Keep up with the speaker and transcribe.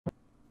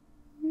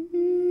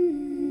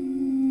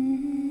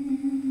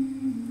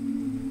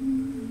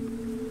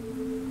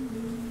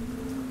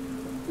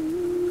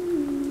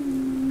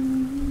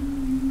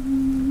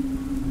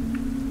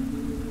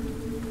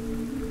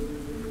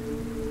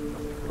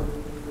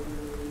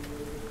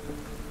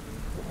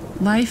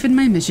Life in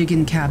my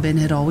Michigan cabin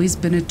had always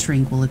been a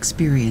tranquil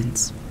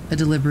experience, a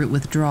deliberate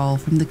withdrawal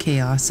from the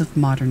chaos of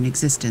modern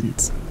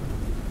existence.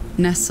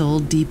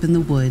 Nestled deep in the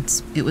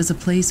woods, it was a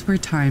place where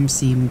time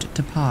seemed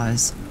to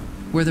pause,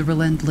 where the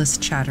relentless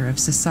chatter of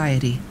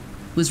society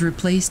was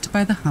replaced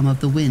by the hum of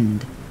the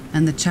wind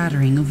and the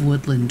chattering of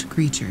woodland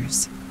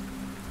creatures.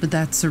 But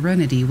that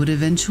serenity would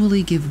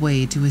eventually give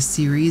way to a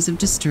series of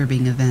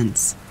disturbing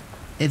events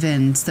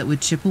that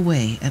would chip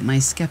away at my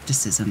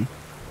skepticism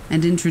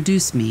and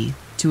introduce me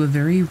to a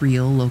very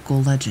real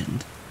local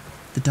legend,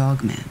 the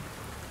Dogman.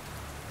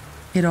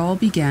 It all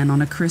began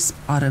on a crisp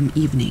autumn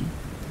evening.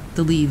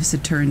 The leaves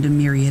had turned a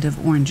myriad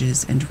of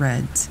oranges and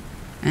reds,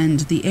 and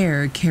the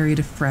air carried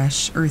a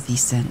fresh, earthy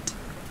scent.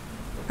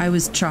 I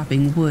was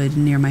chopping wood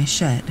near my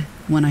shed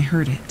when I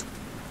heard it,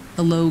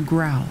 a low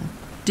growl,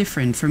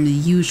 different from the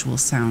usual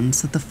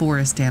sounds that the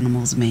forest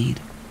animals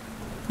made.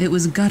 It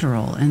was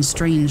guttural and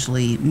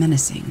strangely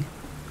menacing.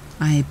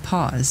 I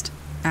paused,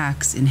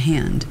 axe in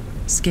hand,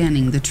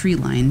 scanning the tree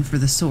line for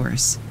the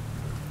source.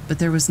 But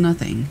there was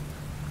nothing,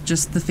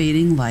 just the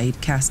fading light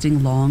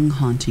casting long,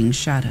 haunting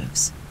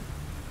shadows.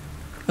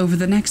 Over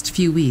the next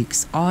few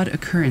weeks, odd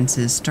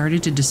occurrences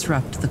started to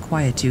disrupt the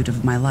quietude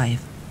of my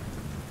life.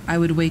 I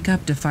would wake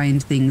up to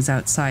find things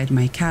outside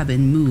my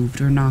cabin moved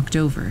or knocked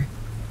over,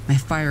 my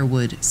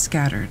firewood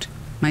scattered,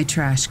 my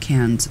trash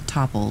cans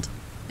toppled,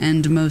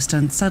 and most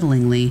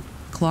unsettlingly,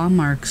 claw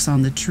marks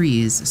on the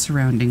trees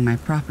surrounding my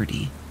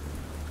property.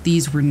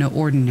 These were no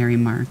ordinary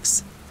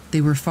marks.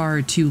 They were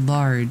far too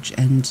large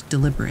and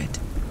deliberate,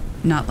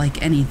 not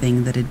like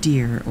anything that a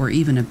deer or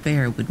even a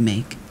bear would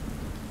make.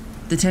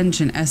 The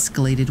tension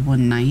escalated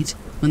one night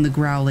when the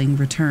growling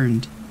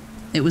returned.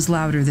 It was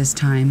louder this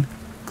time,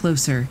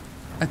 closer,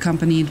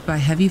 accompanied by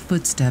heavy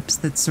footsteps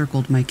that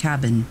circled my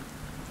cabin.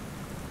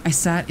 I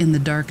sat in the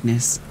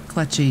darkness,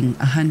 clutching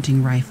a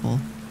hunting rifle,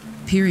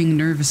 peering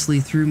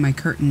nervously through my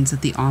curtains at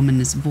the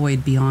ominous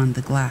void beyond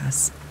the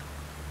glass.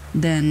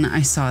 Then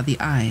I saw the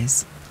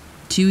eyes,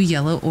 two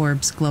yellow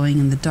orbs glowing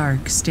in the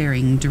dark,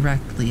 staring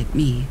directly at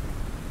me.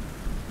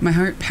 My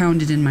heart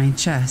pounded in my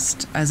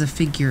chest as a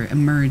figure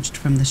emerged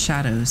from the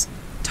shadows,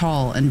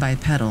 tall and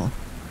bipedal,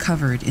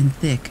 covered in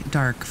thick,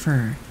 dark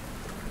fur.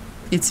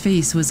 Its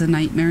face was a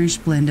nightmarish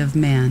blend of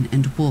man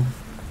and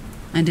wolf,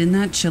 and in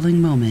that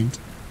chilling moment,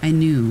 I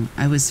knew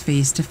I was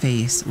face to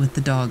face with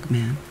the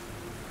Dogman.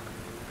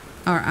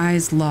 Our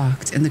eyes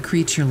locked, and the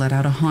creature let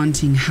out a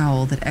haunting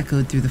howl that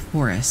echoed through the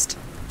forest,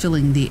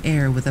 filling the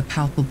air with a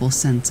palpable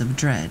sense of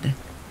dread.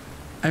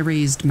 I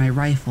raised my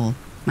rifle,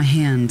 my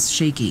hands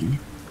shaking,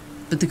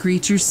 but the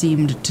creature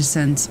seemed to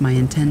sense my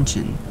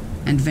intention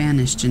and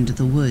vanished into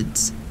the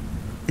woods,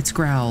 its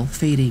growl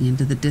fading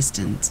into the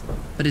distance,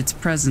 but its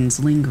presence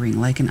lingering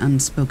like an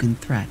unspoken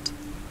threat.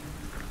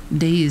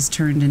 Days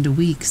turned into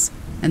weeks,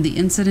 and the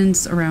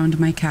incidents around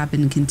my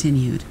cabin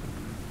continued.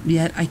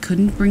 Yet I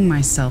couldn't bring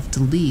myself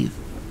to leave.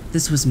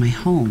 This was my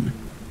home,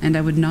 and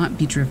I would not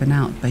be driven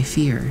out by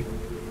fear.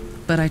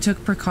 But I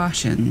took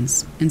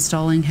precautions,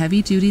 installing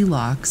heavy-duty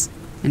locks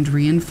and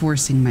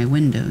reinforcing my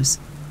windows,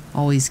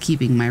 always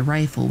keeping my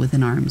rifle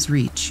within arm's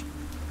reach.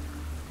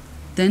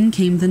 Then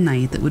came the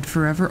night that would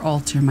forever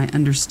alter my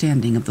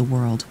understanding of the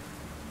world.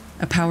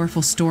 A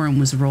powerful storm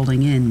was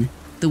rolling in,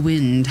 the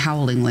wind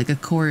howling like a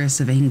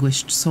chorus of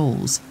anguished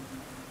souls,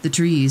 the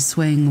trees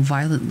swaying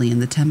violently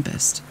in the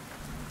tempest.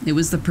 It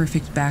was the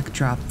perfect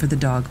backdrop for the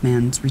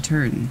Dogman's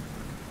return,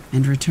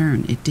 and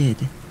return it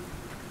did.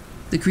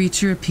 The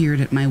creature appeared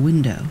at my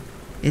window,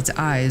 its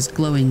eyes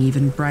glowing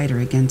even brighter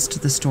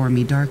against the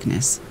stormy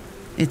darkness,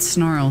 its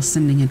snarl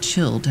sending a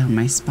chill down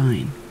my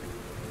spine.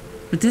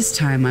 But this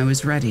time I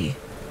was ready.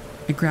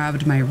 I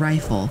grabbed my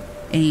rifle,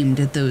 aimed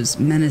at those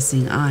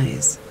menacing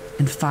eyes,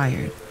 and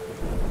fired.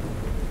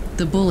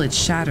 The bullet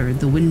shattered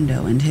the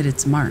window and hit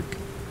its mark,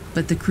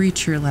 but the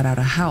creature let out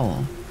a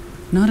howl,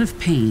 not of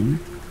pain,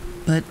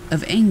 but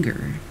of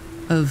anger,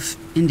 of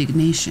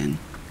indignation.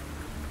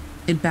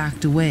 It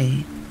backed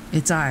away,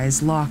 its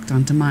eyes locked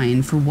onto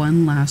mine for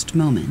one last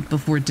moment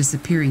before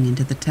disappearing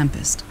into the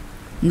tempest,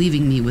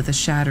 leaving me with a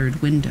shattered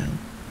window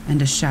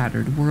and a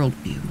shattered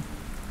worldview.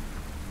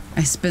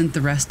 I spent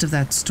the rest of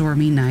that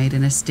stormy night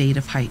in a state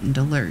of heightened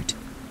alert,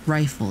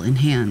 rifle in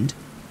hand,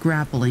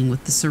 grappling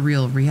with the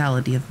surreal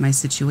reality of my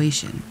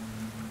situation.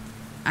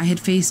 I had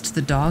faced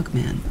the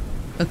Dogman,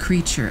 a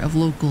creature of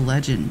local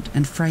legend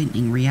and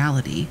frightening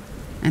reality,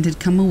 and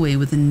had come away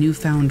with a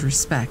newfound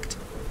respect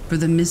for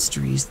the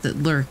mysteries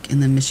that lurk in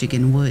the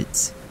Michigan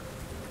woods.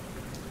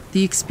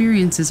 The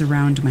experiences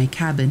around my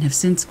cabin have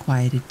since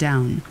quieted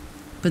down,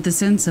 but the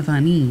sense of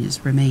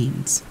unease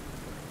remains.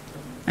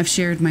 I've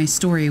shared my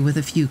story with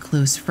a few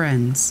close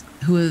friends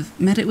who have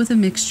met it with a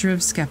mixture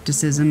of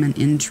skepticism and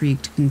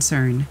intrigued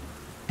concern,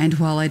 and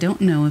while I don't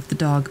know if the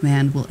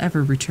Dogman will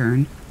ever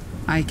return,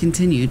 I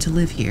continue to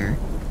live here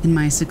in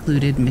my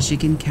secluded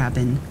Michigan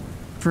cabin,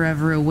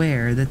 forever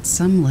aware that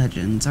some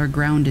legends are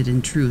grounded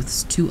in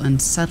truths too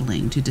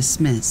unsettling to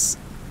dismiss,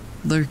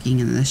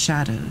 lurking in the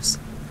shadows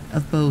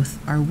of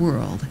both our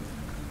world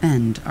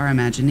and our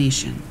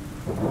imagination.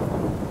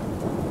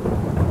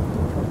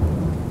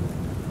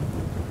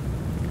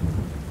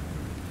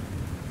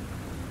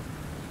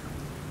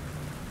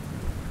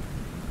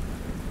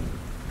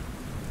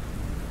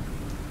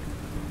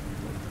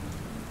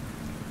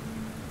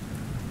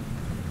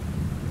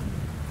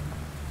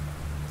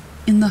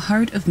 In the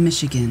heart of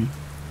Michigan,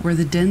 where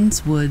the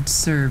dense woods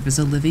serve as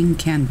a living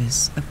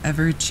canvas of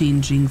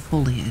ever-changing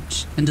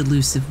foliage and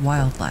elusive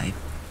wildlife,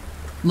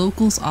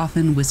 locals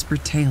often whisper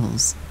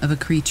tales of a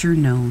creature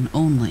known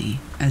only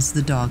as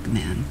the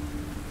Dogman.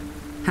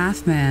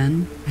 Half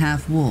man,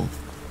 half wolf,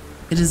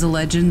 it is a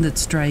legend that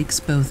strikes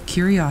both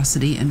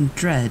curiosity and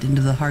dread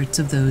into the hearts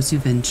of those who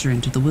venture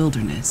into the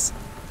wilderness.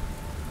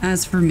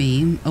 As for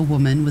me, a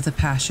woman with a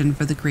passion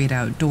for the great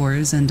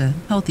outdoors and a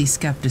healthy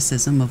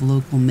skepticism of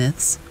local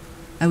myths,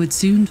 I would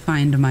soon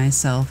find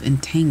myself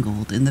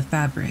entangled in the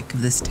fabric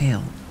of this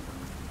tale.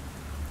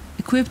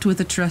 Equipped with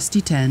a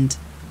trusty tent,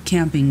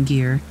 camping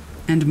gear,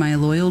 and my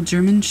loyal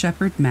German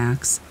Shepherd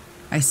Max,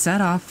 I set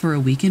off for a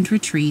weekend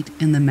retreat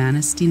in the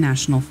Manistee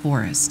National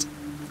Forest.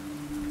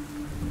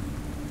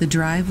 The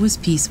drive was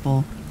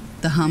peaceful,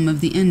 the hum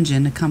of the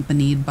engine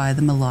accompanied by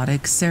the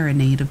melodic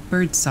serenade of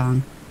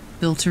birdsong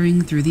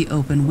filtering through the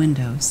open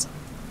windows.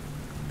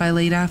 By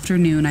late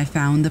afternoon, I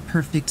found the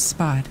perfect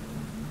spot,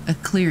 a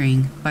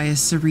clearing by a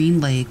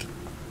serene lake,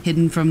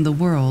 hidden from the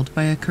world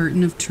by a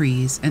curtain of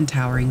trees and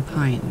towering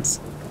pines.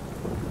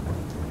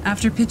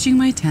 After pitching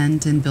my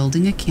tent and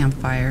building a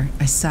campfire,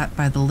 I sat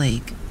by the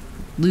lake,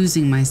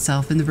 losing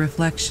myself in the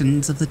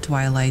reflections of the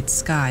twilight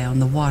sky on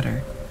the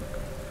water.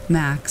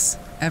 Max,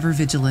 ever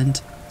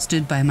vigilant,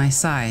 stood by my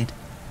side,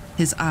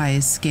 his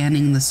eyes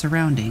scanning the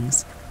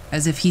surroundings,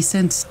 as if he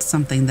sensed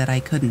something that I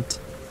couldn't.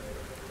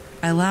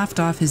 I laughed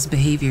off his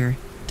behavior,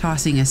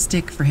 tossing a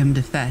stick for him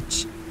to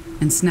fetch,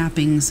 and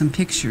snapping some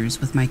pictures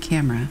with my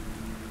camera.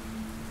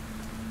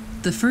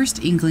 The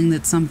first inkling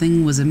that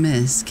something was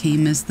amiss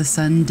came as the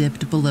sun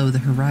dipped below the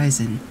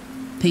horizon,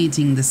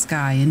 painting the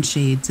sky in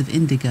shades of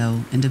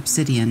indigo and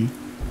obsidian.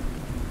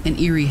 An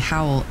eerie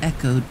howl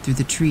echoed through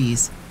the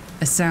trees,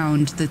 a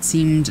sound that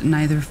seemed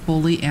neither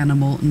fully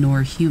animal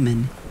nor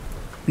human.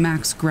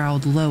 Max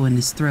growled low in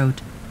his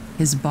throat,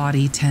 his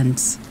body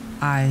tense,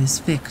 eyes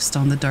fixed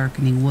on the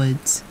darkening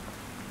woods.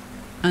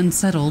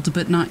 Unsettled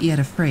but not yet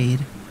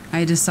afraid,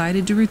 I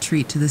decided to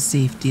retreat to the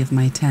safety of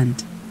my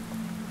tent.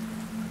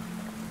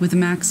 With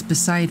Max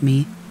beside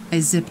me, I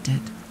zipped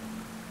it,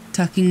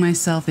 tucking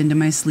myself into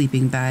my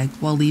sleeping bag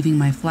while leaving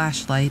my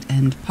flashlight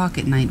and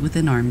pocket knife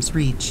within arm's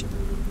reach,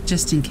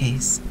 just in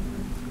case.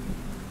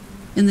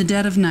 In the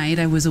dead of night,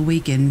 I was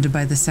awakened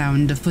by the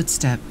sound of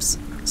footsteps,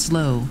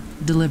 slow,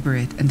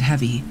 deliberate, and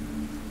heavy.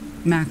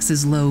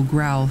 Max's low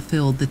growl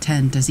filled the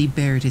tent as he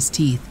bared his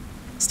teeth,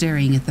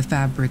 staring at the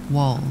fabric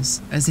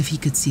walls as if he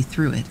could see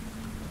through it.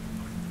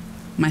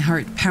 My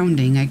heart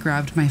pounding, I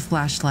grabbed my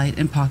flashlight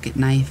and pocket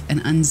knife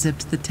and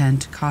unzipped the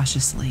tent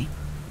cautiously,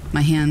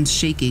 my hands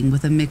shaking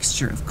with a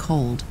mixture of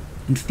cold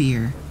and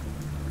fear.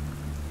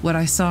 What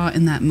I saw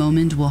in that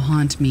moment will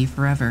haunt me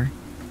forever.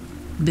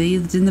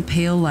 Bathed in the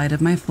pale light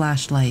of my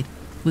flashlight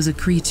was a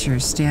creature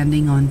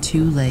standing on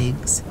two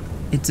legs,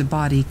 its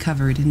body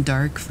covered in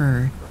dark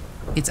fur,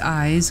 its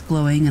eyes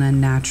glowing an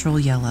unnatural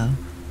yellow.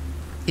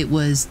 It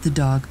was the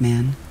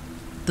Dogman,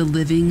 the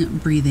living,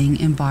 breathing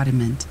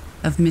embodiment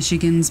of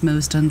Michigan's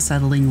most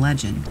unsettling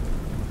legend.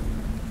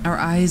 Our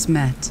eyes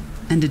met,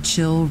 and a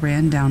chill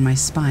ran down my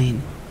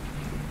spine.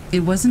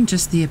 It wasn't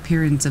just the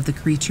appearance of the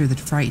creature that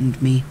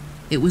frightened me,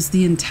 it was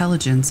the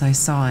intelligence I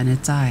saw in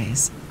its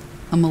eyes,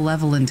 a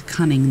malevolent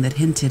cunning that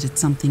hinted at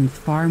something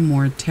far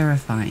more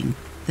terrifying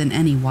than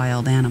any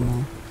wild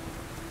animal.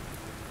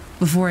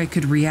 Before I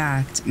could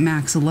react,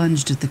 Max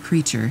lunged at the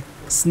creature,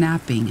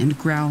 snapping and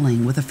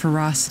growling with a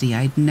ferocity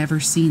I'd never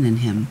seen in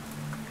him.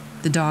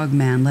 The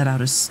Dogman let out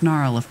a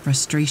snarl of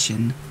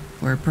frustration,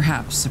 or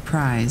perhaps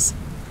surprise,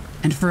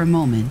 and for a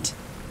moment,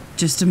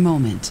 just a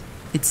moment,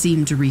 it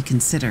seemed to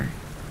reconsider.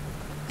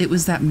 It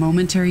was that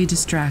momentary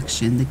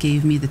distraction that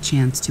gave me the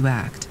chance to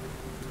act.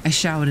 I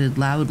shouted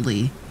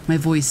loudly, my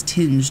voice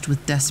tinged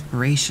with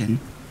desperation,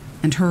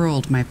 and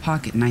hurled my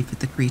pocket knife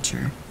at the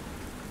creature.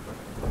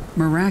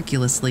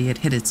 Miraculously, it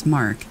hit its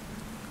mark,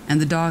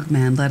 and the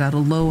Dogman let out a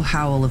low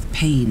howl of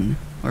pain,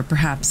 or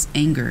perhaps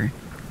anger,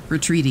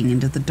 retreating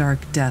into the dark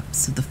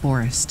depths of the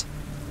forest.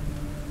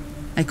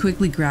 I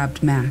quickly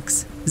grabbed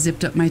Max,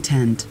 zipped up my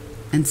tent,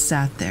 and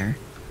sat there,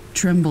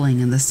 trembling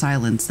in the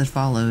silence that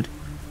followed,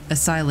 a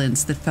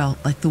silence that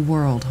felt like the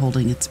world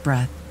holding its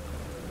breath.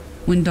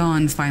 When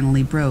dawn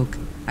finally broke,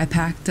 I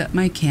packed up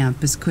my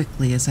camp as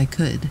quickly as I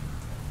could,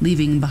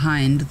 leaving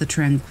behind the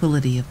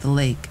tranquility of the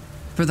lake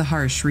for the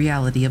harsh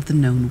reality of the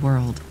known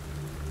world.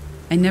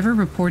 I never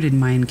reported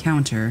my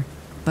encounter,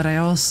 but I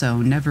also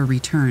never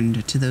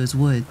returned to those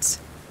woods.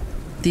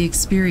 The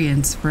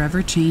experience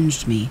forever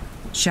changed me,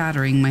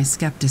 shattering my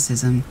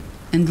skepticism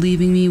and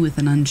leaving me with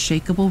an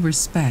unshakable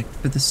respect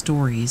for the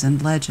stories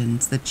and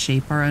legends that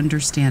shape our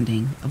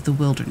understanding of the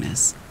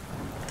wilderness.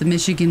 The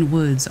Michigan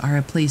woods are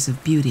a place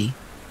of beauty,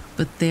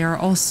 but they are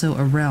also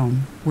a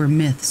realm where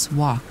myths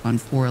walk on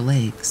four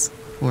legs,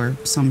 or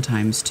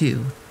sometimes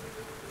two,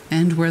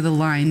 and where the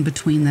line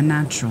between the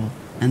natural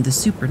and the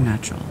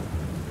supernatural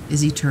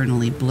is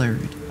eternally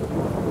blurred.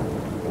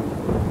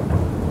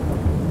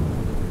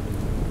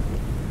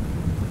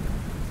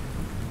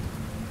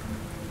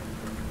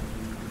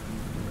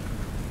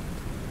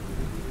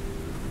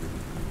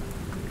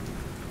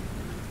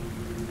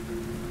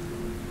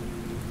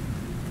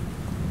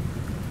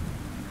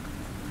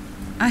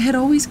 I had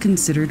always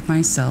considered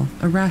myself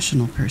a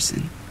rational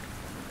person,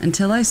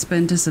 until I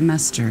spent a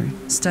semester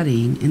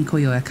studying in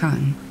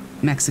Coyoacán,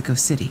 Mexico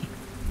City.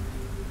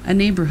 A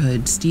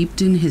neighborhood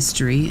steeped in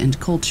history and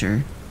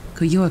culture,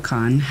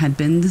 Coyoacán had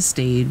been the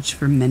stage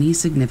for many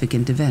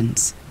significant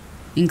events,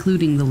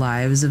 including the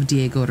lives of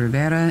Diego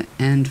Rivera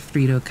and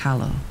Frida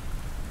Kahlo.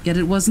 Yet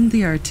it wasn't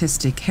the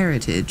artistic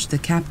heritage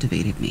that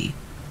captivated me.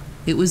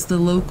 It was the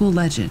local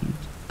legend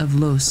of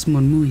Los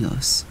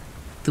Murmullos,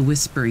 the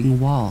Whispering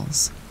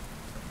Walls.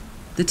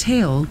 The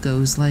tale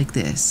goes like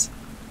this.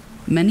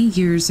 Many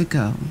years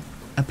ago,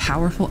 a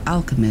powerful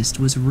alchemist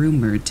was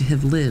rumored to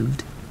have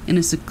lived in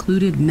a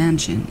secluded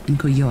mansion in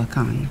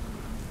Coyoacán.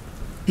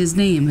 His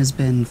name has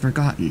been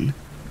forgotten,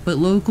 but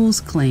locals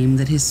claim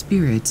that his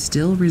spirit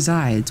still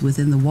resides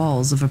within the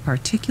walls of a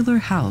particular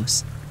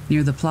house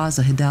near the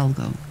Plaza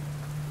Hidalgo.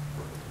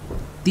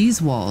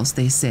 These walls,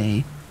 they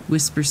say,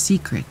 whisper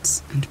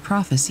secrets and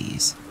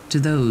prophecies to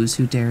those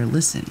who dare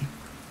listen.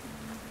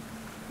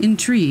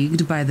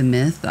 Intrigued by the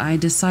myth, I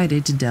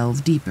decided to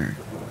delve deeper.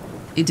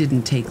 It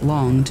didn't take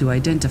long to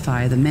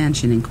identify the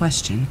mansion in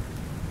question,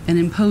 an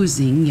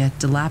imposing yet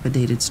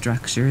dilapidated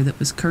structure that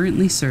was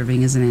currently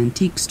serving as an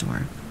antique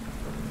store.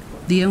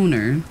 The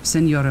owner,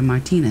 Senora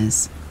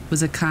Martinez,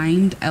 was a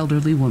kind,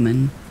 elderly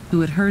woman who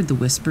had heard the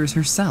whispers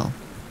herself.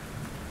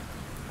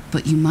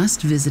 "But you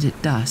must visit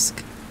at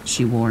dusk,"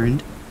 she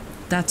warned.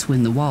 "That's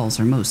when the walls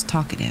are most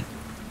talkative."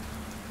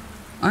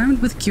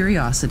 Armed with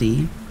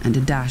curiosity and a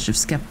dash of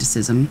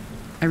skepticism,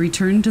 I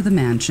returned to the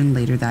mansion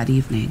later that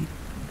evening.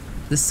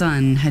 The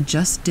sun had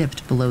just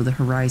dipped below the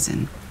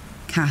horizon,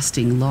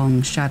 casting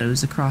long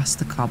shadows across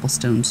the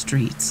cobblestone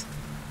streets.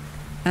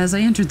 As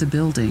I entered the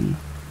building,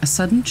 a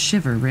sudden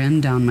shiver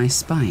ran down my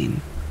spine.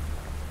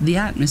 The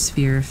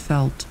atmosphere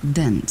felt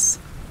dense,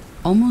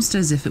 almost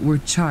as if it were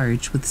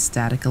charged with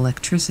static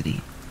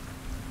electricity.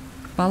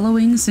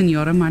 Following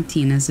Senora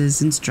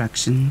Martinez's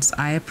instructions,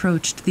 I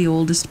approached the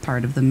oldest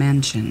part of the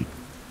mansion,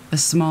 a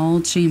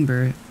small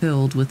chamber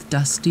filled with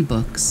dusty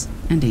books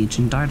and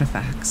ancient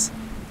artifacts.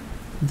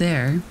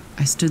 There,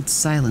 I stood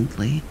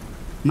silently,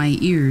 my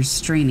ears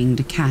straining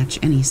to catch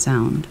any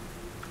sound.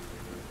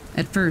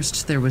 At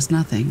first, there was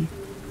nothing.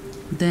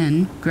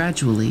 Then,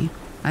 gradually,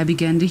 I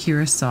began to hear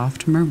a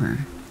soft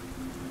murmur.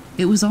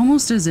 It was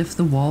almost as if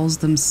the walls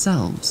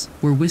themselves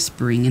were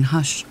whispering in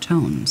hushed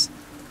tones.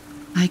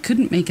 I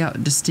couldn't make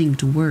out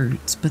distinct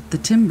words, but the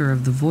timbre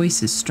of the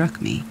voices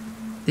struck me.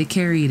 They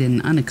carried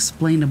an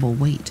unexplainable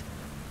weight,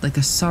 like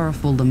a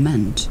sorrowful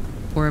lament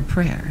or a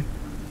prayer.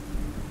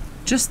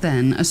 Just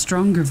then, a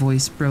stronger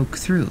voice broke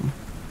through,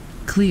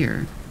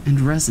 clear and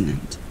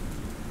resonant.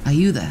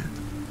 "Ayuda,"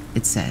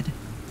 it said.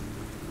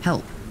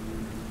 "Help."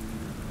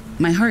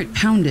 My heart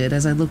pounded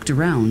as I looked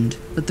around,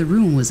 but the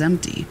room was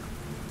empty.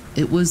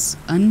 It was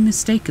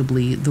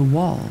unmistakably the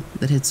wall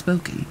that had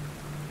spoken.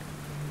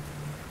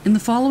 In the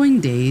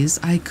following days,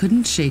 I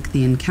couldn't shake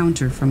the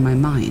encounter from my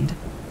mind.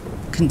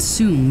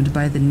 Consumed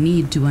by the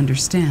need to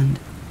understand,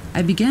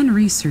 I began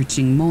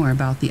researching more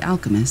about the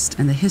alchemist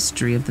and the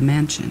history of the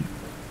mansion.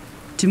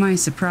 To my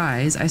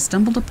surprise, I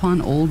stumbled upon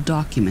old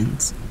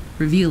documents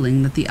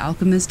revealing that the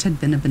alchemist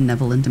had been a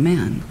benevolent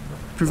man,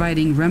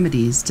 providing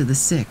remedies to the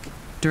sick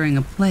during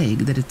a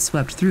plague that had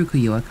swept through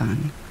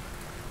Coyoacán.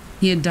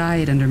 He had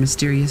died under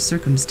mysterious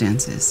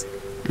circumstances,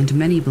 and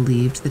many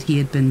believed that he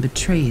had been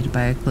betrayed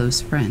by a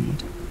close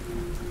friend.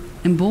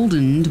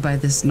 Emboldened by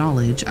this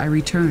knowledge, I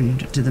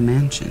returned to the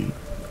mansion.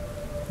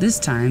 This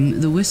time,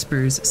 the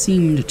whispers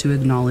seemed to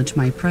acknowledge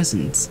my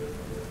presence,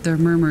 their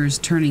murmurs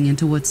turning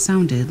into what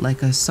sounded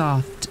like a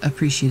soft,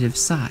 appreciative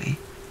sigh.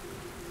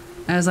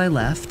 As I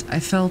left, I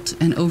felt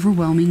an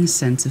overwhelming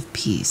sense of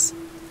peace,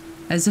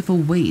 as if a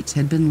weight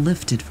had been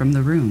lifted from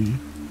the room.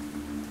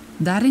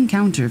 That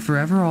encounter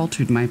forever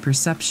altered my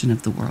perception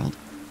of the world,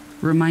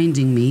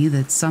 reminding me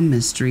that some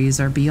mysteries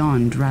are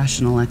beyond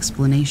rational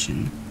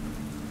explanation.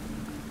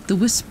 The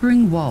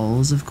whispering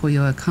walls of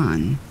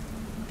Coyoacán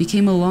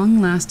became a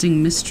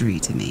long-lasting mystery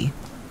to me,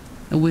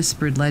 a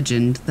whispered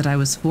legend that I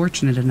was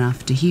fortunate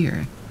enough to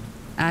hear,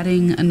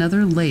 adding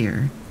another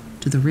layer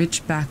to the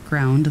rich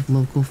background of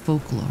local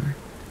folklore.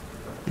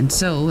 And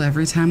so,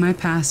 every time I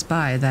pass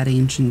by that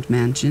ancient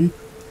mansion,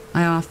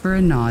 I offer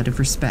a nod of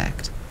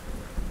respect.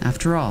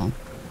 After all,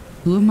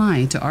 who am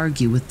I to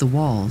argue with the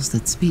walls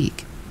that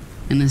speak,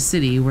 in a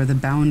city where the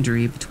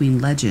boundary between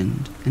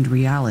legend and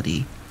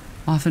reality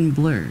often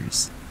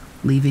blurs,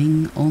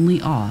 leaving only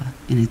awe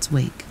in its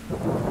wake?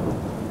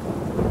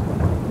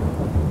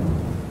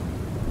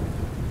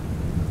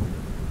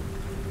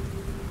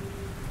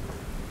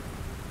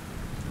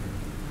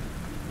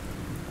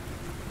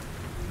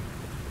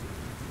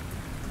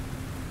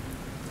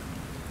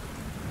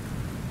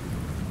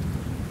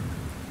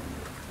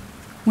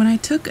 When I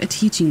took a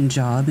teaching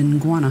job in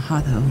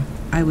Guanajuato,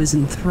 I was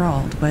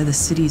enthralled by the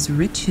city's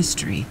rich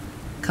history,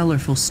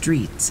 colorful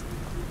streets,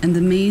 and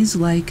the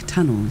maze-like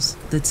tunnels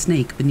that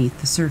snake beneath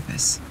the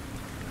surface.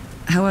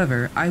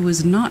 However, I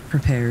was not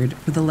prepared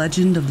for the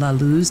legend of La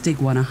Luz de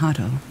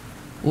Guanajuato,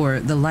 or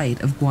the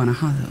Light of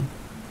Guanajuato.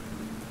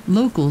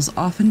 Locals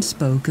often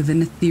spoke of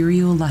an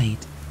ethereal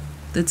light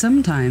that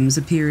sometimes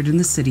appeared in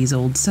the city's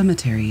old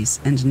cemeteries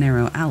and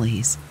narrow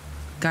alleys,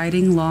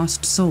 guiding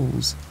lost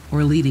souls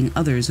or leading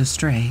others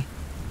astray.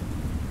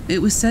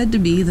 It was said to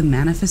be the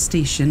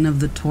manifestation of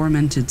the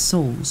tormented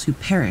souls who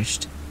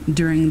perished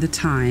during the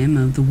time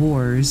of the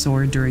wars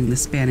or during the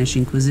Spanish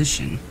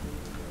Inquisition.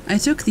 I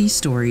took these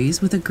stories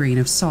with a grain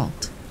of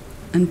salt,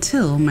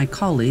 until my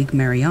colleague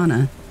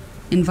Mariana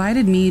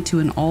invited me to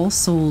an All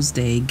Souls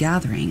Day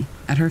gathering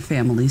at her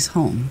family's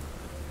home.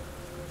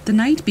 The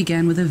night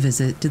began with a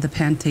visit to the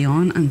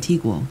Panteón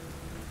Antiguo,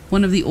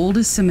 one of the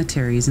oldest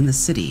cemeteries in the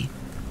city,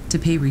 to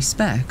pay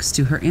respects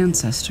to her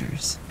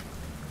ancestors.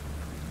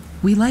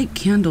 We light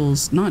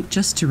candles not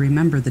just to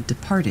remember the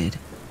departed,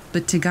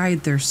 but to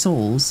guide their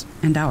souls,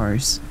 and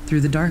ours,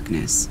 through the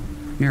darkness,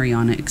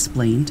 Mariana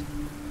explained.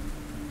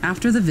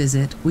 After the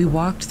visit, we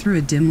walked through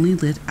a dimly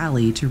lit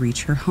alley to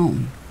reach her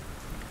home.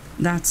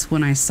 That's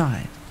when I saw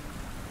it,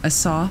 a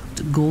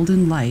soft,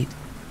 golden light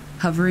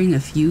hovering a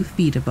few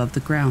feet above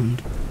the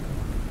ground.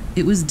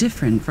 It was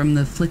different from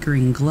the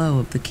flickering glow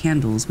of the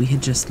candles we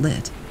had just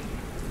lit.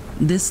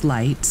 This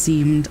light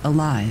seemed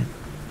alive,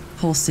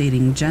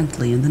 pulsating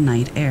gently in the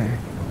night air.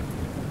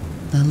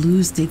 "La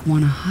luz de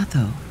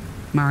Guanajuato,"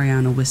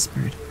 Mariana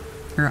whispered,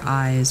 her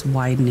eyes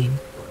widening.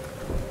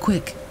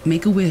 "Quick,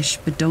 make a wish,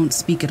 but don't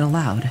speak it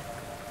aloud."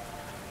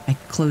 I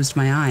closed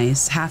my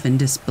eyes, half in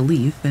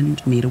disbelief, and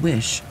made a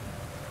wish.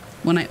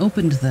 When I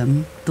opened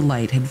them, the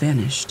light had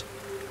vanished.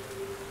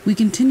 We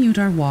continued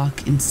our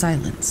walk in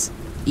silence,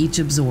 each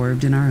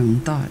absorbed in our own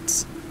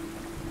thoughts.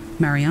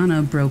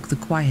 Mariana broke the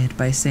quiet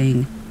by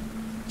saying,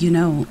 "You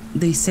know,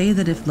 they say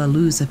that if La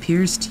Luz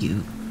appears to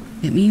you,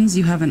 it means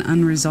you have an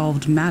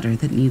unresolved matter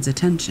that needs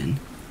attention."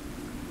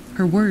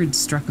 Her words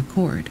struck a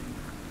chord.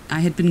 I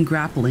had been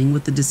grappling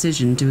with the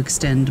decision to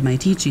extend my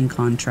teaching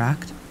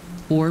contract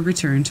or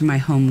return to my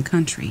home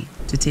country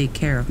to take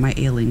care of my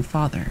ailing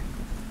father.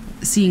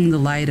 Seeing the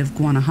light of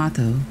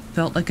Guanajuato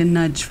felt like a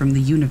nudge from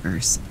the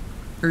universe,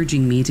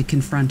 urging me to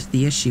confront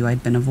the issue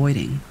I'd been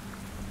avoiding.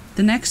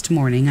 The next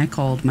morning, I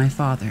called my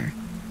father.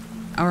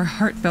 Our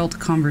heartfelt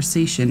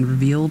conversation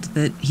revealed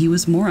that he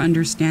was more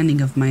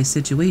understanding of my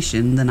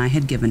situation than I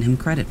had given him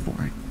credit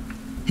for.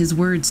 His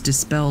words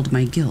dispelled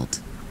my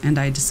guilt, and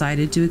I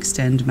decided to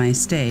extend my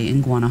stay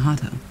in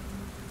Guanajuato.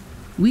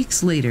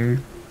 Weeks later,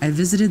 I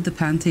visited the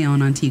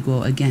Panteón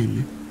Antiguo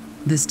again,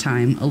 this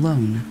time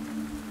alone.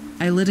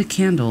 I lit a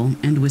candle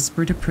and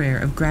whispered a prayer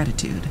of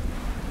gratitude,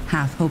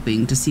 half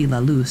hoping to see La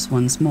Luz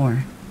once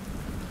more.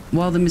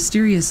 While the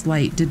mysterious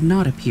light did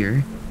not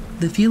appear,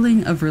 the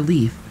feeling of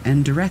relief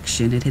and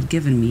direction it had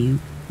given me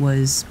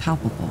was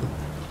palpable.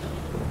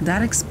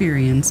 That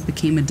experience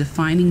became a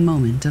defining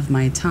moment of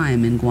my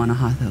time in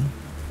Guanajuato,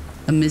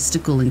 a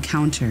mystical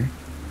encounter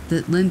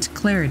that lent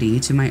clarity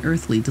to my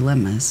earthly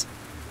dilemmas.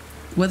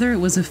 Whether it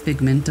was a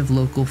figment of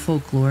local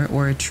folklore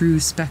or a true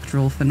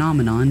spectral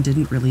phenomenon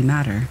didn't really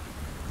matter.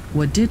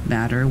 What did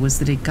matter was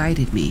that it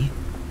guided me,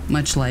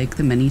 much like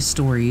the many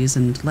stories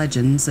and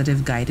legends that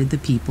have guided the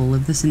people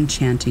of this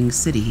enchanting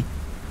city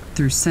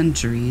through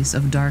centuries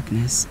of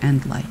darkness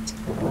and light.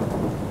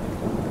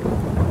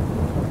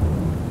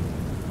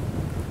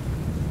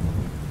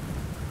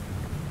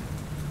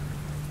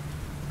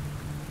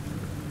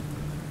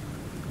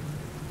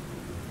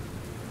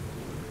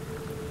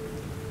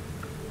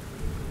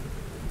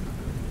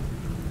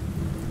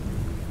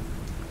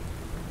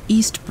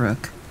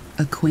 Eastbrook,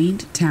 a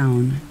quaint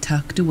town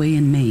tucked away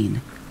in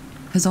Maine,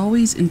 has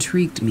always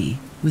intrigued me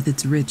with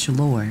its rich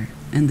lore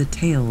and the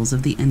tales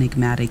of the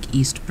enigmatic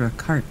Eastbrook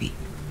harpy.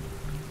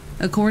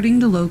 According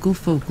to local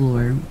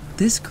folklore,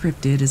 this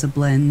cryptid is a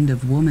blend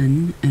of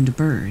woman and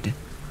bird,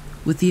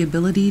 with the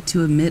ability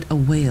to emit a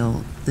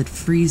wail that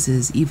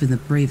freezes even the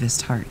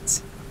bravest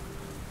hearts.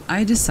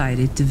 I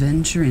decided to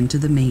venture into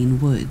the Maine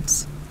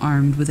woods,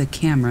 armed with a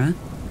camera,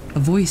 a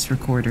voice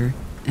recorder,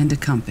 and a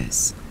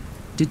compass,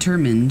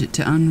 determined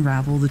to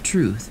unravel the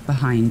truth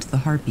behind the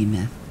harpy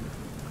myth.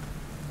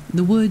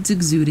 The woods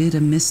exuded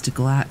a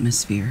mystical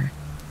atmosphere.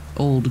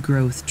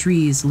 Old-growth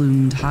trees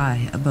loomed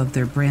high above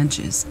their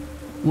branches,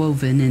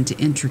 woven into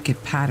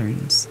intricate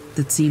patterns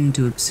that seemed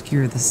to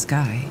obscure the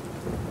sky.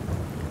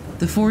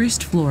 The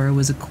forest floor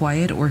was a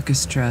quiet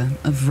orchestra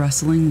of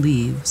rustling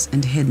leaves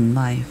and hidden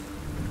life.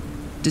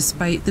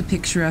 Despite the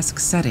picturesque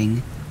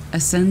setting, a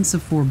sense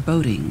of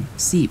foreboding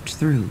seeped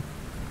through,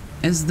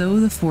 as though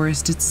the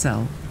forest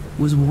itself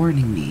was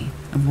warning me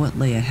of what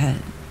lay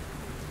ahead.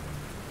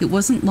 It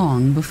wasn't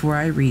long before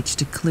I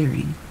reached a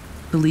clearing,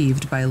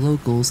 believed by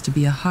locals to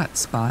be a hot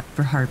spot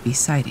for harpy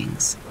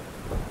sightings.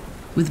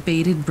 With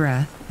bated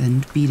breath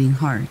and beating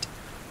heart,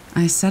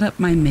 I set up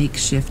my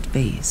makeshift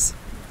base,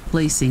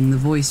 placing the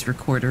voice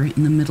recorder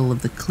in the middle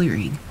of the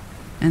clearing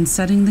and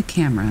setting the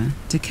camera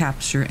to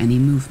capture any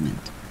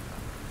movement.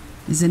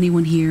 "Is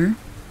anyone here?"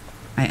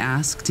 I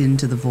asked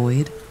into the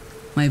void,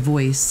 my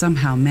voice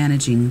somehow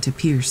managing to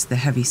pierce the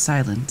heavy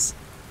silence.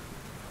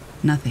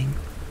 Nothing.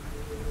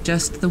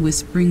 Just the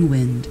whispering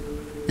wind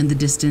and the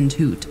distant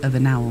hoot of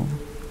an owl.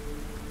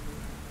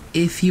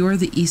 "If you're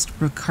the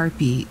Eastbrook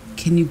Harpy,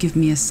 can you give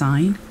me a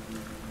sign?"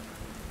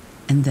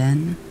 And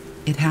then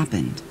it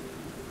happened.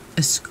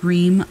 A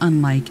scream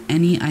unlike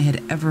any I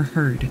had ever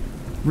heard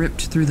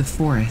ripped through the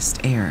forest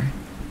air.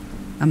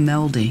 A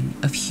melding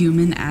of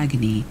human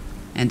agony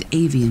and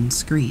avian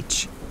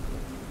screech.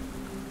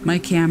 My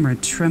camera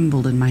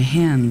trembled in my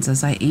hands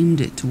as I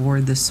aimed it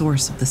toward the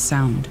source of the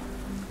sound.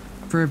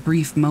 For a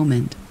brief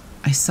moment,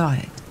 I saw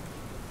it.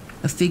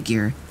 A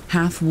figure,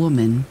 half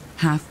woman,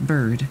 half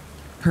bird,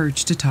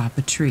 perched atop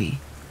a tree.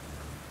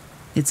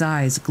 Its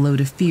eyes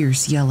glowed a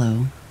fierce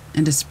yellow,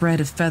 and a spread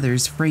of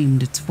feathers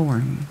framed its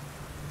form.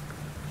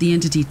 The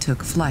entity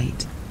took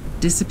flight,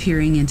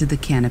 disappearing into the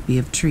canopy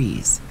of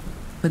trees,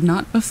 but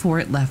not before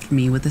it left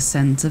me with a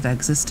sense of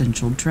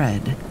existential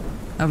dread,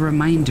 a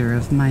reminder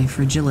of my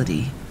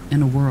fragility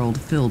in a world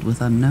filled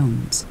with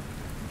unknowns.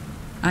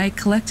 I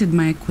collected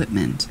my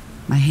equipment,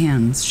 my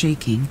hands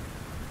shaking,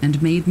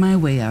 and made my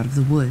way out of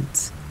the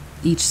woods,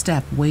 each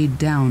step weighed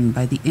down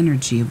by the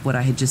energy of what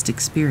I had just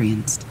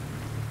experienced.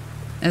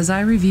 As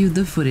I reviewed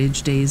the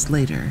footage days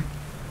later,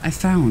 I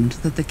found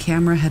that the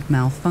camera had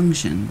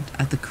malfunctioned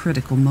at the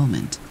critical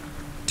moment,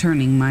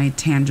 turning my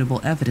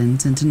tangible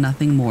evidence into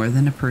nothing more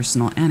than a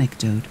personal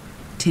anecdote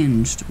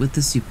tinged with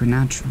the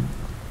supernatural.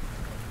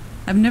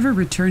 I've never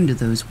returned to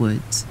those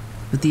woods,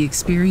 but the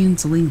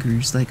experience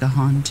lingers like a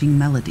haunting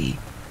melody,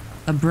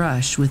 a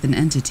brush with an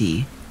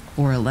entity,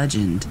 or a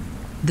legend,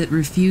 that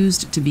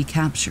refused to be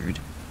captured,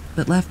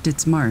 but left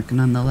its mark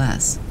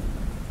nonetheless.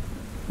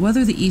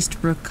 Whether the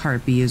Eastbrook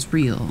Harpy is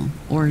real,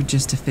 or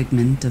just a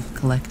figment of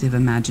collective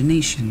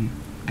imagination,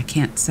 I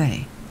can't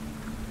say.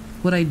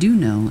 What I do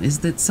know is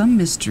that some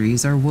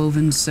mysteries are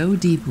woven so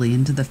deeply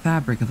into the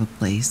fabric of a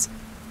place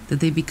that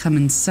they become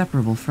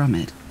inseparable from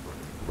it,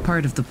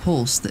 part of the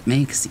pulse that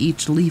makes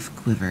each leaf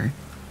quiver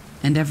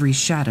and every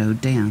shadow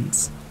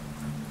dance.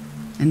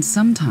 And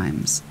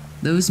sometimes,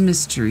 those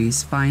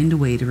mysteries find a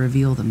way to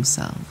reveal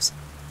themselves,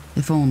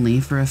 if only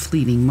for a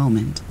fleeting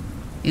moment,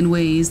 in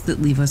ways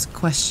that leave us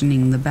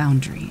questioning the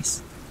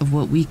boundaries of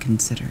what we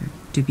consider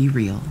to be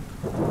real.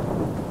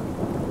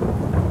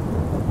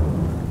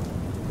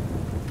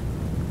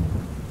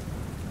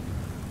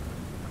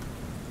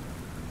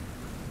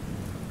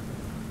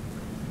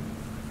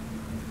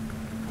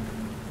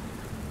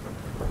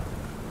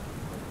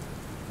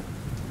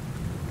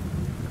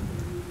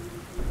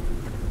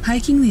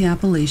 Hiking the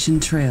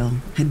Appalachian Trail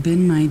had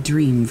been my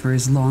dream for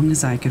as long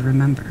as I could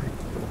remember.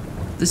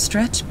 The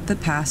stretch that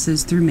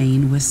passes through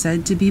Maine was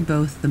said to be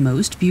both the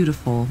most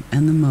beautiful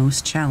and the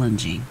most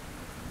challenging,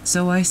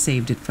 so I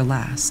saved it for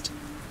last.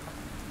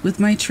 With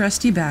my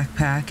trusty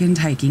backpack and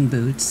hiking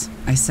boots,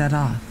 I set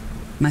off,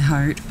 my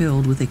heart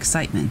filled with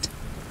excitement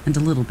and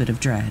a little bit of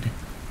dread.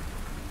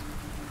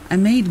 I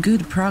made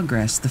good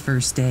progress the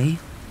first day,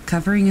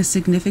 covering a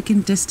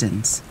significant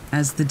distance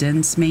as the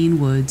dense Maine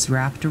woods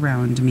wrapped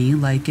around me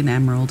like an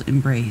emerald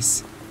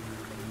embrace.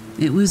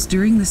 It was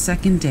during the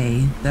second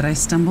day that I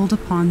stumbled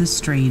upon the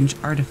strange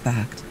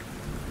artifact,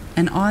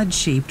 an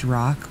odd-shaped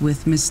rock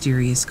with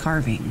mysterious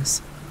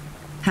carvings,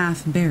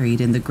 half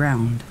buried in the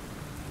ground.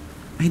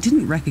 I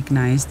didn't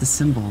recognize the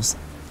symbols,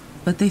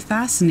 but they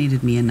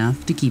fascinated me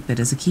enough to keep it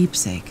as a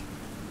keepsake.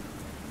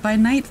 By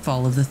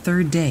nightfall of the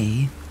third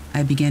day,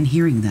 I began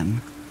hearing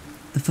them,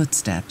 the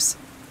footsteps,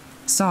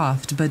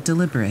 soft but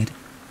deliberate,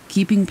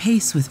 keeping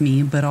pace with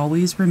me but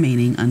always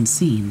remaining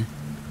unseen.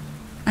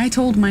 I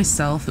told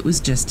myself it was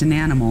just an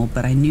animal,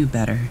 but I knew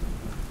better.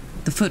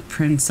 The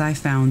footprints I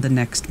found the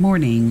next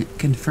morning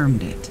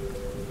confirmed it.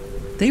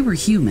 They were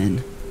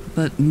human,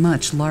 but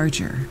much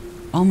larger,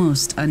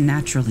 almost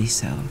unnaturally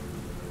so.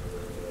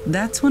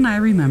 That's when I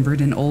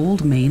remembered an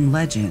old Maine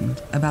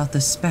legend about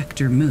the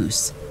specter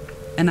moose,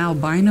 an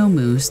albino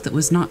moose that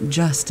was not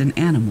just an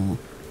animal,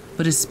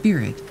 but a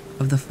spirit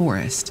of the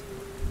forest.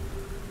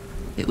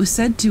 It was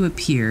said to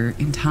appear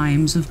in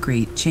times of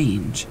great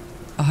change,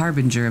 a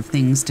harbinger of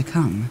things to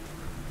come.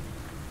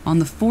 On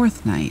the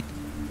fourth night,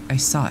 I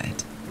saw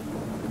it.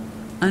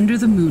 Under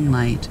the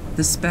moonlight,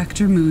 the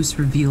specter moose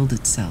revealed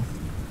itself.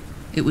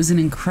 It was an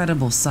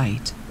incredible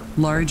sight,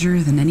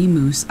 larger than any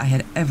moose I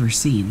had ever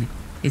seen,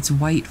 its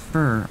white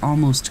fur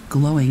almost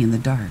glowing in the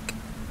dark.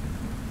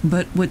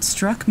 But what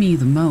struck me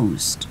the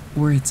most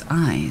were its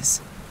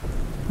eyes.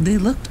 They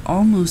looked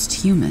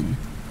almost human,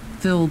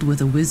 filled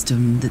with a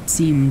wisdom that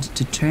seemed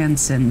to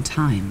transcend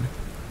time.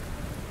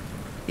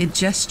 It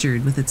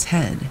gestured with its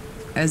head,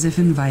 as if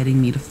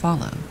inviting me to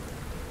follow.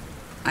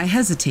 I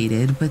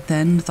hesitated, but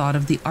then thought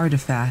of the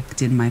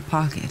artifact in my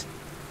pocket.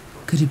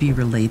 Could it be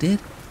related?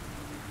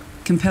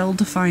 Compelled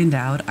to find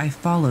out, I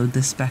followed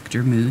the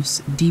specter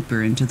moose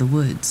deeper into the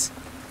woods.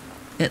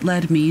 It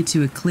led me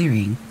to a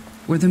clearing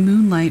where the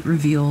moonlight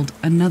revealed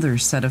another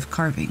set of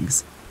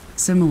carvings,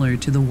 similar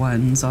to the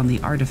ones on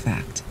the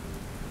artifact.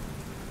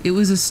 It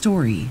was a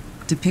story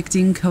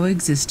depicting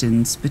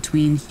coexistence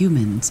between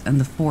humans and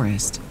the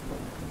forest,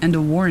 and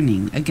a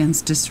warning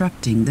against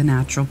disrupting the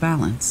natural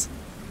balance.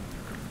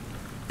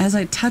 As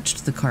I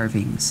touched the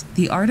carvings,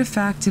 the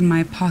artifact in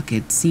my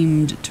pocket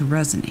seemed to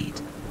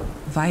resonate,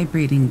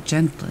 vibrating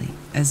gently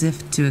as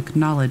if to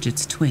acknowledge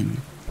its twin.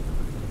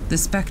 The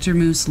spectre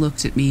moose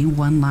looked at me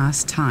one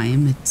last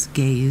time, its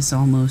gaze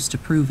almost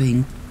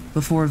approving,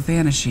 before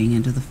vanishing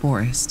into the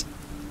forest.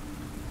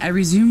 I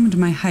resumed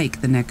my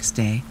hike the next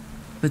day,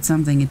 but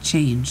something had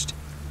changed.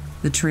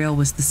 The trail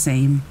was the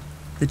same,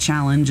 the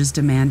challenge as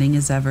demanding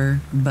as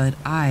ever, but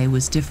I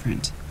was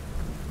different.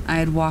 I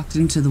had walked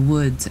into the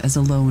woods as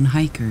a lone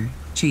hiker,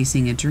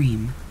 chasing a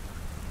dream.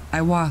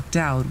 I walked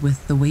out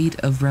with the weight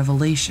of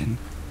revelation,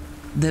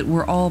 that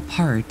we're all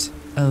part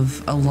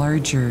of a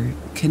larger,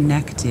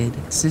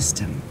 connected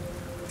system,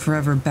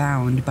 forever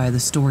bound by the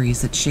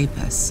stories that shape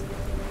us.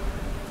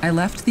 I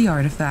left the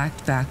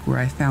artifact back where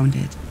I found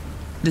it,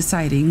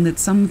 deciding that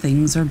some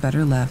things are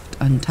better left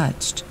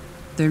untouched,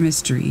 their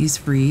mysteries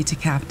free to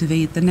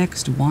captivate the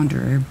next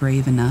wanderer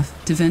brave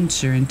enough to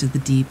venture into the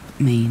deep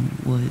Maine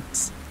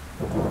woods.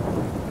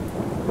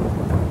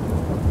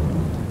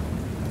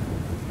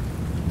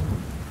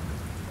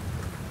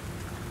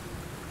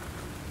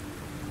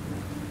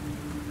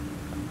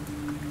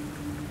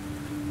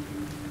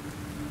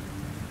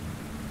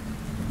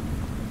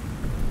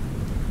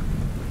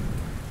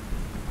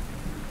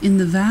 In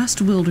the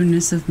vast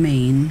wilderness of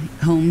Maine,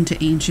 home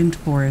to ancient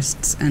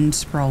forests and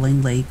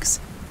sprawling lakes,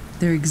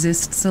 there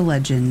exists a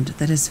legend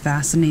that has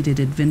fascinated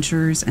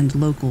adventurers and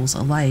locals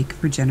alike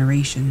for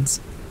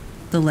generations.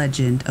 The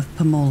legend of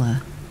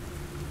Pomola.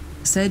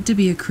 Said to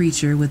be a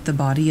creature with the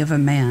body of a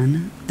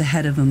man, the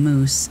head of a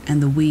moose,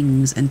 and the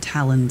wings and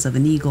talons of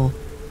an eagle,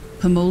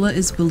 Pomola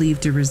is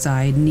believed to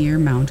reside near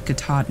Mount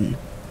Katahdin,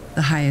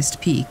 the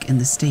highest peak in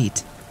the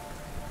state.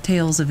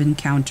 Tales of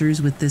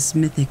encounters with this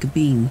mythic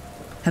being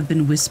have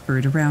been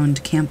whispered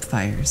around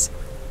campfires,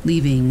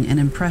 leaving an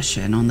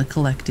impression on the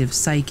collective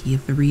psyche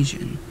of the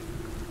region.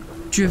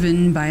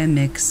 Driven by a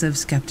mix of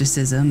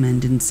skepticism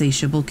and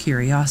insatiable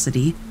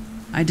curiosity,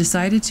 I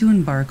decided to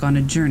embark on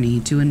a journey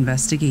to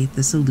investigate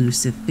this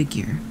elusive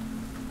figure.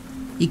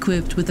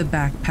 Equipped with a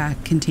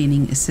backpack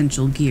containing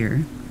essential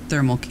gear,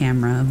 thermal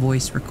camera,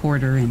 voice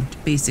recorder, and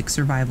basic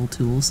survival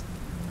tools,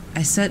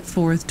 I set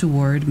forth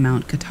toward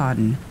Mount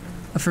Katahdin,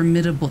 a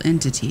formidable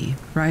entity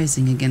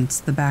rising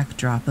against the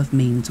backdrop of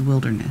Maine's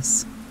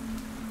wilderness.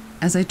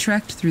 As I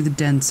trekked through the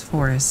dense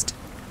forest,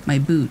 my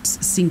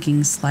boots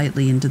sinking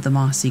slightly into the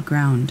mossy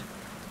ground,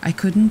 I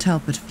couldn't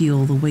help but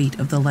feel the weight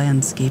of the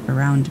landscape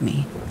around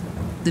me.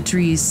 The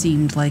trees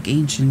seemed like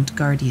ancient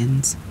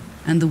guardians,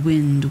 and the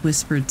wind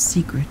whispered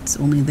secrets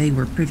only they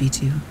were privy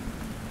to.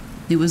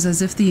 It was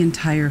as if the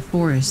entire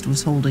forest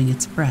was holding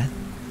its breath,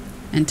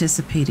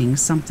 anticipating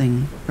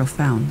something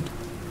profound.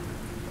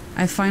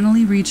 I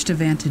finally reached a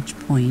vantage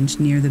point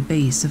near the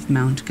base of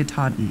Mount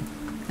Katahdin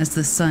as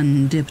the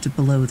sun dipped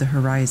below the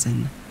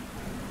horizon.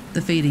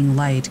 The fading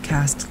light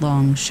cast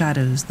long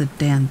shadows that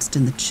danced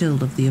in the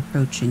chill of the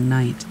approaching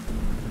night.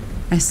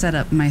 I set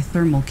up my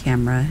thermal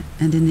camera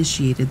and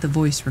initiated the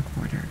voice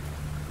recorder.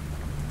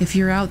 "If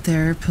you're out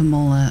there,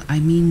 Pomola, I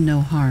mean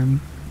no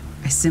harm.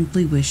 I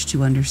simply wish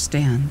to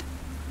understand."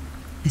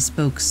 I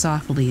spoke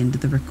softly into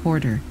the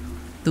recorder,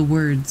 the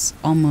words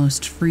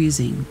almost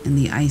freezing in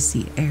the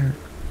icy air.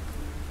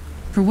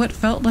 For what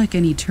felt like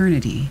an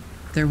eternity,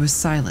 there was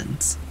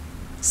silence,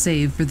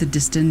 save for the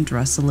distant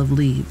rustle of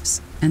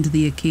leaves and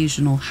the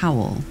occasional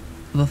howl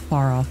of a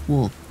far-off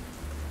wolf.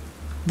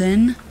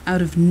 Then,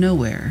 out of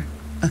nowhere,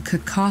 a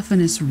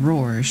cacophonous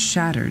roar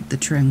shattered the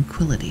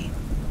tranquility.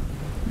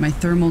 My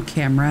thermal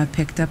camera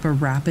picked up a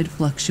rapid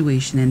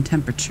fluctuation in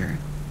temperature,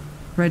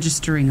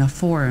 registering a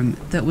form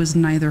that was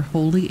neither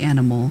wholly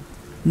animal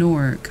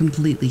nor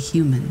completely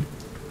human.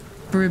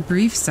 For a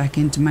brief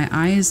second, my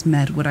eyes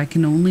met what I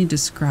can only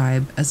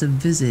describe as a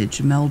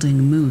visage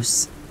melding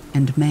moose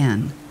and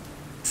man,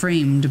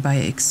 framed by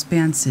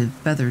expansive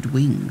feathered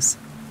wings.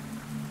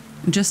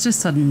 Just as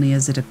suddenly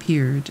as it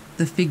appeared,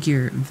 the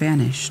figure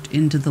vanished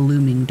into the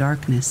looming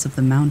darkness of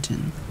the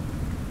mountain,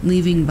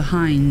 leaving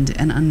behind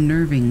an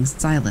unnerving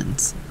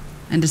silence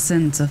and a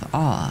sense of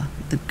awe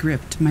that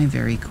gripped my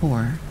very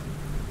core.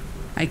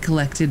 I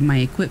collected my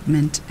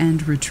equipment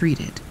and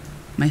retreated,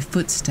 my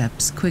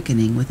footsteps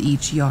quickening with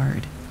each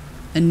yard,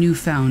 a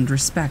newfound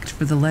respect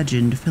for the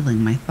legend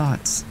filling my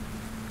thoughts.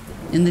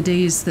 In the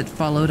days that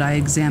followed, I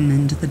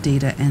examined the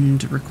data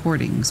and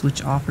recordings,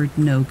 which offered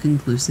no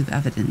conclusive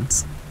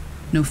evidence.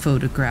 No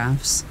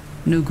photographs,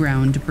 no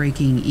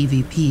groundbreaking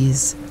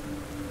EVPs.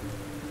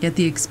 Yet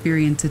the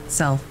experience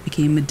itself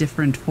became a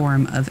different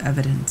form of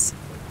evidence,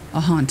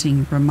 a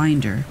haunting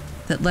reminder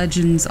that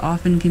legends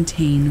often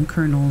contain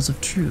kernels of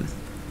truth,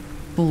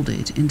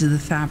 folded into the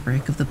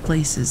fabric of the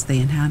places they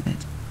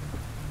inhabit.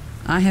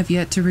 I have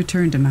yet to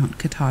return to Mount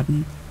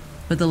Katahdin,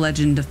 but the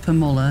legend of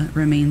Pomola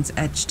remains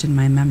etched in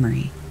my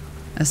memory,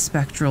 a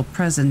spectral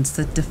presence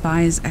that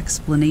defies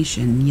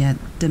explanation yet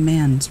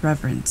demands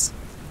reverence.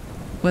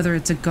 Whether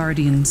it's a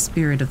guardian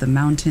spirit of the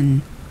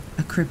mountain,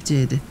 a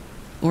cryptid,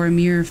 or a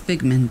mere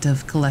figment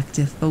of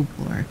collective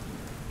folklore,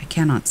 I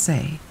cannot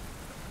say.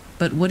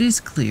 But what is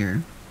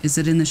clear is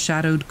that in the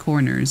shadowed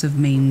corners of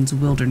Maine's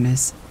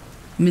wilderness,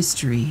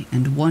 mystery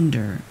and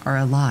wonder are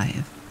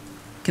alive,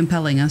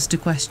 compelling us to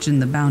question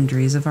the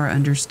boundaries of our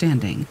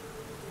understanding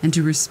and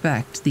to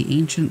respect the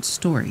ancient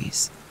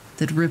stories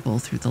that ripple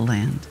through the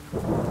land.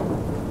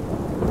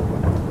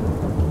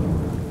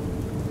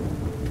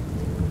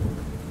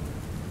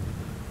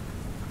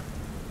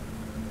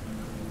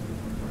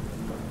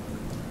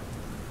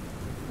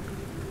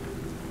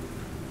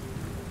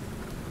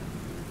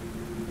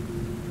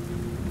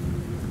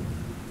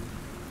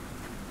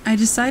 I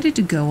decided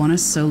to go on a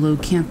solo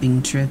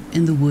camping trip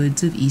in the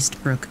woods of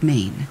Eastbrook,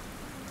 Maine.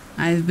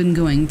 I've been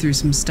going through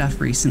some stuff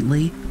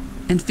recently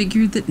and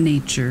figured that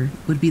nature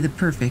would be the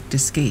perfect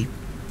escape.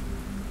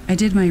 I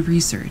did my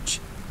research,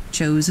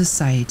 chose a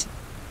site,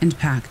 and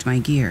packed my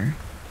gear.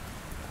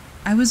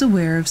 I was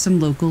aware of some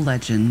local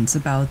legends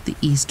about the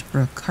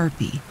Eastbrook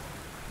harpy,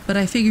 but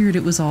I figured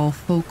it was all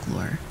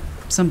folklore,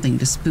 something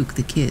to spook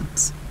the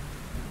kids.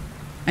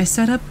 I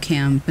set up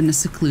camp in a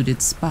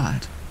secluded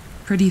spot,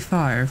 pretty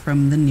far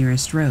from the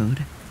nearest road.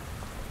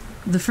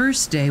 The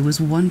first day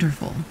was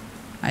wonderful.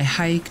 I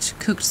hiked,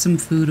 cooked some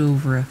food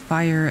over a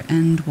fire,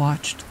 and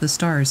watched the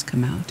stars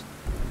come out.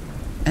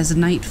 As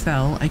night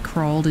fell, I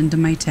crawled into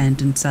my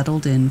tent and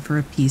settled in for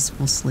a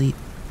peaceful sleep.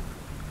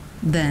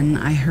 Then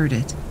I heard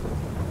it.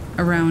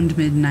 Around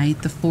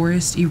midnight, the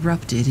forest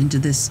erupted into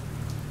this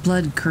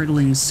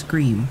blood-curdling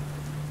scream.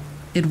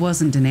 It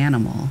wasn't an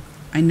animal.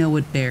 I know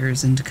what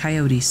bears and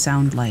coyotes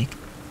sound like.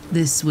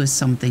 This was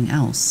something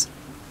else.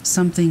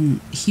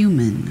 Something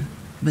human,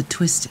 but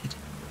twisted.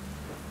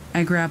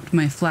 I grabbed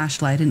my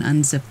flashlight and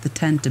unzipped the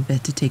tent a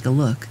bit to take a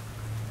look.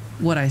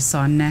 What I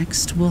saw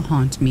next will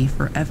haunt me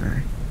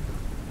forever.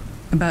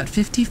 About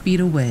 50 feet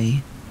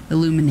away,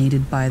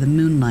 illuminated by the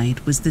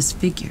moonlight, was this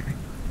figure.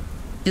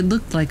 It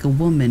looked like a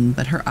woman,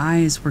 but her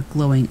eyes were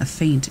glowing a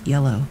faint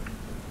yellow.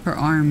 Her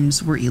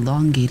arms were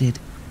elongated,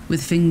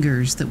 with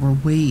fingers that were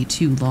way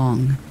too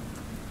long.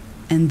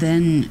 And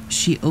then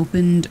she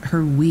opened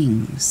her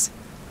wings.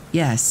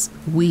 Yes,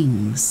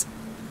 wings.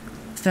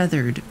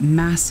 Feathered,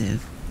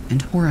 massive,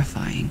 and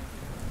horrifying.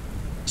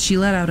 She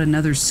let out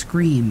another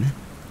scream,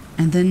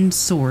 and then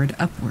soared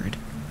upward,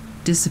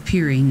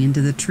 disappearing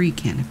into the tree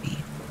canopy.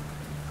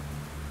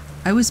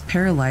 I was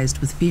paralyzed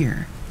with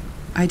fear.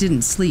 I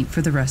didn't sleep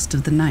for the rest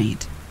of the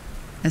night.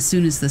 As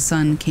soon as the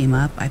sun came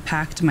up, I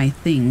packed my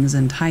things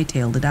and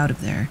hightailed it out of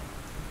there.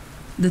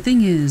 The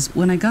thing is,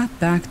 when I got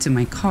back to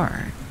my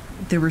car,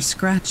 there were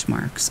scratch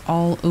marks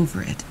all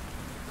over it,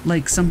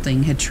 like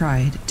something had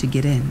tried to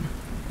get in.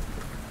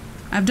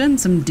 I've done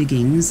some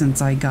digging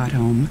since I got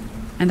home,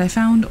 and I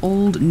found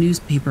old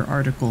newspaper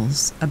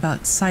articles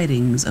about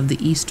sightings of the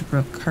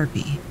Eastbrook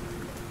harpy.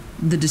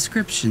 The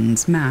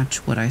descriptions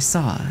match what I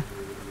saw.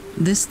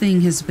 This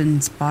thing has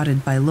been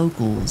spotted by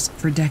locals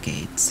for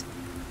decades.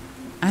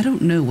 I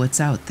don't know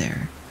what's out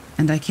there,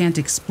 and I can't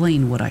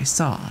explain what I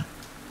saw,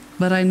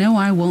 but I know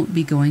I won't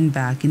be going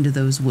back into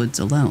those woods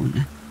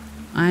alone.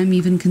 I'm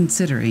even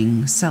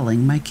considering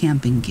selling my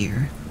camping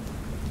gear.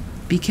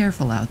 Be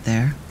careful out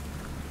there.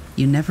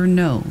 You never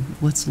know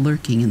what's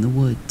lurking in the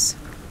woods.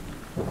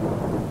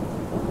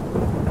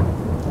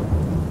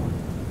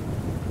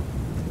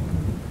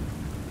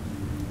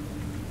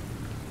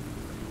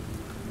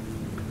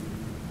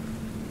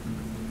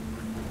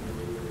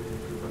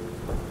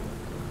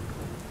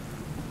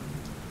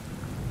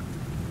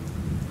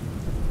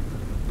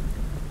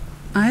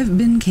 I've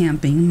been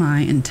camping my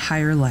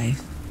entire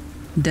life.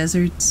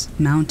 Deserts,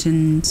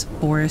 mountains,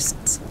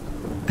 forests.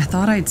 I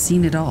thought I'd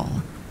seen it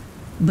all.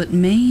 But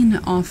Maine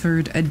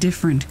offered a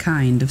different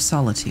kind of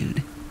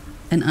solitude.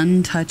 An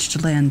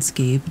untouched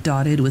landscape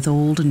dotted with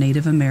old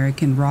Native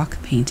American rock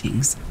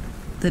paintings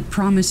that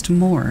promised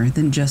more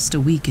than just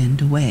a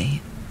weekend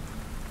away.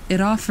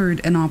 It offered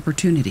an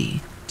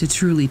opportunity to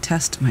truly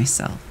test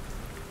myself.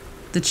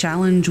 The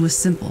challenge was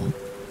simple: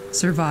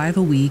 survive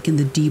a week in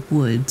the deep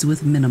woods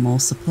with minimal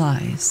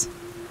supplies.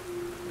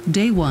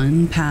 Day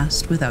 1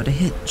 passed without a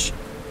hitch.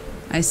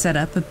 I set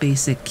up a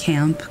basic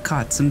camp,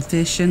 caught some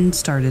fish, and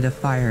started a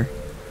fire.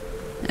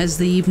 As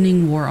the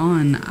evening wore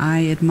on, I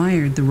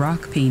admired the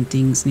rock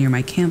paintings near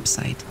my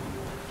campsite.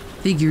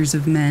 Figures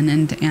of men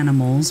and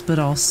animals, but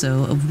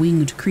also of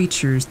winged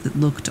creatures that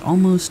looked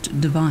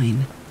almost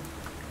divine.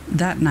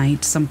 That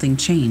night, something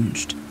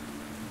changed.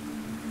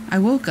 I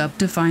woke up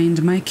to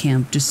find my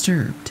camp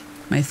disturbed.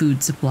 My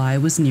food supply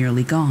was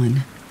nearly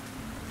gone.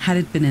 Had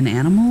it been an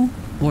animal,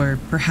 or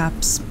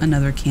perhaps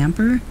another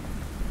camper?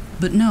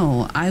 But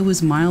no, I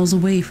was miles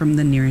away from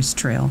the nearest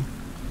trail.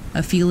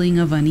 A feeling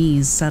of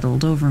unease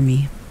settled over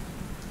me.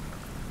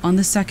 On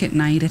the second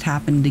night, it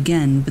happened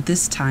again, but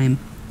this time,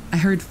 I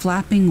heard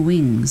flapping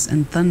wings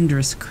and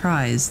thunderous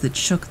cries that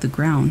shook the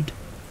ground.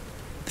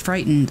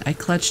 Frightened, I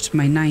clutched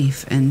my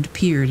knife and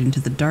peered into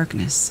the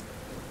darkness.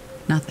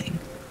 Nothing.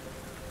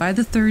 By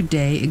the third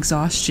day,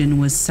 exhaustion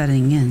was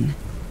setting in,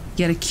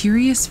 yet a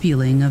curious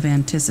feeling of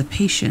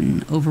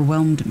anticipation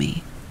overwhelmed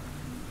me.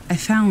 I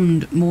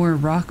found more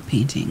rock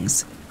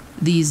paintings.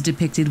 These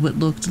depicted what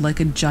looked like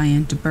a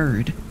giant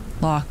bird,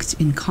 locked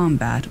in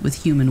combat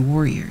with human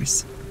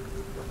warriors.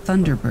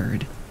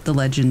 Thunderbird, the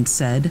legend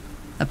said,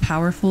 a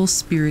powerful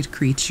spirit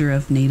creature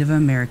of Native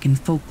American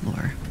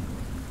folklore.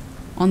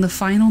 On the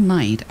final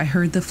night, I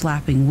heard the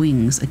flapping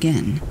wings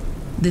again.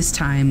 This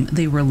time,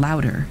 they were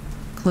louder,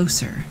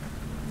 closer.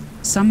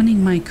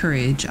 Summoning my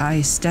courage,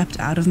 I stepped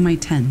out of my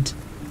tent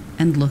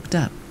and looked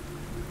up.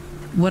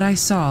 What I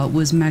saw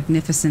was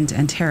magnificent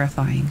and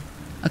terrifying.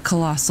 A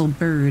colossal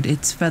bird,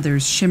 its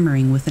feathers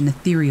shimmering with an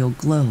ethereal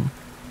glow,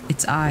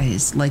 its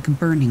eyes like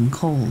burning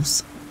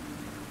coals.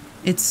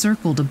 It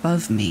circled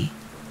above me,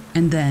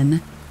 and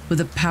then, with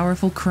a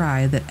powerful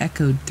cry that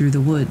echoed through the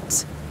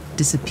woods,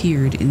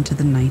 disappeared into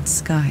the night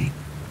sky.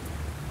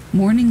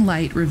 Morning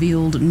light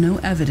revealed no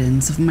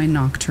evidence of my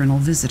nocturnal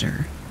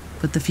visitor,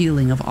 but the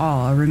feeling of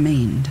awe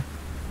remained.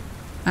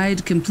 I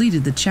had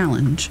completed the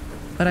challenge,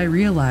 but I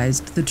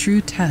realized the true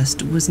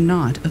test was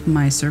not of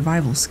my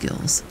survival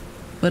skills,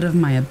 but of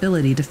my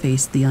ability to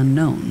face the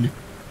unknown,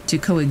 to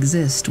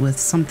coexist with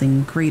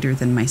something greater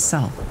than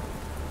myself.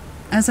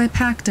 As I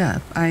packed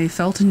up, I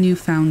felt a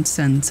newfound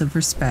sense of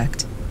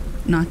respect,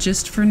 not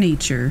just for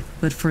nature,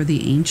 but for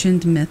the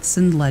ancient myths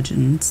and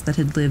legends that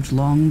had lived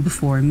long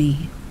before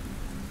me.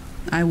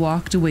 I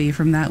walked away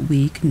from that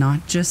week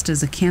not just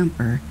as a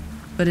camper,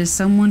 but as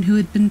someone who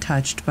had been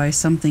touched by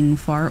something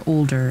far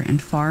older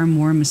and far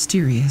more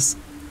mysterious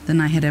than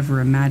I had ever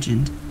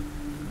imagined.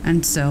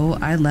 And so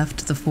I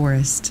left the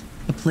forest,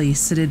 a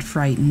place that had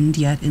frightened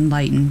yet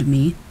enlightened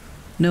me,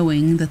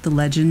 knowing that the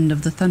legend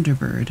of the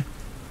Thunderbird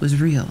was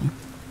real,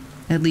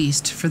 at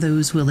least for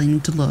those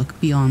willing to look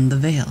beyond the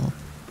veil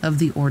of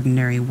the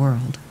ordinary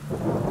world.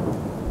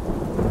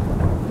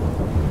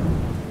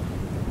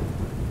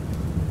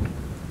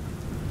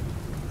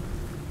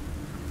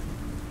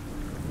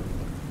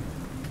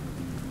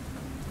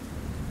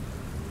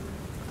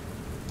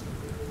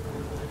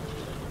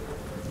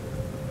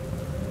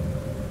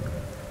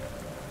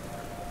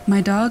 My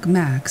dog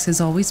Max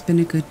has always been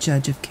a good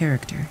judge of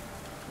character.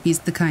 He's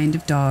the kind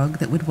of dog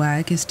that would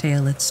wag his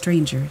tail at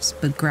strangers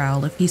but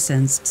growl if he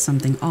sensed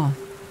something off.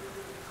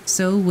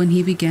 So when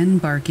he began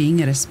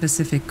barking at a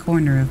specific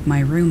corner of my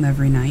room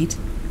every night,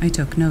 I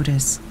took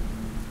notice.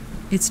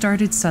 It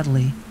started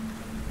subtly.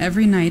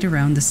 Every night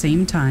around the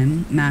same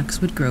time, Max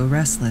would grow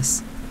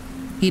restless.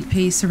 He'd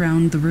pace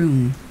around the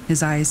room,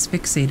 his eyes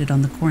fixated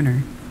on the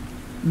corner.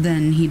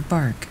 Then he'd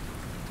bark.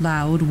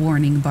 Loud,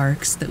 warning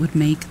barks that would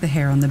make the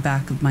hair on the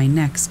back of my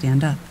neck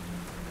stand up.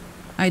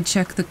 I'd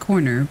check the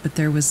corner, but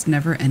there was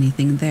never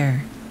anything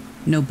there.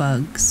 No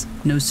bugs,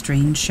 no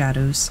strange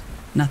shadows,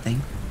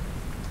 nothing.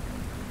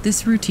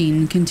 This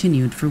routine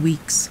continued for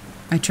weeks.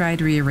 I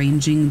tried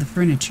rearranging the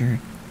furniture,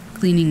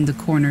 cleaning the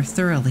corner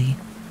thoroughly,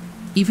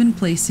 even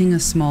placing a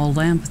small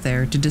lamp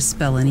there to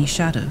dispel any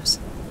shadows.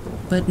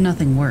 But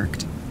nothing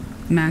worked.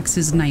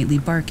 Max's nightly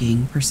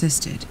barking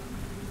persisted.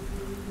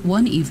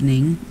 One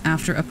evening,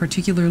 after a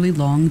particularly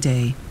long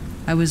day,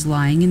 I was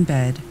lying in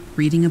bed,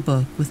 reading a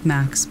book with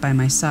Max by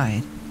my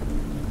side.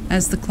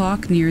 As the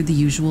clock neared the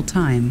usual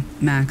time,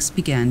 Max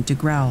began to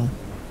growl,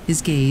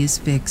 his gaze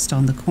fixed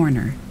on the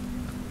corner.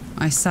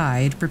 I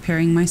sighed,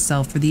 preparing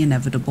myself for the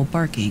inevitable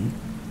barking.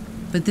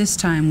 But this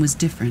time was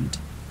different.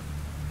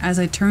 As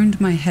I turned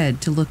my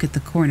head to look at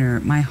the corner,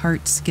 my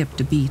heart skipped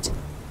a beat.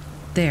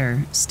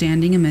 There,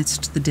 standing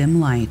amidst the dim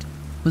light,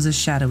 was a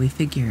shadowy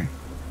figure.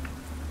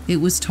 It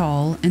was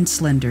tall and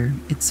slender,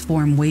 its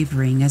form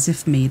wavering as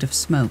if made of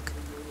smoke.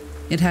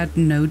 It had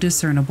no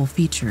discernible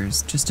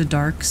features, just a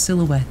dark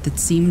silhouette that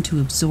seemed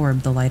to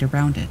absorb the light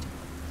around it.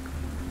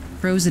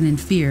 Frozen in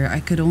fear,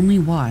 I could only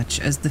watch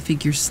as the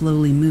figure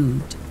slowly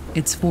moved,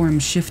 its form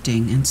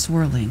shifting and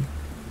swirling.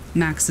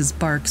 Max's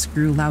barks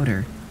grew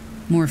louder,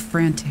 more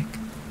frantic.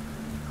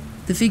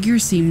 The figure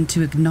seemed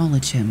to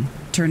acknowledge him,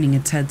 turning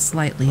its head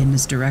slightly in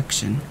his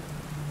direction.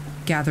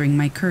 Gathering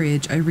my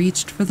courage, I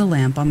reached for the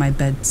lamp on my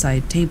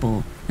bedside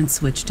table and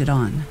switched it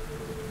on.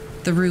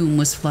 The room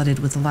was flooded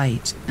with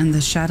light, and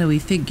the shadowy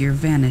figure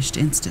vanished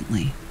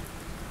instantly.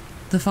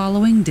 The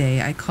following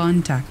day, I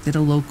contacted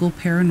a local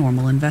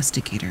paranormal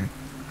investigator,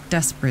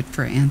 desperate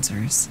for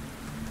answers.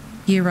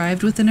 He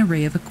arrived with an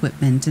array of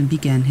equipment and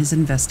began his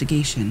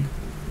investigation.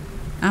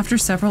 After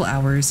several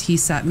hours, he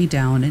sat me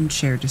down and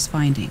shared his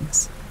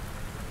findings.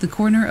 The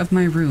corner of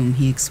my room,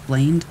 he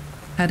explained,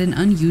 had an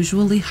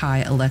unusually high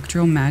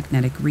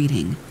electromagnetic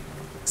reading.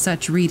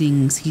 Such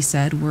readings, he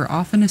said, were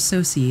often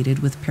associated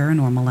with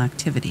paranormal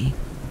activity.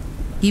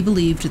 He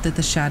believed that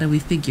the shadowy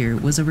figure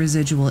was a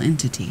residual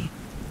entity,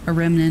 a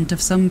remnant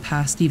of some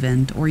past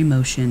event or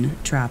emotion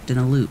trapped in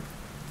a loop.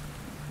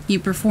 He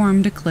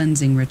performed a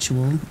cleansing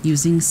ritual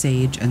using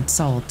sage and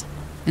salt,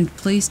 and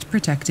placed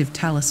protective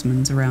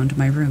talismans around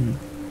my room.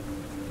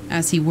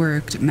 As he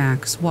worked,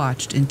 Max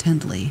watched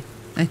intently,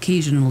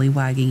 occasionally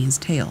wagging his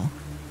tail.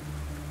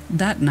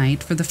 That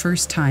night, for the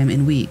first time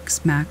in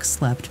weeks, Max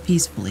slept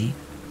peacefully.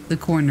 The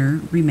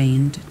corner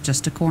remained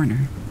just a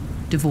corner,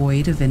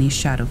 devoid of any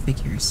shadow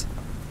figures.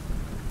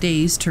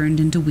 Days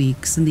turned into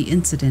weeks, and the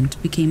incident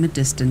became a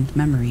distant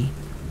memory.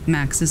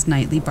 Max's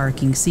nightly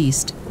barking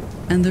ceased,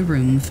 and the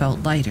room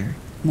felt lighter,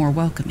 more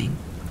welcoming.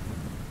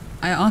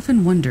 I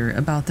often wonder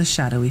about the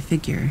shadowy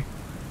figure.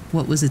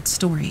 What was its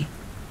story?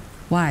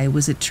 Why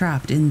was it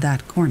trapped in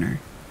that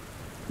corner?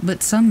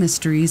 But some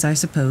mysteries, I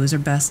suppose, are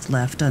best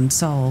left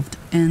unsolved,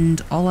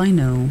 and all I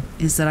know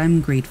is that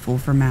I'm grateful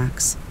for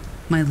Max,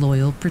 my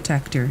loyal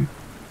protector,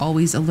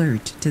 always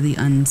alert to the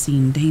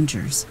unseen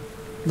dangers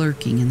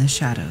lurking in the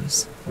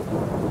shadows.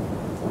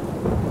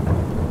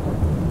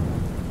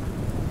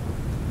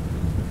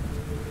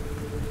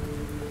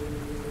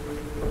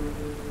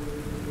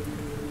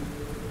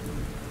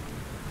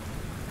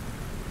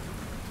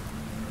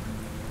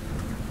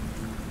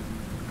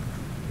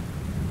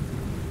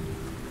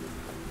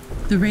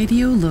 The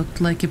radio looked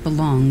like it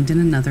belonged in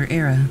another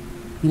era.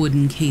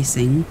 Wooden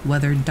casing,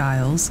 weathered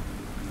dials,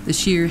 the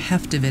sheer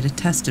heft of it a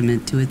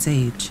testament to its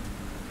age.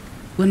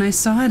 When I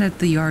saw it at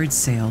the yard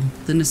sale,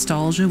 the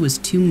nostalgia was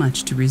too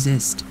much to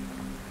resist.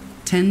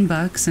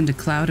 $10 and a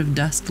cloud of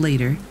dust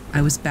later,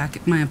 I was back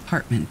at my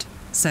apartment,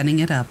 setting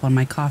it up on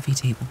my coffee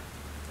table.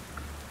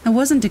 I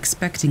wasn't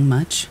expecting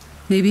much,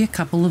 maybe a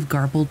couple of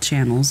garbled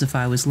channels if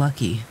I was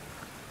lucky.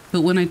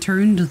 But when I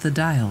turned the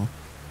dial,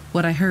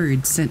 what I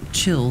heard sent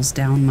chills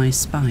down my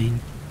spine.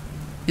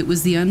 It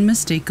was the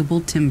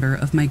unmistakable timbre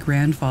of my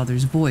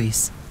grandfather's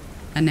voice,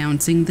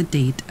 announcing the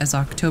date as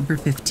October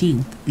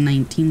 15th,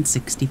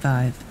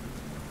 1965.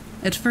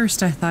 At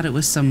first I thought it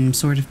was some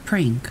sort of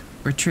prank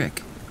or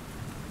trick.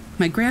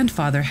 My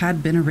grandfather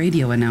had been a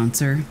radio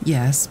announcer,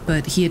 yes,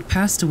 but he had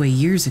passed away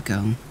years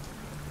ago.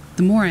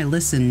 The more I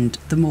listened,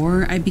 the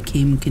more I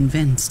became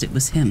convinced it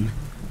was him.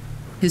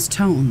 His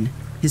tone,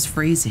 his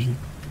phrasing,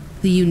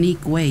 the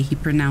unique way he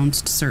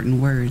pronounced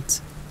certain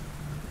words.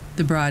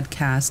 The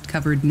broadcast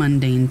covered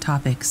mundane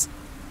topics,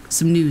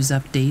 some news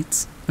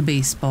updates, a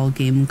baseball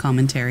game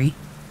commentary,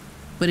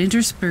 but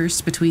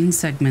interspersed between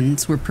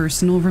segments were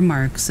personal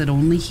remarks that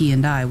only he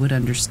and I would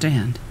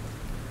understand.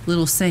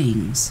 Little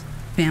sayings,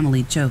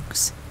 family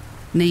jokes,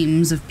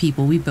 names of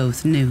people we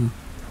both knew.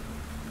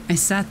 I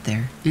sat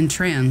there,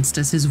 entranced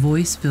as his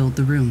voice filled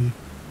the room.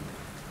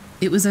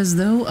 It was as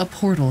though a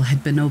portal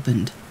had been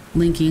opened,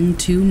 linking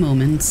two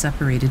moments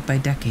separated by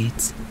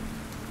decades.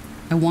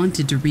 I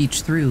wanted to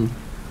reach through,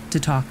 to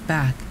talk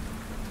back,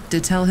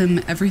 to tell him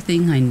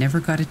everything I never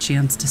got a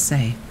chance to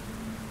say.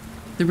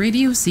 The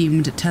radio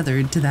seemed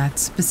tethered to that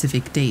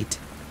specific date,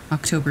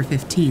 October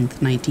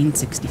 15th,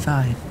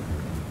 1965.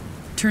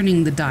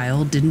 Turning the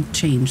dial didn't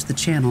change the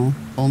channel,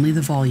 only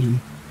the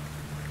volume.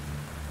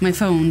 My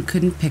phone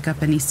couldn't pick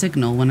up any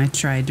signal when I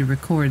tried to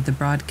record the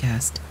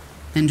broadcast,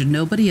 and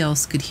nobody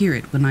else could hear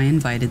it when I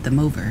invited them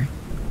over.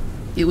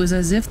 It was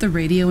as if the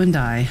radio and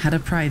I had a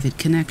private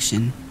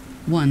connection,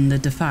 one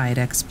that defied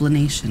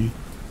explanation.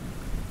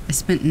 I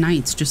spent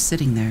nights just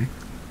sitting there,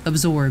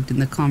 absorbed in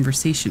the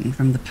conversation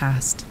from the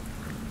past.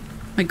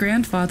 My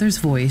grandfather's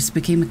voice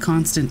became a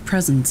constant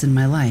presence in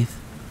my life,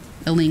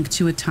 a link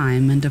to a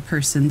time and a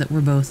person that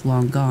were both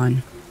long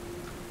gone.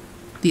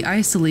 The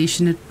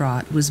isolation it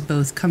brought was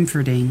both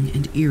comforting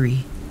and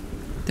eerie.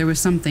 There was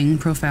something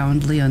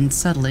profoundly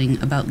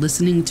unsettling about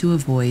listening to a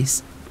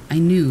voice I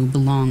knew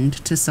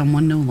belonged to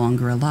someone no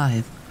longer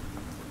alive,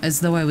 as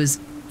though I was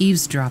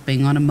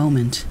eavesdropping on a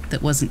moment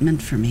that wasn't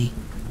meant for me.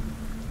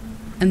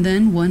 And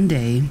then one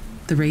day,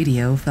 the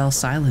radio fell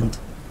silent.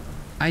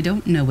 I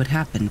don't know what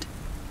happened.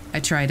 I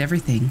tried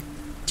everything,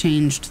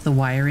 changed the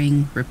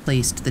wiring,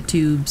 replaced the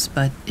tubes,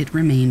 but it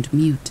remained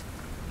mute.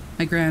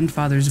 My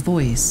grandfather's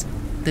voice,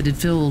 that had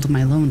filled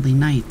my lonely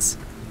nights,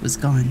 was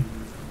gone.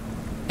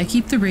 I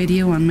keep the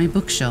radio on my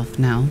bookshelf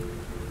now,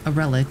 a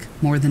relic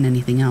more than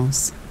anything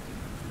else.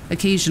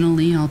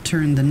 Occasionally I'll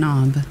turn the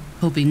knob,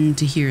 hoping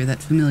to hear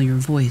that familiar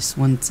voice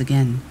once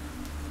again.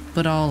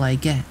 But all I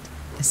get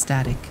is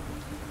static.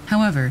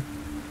 However,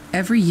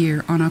 every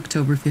year on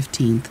October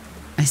 15th,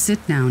 I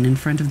sit down in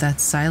front of that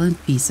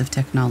silent piece of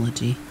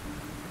technology,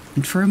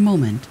 and for a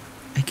moment,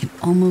 I can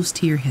almost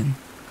hear him,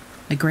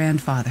 my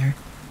grandfather,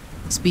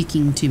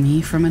 speaking to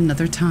me from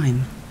another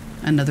time,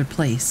 another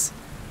place,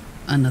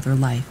 another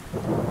life.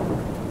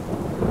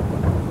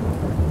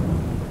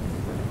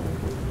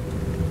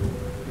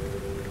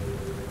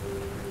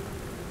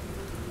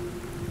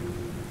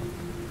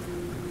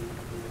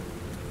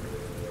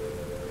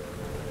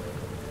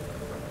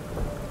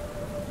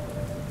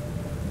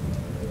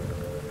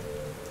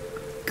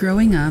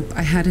 Growing up,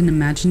 I had an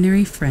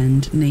imaginary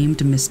friend named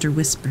Mr.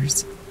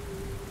 Whispers.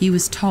 He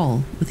was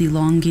tall, with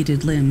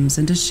elongated limbs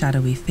and a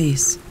shadowy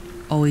face,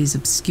 always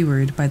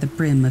obscured by the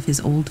brim of his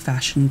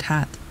old-fashioned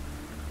hat.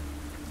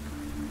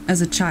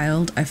 As a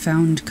child, I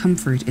found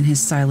comfort in his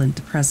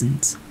silent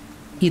presence.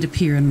 He'd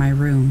appear in my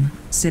room,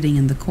 sitting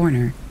in the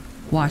corner,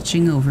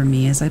 watching over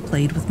me as I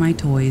played with my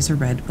toys or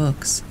read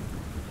books.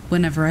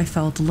 Whenever I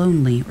felt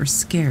lonely or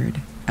scared,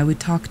 I would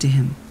talk to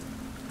him,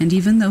 and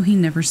even though he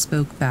never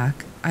spoke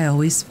back, I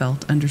always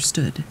felt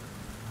understood.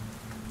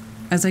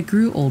 As I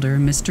grew older,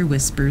 Mr.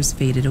 Whispers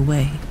faded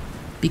away,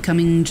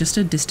 becoming just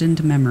a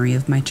distant memory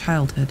of my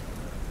childhood.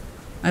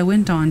 I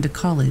went on to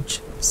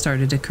college,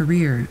 started a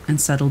career,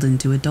 and settled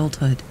into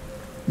adulthood,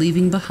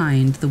 leaving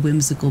behind the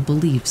whimsical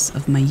beliefs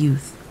of my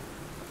youth.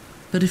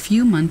 But a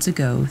few months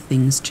ago,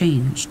 things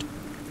changed.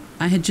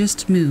 I had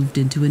just moved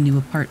into a new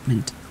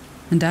apartment,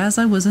 and as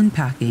I was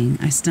unpacking,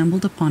 I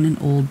stumbled upon an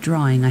old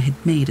drawing I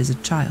had made as a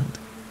child.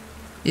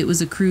 It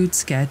was a crude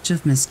sketch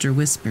of Mr.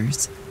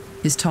 Whispers,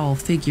 his tall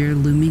figure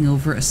looming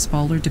over a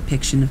smaller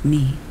depiction of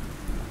me.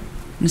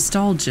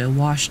 Nostalgia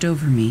washed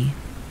over me,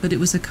 but it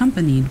was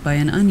accompanied by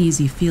an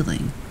uneasy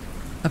feeling,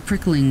 a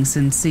prickling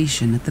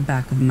sensation at the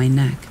back of my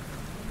neck.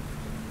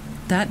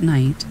 That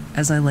night,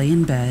 as I lay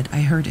in bed,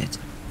 I heard it,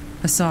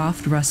 a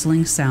soft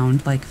rustling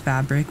sound like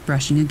fabric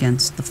brushing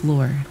against the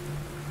floor.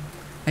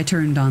 I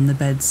turned on the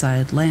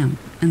bedside lamp,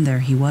 and there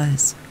he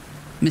was,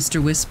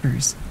 Mr.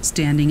 Whispers,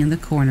 standing in the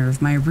corner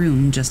of my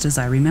room just as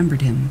I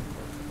remembered him.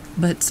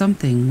 But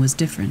something was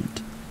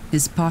different.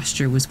 His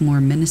posture was more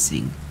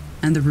menacing,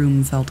 and the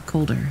room felt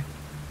colder.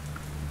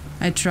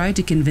 I tried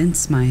to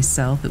convince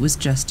myself it was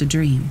just a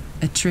dream,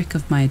 a trick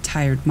of my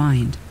tired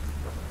mind.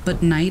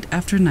 But night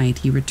after night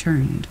he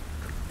returned,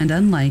 and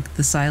unlike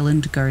the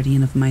silent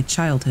guardian of my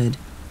childhood,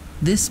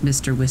 this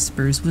Mr.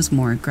 Whispers was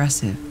more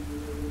aggressive.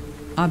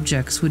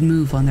 Objects would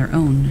move on their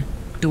own,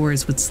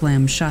 doors would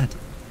slam shut,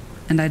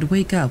 and I'd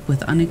wake up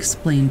with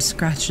unexplained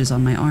scratches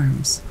on my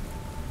arms.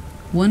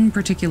 One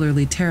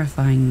particularly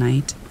terrifying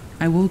night,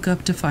 I woke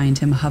up to find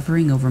him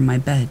hovering over my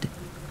bed,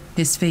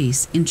 his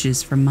face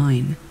inches from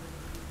mine.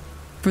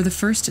 For the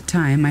first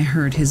time I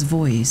heard his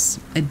voice,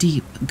 a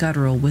deep,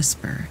 guttural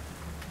whisper.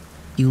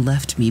 "You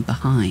left me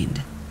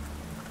behind."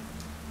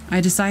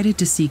 I decided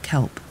to seek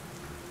help.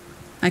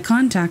 I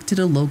contacted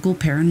a local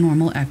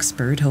paranormal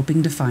expert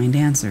hoping to find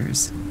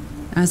answers.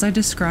 As I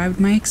described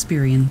my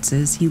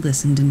experiences, he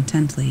listened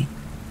intently,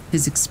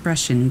 his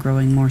expression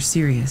growing more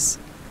serious.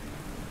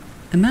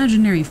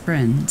 "Imaginary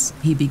friends,"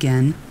 he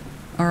began,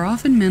 "are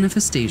often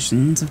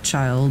manifestations of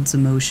child's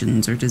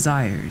emotions or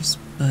desires,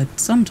 but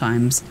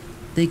sometimes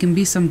they can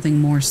be something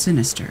more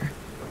sinister,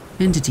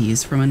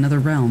 entities from another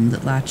realm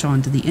that latch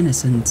on to the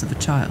innocence of a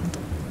child."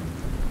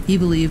 He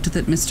believed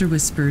that Mr.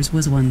 Whispers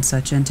was one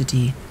such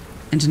entity,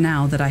 and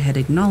now that I had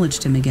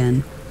acknowledged him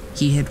again,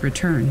 he had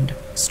returned,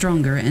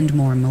 stronger and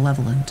more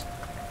malevolent.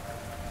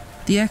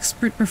 The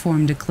expert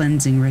performed a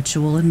cleansing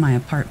ritual in my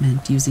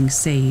apartment using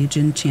sage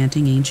and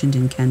chanting ancient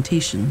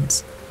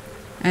incantations.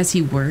 As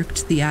he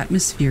worked, the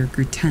atmosphere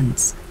grew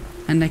tense,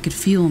 and I could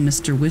feel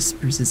Mr.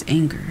 Whispers'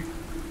 anger.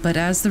 But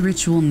as the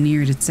ritual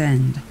neared its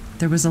end,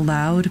 there was a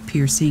loud,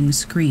 piercing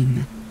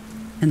scream,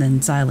 and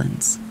then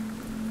silence.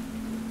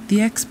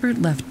 The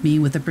expert left me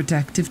with a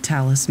protective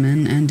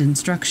talisman and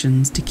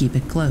instructions to keep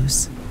it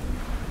close.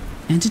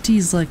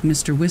 Entities like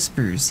Mr.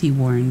 Whispers, he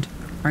warned,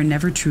 are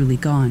never truly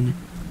gone.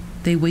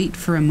 They wait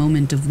for a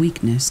moment of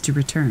weakness to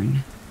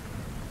return.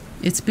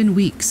 It's been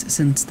weeks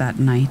since that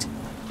night,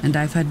 and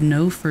I've had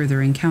no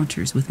further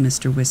encounters with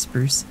Mr.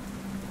 Whispers,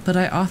 but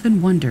I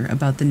often wonder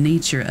about the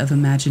nature of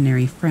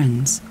imaginary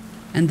friends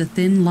and the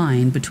thin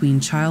line between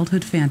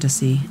childhood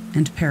fantasy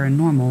and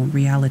paranormal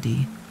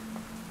reality.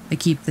 I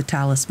keep the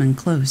talisman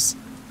close,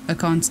 a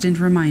constant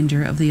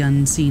reminder of the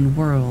unseen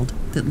world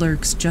that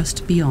lurks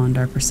just beyond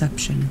our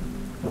perception.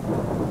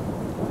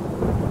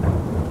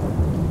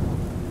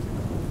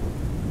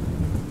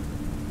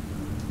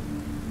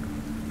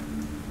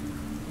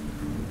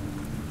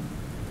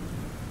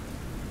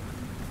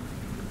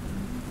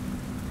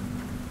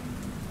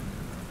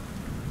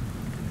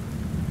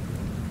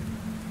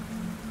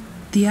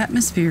 The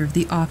atmosphere of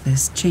the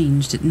office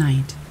changed at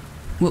night.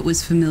 What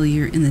was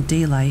familiar in the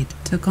daylight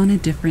took on a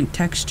different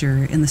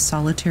texture in the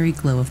solitary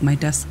glow of my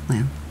desk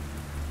lamp.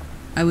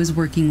 I was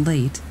working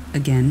late,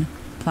 again,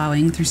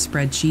 plowing through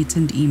spreadsheets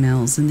and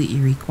emails in the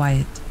eerie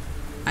quiet.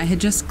 I had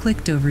just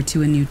clicked over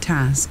to a new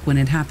task when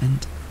it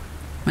happened.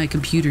 My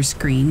computer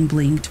screen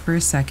blinked for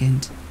a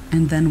second,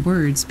 and then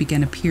words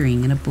began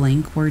appearing in a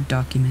blank Word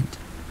document.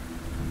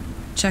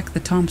 "Check the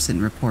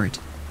Thompson report.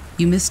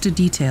 You missed a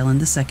detail in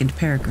the second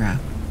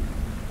paragraph."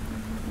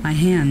 My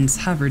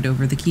hands hovered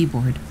over the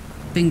keyboard,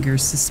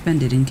 fingers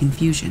suspended in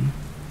confusion.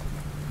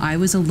 I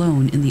was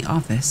alone in the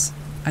office.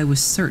 I was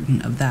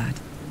certain of that.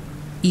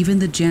 Even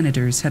the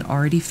janitors had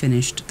already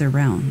finished their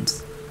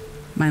rounds.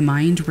 My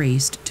mind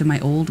raced to my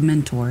old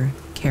mentor,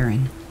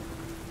 Karen.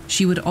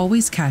 She would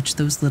always catch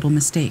those little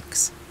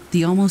mistakes,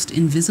 the almost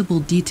invisible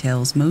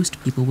details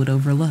most people would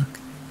overlook.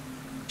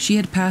 She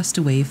had passed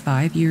away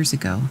 5 years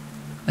ago,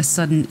 a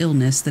sudden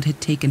illness that had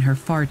taken her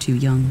far too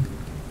young.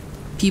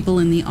 People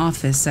in the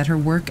office said her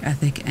work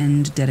ethic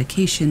and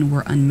dedication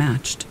were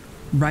unmatched,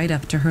 right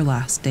up to her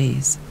last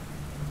days.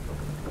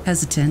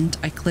 Hesitant,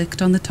 I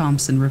clicked on the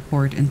Thompson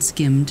report and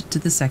skimmed to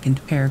the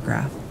second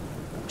paragraph.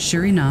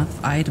 Sure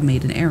enough, I'd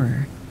made an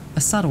error,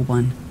 a subtle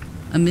one,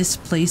 a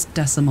misplaced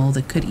decimal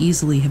that could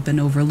easily have been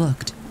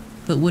overlooked,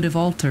 but would have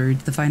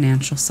altered the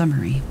financial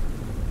summary.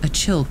 A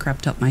chill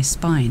crept up my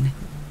spine.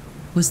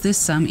 Was this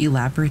some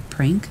elaborate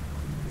prank?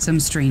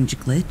 Some strange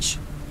glitch?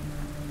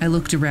 I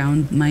looked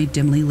around my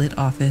dimly lit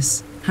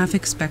office, half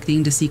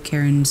expecting to see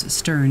Karen's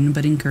stern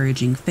but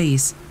encouraging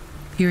face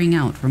peering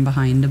out from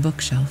behind a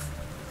bookshelf.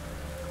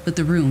 But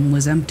the room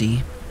was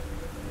empty.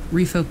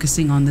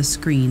 Refocusing on the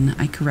screen,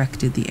 I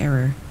corrected the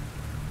error.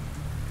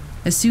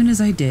 As soon as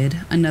I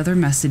did, another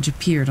message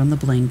appeared on the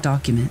blank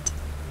document.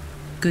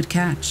 "Good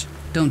catch.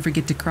 Don't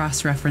forget to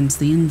cross-reference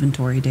the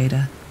inventory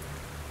data."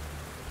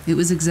 It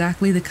was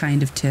exactly the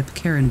kind of tip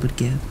Karen would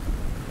give,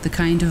 the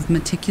kind of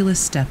meticulous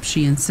step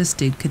she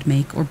insisted could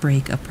make or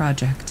break a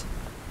project.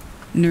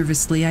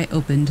 Nervously, I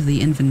opened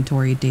the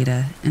inventory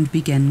data and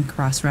began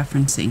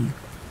cross-referencing.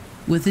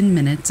 Within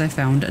minutes, I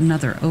found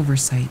another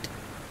oversight.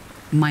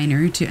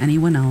 Minor to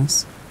anyone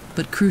else,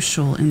 but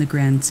crucial in the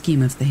grand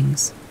scheme of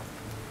things.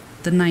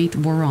 The night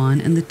wore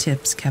on and the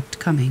tips kept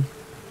coming.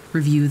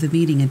 Review the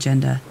meeting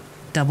agenda.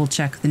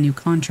 Double-check the new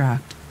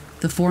contract.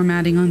 The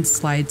formatting on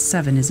slide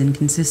 7 is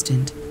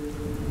inconsistent.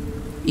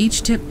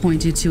 Each tip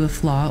pointed to a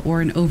flaw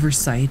or an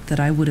oversight that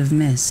I would have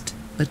missed,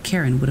 but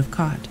Karen would have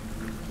caught.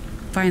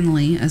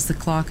 Finally, as the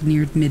clock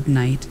neared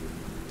midnight,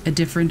 a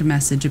different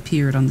message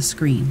appeared on the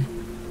screen.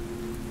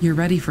 "You're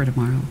ready for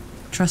tomorrow.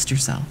 Trust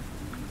yourself."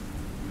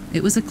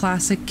 It was a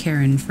classic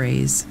Karen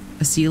phrase,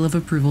 a seal of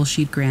approval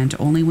she'd grant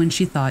only when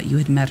she thought you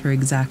had met her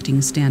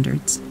exacting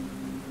standards.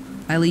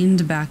 I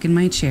leaned back in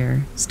my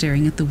chair,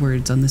 staring at the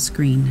words on the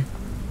screen.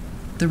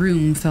 The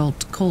room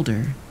felt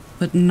colder,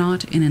 but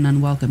not in an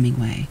unwelcoming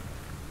way.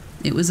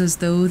 It was as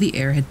though the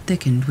air had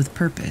thickened with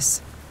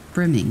purpose,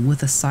 brimming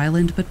with a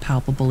silent but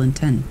palpable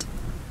intent.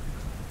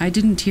 I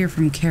didn't hear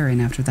from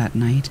Karen after that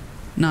night,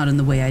 not in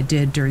the way I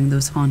did during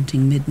those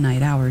haunting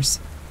midnight hours.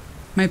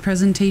 My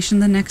presentation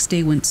the next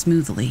day went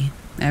smoothly,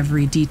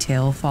 every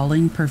detail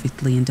falling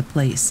perfectly into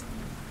place,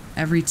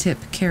 every tip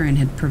Karen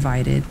had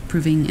provided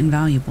proving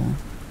invaluable.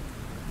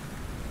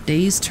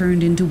 Days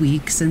turned into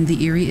weeks, and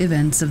the eerie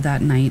events of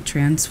that night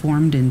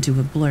transformed into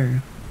a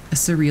blur, a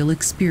surreal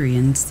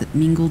experience that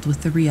mingled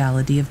with the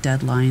reality of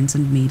deadlines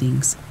and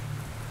meetings.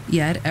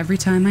 Yet every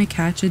time I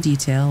catch a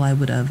detail I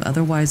would have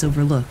otherwise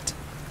overlooked,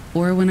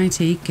 or when I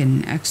take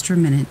an extra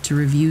minute to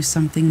review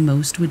something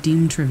most would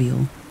deem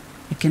trivial,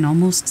 I can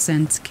almost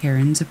sense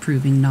Karen's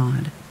approving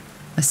nod,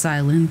 a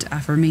silent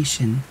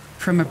affirmation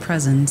from a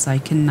presence I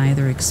can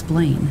neither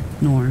explain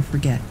nor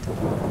forget.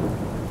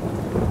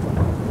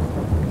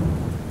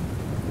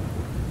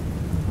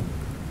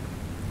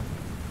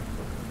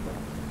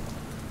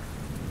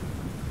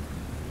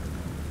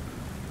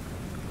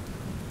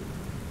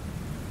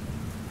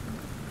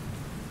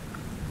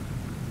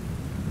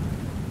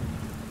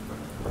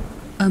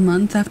 A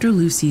month after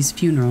Lucy's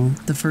funeral,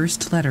 the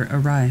first letter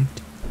arrived.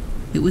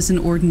 It was an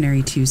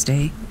ordinary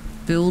Tuesday,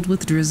 filled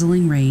with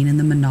drizzling rain and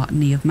the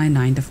monotony of my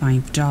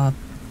 9-to-5 job.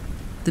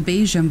 The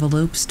beige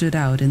envelope stood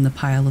out in the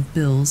pile of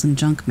bills and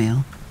junk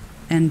mail,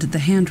 and the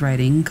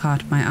handwriting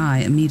caught my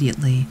eye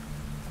immediately.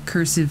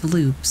 Cursive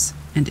loops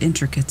and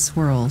intricate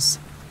swirls.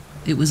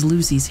 It was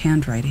Lucy's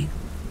handwriting.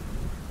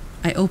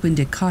 I opened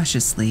it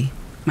cautiously,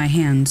 my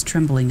hands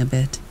trembling a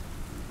bit.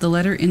 The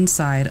letter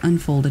inside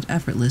unfolded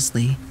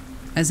effortlessly,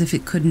 as if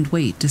it couldn't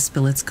wait to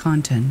spill its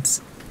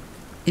contents.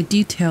 It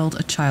detailed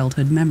a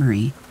childhood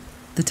memory,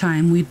 the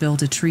time we'd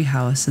built a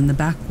treehouse in the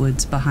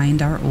backwoods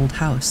behind our old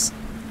house.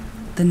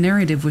 The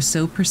narrative was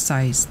so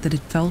precise that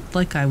it felt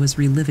like I was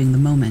reliving the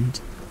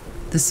moment.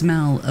 The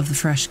smell of the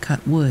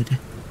fresh-cut wood,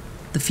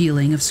 the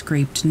feeling of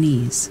scraped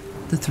knees,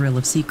 the thrill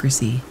of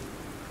secrecy.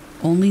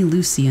 Only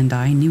Lucy and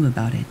I knew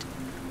about it.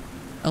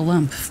 A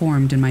lump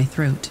formed in my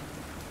throat.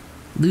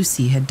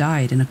 Lucy had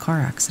died in a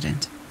car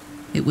accident.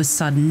 It was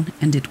sudden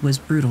and it was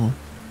brutal,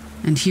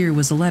 and here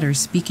was a letter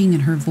speaking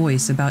in her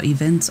voice about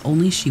events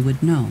only she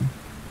would know.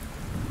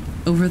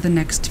 Over the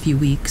next few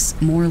weeks,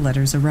 more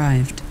letters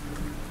arrived.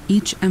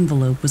 Each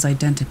envelope was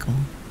identical,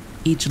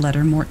 each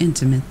letter more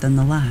intimate than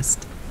the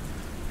last.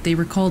 They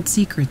recalled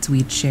secrets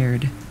we'd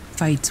shared,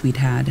 fights we'd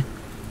had,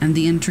 and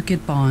the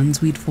intricate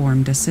bonds we'd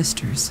formed as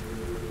sisters.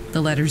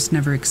 The letters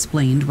never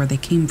explained where they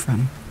came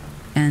from,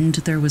 and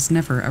there was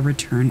never a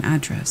return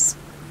address.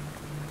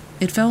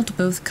 It felt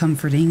both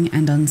comforting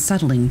and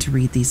unsettling to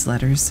read these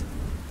letters.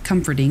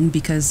 Comforting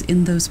because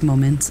in those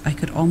moments I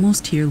could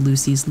almost hear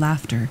Lucy's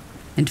laughter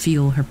and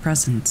feel her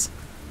presence.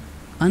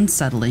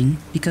 Unsettling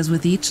because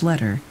with each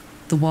letter,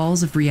 the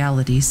walls of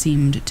reality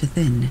seemed to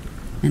thin,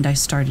 and I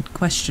started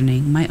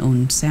questioning my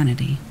own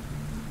sanity.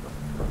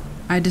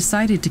 I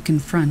decided to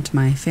confront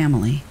my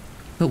family,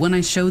 but when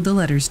I showed the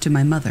letters to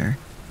my mother,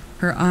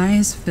 her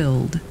eyes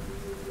filled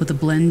with a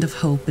blend of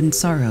hope and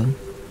sorrow,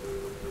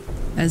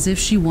 as if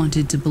she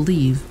wanted to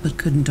believe but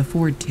couldn't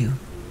afford to.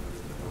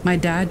 My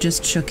dad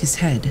just shook his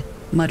head,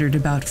 muttered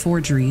about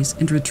forgeries,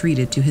 and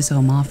retreated to his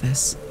home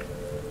office.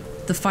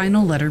 The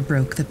final letter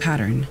broke the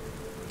pattern.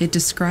 It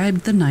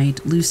described the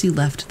night Lucy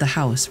left the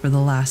house for the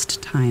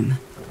last time,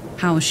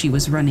 how she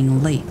was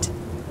running late,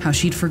 how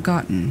she'd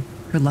forgotten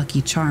her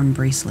Lucky Charm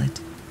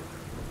bracelet.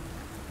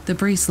 The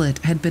bracelet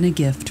had been a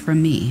gift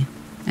from me,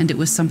 and it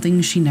was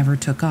something she never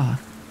took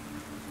off.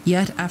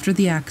 Yet after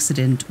the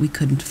accident, we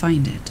couldn't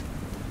find it.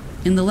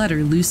 In the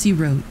letter, Lucy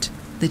wrote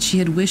that she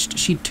had wished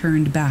she'd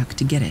turned back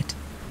to get it.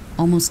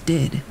 Almost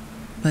did,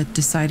 but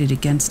decided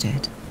against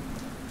it.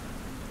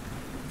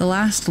 The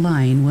last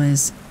line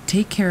was,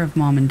 "Take care of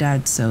Mom and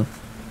Dad, Soph,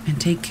 and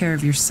take care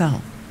of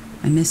yourself.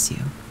 I miss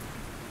you."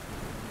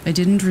 I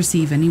didn't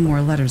receive any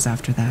more letters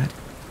after that.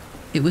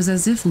 It was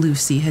as if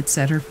Lucy had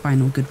said her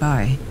final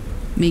goodbye,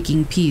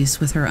 making peace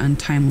with her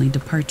untimely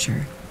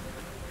departure.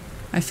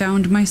 I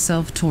found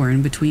myself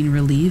torn between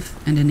relief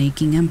and an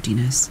aching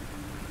emptiness,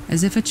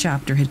 as if a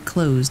chapter had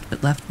closed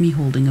but left me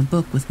holding a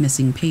book with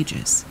missing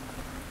pages.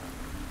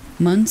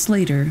 Months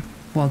later,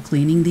 while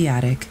cleaning the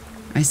attic,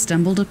 I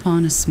stumbled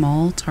upon a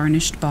small,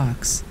 tarnished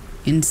box.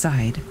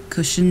 Inside,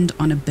 cushioned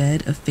on a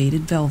bed of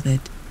faded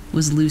velvet,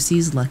 was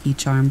Lucy's Lucky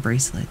Charm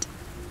bracelet.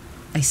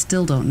 I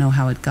still don't know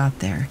how it got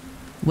there,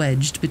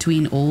 wedged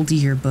between old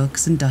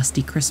yearbooks and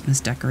dusty Christmas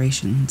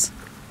decorations.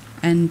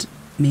 And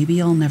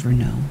maybe I'll never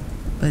know,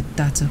 but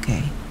that's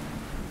okay.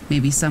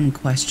 Maybe some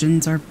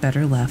questions are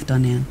better left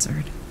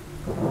unanswered.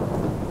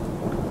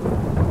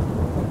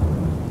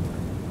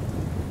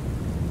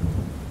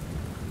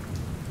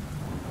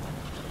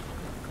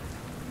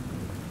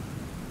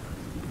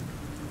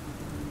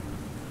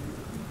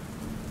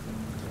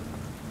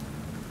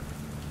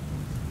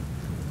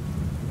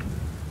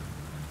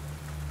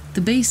 The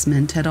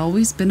basement had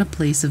always been a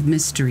place of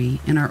mystery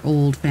in our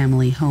old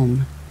family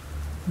home.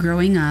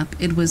 Growing up,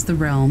 it was the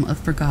realm of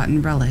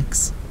forgotten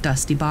relics,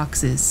 dusty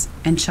boxes,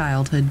 and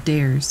childhood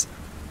dares.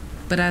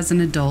 But as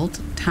an adult,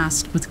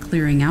 tasked with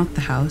clearing out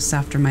the house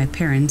after my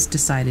parents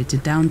decided to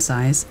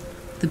downsize,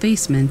 the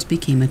basement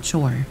became a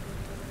chore.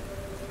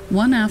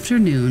 One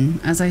afternoon,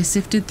 as I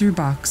sifted through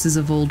boxes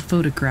of old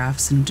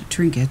photographs and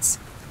trinkets,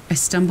 I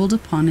stumbled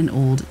upon an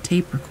old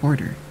tape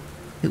recorder.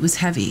 It was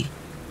heavy,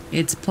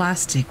 its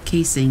plastic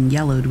casing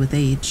yellowed with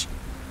age.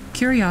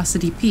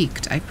 Curiosity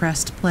piqued, I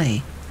pressed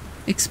play,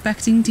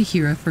 expecting to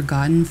hear a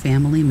forgotten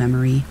family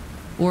memory,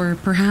 or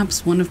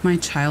perhaps one of my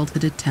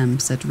childhood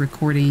attempts at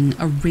recording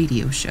a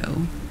radio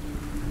show.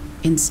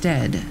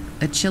 Instead,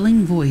 a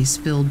chilling voice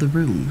filled the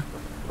room.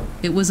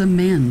 It was a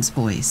man's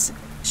voice,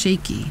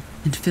 shaky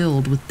and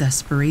filled with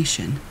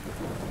desperation.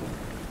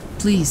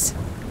 "Please,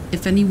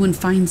 if anyone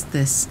finds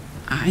this,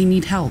 I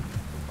need help.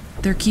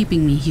 They're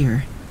keeping me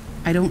here.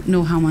 I don't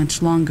know how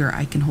much longer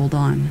I can hold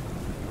on."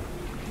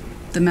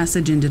 The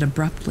message ended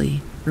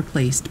abruptly,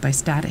 replaced by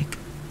static.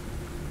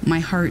 My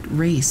heart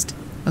raced,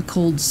 a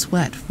cold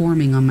sweat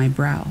forming on my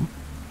brow.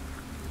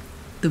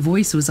 The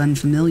voice was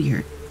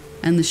unfamiliar,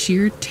 and the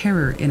sheer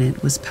terror in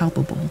it was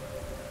palpable.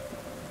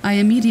 I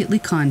immediately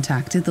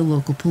contacted the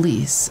local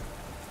police.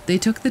 They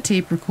took the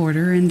tape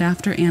recorder, and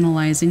after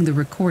analyzing the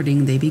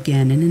recording, they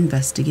began an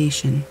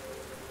investigation.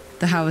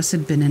 The house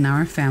had been in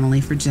our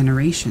family for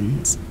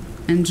generations,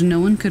 and no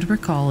one could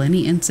recall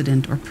any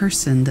incident or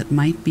person that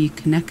might be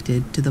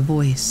connected to the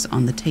voice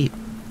on the tape.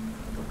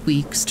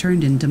 Weeks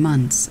turned into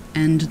months,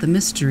 and the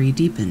mystery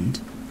deepened.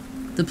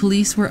 The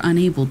police were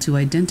unable to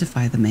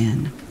identify the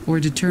man or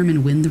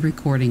determine when the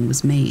recording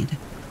was made.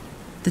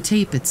 The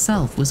tape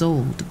itself was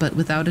old, but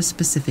without a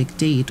specific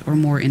date or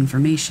more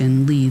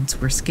information, leads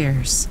were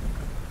scarce.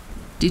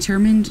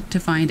 Determined to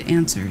find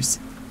answers,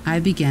 I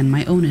began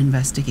my own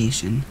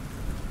investigation.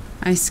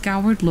 I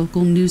scoured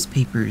local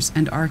newspapers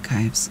and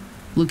archives,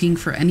 looking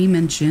for any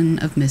mention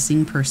of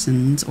missing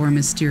persons or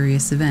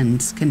mysterious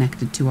events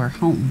connected to our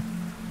home.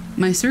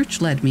 My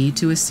search led me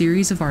to a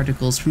series of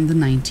articles from the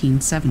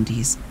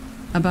 1970s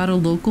about a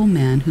local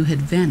man who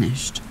had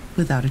vanished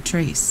without a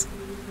trace.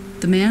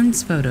 The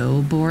man's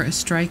photo bore a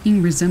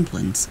striking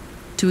resemblance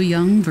to a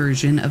young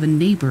version of a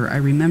neighbor I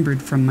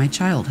remembered from my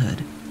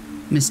childhood,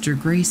 Mr.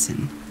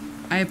 Grayson.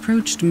 I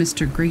approached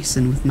Mr.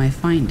 Grayson with my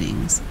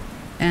findings,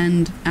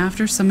 and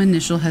after some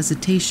initial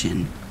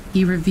hesitation,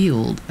 he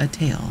revealed a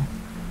tale.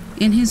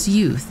 In his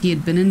youth, he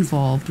had been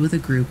involved with a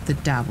group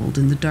that dabbled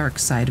in the dark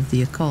side of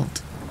the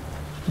occult.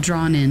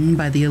 Drawn in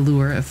by the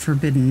allure of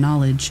forbidden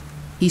knowledge,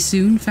 he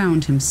soon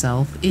found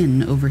himself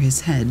in over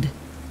his head.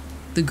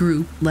 The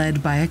group,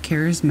 led by a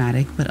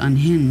charismatic but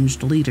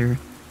unhinged leader,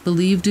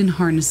 believed in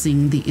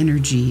harnessing the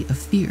energy of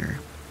fear.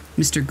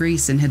 Mr.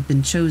 Grayson had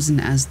been chosen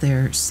as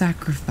their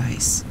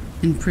sacrifice,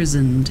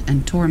 imprisoned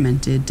and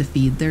tormented to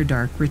feed their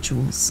dark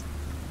rituals.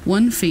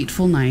 One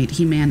fateful night,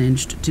 he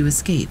managed to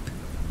escape,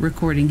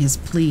 recording his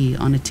plea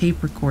on a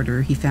tape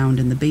recorder he found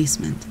in the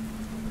basement.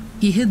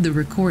 He hid the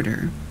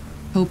recorder,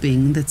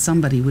 hoping that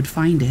somebody would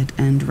find it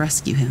and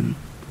rescue him.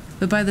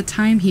 But by the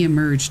time he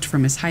emerged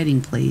from his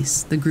hiding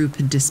place, the group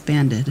had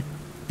disbanded,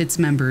 its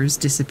members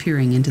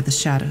disappearing into the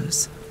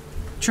shadows.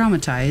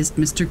 Traumatized,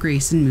 Mr.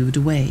 Grayson moved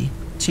away,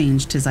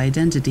 changed his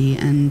identity,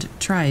 and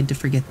tried to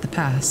forget the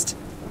past.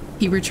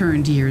 He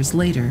returned years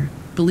later,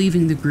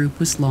 believing the group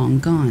was long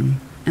gone,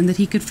 and that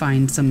he could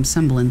find some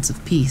semblance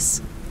of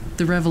peace.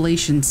 The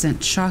revelation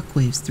sent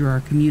shockwaves through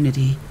our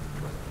community.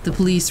 The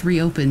police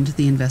reopened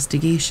the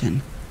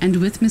investigation, and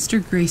with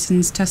Mr.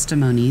 Grayson's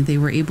testimony, they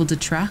were able to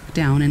track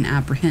down and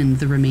apprehend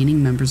the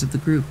remaining members of the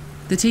group.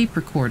 The tape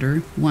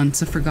recorder,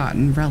 once a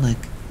forgotten relic,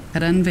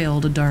 had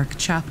unveiled a dark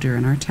chapter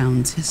in our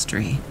town's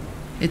history.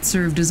 It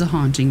served as a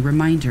haunting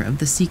reminder of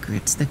the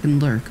secrets that can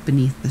lurk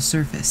beneath the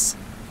surface,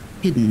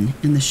 hidden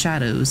in the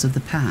shadows of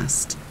the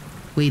past,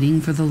 waiting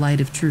for the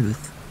light of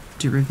truth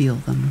to reveal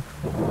them.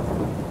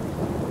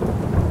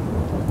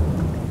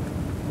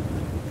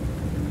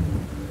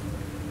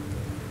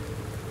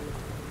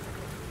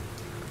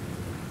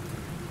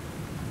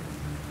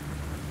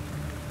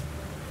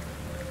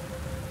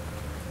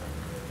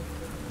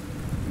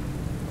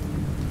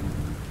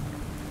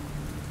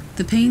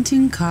 The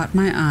painting caught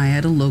my eye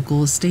at a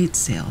local estate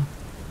sale.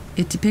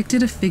 It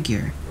depicted a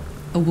figure,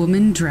 a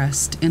woman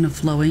dressed in a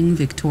flowing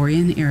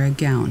Victorian-era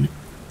gown,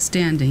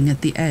 standing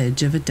at the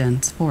edge of a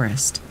dense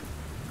forest.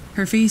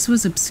 Her face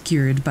was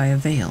obscured by a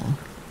veil,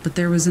 but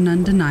there was an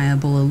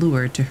undeniable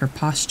allure to her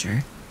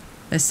posture,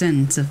 a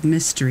sense of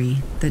mystery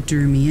that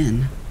drew me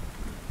in.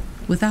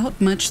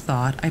 Without much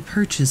thought, I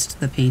purchased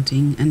the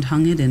painting and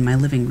hung it in my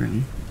living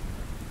room.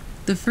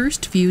 The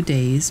first few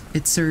days,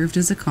 it served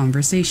as a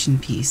conversation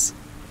piece.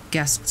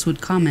 Guests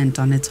would comment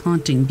on its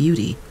haunting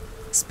beauty,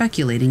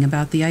 speculating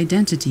about the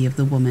identity of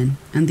the woman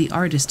and the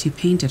artist who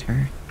painted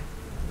her.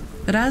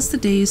 But as the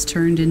days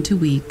turned into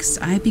weeks,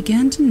 I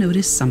began to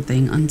notice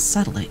something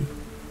unsettling.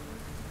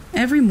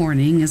 Every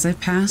morning as I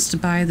passed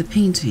by the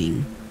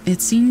painting,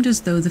 it seemed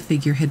as though the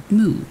figure had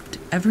moved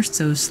ever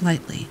so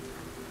slightly.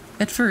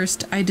 At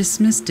first, I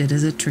dismissed it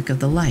as a trick of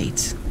the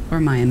light, or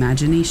my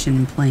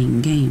imagination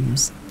playing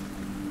games.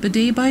 But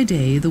day by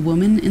day, the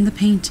woman in the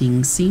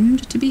painting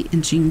seemed to be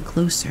inching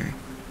closer,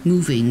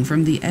 moving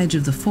from the edge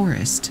of the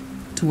forest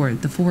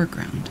toward the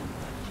foreground.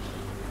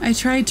 I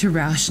tried to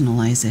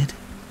rationalize it.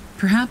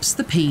 Perhaps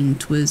the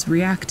paint was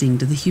reacting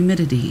to the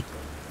humidity,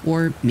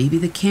 or maybe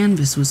the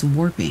canvas was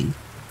warping.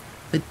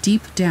 But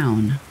deep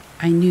down,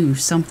 I knew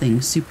something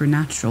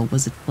supernatural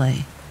was at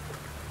play.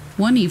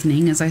 One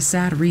evening, as I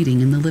sat reading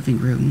in the living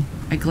room,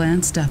 I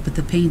glanced up at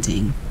the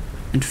painting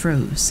and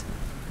froze.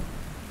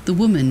 The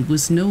woman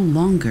was no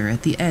longer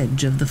at the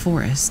edge of the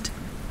forest.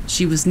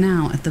 She was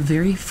now at the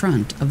very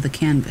front of the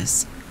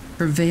canvas,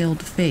 her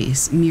veiled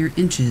face mere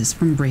inches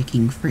from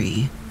breaking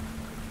free.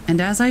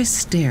 And as I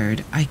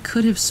stared, I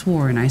could have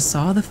sworn I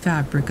saw the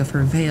fabric of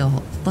her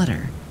veil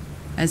flutter,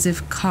 as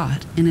if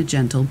caught in a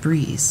gentle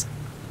breeze.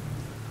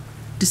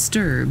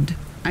 Disturbed,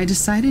 I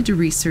decided to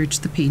research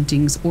the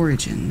painting's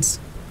origins.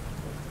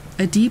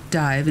 A deep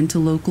dive into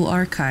local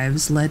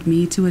archives led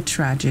me to a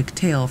tragic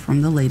tale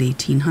from the late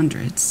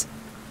 1800s.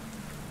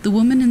 The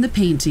woman in the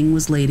painting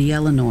was Lady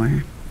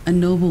Eleanor, a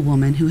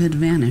noblewoman who had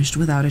vanished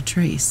without a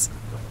trace.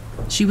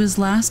 She was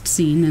last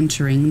seen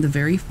entering the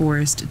very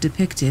forest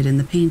depicted in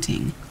the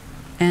painting,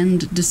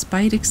 and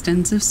despite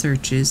extensive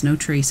searches, no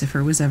trace of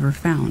her was ever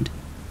found.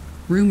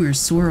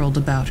 Rumors swirled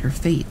about her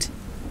fate.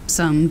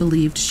 Some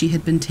believed she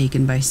had been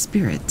taken by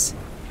spirits,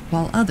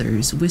 while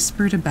others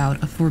whispered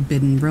about a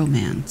forbidden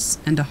romance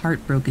and a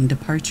heartbroken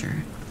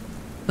departure.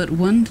 But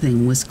one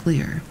thing was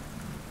clear.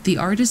 The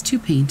artist who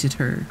painted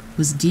her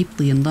was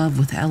deeply in love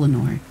with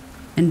Eleanor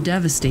and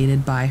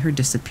devastated by her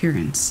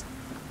disappearance.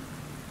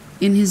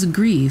 In his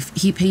grief,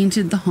 he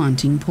painted the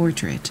haunting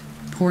portrait,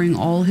 pouring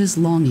all his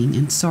longing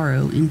and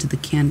sorrow into the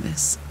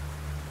canvas.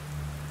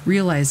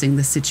 Realizing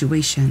the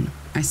situation,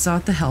 I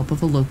sought the help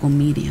of a local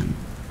medium.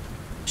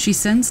 She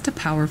sensed a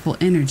powerful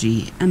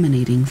energy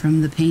emanating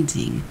from the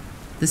painting,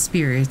 the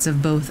spirits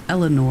of both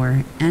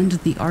Eleanor and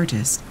the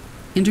artist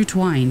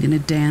intertwined in a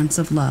dance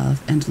of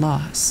love and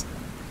loss.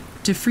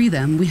 To free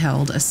them, we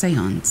held a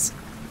seance.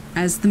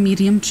 As the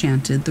medium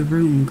chanted, the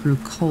room grew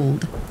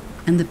cold,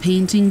 and the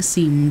painting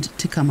seemed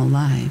to come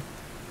alive.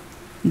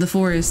 The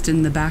forest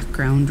in the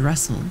background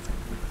rustled,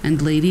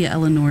 and Lady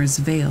Eleanor's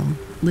veil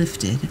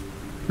lifted,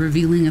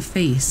 revealing a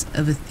face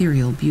of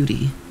ethereal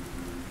beauty.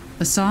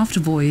 A soft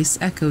voice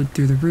echoed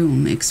through the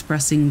room,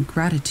 expressing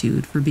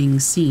gratitude for being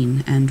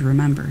seen and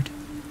remembered.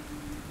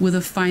 With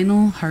a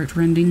final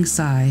heartrending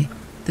sigh,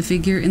 the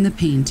figure in the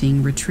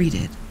painting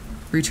retreated,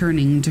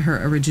 returning to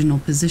her original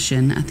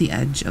position at the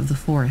edge of the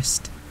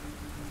forest.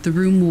 The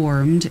room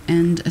warmed,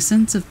 and a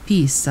sense of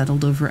peace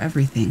settled over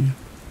everything.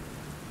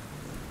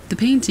 The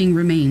painting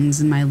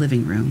remains in my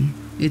living room,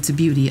 its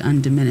beauty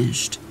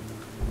undiminished.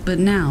 But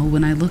now,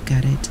 when I look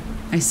at it,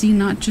 I see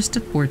not just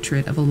a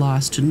portrait of a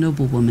lost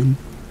noblewoman,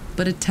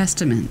 but a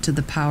testament to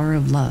the power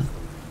of love,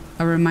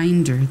 a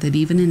reminder that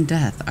even in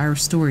death our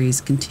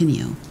stories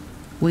continue,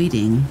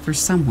 waiting for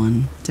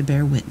someone to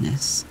bear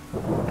witness.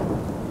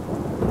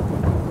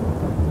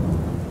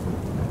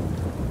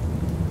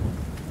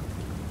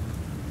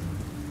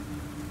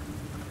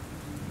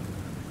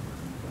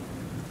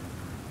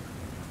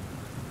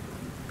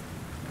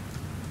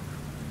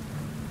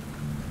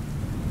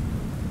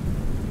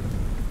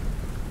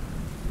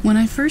 When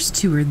I first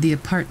toured the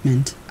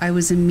apartment, I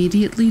was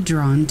immediately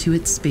drawn to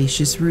its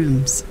spacious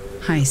rooms,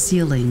 high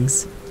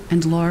ceilings,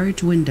 and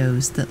large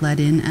windows that let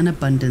in an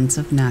abundance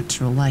of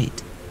natural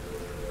light.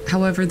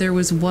 However, there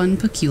was one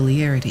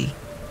peculiarity: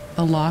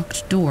 a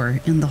locked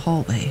door in the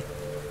hallway.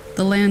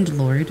 The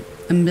landlord,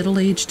 a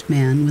middle-aged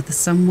man with a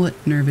somewhat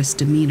nervous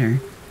demeanor,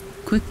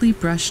 quickly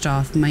brushed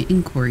off my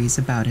inquiries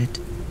about it,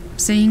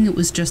 saying it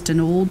was just an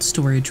old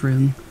storage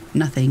room,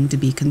 nothing to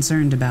be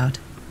concerned about.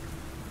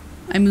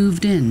 I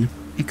moved in,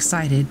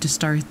 excited to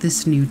start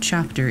this new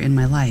chapter in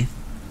my life.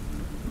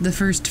 The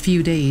first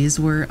few days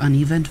were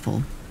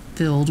uneventful,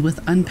 filled with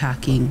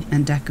unpacking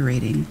and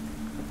decorating.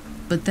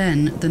 But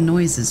then the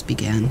noises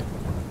began.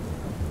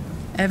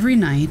 Every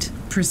night,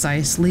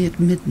 precisely at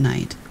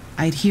midnight,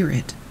 I'd hear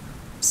it.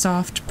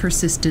 Soft,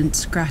 persistent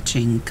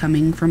scratching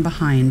coming from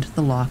behind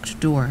the locked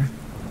door.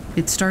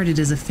 It started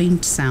as a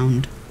faint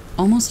sound,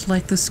 almost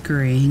like the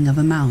scurrying of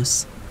a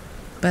mouse.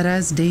 But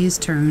as days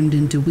turned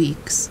into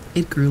weeks,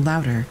 it grew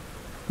louder,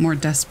 more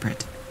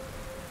desperate.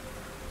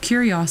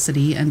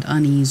 Curiosity and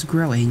unease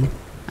growing,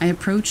 I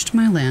approached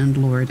my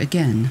landlord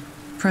again,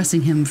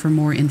 pressing him for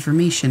more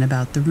information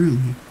about the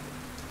room.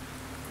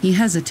 He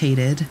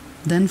hesitated,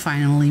 then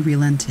finally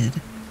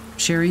relented,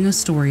 sharing a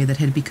story that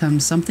had become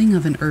something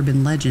of an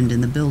urban legend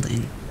in the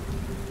building.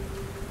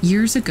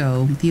 Years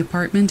ago, the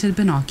apartment had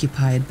been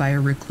occupied by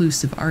a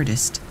reclusive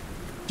artist.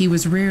 He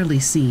was rarely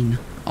seen,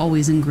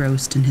 always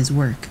engrossed in his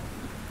work.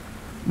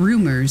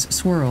 Rumors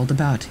swirled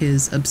about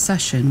his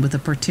obsession with a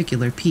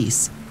particular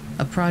piece,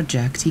 a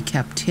project he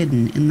kept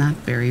hidden in that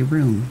very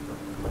room.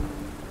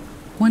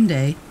 One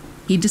day,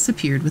 he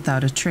disappeared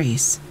without a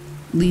trace,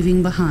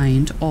 leaving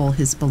behind all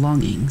his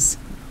belongings.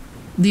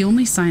 The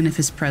only sign of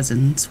his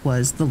presence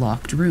was the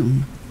locked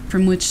room,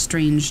 from which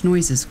strange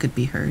noises could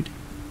be heard.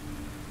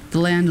 The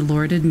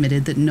landlord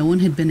admitted that no one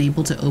had been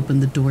able to open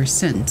the door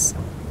since,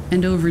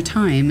 and over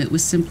time it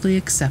was simply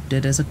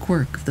accepted as a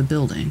quirk of the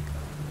building.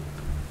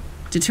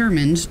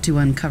 Determined to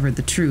uncover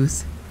the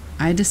truth,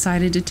 I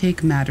decided to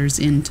take matters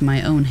into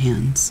my own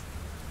hands.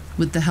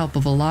 With the help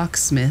of a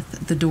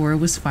locksmith, the door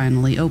was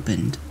finally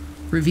opened,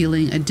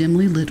 revealing a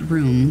dimly lit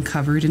room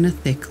covered in a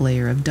thick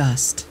layer of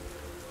dust.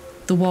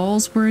 The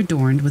walls were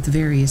adorned with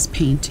various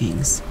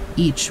paintings,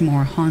 each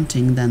more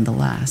haunting than the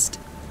last,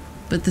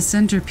 but the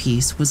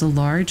centerpiece was a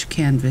large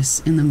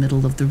canvas in the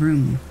middle of the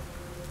room.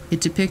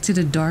 It depicted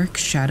a dark,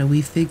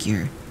 shadowy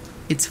figure,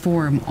 its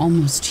form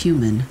almost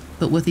human,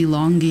 but with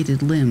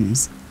elongated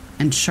limbs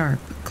and sharp,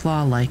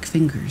 claw-like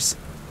fingers.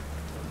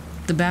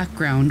 The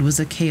background was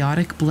a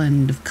chaotic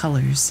blend of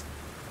colors,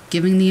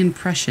 giving the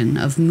impression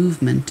of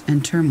movement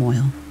and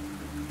turmoil.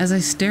 As I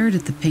stared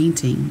at the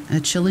painting, a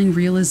chilling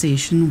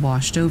realization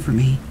washed over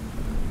me.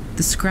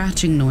 The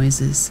scratching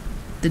noises,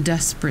 the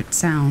desperate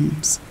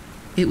sounds.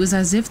 It was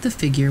as if the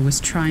figure was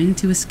trying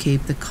to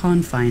escape the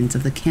confines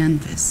of the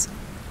canvas.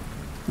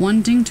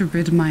 Wanting to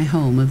rid my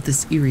home of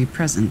this eerie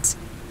presence,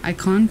 I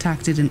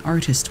contacted an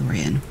art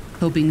historian,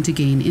 hoping to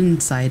gain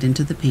insight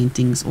into the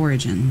painting's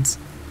origins.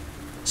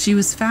 She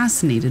was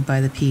fascinated by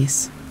the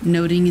piece,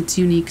 noting its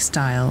unique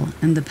style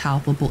and the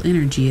palpable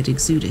energy it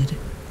exuded.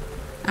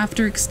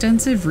 After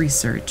extensive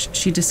research,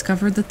 she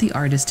discovered that the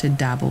artist had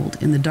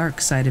dabbled in the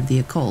dark side of the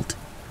occult,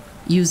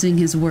 using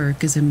his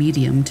work as a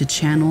medium to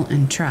channel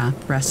and trap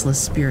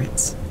restless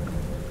spirits.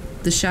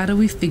 The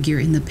shadowy figure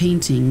in the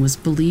painting was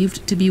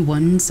believed to be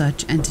one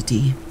such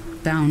entity,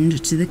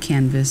 bound to the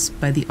canvas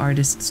by the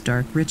artist's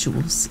dark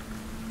rituals.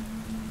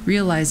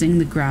 Realizing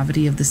the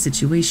gravity of the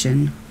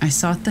situation, I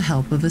sought the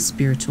help of a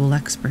spiritual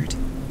expert.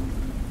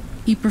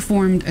 He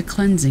performed a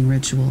cleansing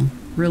ritual,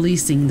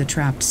 releasing the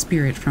trapped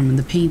spirit from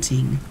the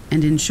painting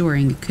and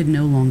ensuring it could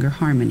no longer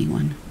harm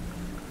anyone.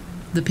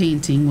 The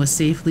painting was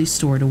safely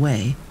stored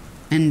away,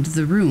 and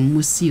the room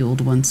was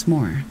sealed once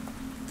more.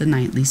 The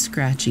nightly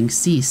scratching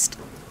ceased,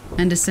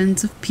 and a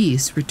sense of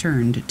peace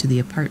returned to the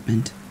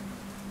apartment.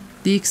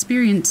 The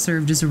experience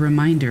served as a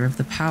reminder of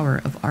the power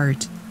of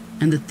art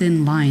and the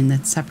thin line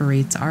that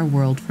separates our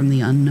world from the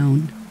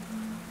unknown.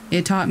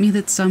 It taught me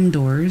that some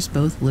doors,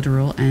 both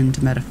literal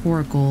and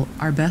metaphorical,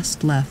 are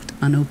best left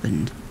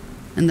unopened,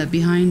 and that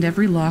behind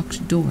every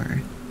locked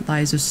door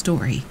lies a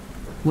story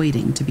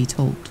waiting to be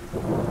told.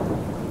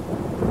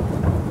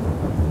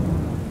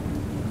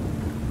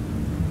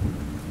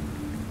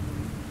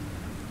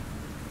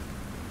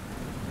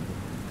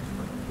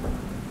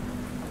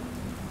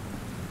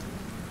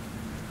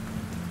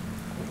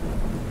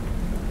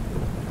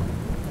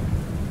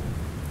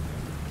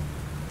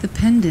 The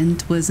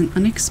pendant was an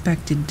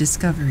unexpected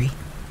discovery,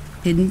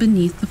 hidden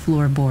beneath the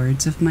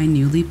floorboards of my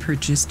newly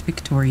purchased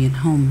Victorian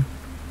home.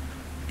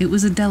 It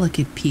was a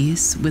delicate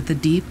piece with a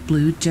deep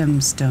blue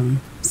gemstone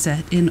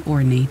set in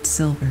ornate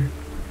silver.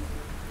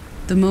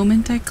 The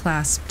moment I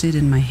clasped it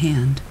in my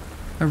hand,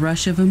 a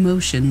rush of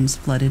emotions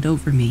flooded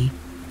over me: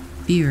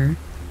 fear,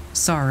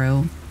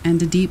 sorrow,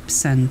 and a deep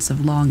sense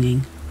of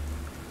longing.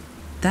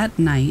 That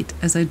night,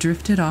 as I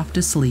drifted off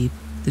to sleep,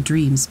 the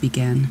dreams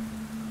began.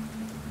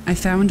 I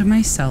found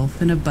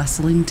myself in a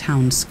bustling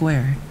town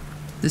square,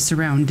 the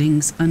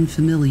surroundings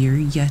unfamiliar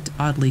yet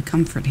oddly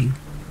comforting.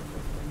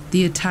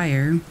 The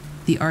attire,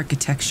 the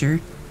architecture,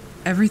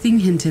 everything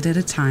hinted at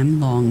a time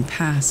long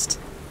past.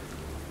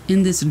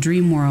 In this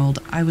dream world,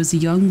 I was a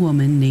young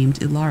woman named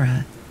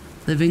Ilara,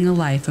 living a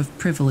life of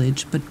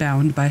privilege but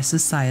bound by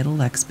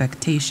societal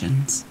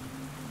expectations.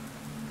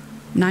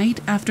 Night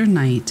after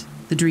night,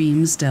 the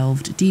dreams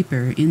delved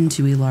deeper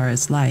into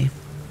Ilara's life.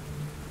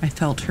 I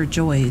felt her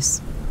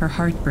joys, her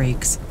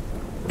heartbreaks,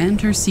 and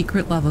her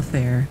secret love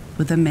affair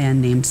with a man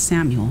named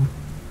Samuel,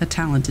 a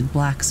talented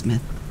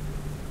blacksmith.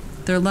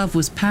 Their love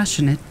was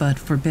passionate but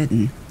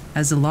forbidden,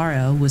 as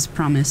Ilara was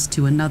promised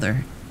to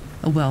another,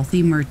 a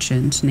wealthy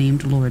merchant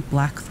named Lord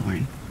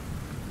Blackthorn.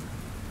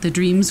 The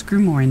dreams grew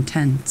more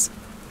intense,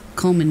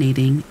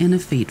 culminating in a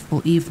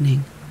fateful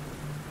evening.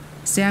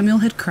 Samuel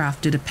had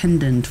crafted a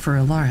pendant for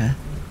Ilara,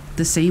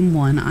 the same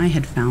one I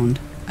had found,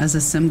 as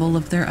a symbol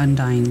of their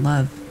undying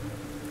love.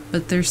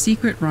 but their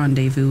secret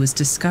rendezvous was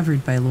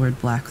discovered by Lord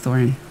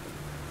Blackthorn.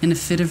 In a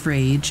fit of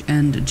rage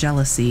and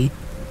jealousy,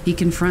 he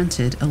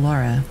confronted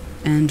Ilara,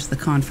 and the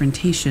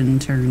confrontation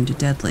turned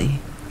deadly.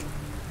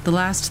 The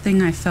last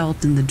thing I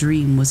felt in the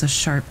dream was a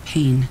sharp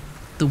pain,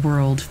 the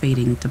world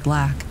fading to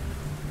black,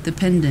 the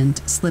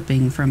pendant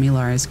slipping from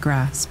Ilara's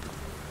grasp.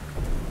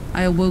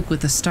 I awoke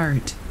with a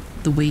start,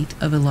 the weight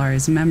of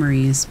Ilara's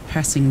memories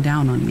pressing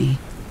down on me.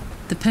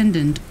 The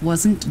pendant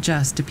wasn't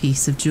just a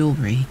piece of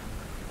jewelry.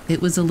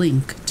 It was a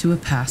link to a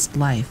past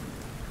life,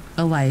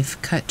 a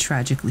life cut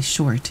tragically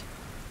short.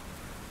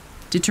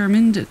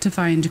 Determined to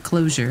find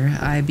closure,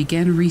 I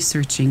began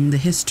researching the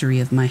history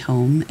of my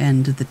home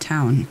and the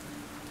town.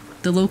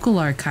 The local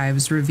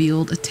archives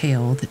revealed a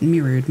tale that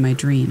mirrored my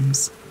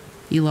dreams.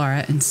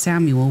 Ilara and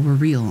Samuel were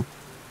real,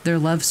 their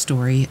love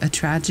story a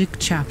tragic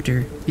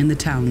chapter in the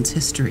town's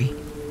history.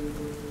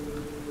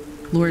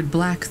 Lord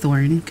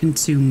Blackthorn,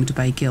 consumed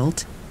by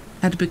guilt,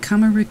 had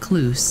become a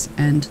recluse,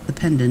 and the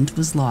pendant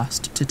was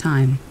lost to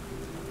time.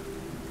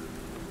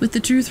 With the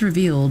truth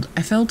revealed,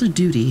 I felt a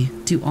duty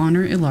to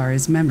honor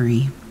Ilara's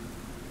memory.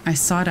 I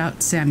sought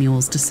out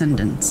Samuel's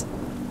descendants,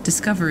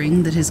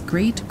 discovering that his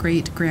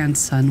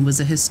great-great-grandson was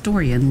a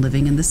historian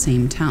living in the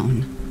same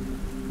town.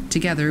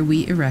 Together,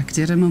 we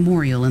erected a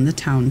memorial in the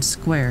town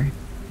square,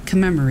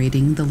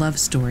 commemorating the love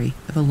story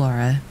of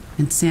Ilara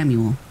and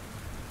Samuel,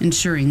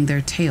 ensuring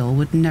their tale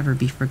would never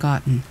be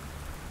forgotten.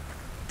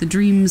 The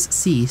dreams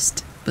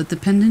ceased, but the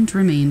pendant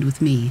remained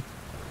with me,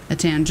 a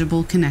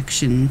tangible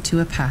connection to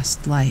a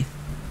past life.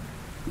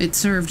 It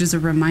served as a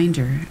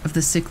reminder of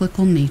the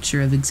cyclical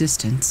nature of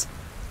existence,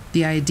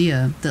 the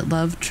idea that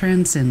love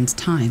transcends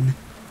time,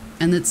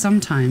 and that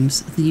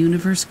sometimes the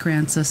universe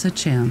grants us a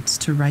chance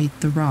to right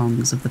the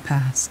wrongs of the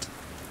past.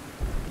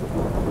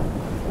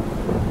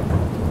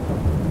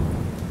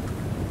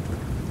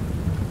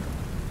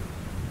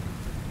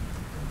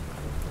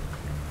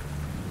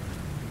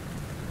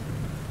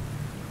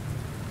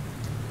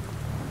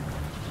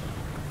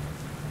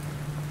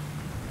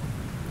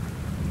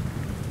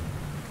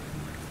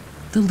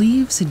 The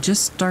leaves had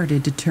just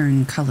started to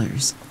turn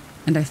colors,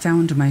 and I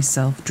found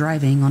myself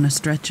driving on a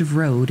stretch of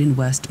road in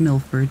West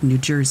Milford, New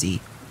Jersey,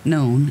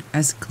 known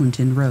as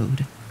Clinton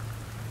Road.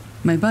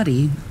 My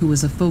buddy, who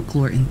was a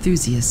folklore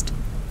enthusiast,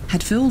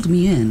 had filled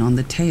me in on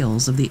the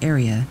tales of the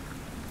area.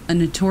 A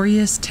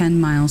notorious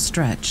 10-mile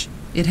stretch,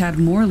 it had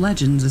more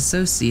legends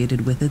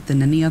associated with it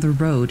than any other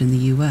road in the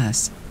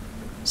U.S.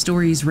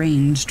 Stories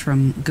ranged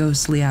from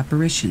ghostly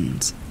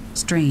apparitions,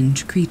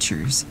 strange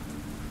creatures,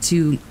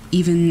 to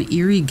even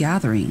eerie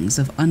gatherings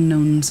of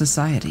unknown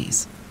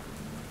societies.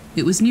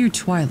 It was near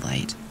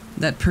twilight,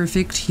 that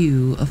perfect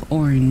hue of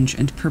orange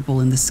and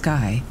purple in the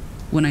sky,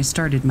 when I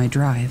started my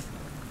drive.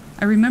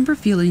 I remember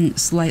feeling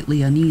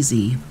slightly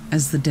uneasy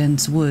as the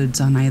dense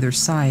woods on either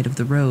side of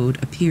the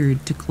road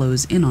appeared to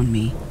close in on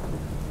me.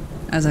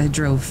 As I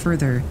drove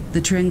further,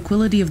 the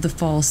tranquility of the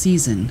fall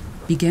season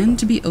began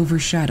to be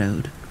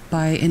overshadowed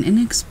by an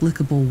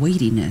inexplicable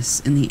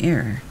weightiness in the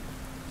air.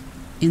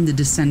 In the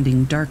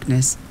descending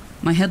darkness,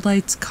 my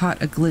headlights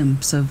caught a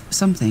glimpse of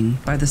something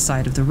by the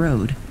side of the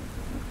road,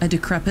 a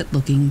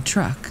decrepit-looking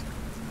truck,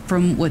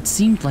 from what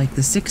seemed like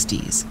the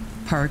 60s,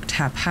 parked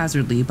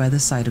haphazardly by the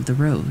side of the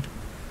road.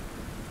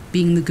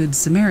 Being the Good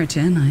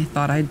Samaritan, I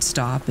thought I'd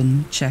stop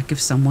and check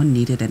if someone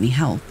needed any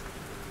help.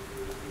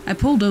 I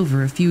pulled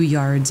over a few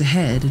yards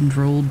ahead and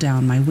rolled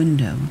down my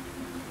window.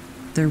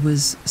 There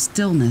was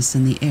stillness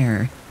in the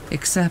air,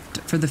 except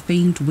for the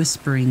faint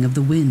whispering of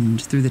the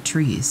wind through the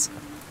trees.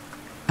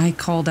 I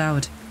called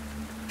out,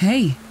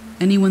 "Hey,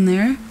 anyone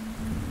there?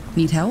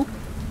 Need help?"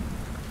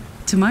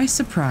 To my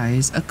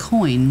surprise, a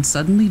coin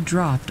suddenly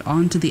dropped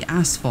onto the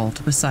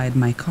asphalt beside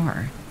my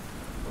car.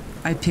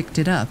 I picked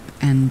it up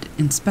and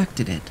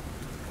inspected it.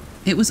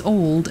 It was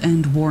old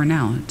and worn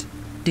out,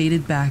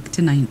 dated back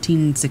to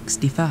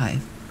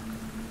 1965.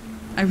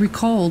 I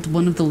recalled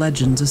one of the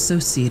legends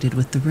associated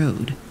with the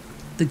road,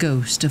 the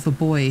ghost of a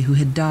boy who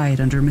had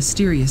died under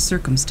mysterious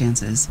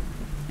circumstances,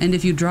 and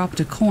if you dropped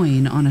a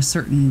coin on a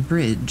certain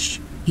bridge,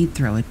 he'd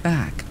throw it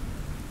back.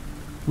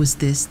 Was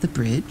this the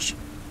bridge?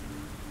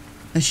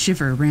 A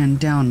shiver ran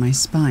down my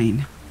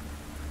spine.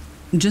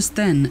 Just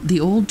then, the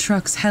old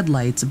truck's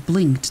headlights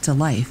blinked to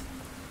life.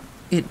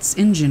 Its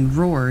engine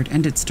roared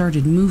and it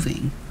started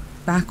moving,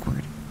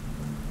 backward.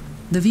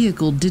 The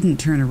vehicle didn't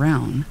turn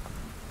around.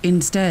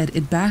 Instead,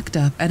 it backed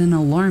up at an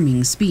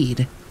alarming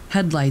speed,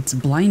 headlights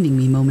blinding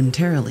me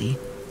momentarily.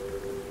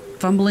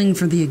 Fumbling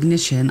for the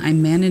ignition, I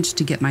managed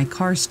to get my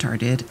car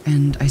started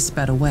and I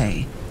sped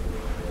away.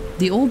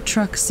 The old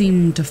truck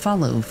seemed to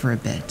follow for a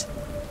bit,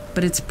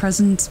 but its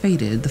presence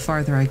faded the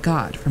farther I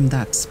got from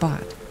that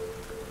spot.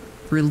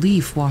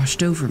 Relief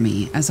washed over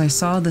me as I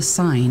saw the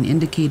sign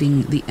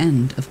indicating the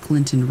end of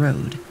Clinton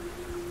Road.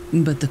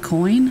 But the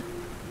coin?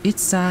 It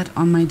sat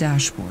on my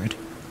dashboard,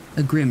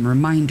 a grim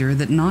reminder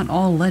that not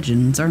all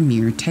legends are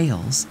mere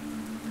tales.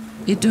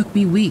 It took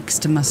me weeks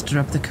to muster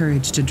up the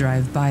courage to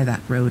drive by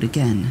that road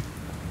again.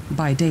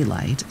 By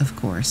daylight, of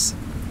course.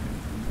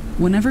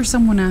 Whenever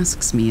someone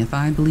asks me if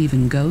I believe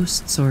in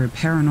ghosts or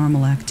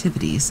paranormal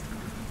activities,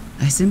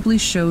 I simply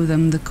show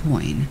them the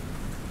coin,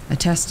 a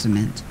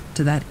testament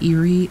to that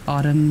eerie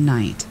autumn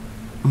night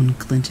on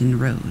Clinton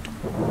Road.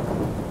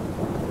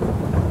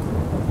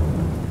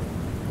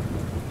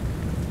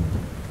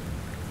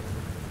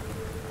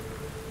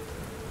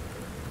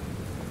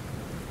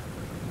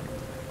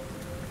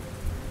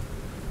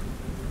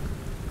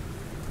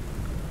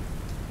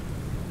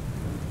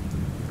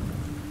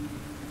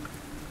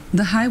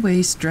 The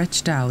highway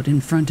stretched out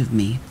in front of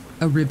me,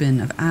 a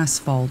ribbon of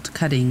asphalt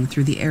cutting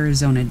through the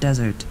Arizona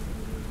desert.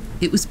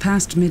 It was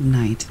past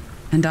midnight,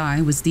 and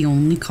I was the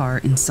only car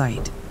in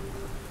sight.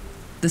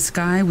 The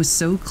sky was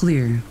so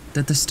clear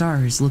that the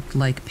stars looked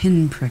like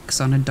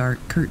pinpricks on a dark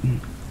curtain,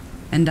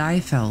 and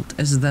I felt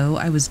as though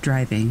I was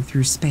driving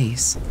through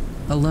space,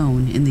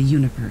 alone in the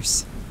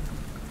universe.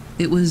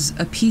 It was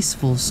a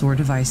peaceful sort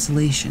of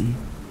isolation.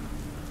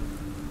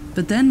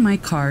 But then my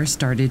car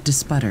started to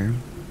sputter.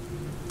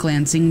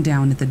 Glancing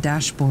down at the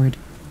dashboard,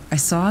 I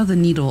saw the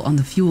needle on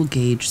the fuel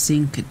gauge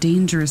sink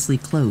dangerously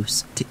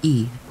close to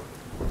E.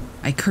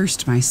 I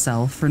cursed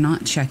myself for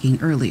not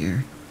checking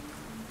earlier.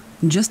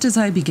 Just as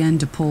I began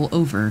to pull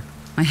over,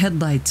 my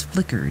headlights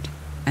flickered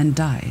and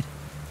died.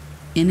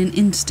 In an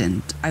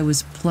instant, I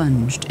was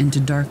plunged into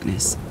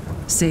darkness,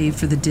 save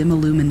for the dim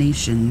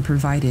illumination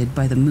provided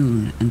by the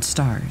moon and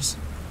stars.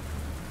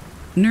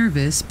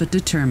 Nervous but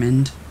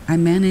determined, I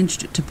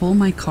managed to pull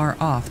my car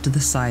off to the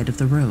side of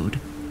the road.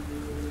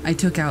 I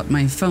took out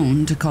my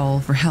phone to call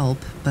for help,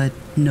 but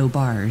no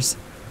bars.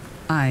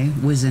 I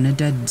was in a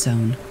dead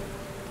zone.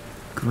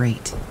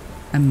 Great,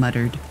 I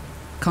muttered,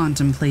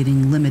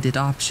 contemplating limited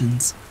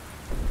options.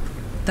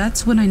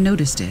 That's when I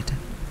noticed it.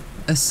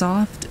 A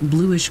soft,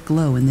 bluish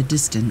glow in the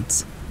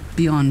distance,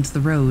 beyond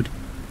the road,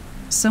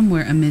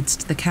 somewhere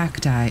amidst the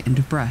cacti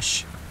and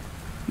brush.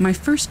 My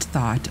first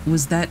thought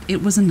was that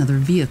it was another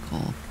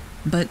vehicle,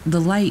 but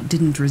the light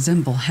didn't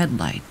resemble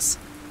headlights.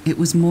 It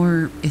was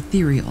more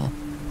ethereal,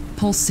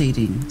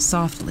 pulsating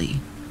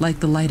softly, like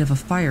the light of a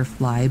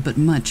firefly, but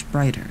much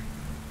brighter.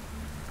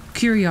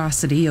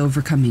 Curiosity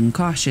overcoming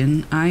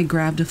caution, I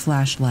grabbed a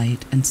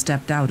flashlight and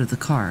stepped out of the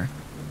car,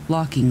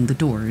 locking the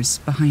doors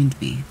behind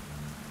me.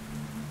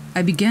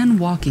 I began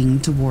walking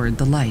toward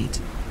the light.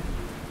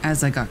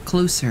 As I got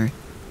closer,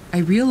 I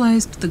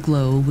realized the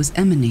glow was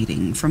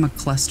emanating from a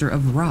cluster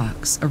of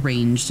rocks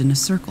arranged in a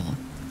circle.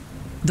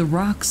 The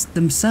rocks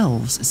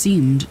themselves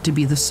seemed to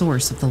be the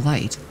source of the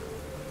light.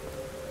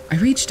 I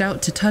reached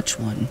out to touch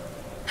one,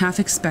 half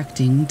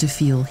expecting to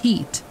feel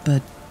heat,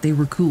 but they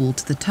were cool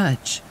to the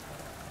touch.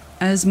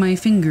 As my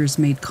fingers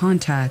made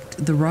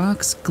contact, the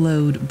rocks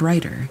glowed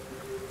brighter,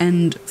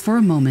 and for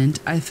a moment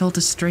I felt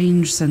a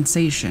strange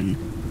sensation,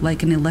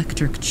 like an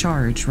electric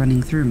charge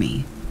running through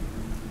me.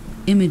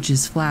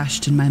 Images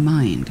flashed in my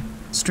mind,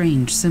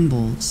 strange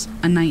symbols,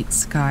 a night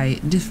sky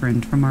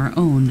different from our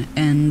own,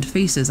 and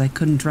faces I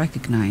couldn't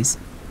recognize.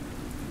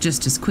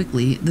 Just as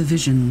quickly, the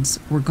visions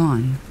were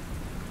gone.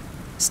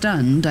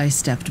 Stunned, I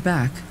stepped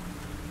back.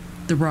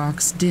 The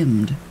rocks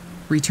dimmed,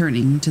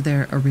 returning to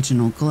their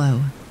original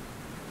glow.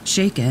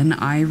 Shaken,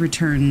 I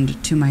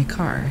returned to my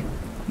car,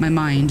 my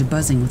mind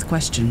buzzing with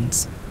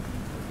questions.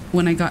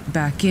 When I got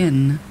back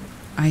in,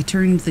 I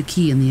turned the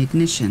key in the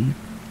ignition,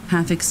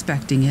 half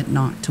expecting it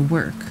not to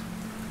work.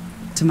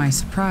 To my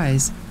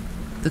surprise,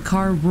 the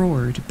car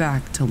roared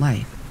back to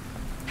life,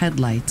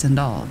 headlights and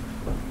all.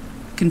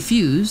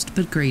 Confused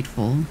but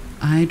grateful,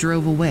 I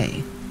drove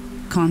away,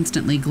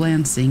 constantly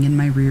glancing in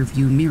my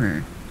rearview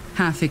mirror,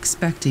 half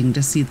expecting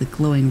to see the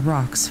glowing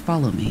rocks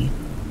follow me.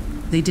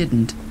 They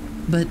didn't,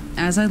 but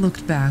as I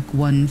looked back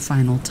one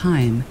final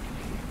time,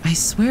 I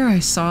swear I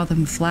saw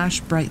them flash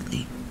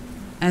brightly,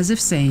 as if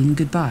saying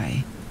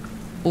goodbye,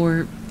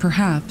 or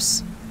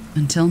perhaps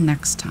until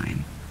next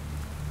time.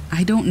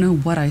 I don't know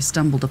what I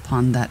stumbled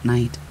upon that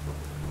night.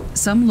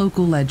 Some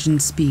local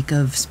legends speak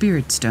of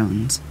spirit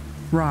stones,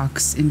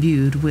 rocks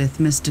imbued with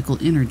mystical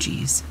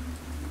energies.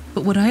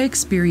 But what I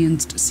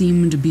experienced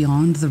seemed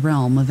beyond the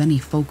realm of any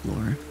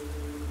folklore.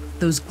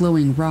 Those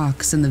glowing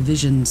rocks and the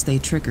visions they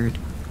triggered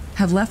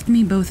have left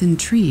me both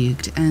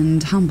intrigued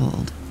and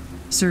humbled,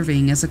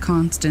 serving as a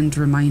constant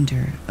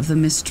reminder of the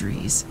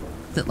mysteries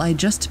that lie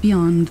just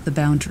beyond the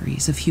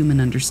boundaries of human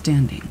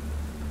understanding,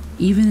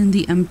 even in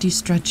the empty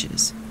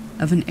stretches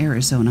of an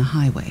Arizona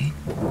highway.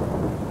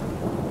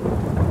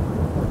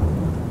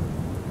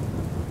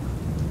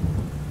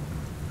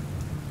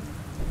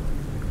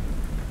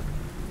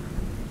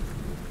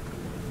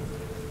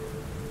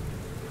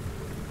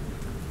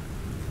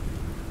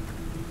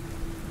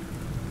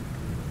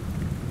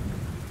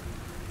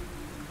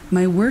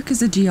 My work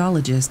as a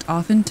geologist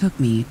often took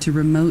me to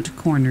remote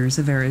corners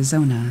of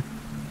Arizona,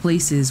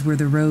 places where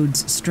the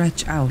roads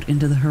stretch out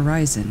into the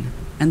horizon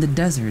and the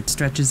desert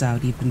stretches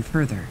out even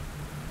further.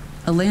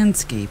 A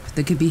landscape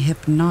that could be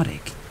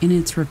hypnotic in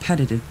its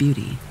repetitive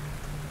beauty.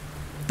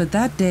 But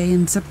that day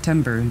in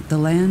September, the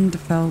land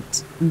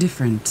felt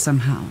different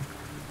somehow,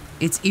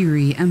 its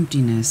eerie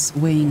emptiness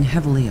weighing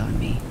heavily on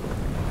me.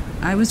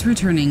 I was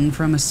returning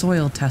from a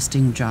soil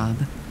testing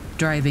job,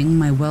 driving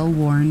my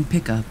well-worn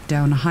pickup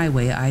down a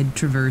highway I'd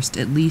traversed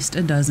at least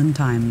a dozen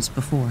times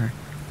before.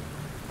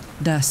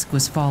 Dusk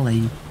was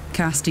falling,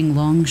 casting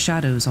long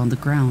shadows on the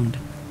ground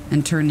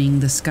and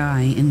turning the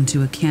sky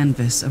into a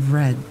canvas of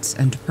reds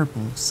and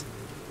purples.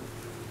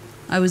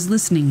 I was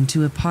listening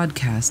to a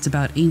podcast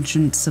about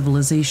ancient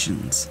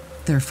civilizations,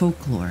 their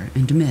folklore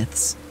and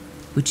myths,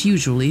 which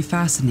usually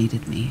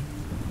fascinated me.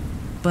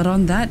 But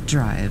on that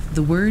drive,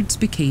 the words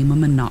became a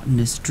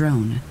monotonous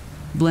drone,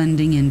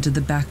 blending into the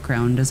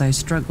background as I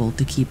struggled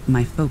to keep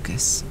my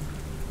focus.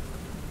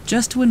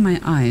 Just when my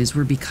eyes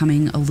were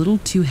becoming a little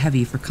too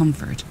heavy for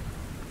comfort,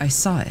 I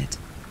saw it,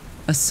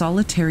 a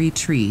solitary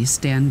tree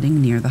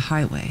standing near the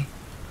highway.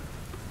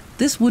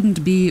 This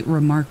wouldn't be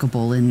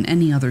remarkable in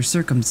any other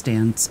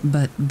circumstance,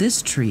 but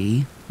this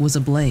tree was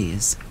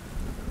ablaze.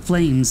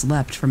 Flames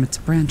leapt from its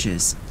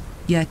branches,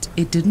 yet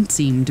it didn't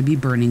seem to be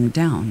burning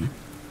down.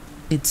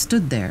 It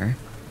stood there,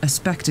 a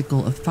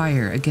spectacle of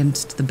fire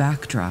against the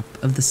backdrop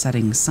of the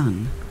setting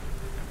sun.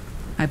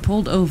 I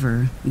pulled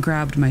over,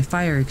 grabbed my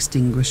fire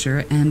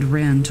extinguisher, and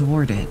ran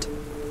toward it.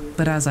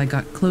 But as I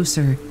got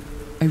closer,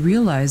 I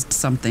realized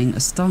something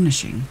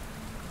astonishing.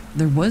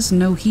 There was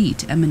no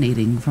heat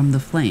emanating from the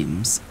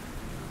flames.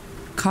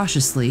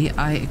 Cautiously,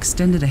 I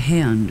extended a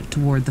hand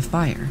toward the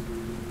fire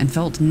and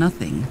felt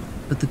nothing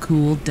but the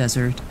cool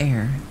desert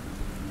air.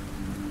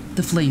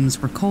 The flames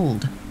were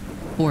cold,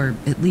 or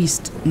at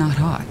least not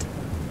hot.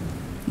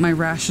 My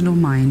rational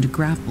mind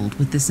grappled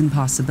with this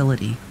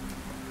impossibility.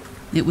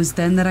 It was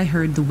then that I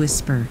heard the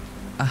whisper,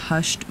 a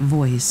hushed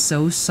voice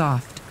so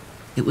soft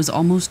it was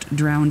almost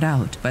drowned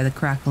out by the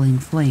crackling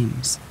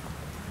flames.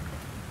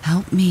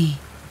 "Help me,"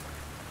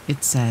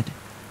 it said.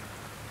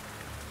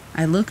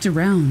 I looked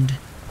around,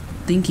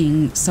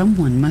 thinking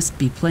someone must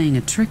be playing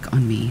a trick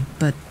on me,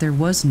 but there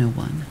was no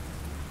one.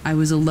 I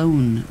was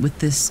alone with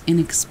this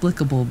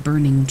inexplicable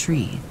burning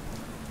tree.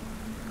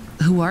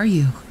 "Who are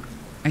you?"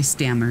 I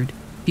stammered,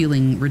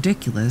 feeling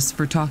ridiculous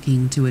for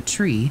talking to a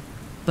tree,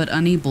 but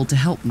unable to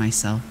help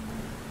myself.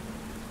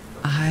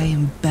 "I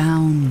am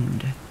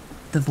bound,"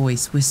 the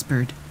voice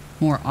whispered,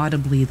 more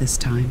audibly this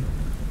time.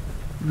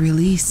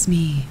 "Release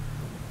me."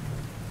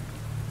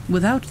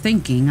 Without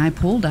thinking, I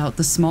pulled out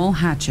the small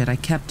hatchet I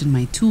kept in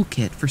my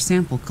toolkit for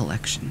sample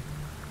collection.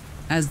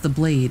 As the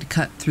blade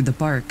cut through the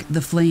bark,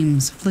 the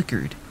flames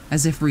flickered,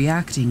 as if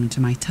reacting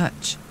to my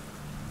touch.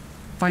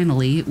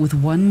 Finally, with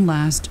one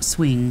last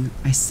swing,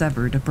 I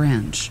severed a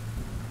branch.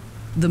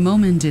 The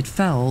moment it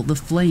fell, the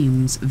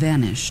flames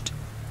vanished,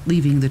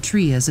 leaving the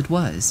tree as it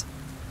was,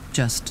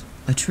 just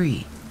a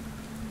tree.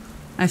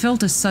 I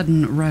felt a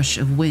sudden rush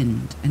of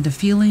wind, and a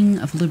feeling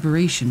of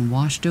liberation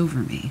washed over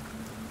me.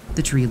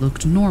 The tree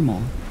looked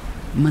normal,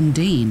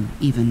 mundane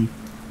even,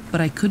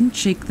 but I couldn't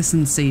shake the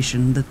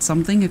sensation that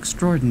something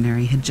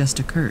extraordinary had just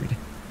occurred.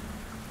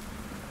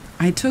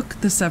 I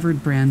took the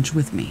severed branch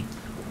with me,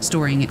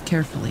 storing it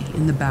carefully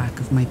in the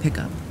back of my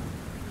pickup.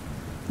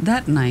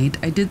 That night,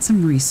 I did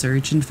some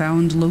research and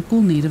found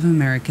local Native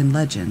American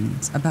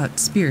legends about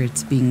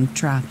spirits being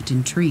trapped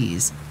in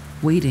trees,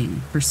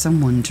 waiting for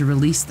someone to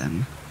release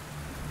them.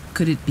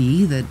 Could it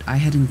be that I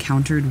had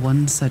encountered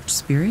one such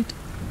spirit?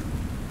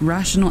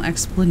 Rational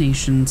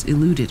explanations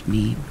eluded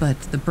me,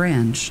 but the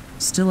branch,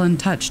 still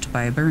untouched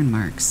by burn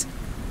marks,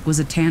 was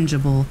a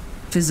tangible,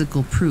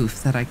 physical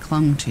proof that I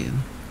clung to.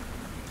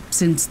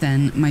 Since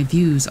then, my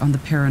views on the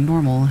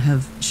paranormal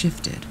have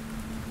shifted.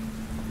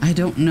 I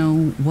don't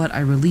know what I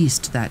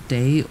released that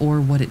day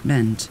or what it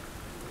meant,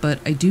 but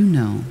I do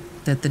know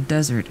that the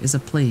desert is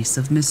a place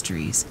of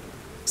mysteries,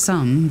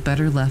 some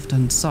better left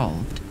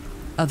unsolved,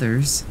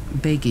 others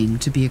begging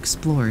to be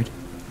explored.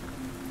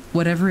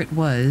 Whatever it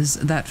was,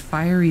 that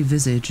fiery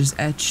visage is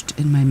etched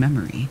in my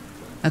memory,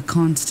 a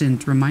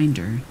constant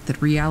reminder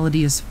that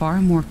reality is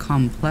far more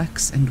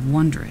complex and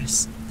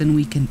wondrous than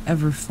we can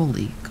ever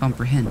fully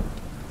comprehend.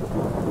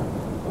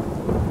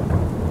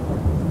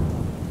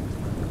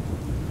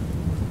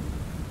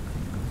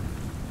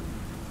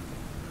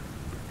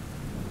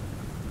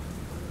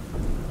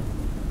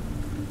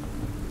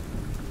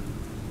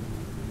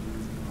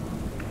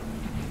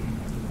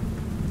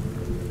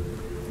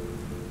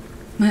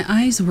 My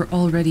eyes were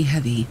already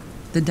heavy,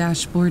 the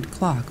dashboard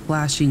clock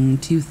flashing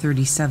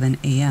 2:37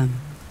 a.m.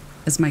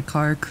 as my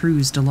car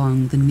cruised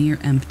along the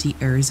near-empty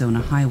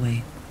Arizona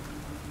highway.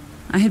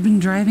 I had been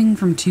driving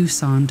from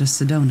Tucson to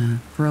Sedona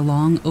for a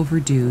long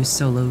overdue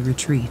solo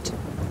retreat.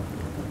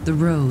 The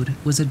road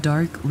was a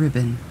dark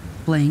ribbon,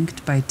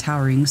 flanked by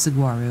towering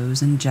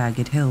saguaros and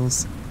jagged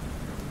hills,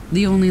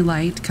 the only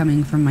light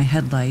coming from my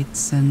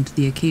headlights and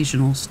the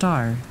occasional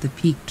star that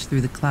peeked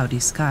through the cloudy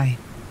sky.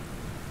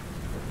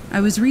 I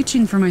was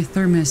reaching for my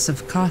thermos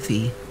of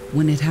coffee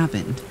when it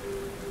happened.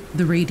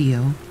 The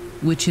radio,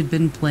 which had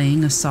been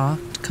playing a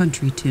soft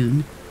country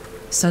tune,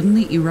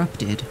 suddenly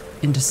erupted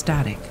into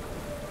static.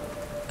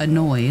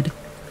 Annoyed,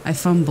 I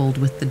fumbled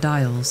with the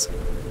dials,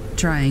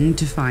 trying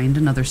to find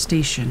another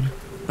station,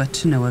 but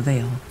to no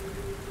avail.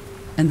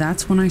 And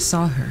that's when I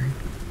saw her,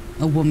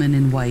 a woman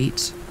in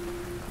white,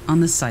 on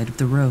the side of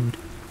the road.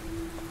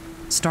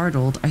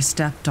 Startled, I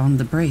stepped on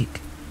the brake.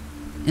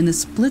 In the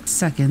split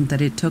second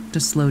that it took to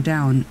slow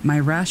down, my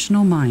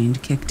rational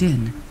mind kicked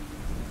in.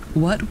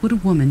 What would a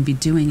woman be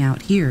doing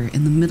out here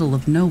in the middle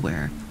of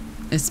nowhere,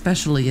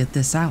 especially at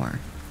this hour?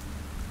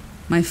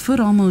 My foot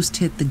almost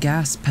hit the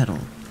gas pedal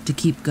to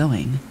keep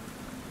going,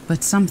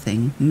 but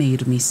something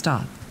made me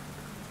stop.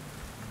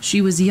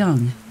 She was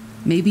young,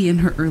 maybe in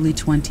her early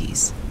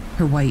 20s,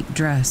 her white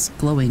dress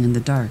glowing in the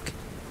dark.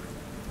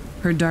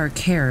 Her dark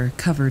hair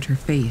covered her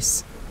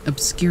face,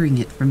 obscuring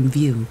it from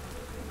view.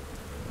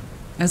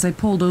 As I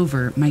pulled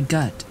over, my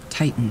gut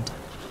tightened.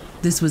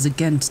 This was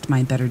against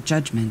my better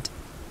judgment.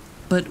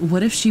 But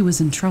what if she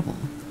was in trouble?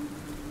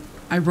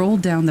 I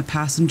rolled down the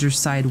passenger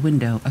side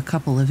window a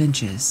couple of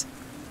inches.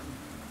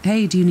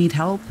 "Hey, do you need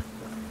help?"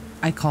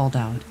 I called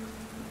out.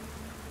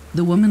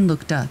 The woman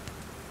looked up,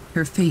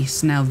 her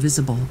face now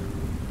visible,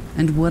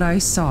 and what I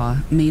saw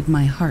made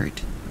my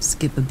heart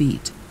skip a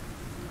beat.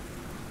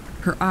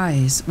 Her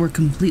eyes were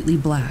completely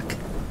black,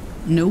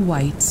 no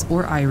whites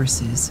or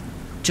irises,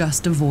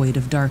 just a void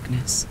of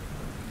darkness.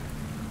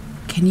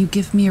 "Can you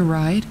give me a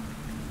ride?"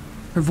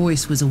 Her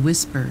voice was a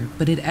whisper,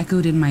 but it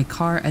echoed in my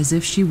car as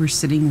if she were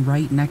sitting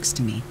right next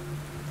to me.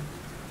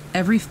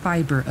 Every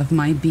fiber of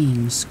my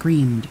being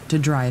screamed to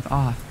drive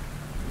off,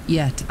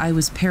 yet I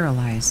was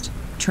paralyzed,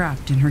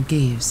 trapped in her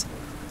gaze.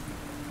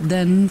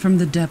 Then, from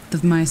the depth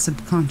of my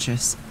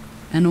subconscious,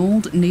 an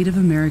old Native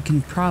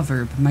American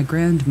proverb my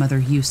grandmother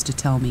used to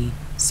tell me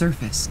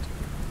surfaced.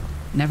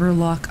 Never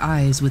lock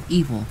eyes with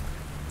evil,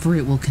 for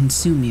it will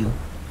consume you.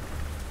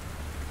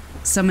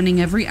 Summoning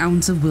every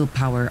ounce of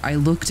willpower, I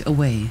looked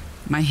away,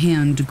 my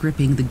hand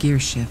gripping the gear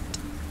shift.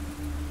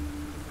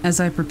 As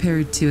I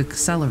prepared to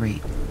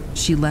accelerate,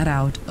 she let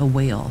out a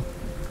wail,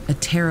 a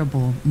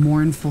terrible,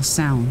 mournful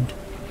sound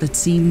that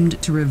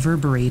seemed to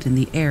reverberate in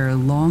the air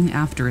long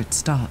after it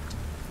stopped.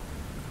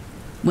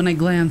 When I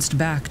glanced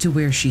back to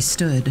where she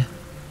stood,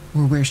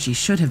 or where she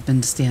should have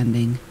been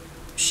standing,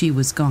 she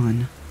was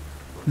gone,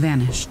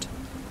 vanished.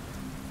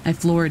 I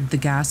floored the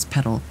gas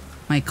pedal,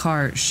 my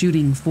car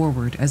shooting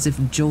forward as if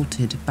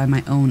jolted by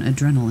my own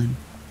adrenaline.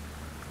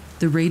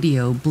 The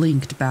radio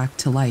blinked back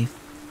to life,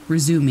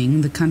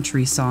 resuming the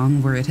country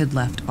song where it had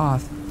left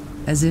off,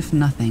 as if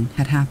nothing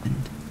had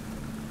happened.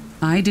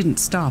 I didn't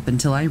stop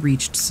until I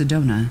reached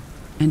Sedona,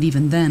 and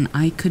even then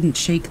I couldn't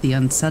shake the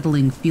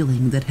unsettling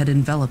feeling that had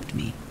enveloped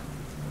me.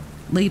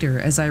 Later,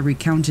 as I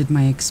recounted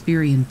my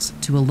experience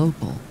to a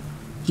local,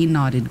 he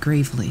nodded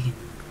gravely.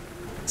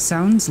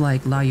 "Sounds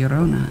like La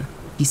Llorona,"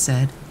 he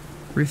said,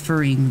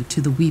 referring to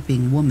the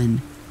weeping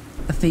woman,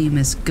 a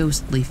famous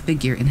ghostly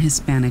figure in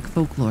Hispanic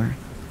folklore.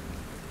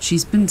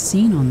 "She's been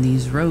seen on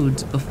these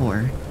roads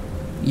before.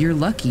 You're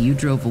lucky you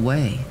drove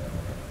away."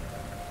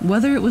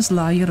 Whether it was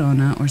La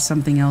Llorona or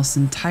something else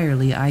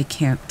entirely, I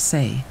can't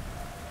say,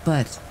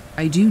 but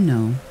I do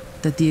know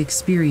that the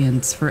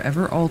experience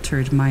forever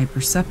altered my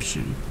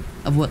perception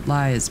of what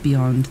lies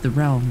beyond the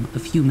realm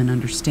of human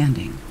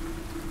understanding.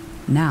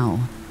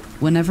 Now,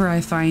 whenever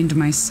I find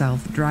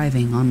myself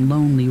driving on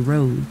lonely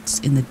roads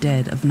in the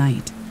dead of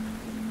night,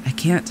 I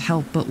can't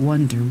help but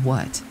wonder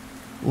what,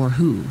 or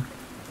who,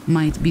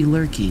 might be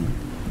lurking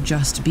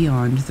just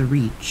beyond the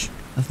reach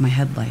of my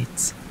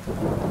headlights.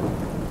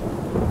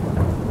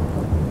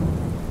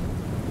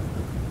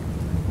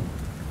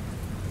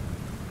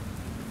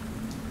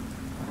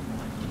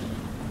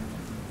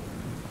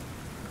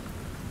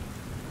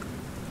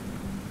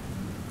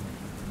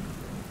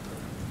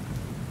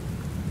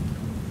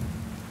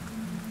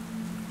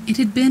 It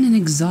had been an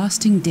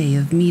exhausting day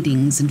of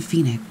meetings in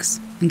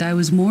Phoenix, and I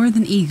was more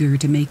than eager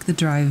to make the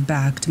drive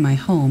back to my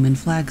home in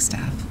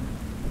Flagstaff.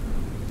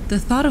 The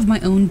thought of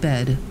my own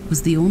bed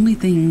was the only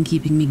thing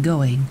keeping me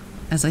going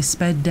as I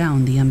sped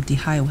down the empty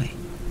highway.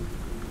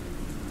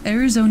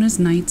 Arizona's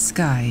night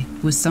sky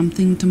was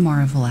something to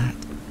marvel at,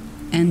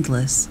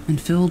 endless and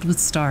filled with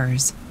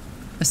stars,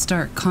 a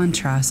stark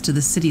contrast to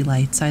the city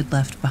lights I'd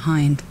left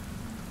behind.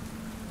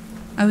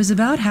 I was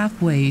about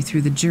halfway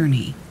through the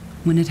journey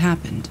when it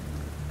happened.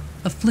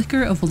 A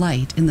flicker of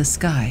light in the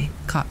sky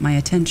caught my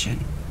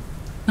attention.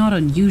 Not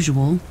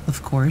unusual,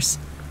 of course.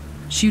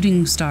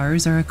 Shooting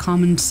stars are a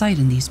common sight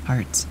in these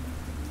parts.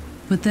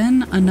 But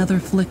then another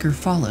flicker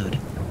followed,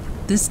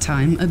 this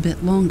time a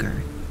bit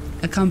longer,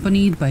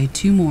 accompanied by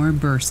 2 more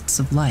bursts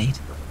of light.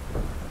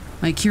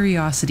 My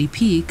curiosity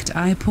piqued,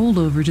 I pulled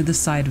over to the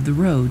side of the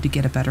road to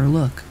get a better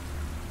look.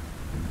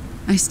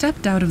 I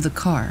stepped out of the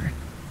car,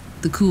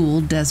 the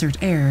cool desert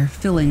air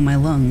filling my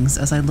lungs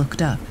as I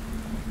looked up.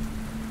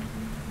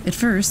 At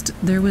first,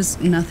 there was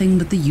nothing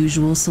but the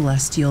usual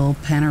celestial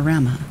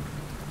panorama.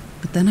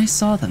 But then I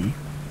saw them.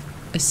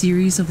 A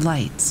series of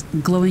lights,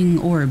 glowing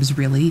orbs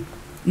really,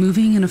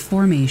 moving in a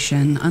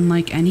formation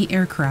unlike any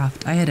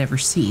aircraft I had ever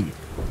seen.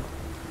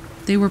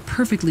 They were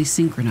perfectly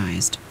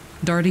synchronized,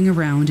 darting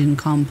around in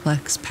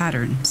complex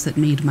patterns that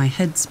made my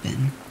head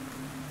spin.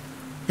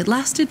 It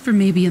lasted for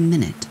maybe a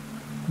minute,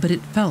 but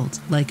it felt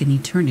like an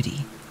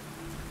eternity.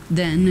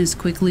 Then, as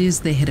quickly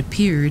as they had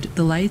appeared,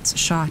 the lights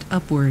shot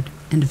upward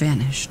and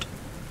vanished,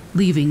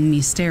 leaving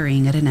me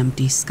staring at an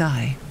empty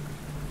sky.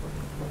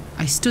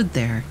 I stood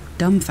there,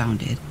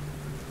 dumbfounded.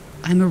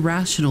 I'm a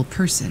rational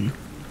person,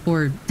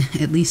 or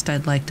at least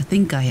I'd like to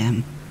think I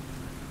am.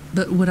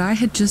 But what I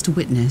had just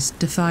witnessed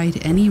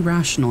defied any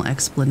rational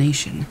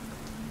explanation.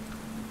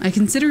 I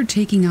considered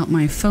taking out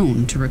my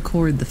phone to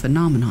record the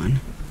phenomenon,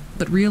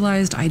 but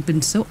realized I'd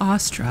been so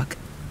awestruck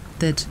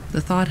that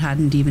the thought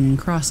hadn't even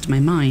crossed my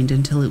mind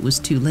until it was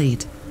too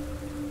late.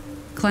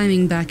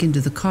 Climbing back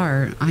into the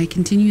car, I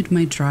continued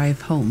my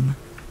drive home,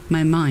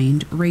 my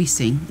mind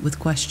racing with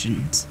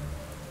questions.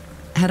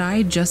 Had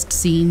I just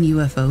seen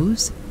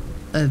UFOs?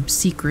 A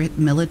secret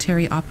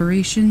military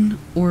operation?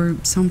 Or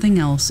something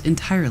else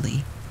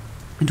entirely?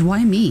 And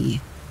why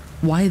me?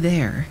 Why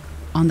there,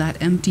 on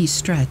that empty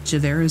stretch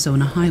of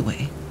Arizona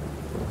highway?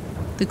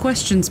 The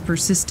questions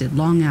persisted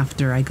long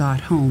after I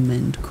got home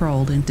and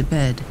crawled into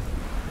bed.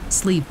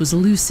 Sleep was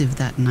elusive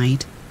that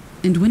night,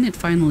 and when it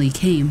finally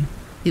came,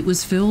 it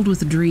was filled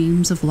with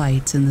dreams of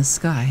lights in the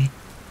sky,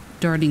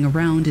 darting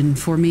around in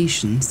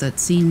formations that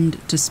seemed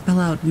to spell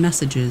out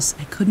messages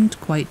I couldn't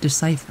quite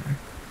decipher.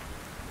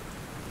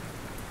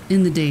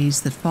 In the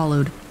days that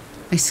followed,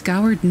 I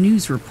scoured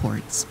news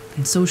reports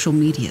and social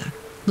media,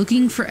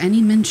 looking for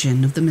any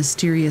mention of the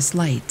mysterious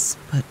lights,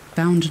 but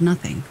found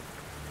nothing.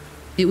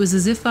 It was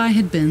as if I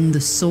had been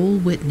the sole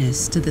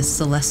witness to this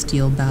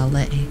celestial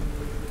ballet.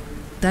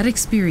 That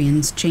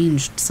experience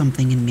changed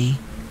something in me.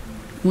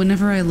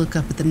 Whenever I look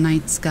up at the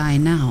night sky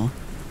now,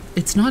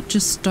 it's not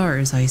just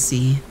stars I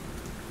see,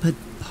 but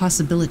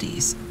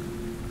possibilities.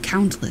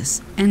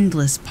 Countless,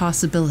 endless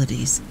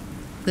possibilities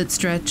that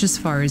stretch as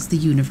far as the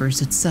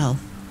universe itself.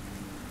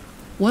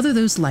 Whether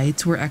those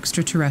lights were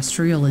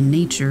extraterrestrial in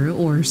nature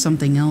or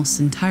something else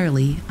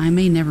entirely, I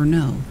may never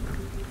know.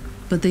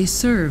 But they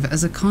serve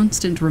as a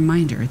constant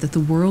reminder that the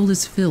world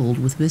is filled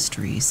with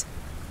mysteries,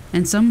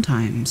 and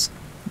sometimes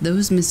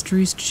those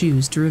mysteries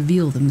choose to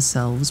reveal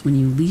themselves when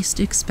you least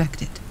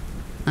expect it,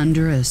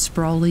 under a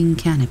sprawling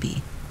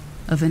canopy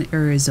of an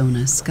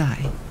Arizona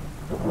sky.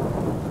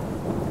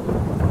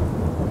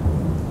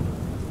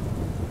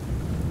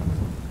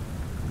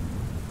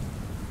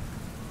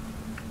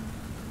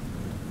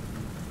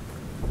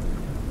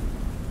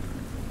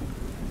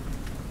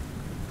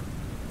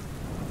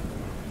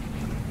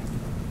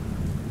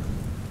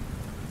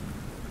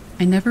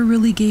 I never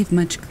really gave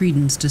much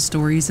credence to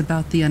stories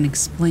about the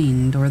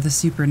unexplained or the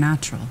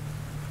supernatural.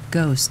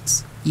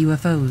 Ghosts,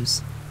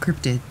 UFOs,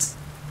 cryptids.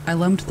 I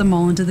lumped them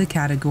all into the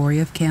category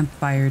of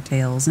campfire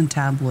tales and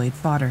tabloid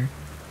fodder.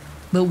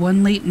 But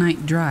one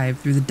late-night drive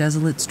through the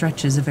desolate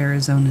stretches of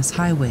Arizona's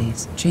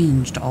highways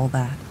changed all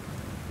that.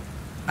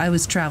 I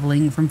was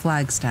traveling from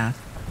Flagstaff,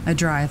 a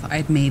drive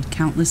I'd made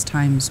countless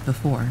times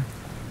before.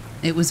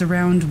 It was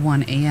around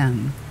 1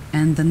 a.m.,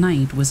 and the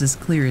night was as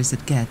clear as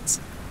it gets,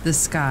 the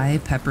sky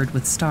peppered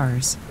with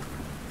stars.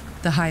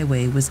 The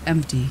highway was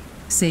empty,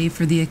 save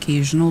for the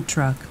occasional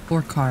truck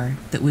or car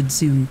that would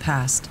zoom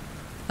past,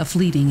 a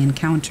fleeting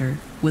encounter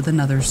with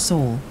another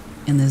soul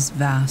in this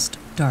vast,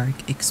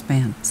 dark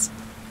expanse.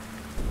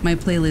 My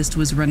playlist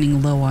was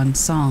running low on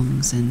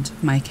songs, and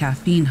my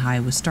caffeine high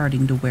was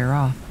starting to wear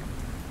off.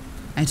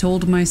 I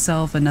told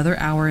myself another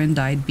hour and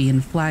I'd be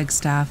in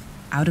Flagstaff,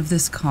 out of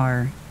this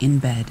car, in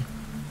bed.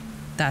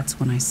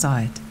 That's when I saw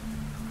it.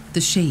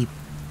 The shape,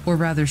 or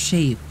rather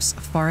shapes,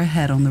 far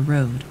ahead on the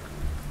road.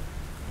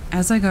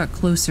 As I got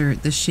closer,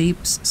 the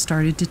shapes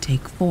started to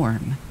take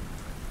form.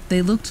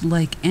 They looked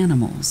like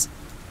animals,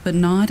 but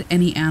not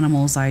any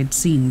animals I'd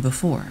seen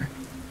before.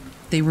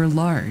 They were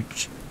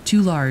large,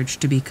 too large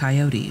to be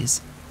coyotes,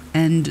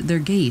 and their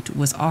gait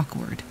was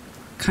awkward,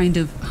 kind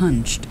of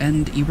hunched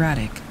and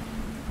erratic.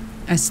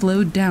 I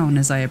slowed down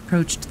as I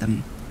approached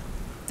them.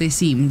 They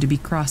seemed to be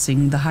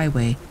crossing the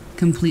highway,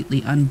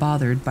 completely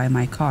unbothered by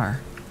my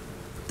car.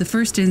 The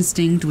first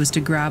instinct was to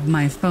grab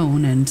my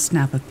phone and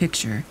snap a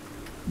picture,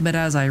 but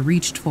as I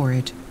reached for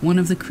it, one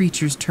of the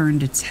creatures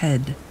turned its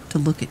head to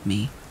look at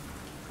me.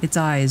 Its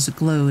eyes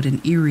glowed an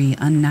eerie,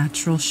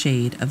 unnatural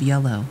shade of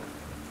yellow.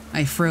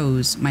 I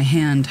froze, my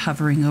hand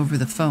hovering over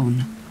the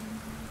phone.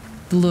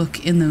 The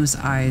look in those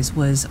eyes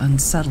was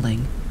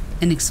unsettling,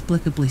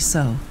 inexplicably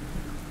so.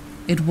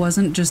 It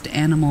wasn't just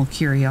animal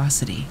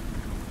curiosity.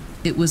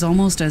 It was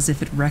almost as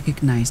if it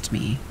recognized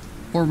me,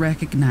 or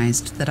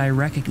recognized that I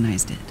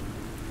recognized it.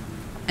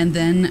 And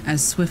then,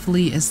 as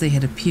swiftly as they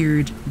had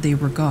appeared, they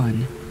were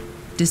gone,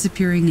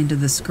 disappearing into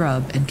the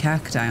scrub and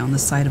cacti on the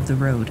side of the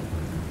road.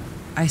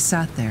 I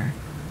sat there,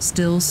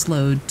 still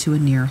slowed to a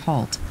near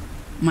halt,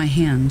 my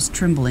hands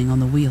trembling on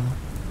the wheel.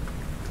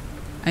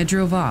 I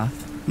drove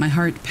off, my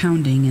heart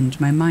pounding and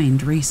my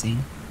mind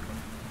racing.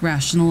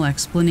 Rational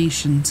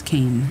explanations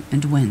came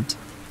and went.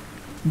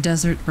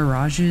 Desert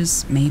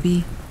mirages,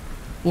 maybe?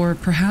 Or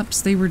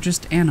perhaps they were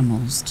just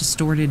animals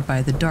distorted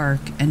by the dark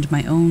and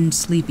my own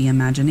sleepy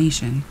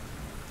imagination.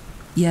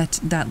 Yet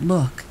that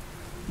look,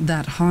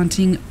 that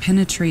haunting,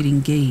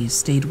 penetrating gaze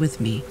stayed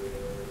with me.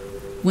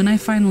 When I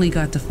finally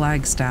got to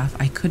Flagstaff,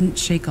 I couldn't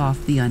shake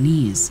off the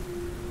unease.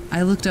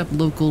 I looked up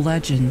local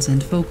legends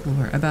and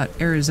folklore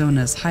about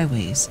Arizona's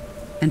highways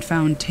and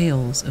found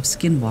tales of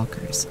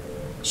skinwalkers,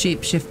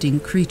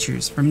 shape-shifting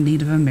creatures from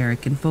Native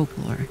American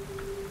folklore.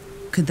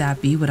 Could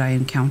that be what I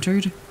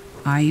encountered?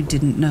 I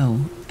didn't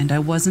know, and I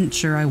wasn't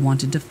sure I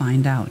wanted to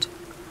find out.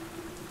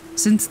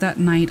 Since that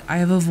night, I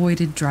have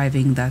avoided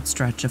driving that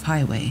stretch of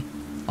highway,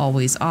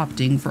 always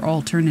opting for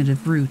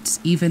alternative routes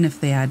even if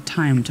they add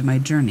time to my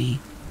journey.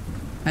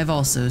 I've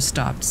also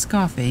stopped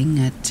scoffing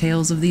at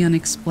tales of the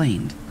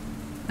unexplained.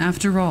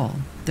 After all,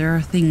 there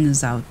are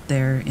things out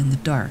there in the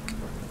dark,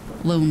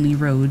 lonely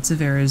roads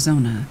of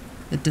Arizona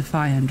that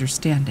defy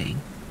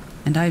understanding,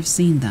 and I've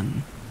seen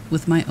them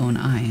with my own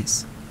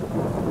eyes.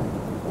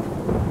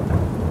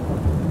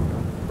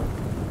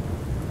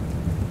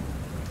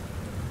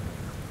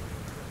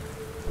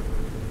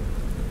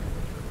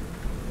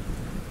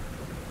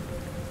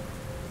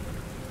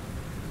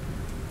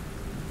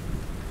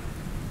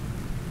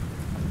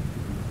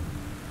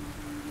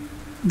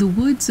 The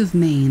woods of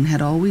Maine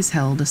had always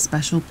held a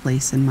special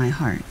place in my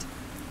heart,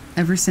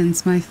 ever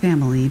since my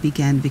family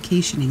began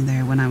vacationing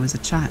there when I was a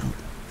child.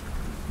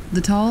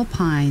 The tall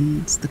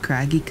pines, the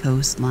craggy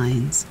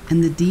coastlines,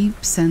 and the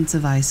deep sense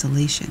of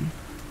isolation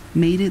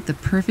made it the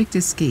perfect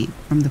escape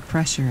from the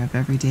pressure of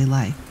everyday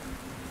life.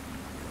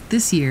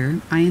 This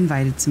year, I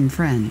invited some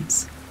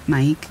friends,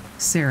 Mike,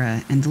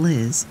 Sarah, and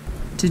Liz,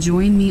 to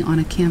join me on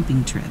a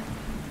camping trip,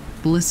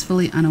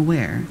 blissfully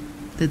unaware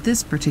that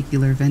this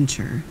particular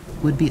venture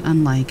would be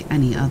unlike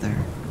any other.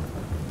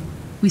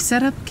 We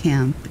set up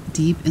camp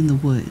deep in the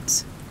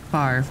woods,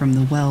 far from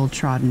the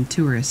well-trodden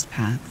tourist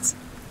paths.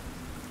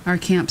 Our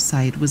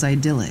campsite was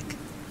idyllic,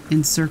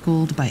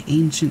 encircled by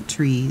ancient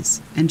trees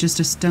and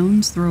just a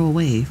stone's throw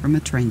away from a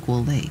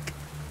tranquil lake.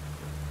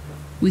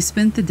 We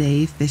spent the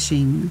day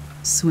fishing,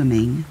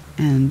 swimming,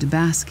 and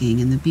basking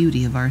in the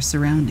beauty of our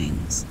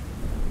surroundings.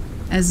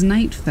 As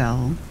night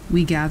fell,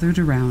 we gathered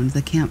around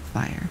the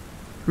campfire,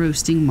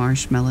 roasting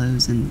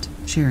marshmallows and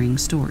sharing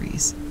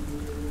stories.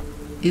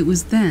 It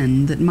was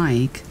then that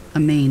Mike, a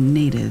Maine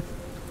native,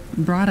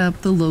 brought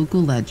up the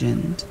local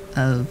legend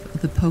of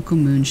the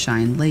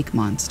Pocomoonshine Lake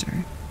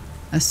Monster,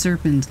 a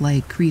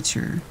serpent-like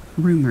creature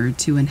rumored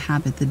to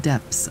inhabit the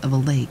depths of a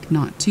lake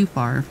not too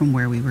far from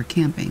where we were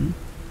camping.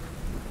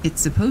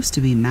 "It's supposed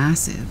to be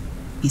massive,"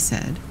 he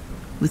said,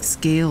 "with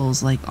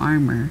scales like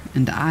armor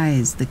and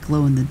eyes that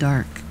glow in the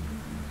dark."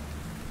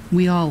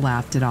 We all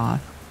laughed it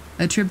off,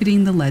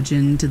 attributing the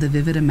legend to the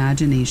vivid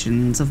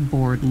imaginations of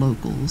bored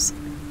locals.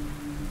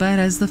 But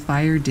as the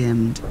fire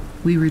dimmed,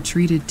 we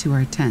retreated to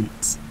our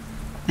tents,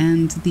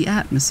 and the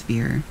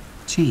atmosphere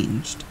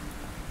changed.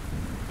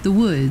 The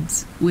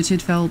woods, which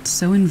had felt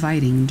so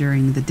inviting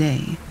during the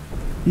day,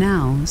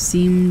 now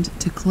seemed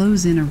to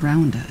close in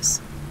around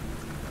us,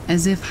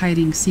 as if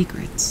hiding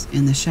secrets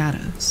in the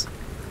shadows.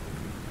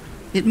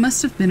 It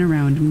must have been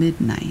around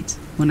midnight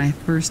when I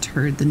first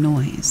heard the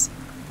noise,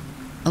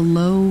 a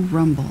low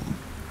rumble,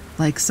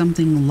 like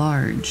something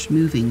large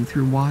moving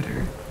through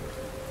water.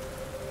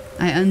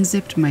 I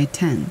unzipped my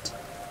tent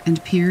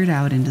and peered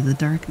out into the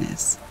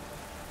darkness,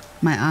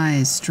 my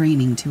eyes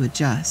straining to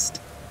adjust.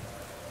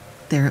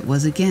 There it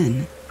was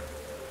again,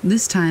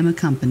 this time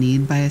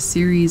accompanied by a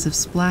series of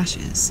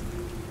splashes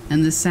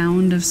and the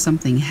sound of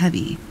something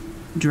heavy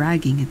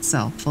dragging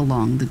itself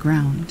along the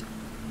ground.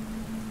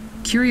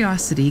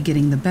 Curiosity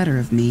getting the better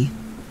of me,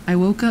 I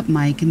woke up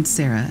Mike and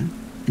Sarah,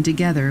 and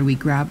together we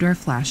grabbed our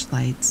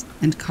flashlights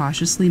and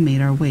cautiously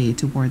made our way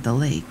toward the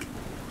lake.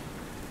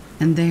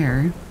 And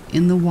there,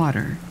 in the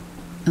water,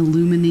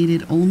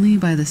 illuminated only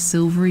by the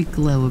silvery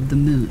glow of the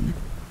moon,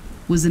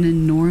 was an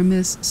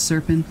enormous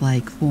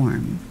serpent-like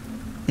form,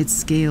 its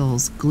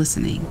scales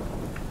glistening,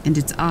 and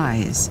its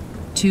eyes,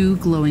 two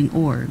glowing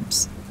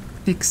orbs,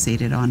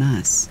 fixated on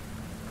us.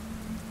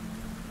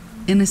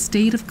 In a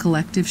state of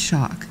collective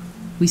shock,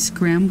 we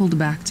scrambled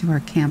back to our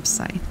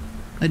campsite,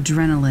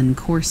 adrenaline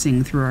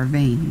coursing through our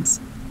veins.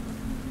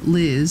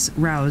 Liz,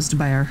 roused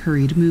by our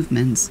hurried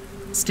movements,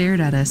 stared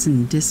at us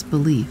in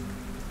disbelief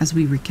as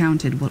we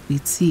recounted what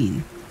we'd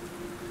seen.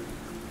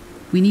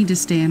 "We need to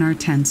stay in our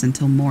tents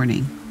until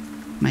morning,"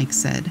 Mike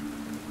said,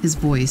 his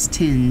voice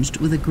tinged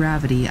with a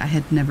gravity I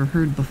had never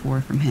heard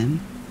before from him.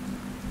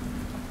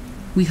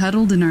 We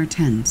huddled in our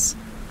tents,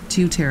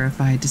 too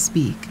terrified to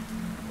speak.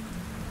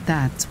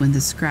 That's when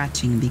the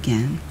scratching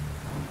began.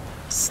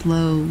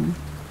 Slow,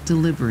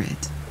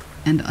 deliberate,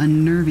 and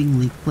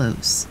unnervingly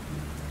close,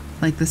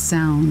 like the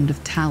sound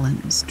of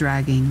talons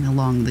dragging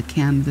along the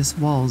canvas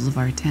walls of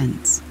our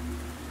tents.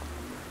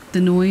 The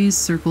noise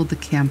circled the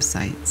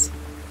campsites,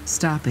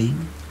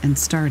 stopping and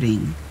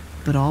starting,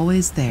 but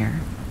always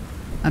there,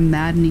 a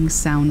maddening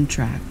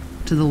soundtrack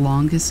to the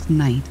longest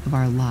night of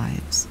our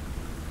lives.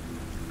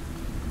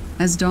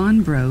 As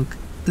dawn broke,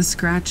 the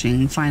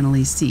scratching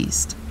finally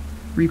ceased,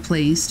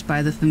 replaced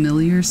by the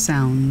familiar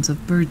sounds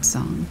of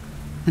birdsong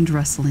and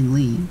rustling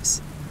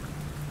leaves.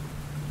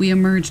 We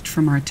emerged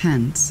from our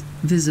tents,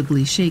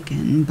 visibly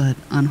shaken but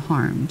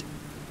unharmed,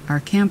 our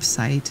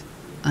campsite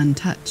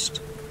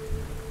untouched.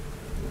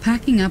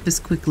 Packing up as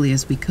quickly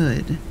as we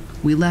could,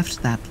 we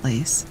left that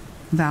place,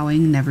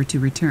 vowing never to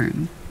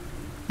return.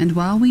 And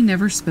while we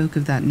never spoke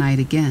of that night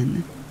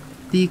again,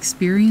 the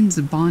experience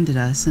bonded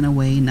us in a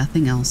way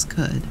nothing else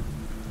could.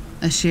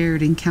 a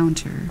shared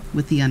encounter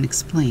with the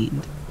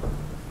unexplained,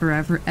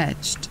 forever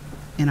etched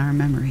in our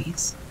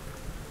memories.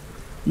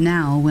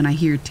 Now, when I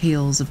hear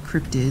tales of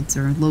cryptids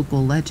or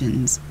local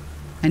legends,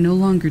 I no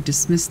longer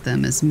dismiss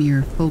them as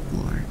mere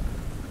folklore,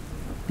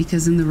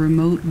 because in the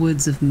remote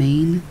woods of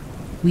Maine,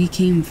 we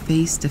came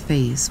face to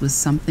face with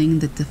something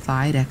that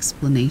defied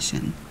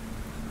explanation,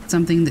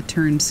 something that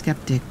turned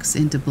skeptics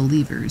into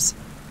believers,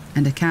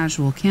 and a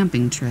casual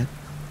camping trip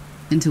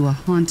into a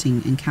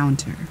haunting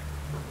encounter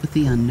with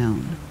the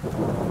unknown.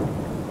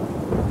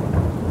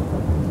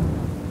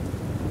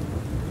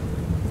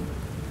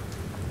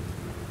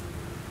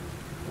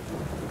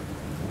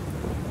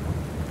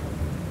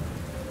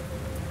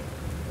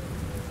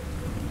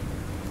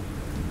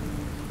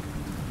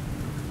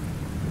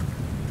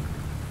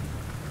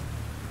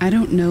 I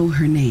don't know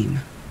her name,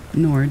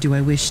 nor do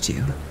I wish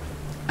to.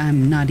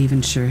 I'm not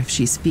even sure if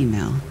she's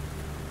female.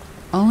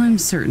 All I'm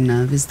certain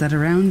of is that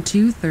around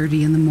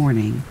 2:30 in the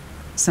morning,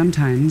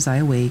 sometimes I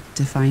awake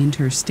to find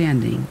her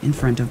standing in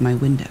front of my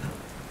window.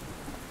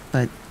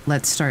 But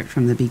let's start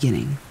from the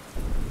beginning.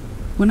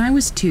 When I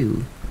was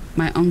 2,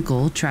 my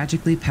uncle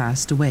tragically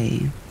passed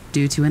away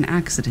due to an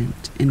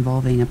accident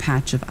involving a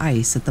patch of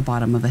ice at the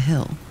bottom of a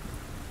hill.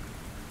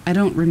 I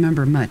don't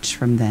remember much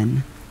from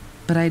then,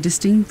 but I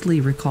distinctly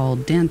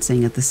recalled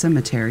dancing at the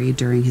cemetery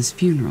during his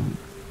funeral.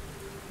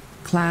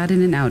 Clad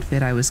in an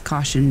outfit I was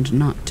cautioned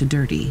not to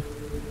dirty,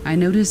 I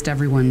noticed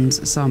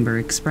everyone's somber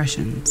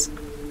expressions.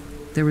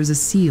 There was a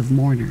sea of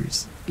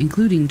mourners,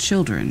 including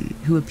children,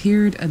 who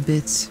appeared a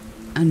bit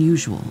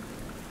unusual.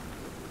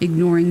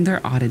 Ignoring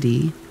their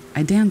oddity,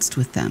 I danced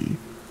with them,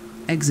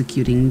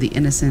 executing the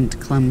innocent,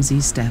 clumsy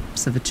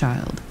steps of a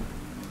child.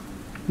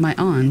 My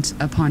aunt,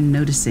 upon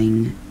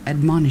noticing,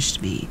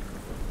 admonished me,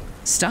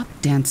 "Stop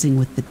dancing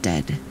with the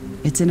dead.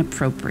 It's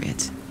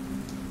inappropriate."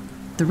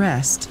 The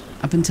rest,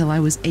 up until I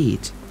was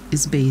 8,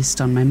 is based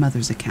on my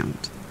mother's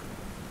account.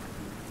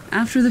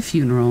 After the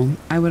funeral,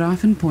 I would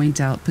often point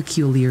out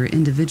peculiar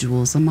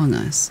individuals among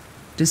us,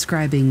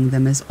 describing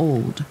them as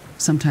old,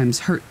 sometimes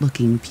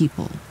hurt-looking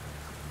people.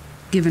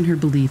 Given her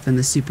belief in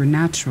the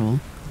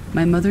supernatural,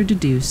 my mother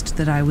deduced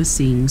that I was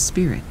seeing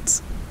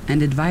spirits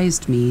and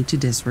advised me to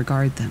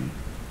disregard them.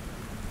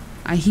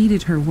 I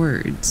heeded her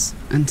words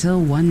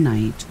until one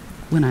night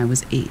when I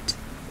was 8.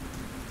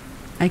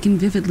 I can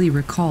vividly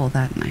recall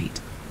that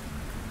night.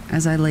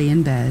 As I lay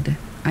in bed,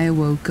 I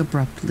awoke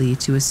abruptly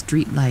to a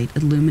street light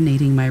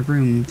illuminating my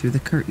room through the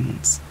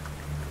curtains.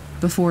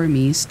 Before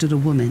me stood a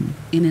woman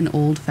in an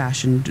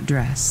old-fashioned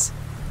dress,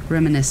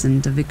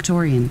 reminiscent of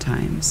Victorian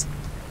times,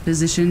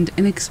 positioned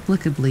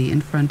inexplicably in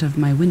front of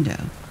my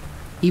window,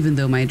 even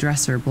though my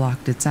dresser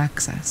blocked its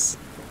access.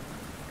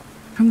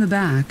 From the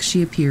back,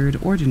 she appeared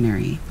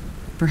ordinary,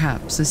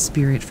 perhaps a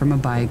spirit from a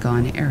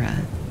bygone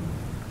era.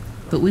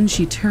 But when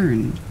she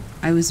turned,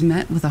 I was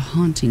met with a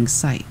haunting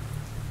sight.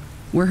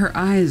 Where her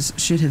eyes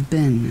should have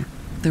been,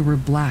 there were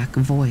black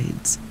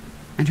voids,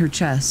 and her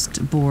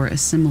chest bore a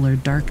similar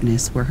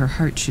darkness where her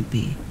heart should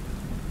be.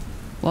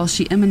 While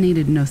she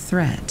emanated no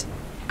threat,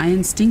 I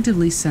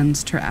instinctively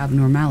sensed her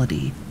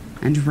abnormality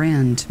and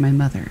ran to my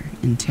mother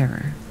in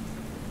terror.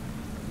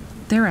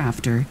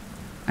 Thereafter,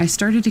 I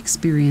started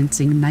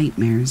experiencing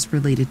nightmares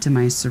related to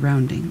my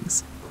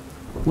surroundings.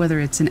 Whether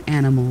it's an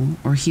animal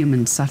or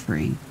human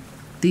suffering,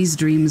 these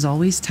dreams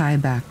always tie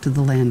back to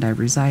the land I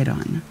reside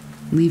on,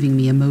 leaving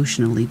me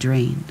emotionally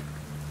drained.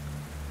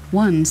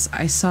 Once,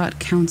 I sought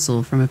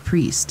counsel from a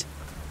priest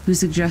who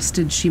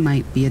suggested she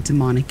might be a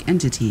demonic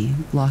entity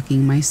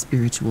blocking my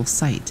spiritual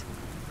sight.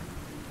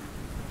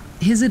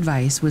 His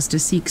advice was to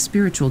seek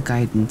spiritual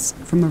guidance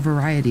from a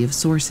variety of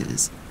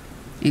sources,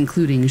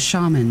 including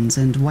shamans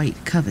and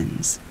white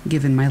covens,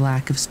 given my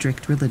lack of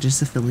strict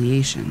religious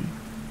affiliation.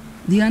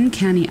 The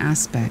uncanny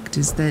aspect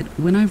is that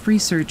when I've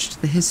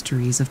researched the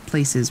histories of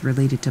places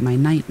related to my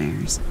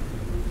nightmares,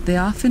 they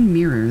often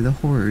mirror the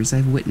horrors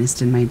I've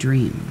witnessed in my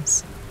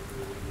dreams.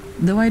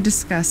 Though I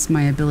discuss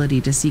my ability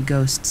to see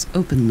ghosts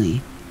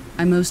openly,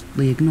 I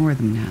mostly ignore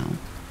them now,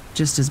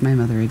 just as my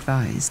mother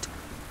advised.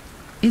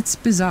 It's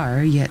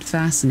bizarre yet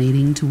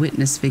fascinating to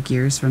witness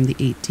figures from the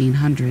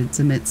 1800s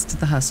amidst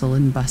the hustle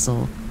and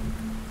bustle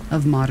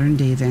of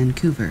modern-day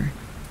Vancouver,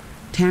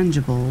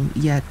 tangible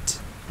yet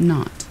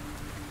not.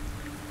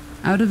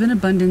 Out of an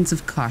abundance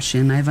of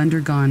caution, I've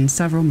undergone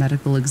several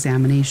medical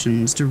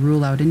examinations to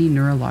rule out any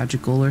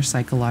neurological or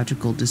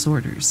psychological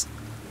disorders.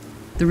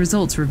 The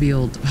results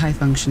revealed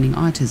high-functioning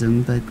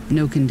autism, but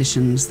no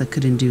conditions that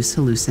could induce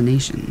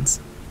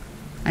hallucinations.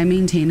 I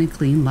maintain a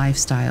clean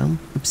lifestyle,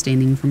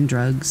 abstaining from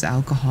drugs,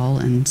 alcohol,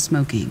 and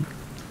smoking.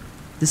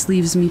 This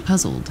leaves me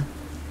puzzled.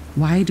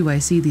 Why do I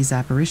see these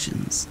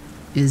apparitions?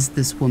 Is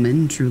this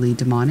woman truly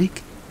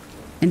demonic?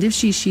 And if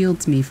she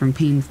shields me from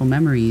painful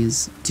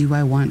memories, do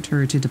I want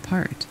her to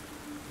depart?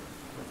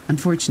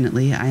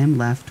 Unfortunately, I am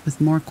left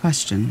with more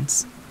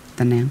questions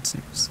than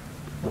answers.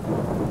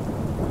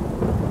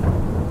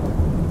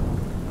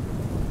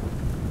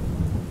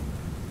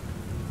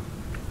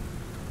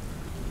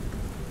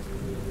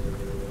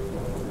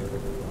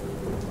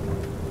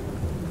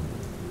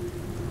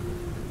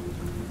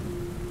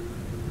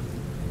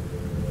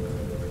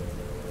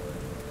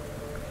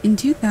 In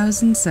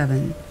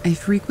 2007, I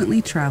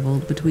frequently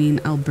traveled between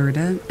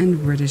Alberta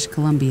and British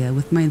Columbia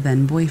with my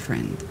then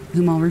boyfriend,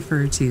 whom I'll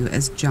refer to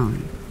as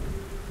John.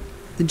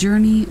 The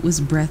journey was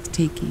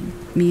breathtaking,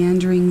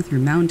 meandering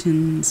through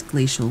mountains,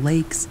 glacial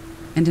lakes,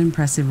 and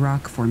impressive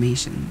rock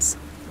formations.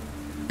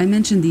 I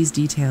mention these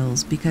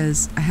details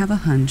because I have a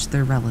hunch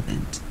they're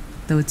relevant,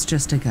 though it's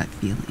just a gut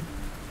feeling.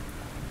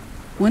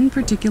 One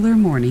particular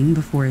morning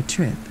before a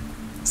trip,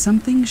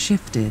 something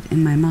shifted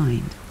in my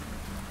mind.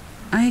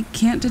 I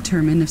can't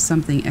determine if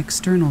something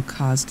external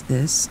caused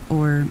this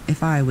or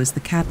if I was the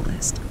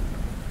catalyst.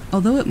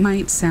 Although it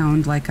might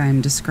sound like I'm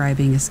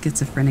describing a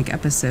schizophrenic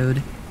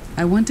episode,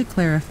 I want to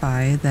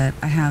clarify that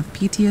I have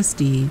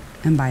PTSD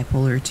and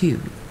bipolar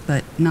 2,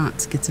 but not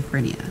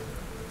schizophrenia.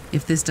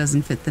 If this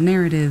doesn't fit the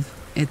narrative,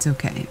 it's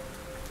okay.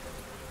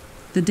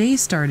 The day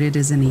started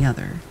as any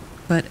other,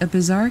 but a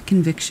bizarre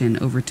conviction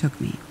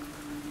overtook me.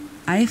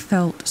 I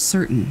felt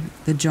certain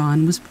that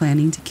John was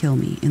planning to kill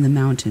me in the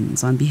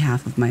mountains on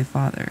behalf of my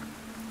father.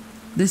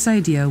 This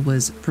idea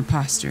was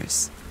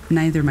preposterous.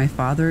 Neither my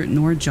father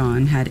nor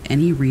John had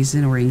any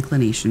reason or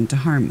inclination to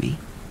harm me.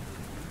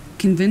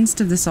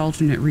 Convinced of this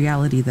alternate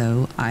reality,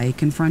 though, I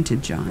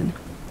confronted John.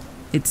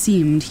 It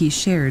seemed he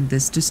shared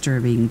this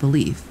disturbing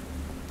belief.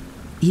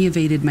 He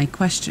evaded my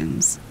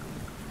questions.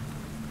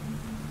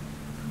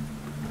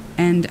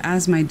 And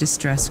as my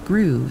distress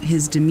grew,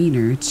 his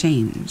demeanor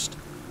changed.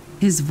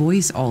 His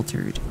voice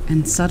altered,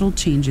 and subtle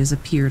changes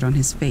appeared on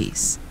his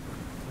face.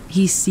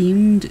 He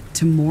seemed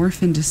to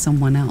morph into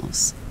someone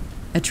else,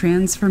 a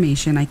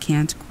transformation I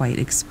can't quite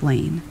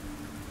explain.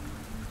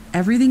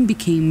 Everything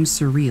became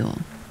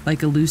surreal,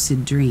 like a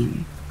lucid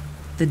dream.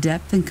 The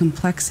depth and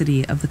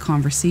complexity of the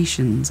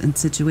conversations and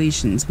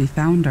situations we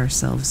found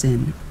ourselves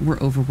in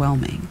were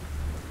overwhelming.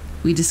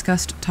 We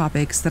discussed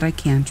topics that I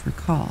can't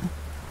recall.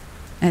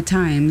 At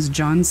times,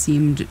 John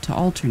seemed to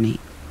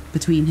alternate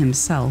between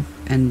himself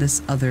and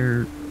this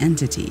other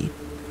entity,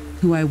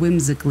 who I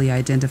whimsically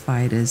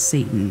identified as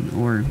Satan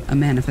or a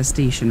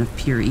manifestation of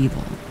pure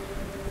evil.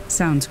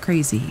 Sounds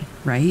crazy,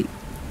 right?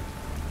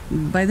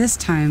 By this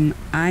time,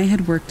 I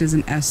had worked as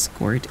an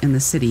escort in the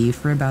city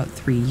for about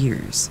 3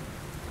 years.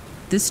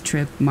 This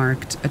trip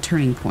marked a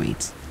turning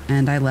point,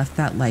 and I left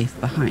that life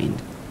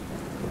behind.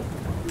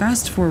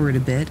 Fast forward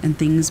a bit, and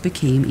things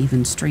became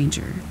even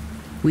stranger.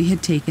 We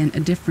had taken a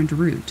different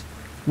route,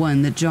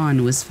 one that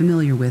John was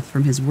familiar with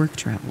from his work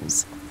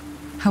travels.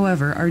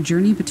 However, our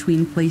journey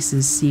between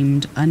places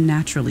seemed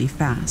unnaturally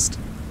fast,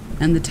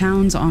 and the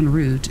towns en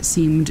route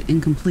seemed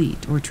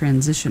incomplete or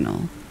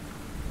transitional.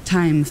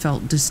 Time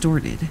felt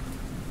distorted.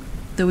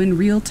 Though in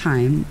real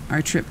time,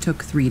 our trip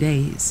took 3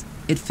 days,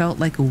 it felt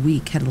like a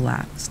week had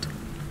elapsed.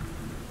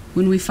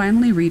 When we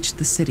finally reached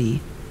the city,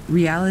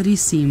 reality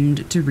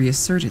seemed to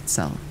reassert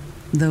itself,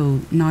 though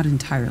not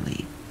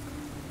entirely.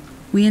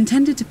 We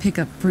intended to pick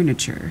up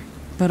furniture,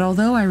 but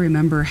although I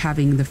remember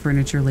having the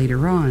furniture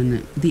later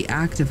on, the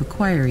act of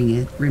acquiring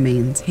it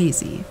remains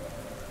hazy.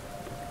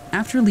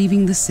 After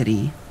leaving the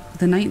city,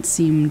 the night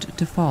seemed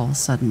to fall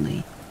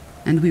suddenly,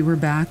 and we were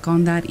back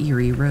on that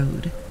eerie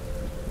road.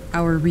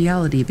 Our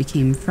reality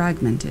became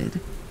fragmented,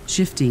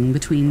 shifting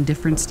between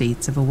different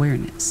states of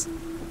awareness.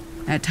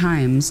 At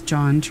times,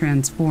 John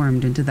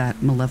transformed into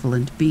that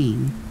malevolent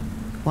being,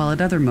 while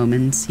at other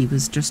moments he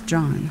was just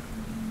John.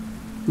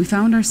 We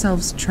found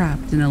ourselves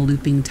trapped in a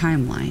looping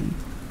timeline,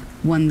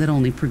 one that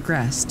only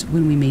progressed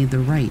when we made the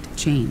right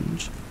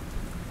change.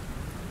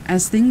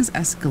 As things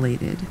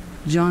escalated,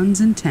 John's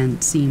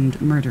intent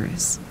seemed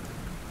murderous.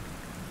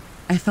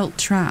 I felt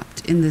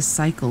trapped in this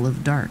cycle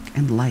of dark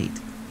and light.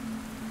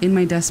 In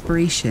my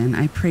desperation,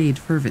 I prayed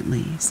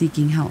fervently,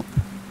 seeking help.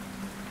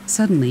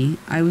 Suddenly,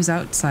 I was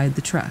outside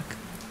the truck,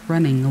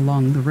 running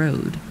along the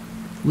road,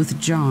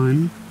 with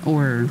John,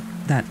 or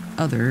that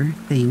other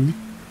thing,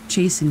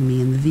 chasing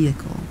me in the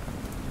vehicle.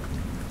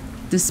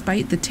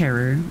 Despite the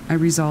terror, I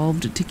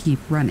resolved to keep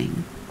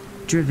running,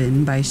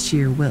 driven by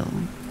sheer will.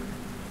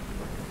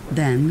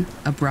 Then,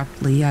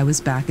 abruptly, I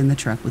was back in the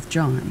truck with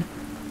John.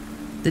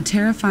 The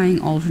terrifying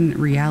alternate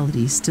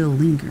reality still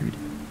lingered,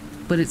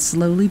 but it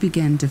slowly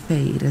began to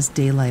fade as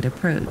daylight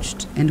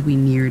approached and we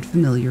neared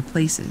familiar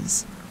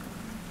places.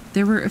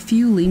 There were a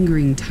few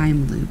lingering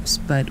time loops,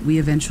 but we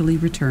eventually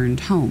returned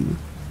home,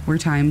 where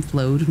time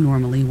flowed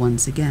normally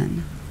once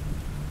again.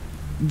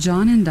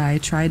 John and I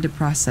tried to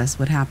process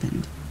what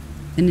happened.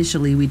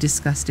 Initially, we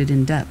discussed it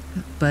in depth,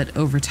 but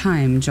over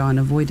time, John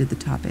avoided the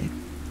topic.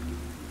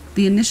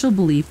 The initial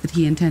belief that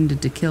he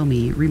intended to kill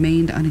me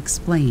remained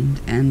unexplained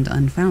and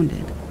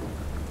unfounded.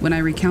 When I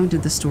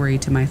recounted the story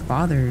to my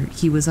father,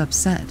 he was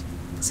upset,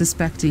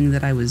 suspecting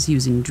that I was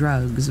using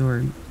drugs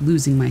or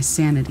losing my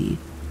sanity,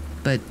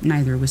 but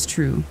neither was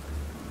true.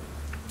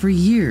 For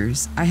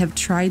years, I have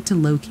tried to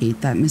locate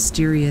that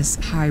mysterious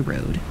high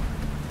road,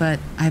 but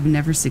I've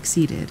never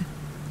succeeded.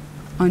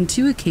 On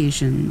 2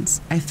 occasions,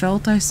 I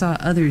felt I saw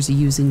others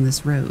using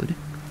this road,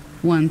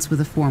 once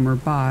with a former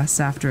boss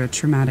after a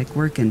traumatic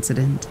work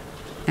incident,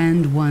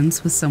 and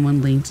once with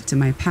someone linked to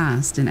my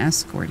past in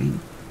escorting.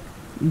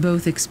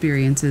 Both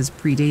experiences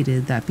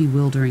predated that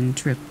bewildering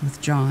trip with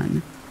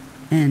John,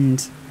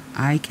 and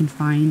I can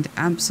find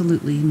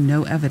absolutely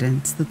no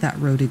evidence that that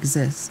road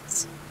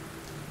exists.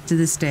 To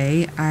this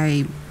day,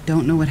 I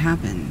don't know what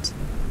happened,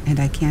 and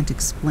I can't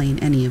explain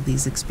any of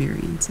these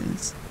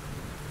experiences.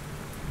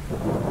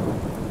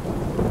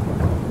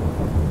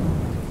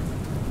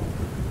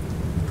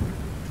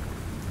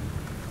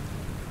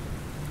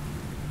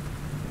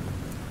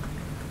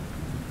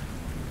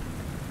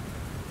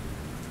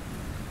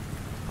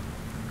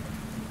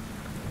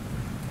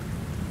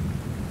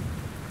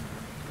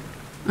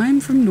 I'm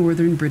from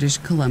northern British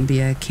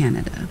Columbia,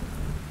 Canada.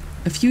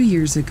 A few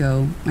years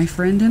ago, my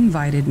friend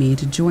invited me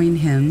to join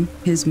him,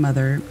 his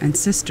mother, and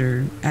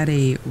sister at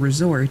a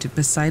resort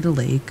beside a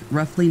lake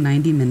roughly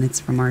 90 minutes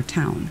from our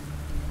town.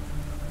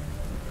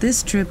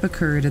 This trip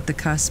occurred at the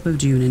cusp of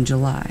June and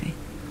July.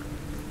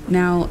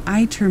 Now,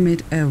 I term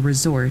it a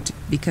resort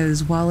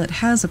because while it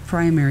has a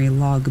primary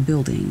log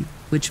building,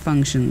 which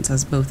functions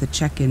as both a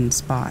check-in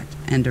spot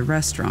and a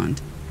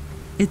restaurant,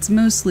 it's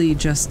mostly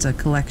just a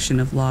collection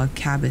of log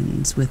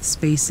cabins with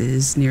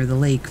spaces near the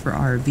lake for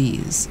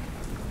RVs.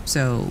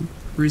 So,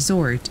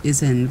 resort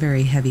is in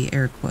very heavy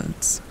air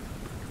quotes.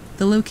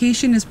 The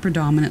location is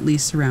predominantly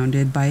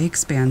surrounded by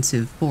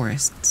expansive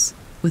forests,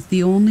 with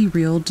the only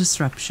real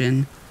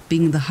disruption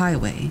being the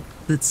highway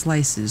that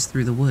slices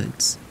through the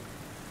woods.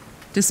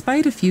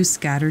 Despite a few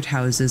scattered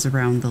houses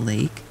around the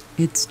lake,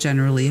 it's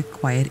generally a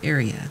quiet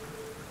area,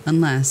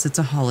 unless it's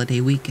a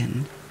holiday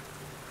weekend.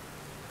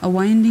 A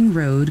winding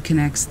road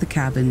connects the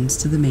cabins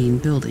to the main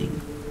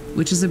building,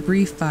 which is a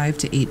brief 5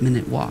 to 8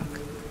 minute walk.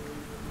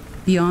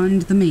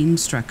 Beyond the main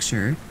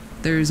structure,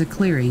 there's a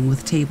clearing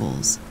with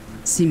tables,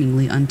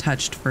 seemingly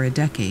untouched for a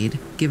decade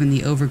given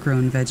the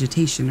overgrown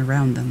vegetation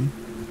around them.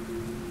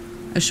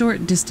 A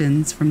short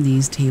distance from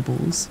these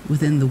tables,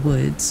 within the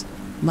woods,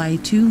 lie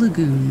 2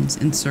 lagoons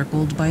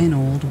encircled by an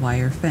old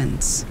wire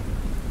fence.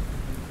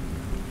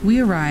 We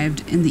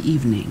arrived in the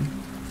evening,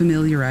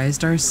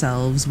 familiarized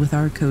ourselves with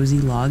our cozy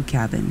log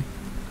cabin,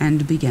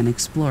 and began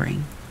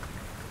exploring.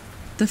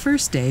 The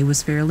first day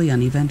was fairly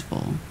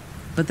uneventful,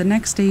 but the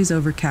next day's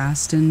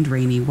overcast and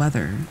rainy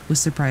weather was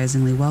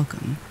surprisingly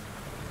welcome.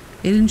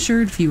 It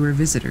ensured fewer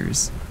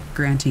visitors,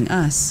 granting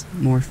us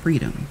more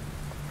freedom.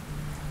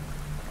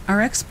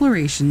 Our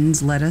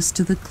explorations led us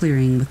to the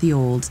clearing with the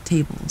old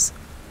tables,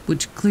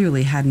 which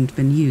clearly hadn't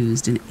been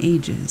used in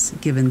ages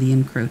given the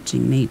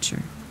encroaching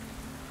nature.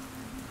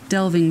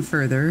 Delving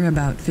further,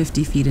 about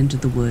 50 feet into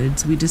the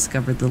woods, we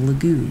discovered the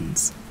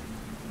lagoons.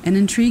 An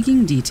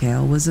intriguing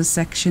detail was a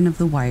section of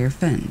the wire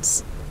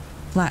fence,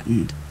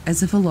 flattened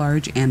as if a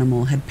large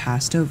animal had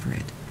passed over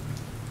it.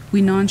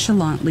 We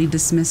nonchalantly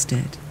dismissed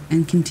it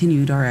and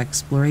continued our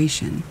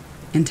exploration,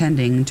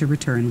 intending to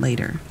return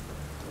later.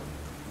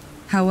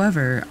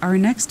 However, our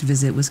next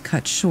visit was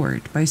cut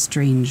short by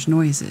strange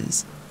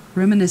noises,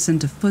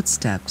 reminiscent of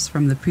footsteps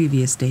from the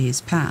previous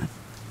day's path.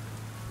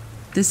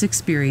 This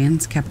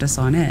experience kept us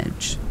on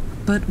edge,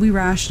 but we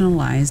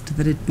rationalized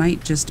that it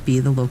might just be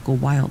the local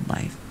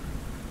wildlife.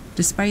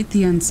 Despite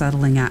the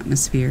unsettling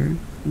atmosphere,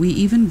 we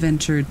even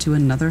ventured to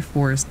another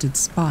forested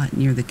spot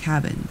near the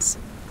cabins,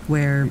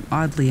 where,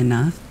 oddly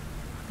enough,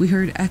 we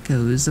heard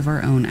echoes of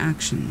our own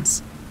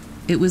actions.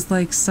 It was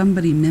like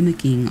somebody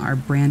mimicking our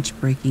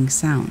branch-breaking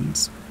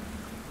sounds.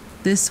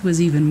 This was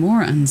even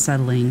more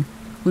unsettling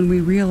when we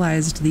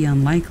realized the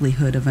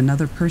unlikelihood of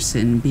another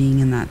person being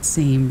in that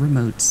same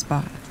remote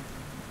spot.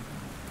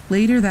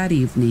 Later that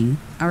evening,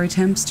 our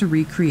attempts to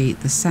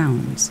recreate the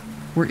sounds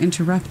were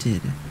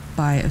interrupted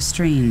by a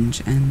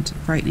strange and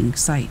frightening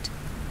sight,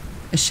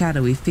 a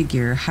shadowy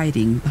figure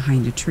hiding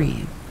behind a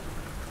tree.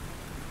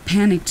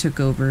 Panic took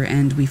over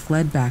and we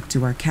fled back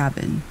to our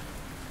cabin.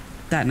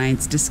 That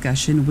night's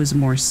discussion was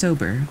more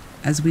sober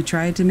as we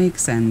tried to make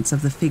sense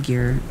of the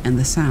figure and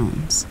the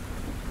sounds.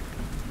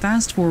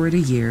 Fast forward a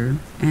year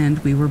and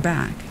we were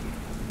back,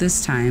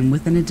 this time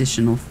with an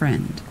additional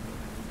friend.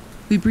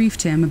 We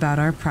briefed him about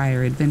our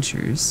prior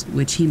adventures,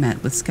 which he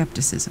met with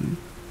skepticism.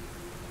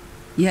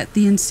 Yet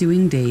the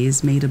ensuing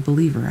days made a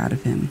believer out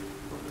of him.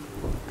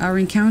 Our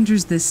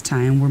encounters this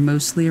time were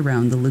mostly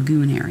around the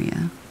lagoon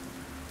area.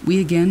 We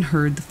again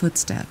heard the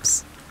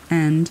footsteps,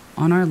 and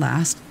on our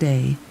last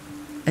day,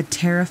 a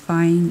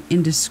terrifying,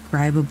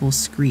 indescribable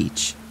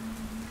screech.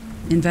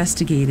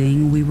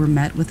 Investigating, we were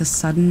met with a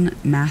sudden,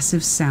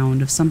 massive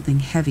sound of something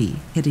heavy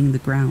hitting the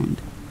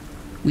ground.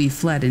 We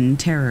fled in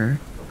terror,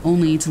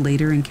 only to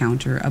later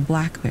encounter a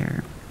black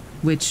bear,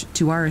 which,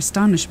 to our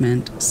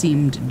astonishment,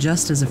 seemed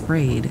just as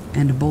afraid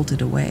and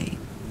bolted away.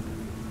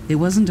 It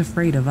wasn't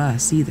afraid of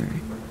us either.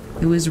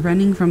 It was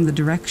running from the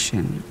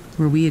direction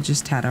where we had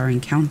just had our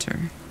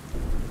encounter.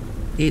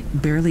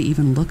 It barely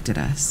even looked at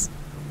us.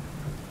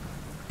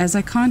 As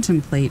I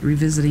contemplate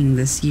revisiting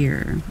this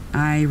year,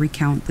 I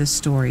recount this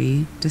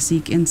story to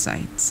seek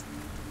insights.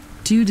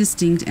 2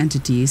 distinct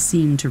entities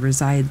seem to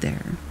reside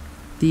there: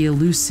 the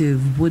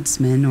elusive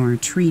woodsman or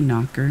tree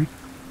knocker,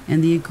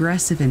 and the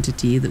aggressive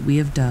entity that we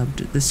have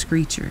dubbed the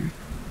Screecher.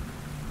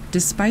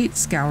 Despite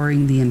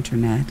scouring the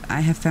internet,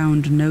 I have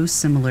found no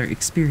similar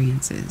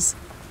experiences.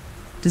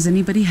 Does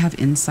anybody have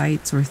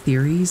insights or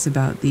theories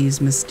about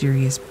these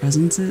mysterious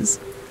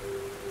presences?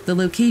 The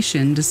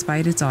location,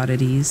 despite its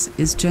oddities,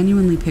 is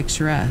genuinely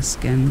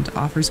picturesque and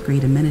offers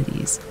great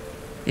amenities.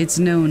 It's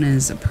known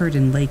as a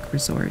Purdon Lake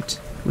Resort,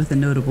 with a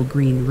notable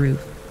green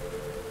roof.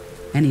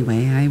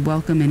 Anyway, I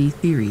welcome any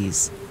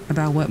theories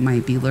about what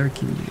might be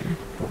lurking there.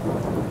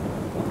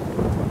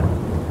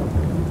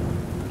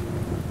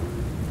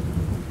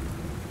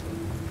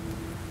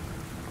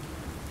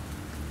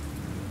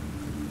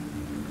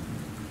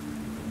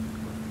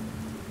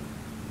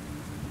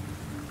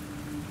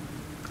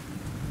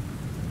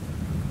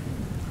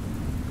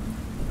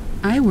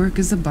 I work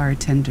as a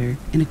bartender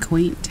in a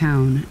quaint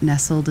town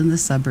nestled in the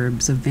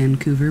suburbs of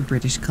Vancouver,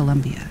 British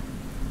Columbia.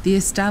 The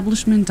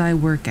establishment I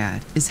work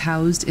at is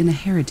housed in a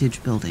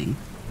heritage building,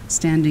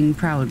 standing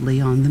proudly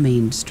on the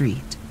main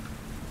street.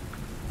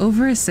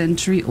 Over a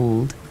century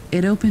old,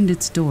 it opened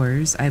its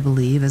doors, I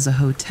believe, as a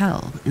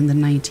hotel in the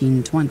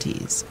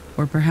 1920s,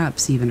 or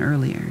perhaps even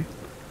earlier.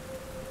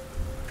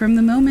 From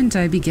the moment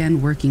I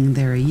began working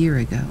there a year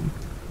ago,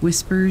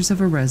 whispers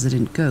of a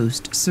resident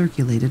ghost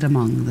circulated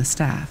among the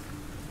staff.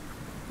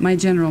 My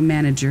general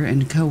manager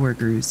and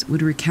coworkers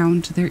would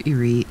recount their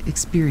eerie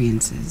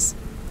experiences,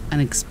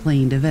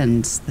 unexplained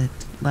events that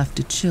left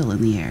a chill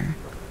in the air.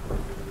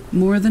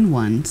 More than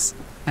once,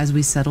 as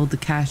we settled the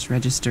cash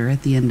register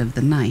at the end of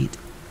the night,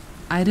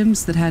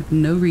 items that had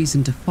no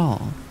reason to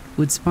fall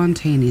would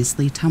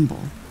spontaneously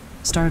tumble,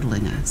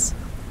 startling us.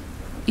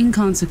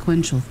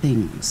 Inconsequential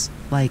things,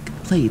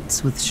 like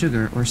plates with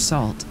sugar or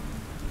salt,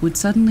 would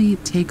suddenly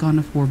take on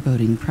a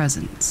foreboding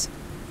presence.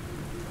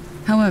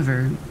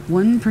 However,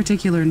 one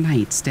particular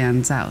night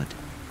stands out,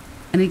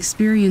 an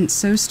experience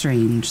so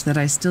strange that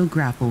I still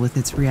grapple with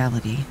its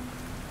reality.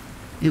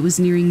 It was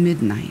nearing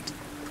midnight,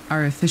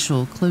 our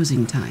official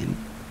closing time,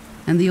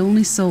 and the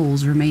only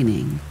souls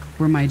remaining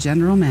were my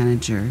general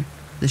manager,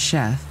 the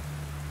chef,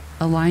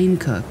 a line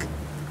cook,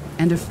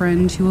 and a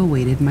friend who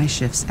awaited my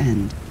shift's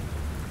end.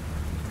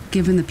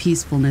 Given the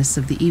peacefulness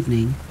of the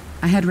evening,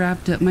 I had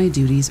wrapped up my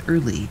duties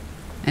early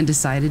and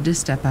decided to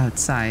step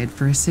outside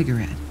for a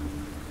cigarette.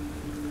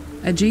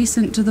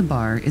 Adjacent to the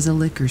bar is a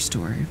liquor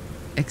store,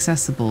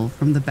 accessible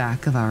from the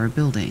back of our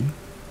building.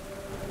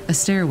 A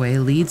stairway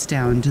leads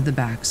down to the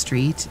back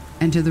street,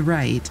 and to the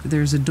right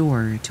there's a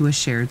door to a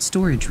shared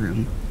storage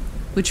room,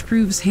 which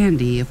proves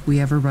handy if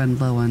we ever run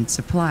low on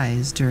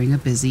supplies during a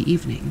busy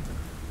evening.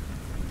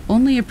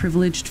 Only a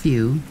privileged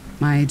few,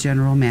 my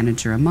general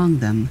manager among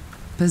them,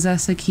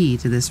 possess a key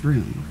to this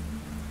room.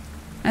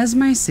 As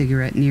my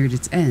cigarette neared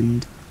its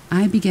end,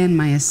 I began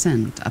my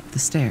ascent up the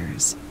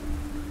stairs.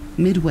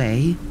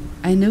 Midway,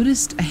 I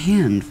noticed a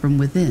hand from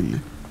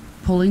within,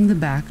 pulling the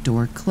back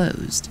door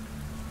closed.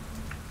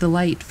 The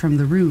light from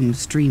the room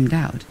streamed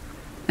out,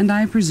 and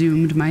I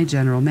presumed my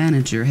general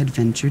manager had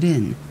ventured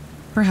in,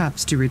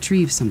 perhaps to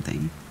retrieve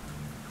something.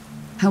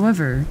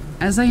 However,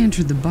 as I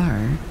entered the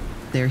bar,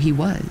 there he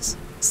was,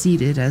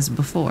 seated as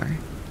before.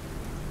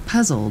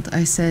 Puzzled,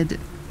 I said,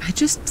 "I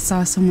just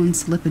saw someone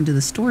slip into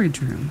the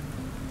storage room.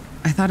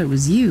 I thought it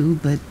was you,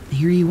 but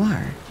here you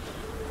are."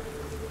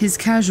 His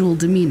casual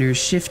demeanor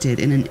shifted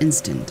in an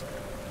instant.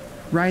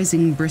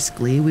 Rising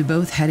briskly, we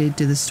both headed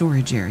to the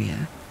storage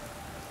area.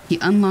 He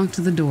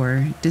unlocked the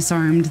door,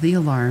 disarmed the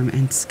alarm,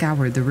 and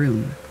scoured the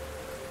room.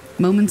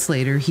 Moments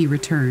later, he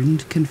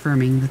returned,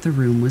 confirming that the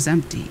room was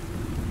empty.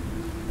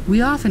 We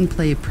often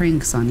play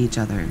pranks on each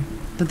other,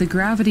 but the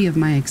gravity of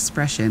my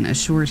expression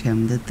assured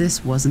him that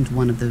this wasn't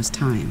one of those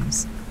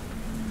times.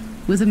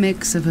 With a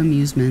mix of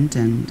amusement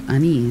and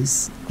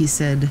unease, he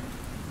said,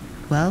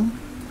 "Well,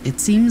 it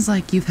seems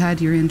like you've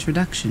had your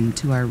introduction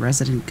to our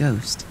resident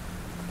ghost.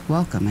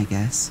 Welcome, I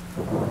guess."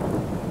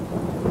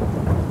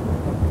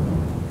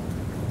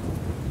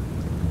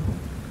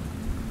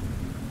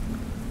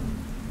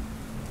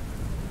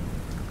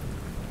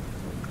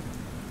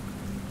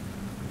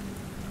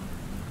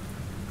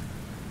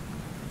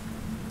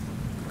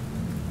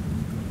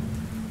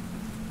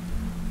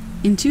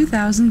 In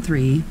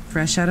 2003,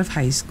 fresh out of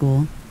high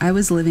school, I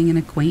was living in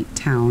a quaint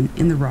town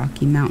in the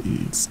Rocky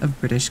Mountains of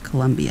British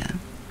Columbia.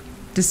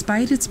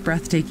 Despite its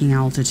breathtaking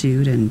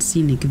altitude and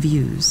scenic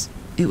views,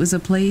 it was a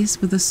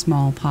place with a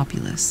small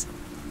populace,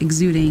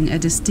 exuding a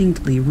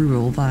distinctly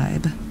rural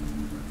vibe.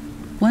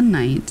 One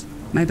night,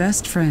 my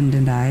best friend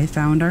and I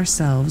found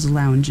ourselves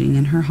lounging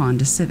in her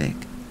Honda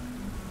Civic.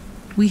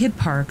 We had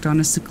parked on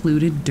a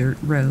secluded dirt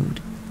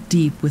road,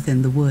 deep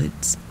within the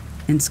woods,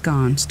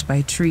 ensconced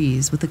by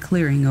trees with a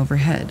clearing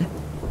overhead.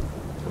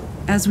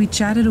 As we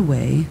chatted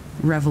away,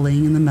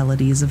 reveling in the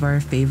melodies of our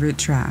favorite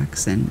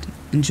tracks and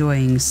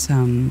enjoying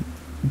some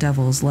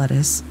devil's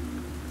lettuce,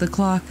 the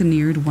clock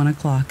neared 1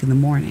 o'clock in the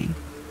morning.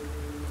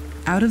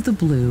 Out of the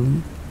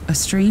blue, a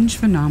strange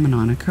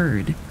phenomenon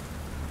occurred.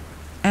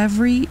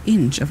 Every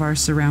inch of our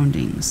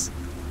surroundings,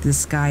 the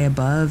sky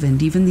above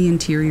and even the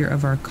interior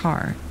of our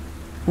car,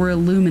 were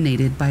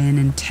illuminated by an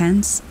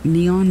intense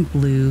neon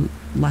blue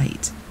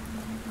light.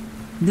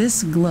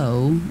 This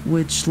glow,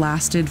 which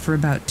lasted for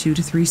about 2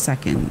 to 3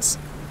 seconds,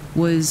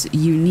 was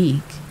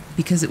unique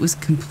because it was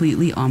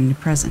completely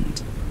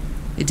omnipresent.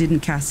 It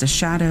didn't cast a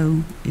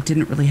shadow. It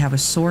didn't really have a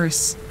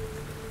source.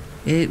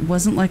 It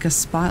wasn't like a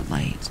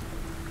spotlight.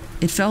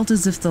 It felt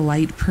as if the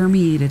light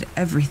permeated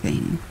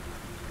everything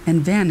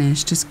and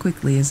vanished as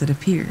quickly as it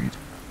appeared.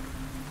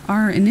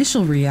 Our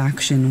initial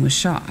reaction was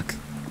shock.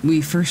 We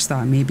first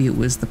thought maybe it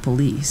was the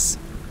police,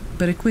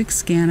 but a quick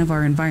scan of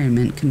our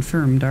environment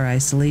confirmed our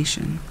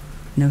isolation.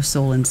 No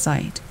soul in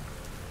sight,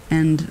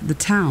 and the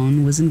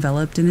town was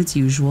enveloped in its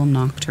usual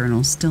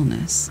nocturnal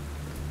stillness.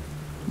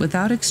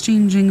 Without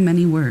exchanging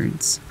many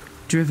words,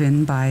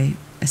 driven by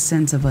a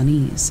sense of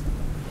unease,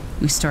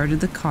 we started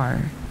the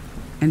car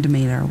and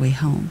made our way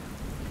home.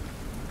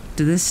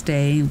 To this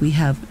day, we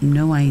have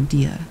no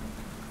idea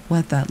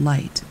what that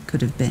light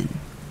could have been.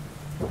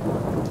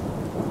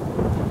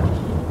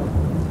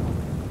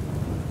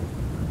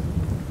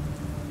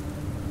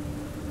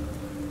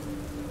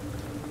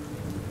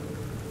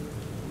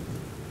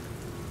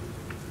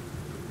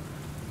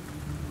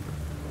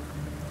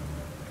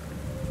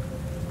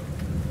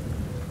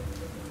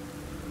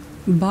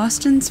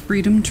 Boston's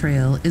Freedom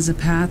Trail is a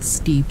path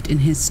steeped in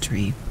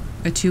history,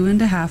 a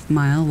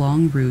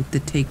 2.5-mile-long route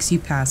that takes you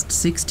past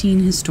 16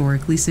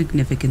 historically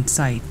significant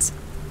sites.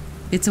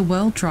 It's a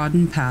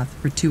well-trodden path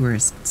for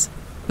tourists,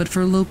 but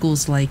for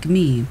locals like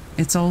me,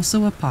 it's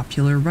also a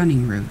popular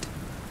running route.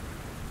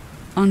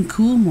 On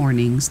cool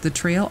mornings, the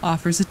trail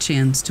offers a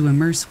chance to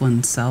immerse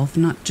oneself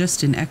not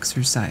just in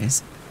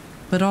exercise,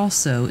 but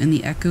also in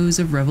the echoes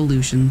of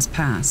revolutions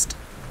past.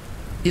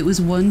 It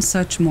was one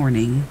such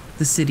morning,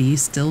 the city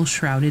still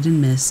shrouded in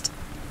mist,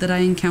 that I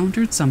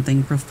encountered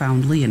something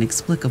profoundly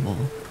inexplicable.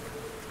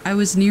 I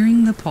was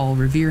nearing the Paul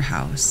Revere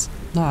house,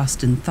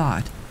 lost in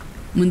thought,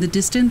 when the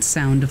distant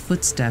sound of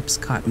footsteps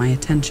caught my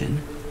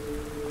attention.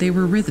 They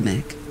were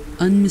rhythmic,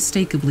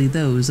 unmistakably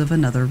those of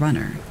another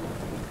runner.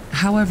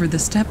 However, the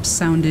steps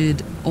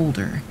sounded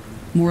older,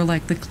 more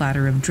like the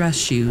clatter of dress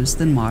shoes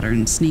than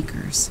modern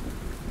sneakers.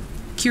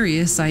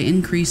 Curious, I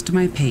increased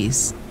my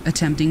pace,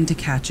 attempting to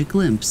catch a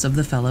glimpse of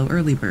the fellow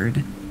early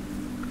bird.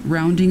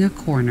 Rounding a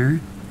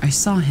corner, I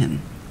saw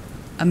him,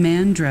 a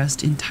man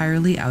dressed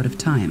entirely out of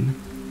time.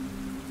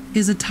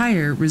 His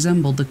attire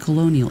resembled the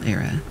colonial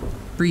era,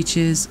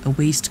 breeches, a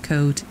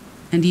waistcoat,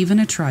 and even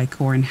a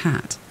tricorn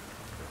hat.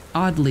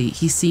 Oddly,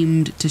 he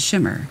seemed to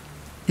shimmer,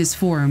 his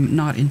form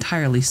not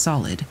entirely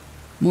solid,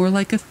 more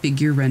like a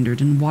figure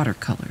rendered in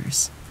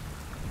watercolors.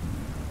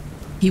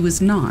 He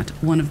was not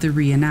one of the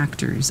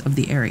reenactors of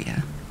the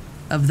area.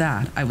 Of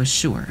that, I was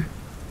sure.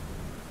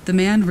 The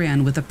man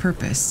ran with a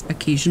purpose,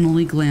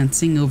 occasionally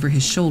glancing over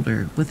his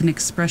shoulder with an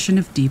expression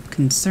of deep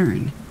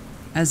concern,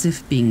 as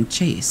if being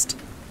chased.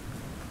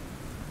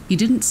 He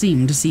didn't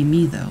seem to see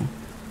me, though.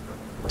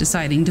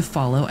 Deciding to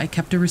follow, I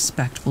kept a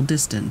respectful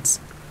distance.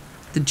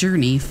 The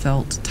journey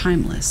felt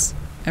timeless,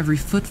 every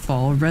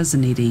footfall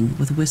resonating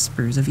with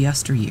whispers of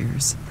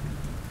yesteryears.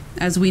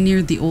 As we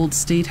neared the old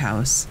state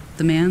house,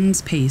 the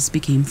man's pace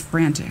became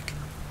frantic.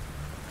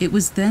 It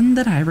was then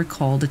that I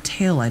recalled a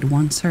tale I'd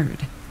once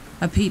heard.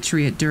 A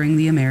patriot during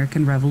the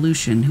American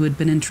Revolution who had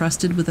been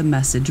entrusted with a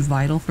message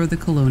vital for the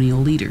colonial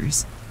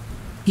leaders.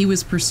 He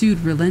was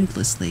pursued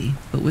relentlessly,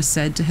 but was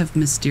said to have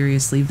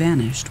mysteriously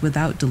vanished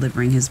without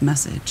delivering his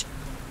message,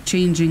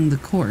 changing the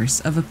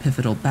course of a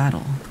pivotal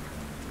battle.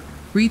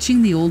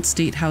 Reaching the old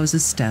state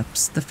house's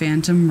steps, the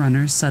phantom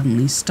runner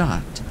suddenly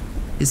stopped,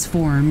 his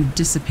form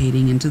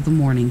dissipating into the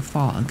morning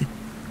fog,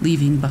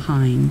 leaving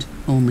behind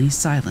only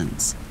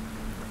silence.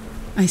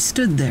 I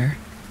stood there,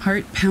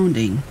 heart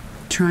pounding,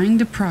 trying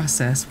to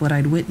process what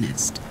I'd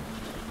witnessed.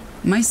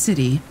 My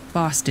city,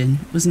 Boston,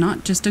 was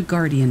not just a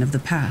guardian of the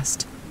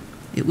past.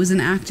 It was an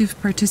active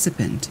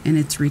participant in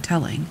its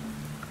retelling.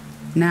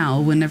 Now,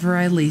 whenever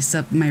I lace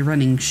up my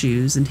running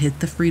shoes and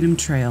hit the Freedom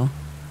Trail,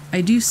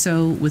 I do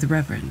so with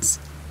reverence,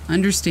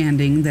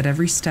 understanding that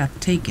every step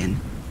taken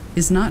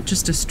is not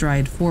just a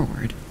stride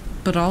forward,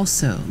 but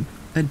also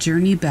a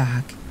journey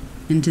back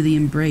into the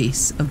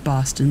embrace of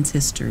Boston's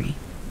history.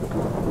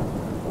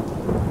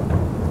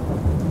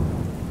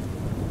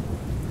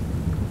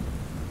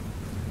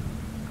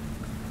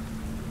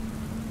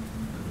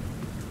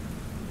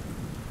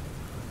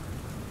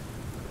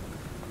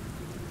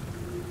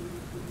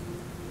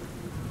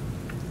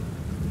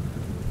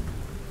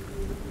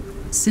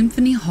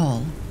 Symphony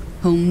Hall,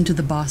 home to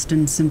the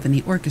Boston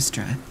Symphony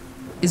Orchestra,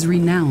 is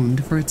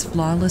renowned for its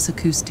flawless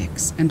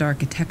acoustics and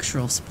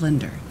architectural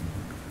splendor.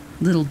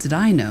 Little did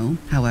I know,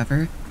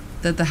 however,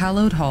 that the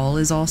hallowed hall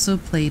is also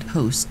played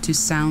host to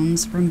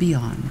sounds from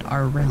beyond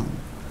our realm.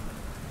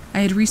 I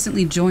had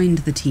recently joined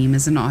the team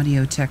as an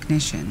audio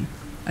technician,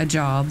 a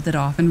job that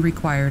often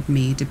required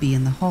me to be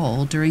in the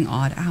hall during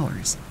odd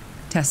hours,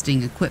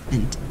 testing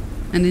equipment,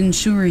 and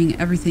ensuring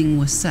everything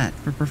was set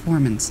for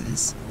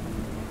performances.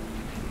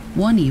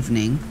 One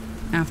evening,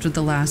 after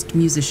the last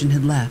musician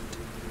had left,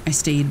 I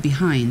stayed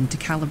behind to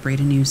calibrate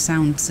a new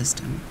sound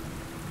system.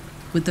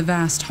 With the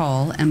vast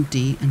hall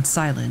empty and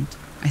silent,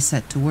 I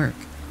set to work.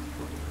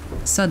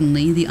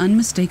 Suddenly, the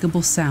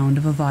unmistakable sound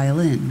of a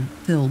violin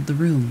filled the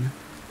room.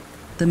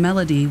 The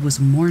melody was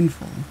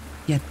mournful,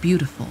 yet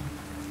beautiful,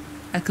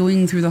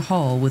 echoing through the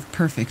hall with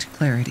perfect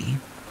clarity.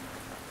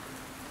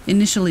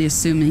 Initially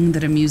assuming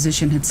that a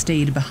musician had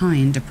stayed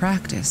behind to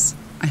practice,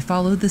 I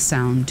followed the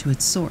sound to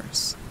its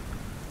source.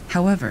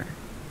 However,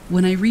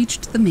 when I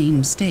reached the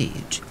main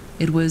stage,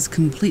 it was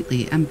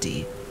completely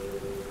empty.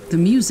 The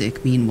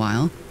music,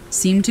 meanwhile,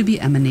 seemed to be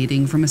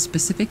emanating from a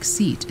specific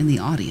seat in the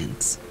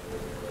audience.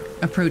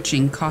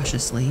 Approaching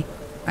cautiously,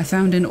 I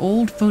found an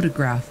old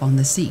photograph on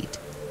the seat.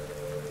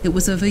 It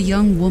was of a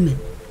young woman,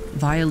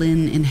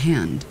 violin in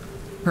hand,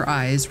 her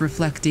eyes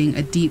reflecting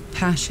a deep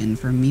passion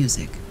for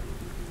music.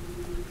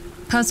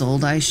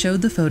 Puzzled, I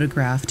showed the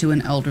photograph to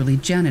an elderly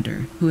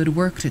janitor who had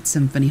worked at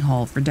Symphony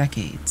Hall for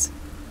decades.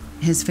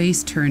 His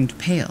face turned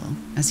pale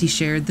as he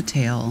shared the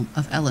tale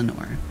of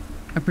Eleanor,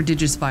 a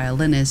prodigious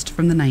violinist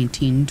from the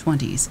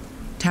 1920s,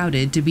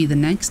 touted to be the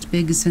next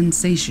big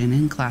sensation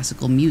in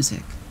classical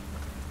music.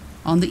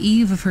 On the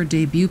eve of her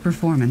debut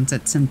performance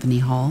at Symphony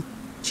Hall,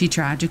 she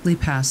tragically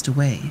passed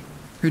away,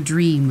 her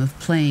dream of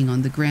playing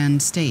on the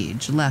grand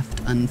stage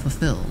left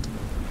unfulfilled.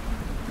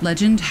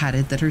 Legend had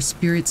it that her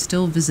spirit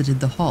still visited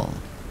the hall,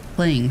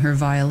 playing her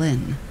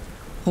violin,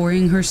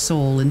 pouring her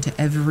soul into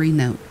every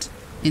note,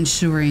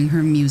 ensuring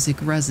her music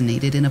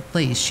resonated in a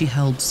place she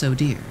held so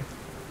dear.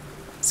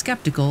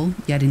 Skeptical,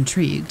 yet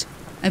intrigued,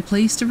 I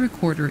placed a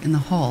recorder in the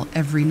hall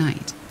every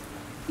night.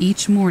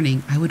 Each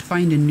morning I would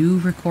find a new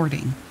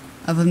recording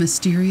of a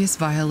mysterious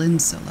violin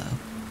solo,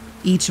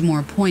 each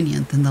more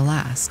poignant than the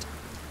last.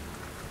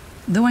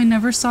 Though I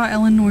never saw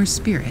Eleanor's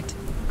spirit,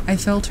 I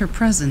felt her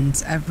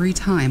presence every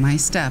time I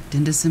stepped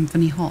into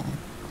Symphony Hall.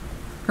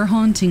 Her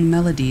haunting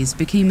melodies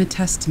became a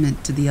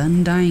testament to the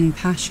undying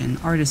passion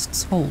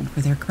artists hold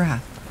for their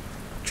craft,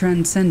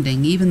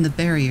 transcending even the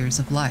barriers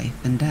of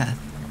life and death.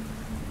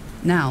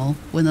 Now,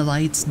 when the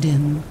lights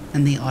dim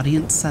and the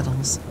audience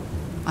settles,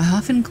 I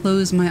often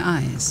close my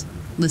eyes,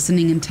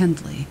 listening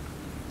intently,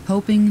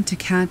 hoping to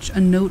catch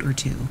a note or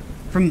two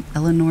from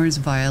Eleanor's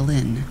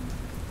violin.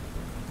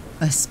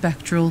 A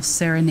spectral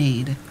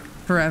serenade,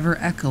 forever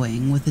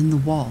echoing within the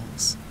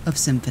walls of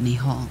Symphony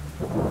Hall.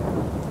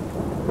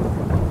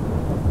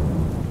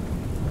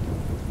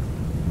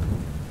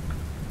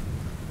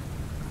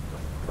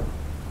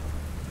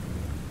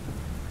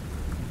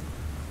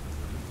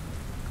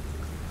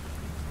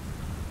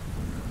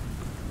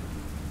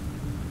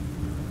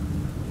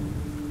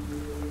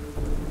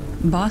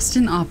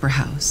 Boston Opera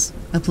House,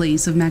 a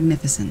place of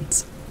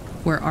magnificence,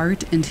 where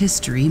art and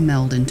history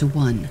meld into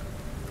one.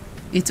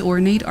 Its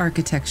ornate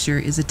architecture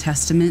is a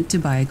testament to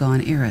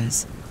bygone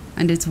eras,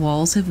 and its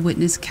walls have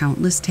witnessed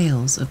countless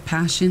tales of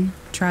passion,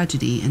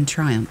 tragedy, and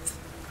triumph.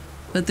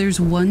 But there's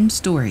one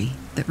story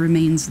that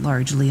remains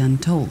largely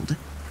untold,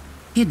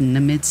 hidden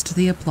amidst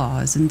the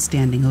applause and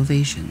standing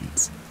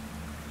ovations.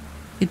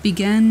 It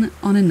began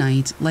on a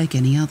night like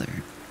any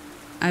other.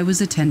 I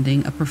was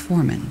attending a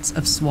performance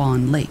of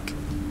Swan Lake,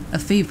 a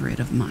favorite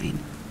of mine.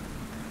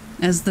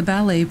 As the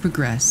ballet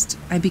progressed,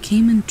 I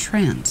became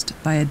entranced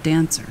by a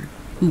dancer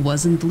who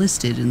wasn't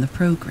listed in the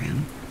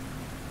program.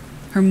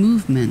 Her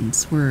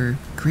movements were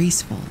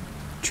graceful,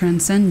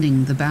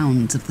 transcending the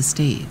bounds of the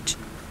stage,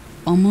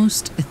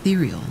 almost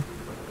ethereal.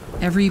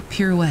 Every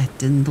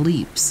pirouette and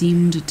leap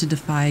seemed to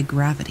defy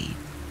gravity.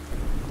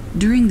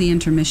 During the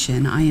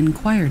intermission, I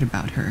inquired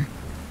about her,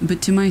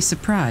 but to my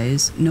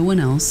surprise, no one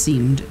else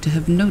seemed to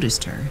have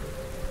noticed her.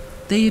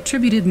 They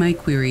attributed my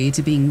query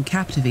to being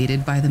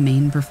captivated by the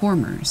main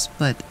performers,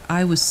 but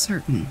I was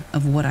certain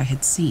of what I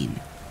had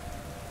seen.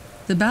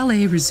 The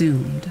ballet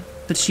resumed,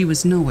 but she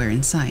was nowhere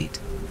in sight.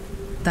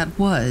 That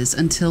was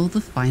until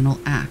the final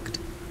act.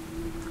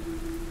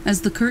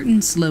 As the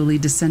curtain slowly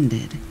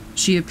descended,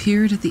 she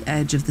appeared at the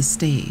edge of the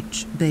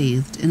stage,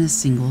 bathed in a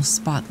single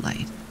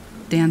spotlight,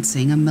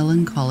 dancing a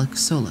melancholic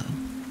solo.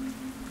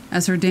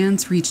 As her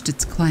dance reached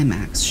its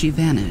climax, she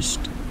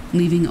vanished,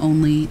 leaving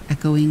only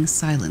echoing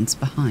silence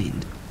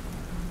behind.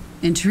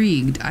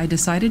 Intrigued, I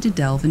decided to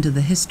delve into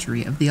the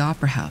history of the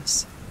Opera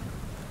House.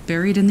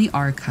 Buried in the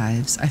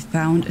archives, I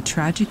found a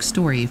tragic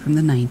story from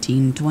the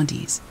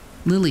 1920s.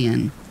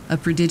 Lillian, a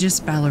prodigious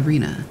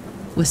ballerina,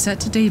 was set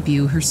to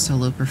debut her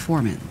solo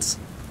performance,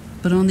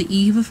 but on the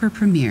eve of her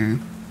premiere,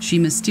 she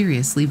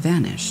mysteriously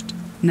vanished,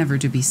 never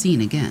to be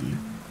seen again.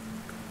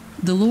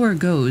 The lore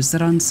goes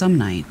that on some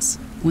nights,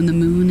 when the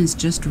moon is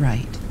just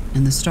right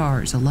and the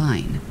stars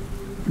align,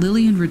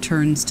 Lillian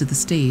returns to the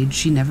stage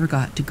she never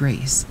got to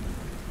grace,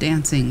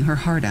 dancing her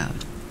heart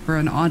out for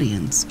an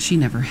audience she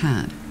never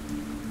had.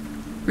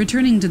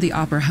 Returning to the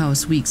Opera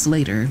House weeks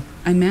later,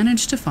 I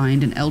managed to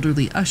find an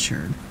elderly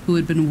usher who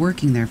had been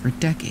working there for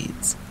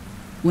decades.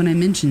 When I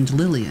mentioned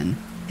Lillian,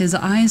 his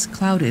eyes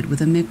clouded with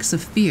a mix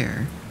of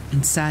fear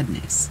and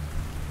sadness.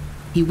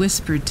 He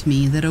whispered to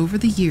me that over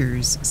the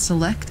years,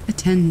 select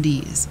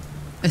attendees,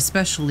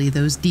 especially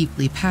those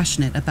deeply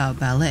passionate about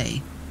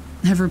ballet,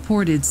 have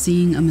reported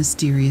seeing a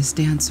mysterious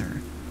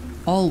dancer,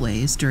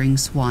 always during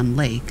Swan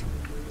Lake,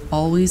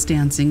 always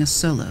dancing a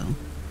solo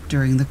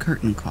during the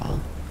curtain call.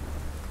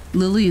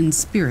 Lillian's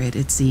spirit,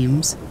 it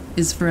seems,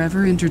 is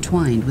forever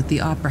intertwined with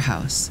the Opera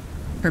House,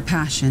 her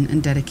passion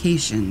and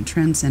dedication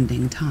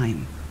transcending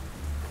time.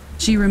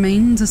 She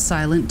remains a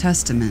silent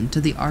testament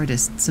to the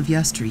artists of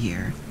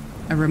yesteryear,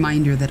 a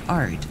reminder that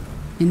art,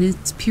 in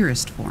its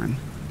purest form,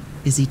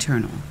 is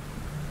eternal.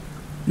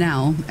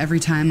 Now,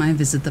 every time I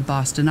visit the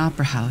Boston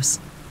Opera House,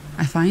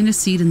 I find a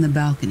seat in the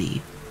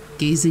balcony,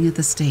 gazing at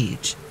the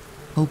stage,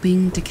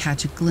 hoping to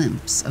catch a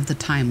glimpse of the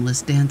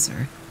timeless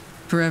dancer,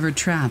 forever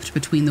trapped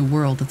between the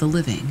world of the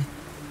living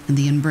and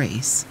the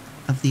embrace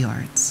of the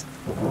arts.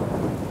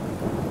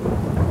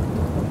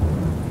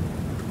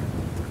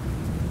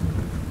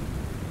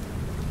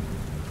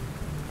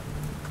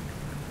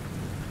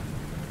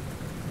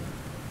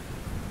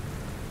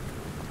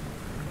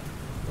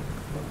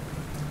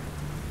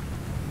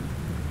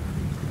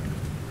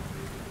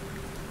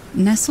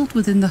 Nestled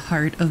within the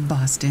heart of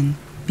Boston,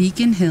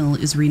 Beacon Hill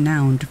is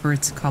renowned for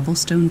its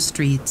cobblestone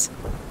streets,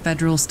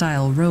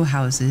 federal-style row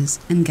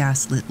houses, and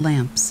gaslit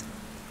lamps.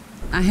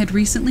 I had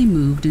recently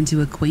moved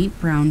into a quaint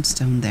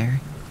brownstone there,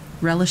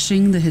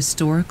 relishing the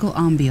historical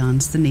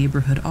ambiance the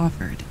neighborhood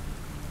offered.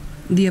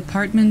 The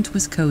apartment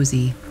was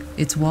cozy,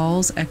 its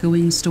walls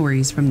echoing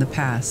stories from the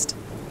past.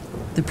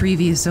 The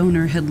previous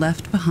owner had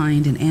left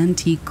behind an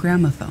antique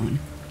gramophone,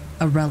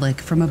 a relic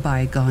from a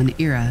bygone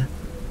era.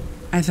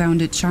 I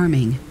found it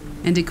charming,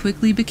 and it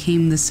quickly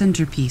became the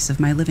centerpiece of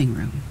my living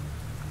room.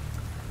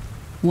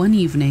 One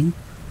evening,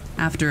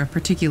 after a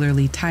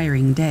particularly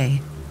tiring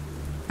day,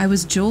 I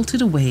was jolted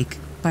awake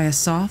by a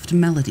soft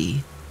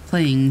melody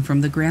playing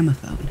from the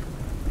gramophone.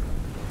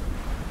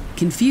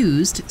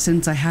 Confused,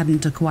 since I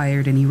hadn't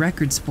acquired any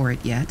records for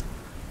it yet,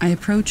 I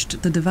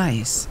approached the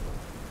device.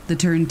 The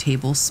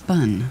turntable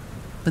spun,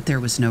 but there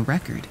was no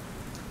record.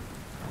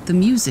 The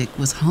music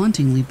was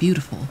hauntingly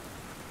beautiful,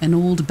 an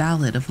old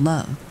ballad of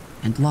love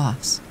and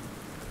loss.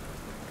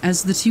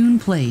 As the tune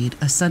played,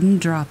 a sudden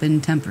drop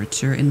in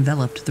temperature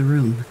enveloped the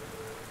room.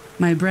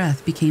 My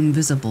breath became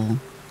visible,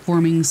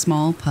 forming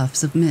small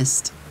puffs of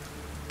mist.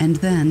 And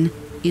then,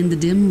 in the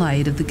dim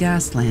light of the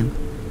gas lamp,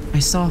 I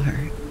saw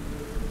her,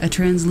 a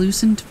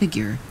translucent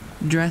figure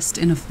dressed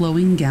in a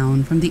flowing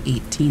gown from the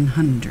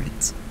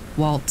 1800s,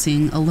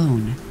 waltzing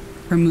alone,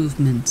 her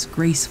movements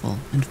graceful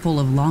and full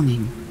of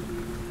longing.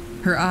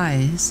 Her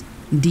eyes,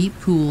 deep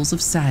pools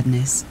of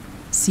sadness,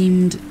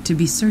 seemed to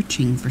be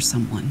searching for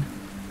someone.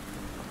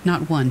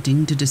 Not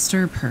wanting to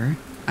disturb her,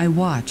 I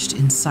watched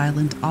in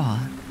silent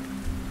awe.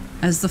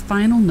 As the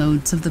final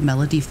notes of the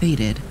melody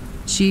faded,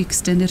 she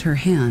extended her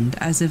hand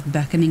as if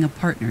beckoning a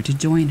partner to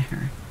join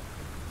her.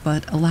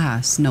 But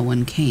alas, no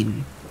one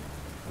came.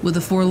 With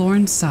a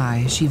forlorn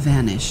sigh, she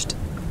vanished,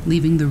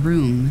 leaving the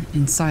room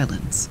in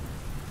silence.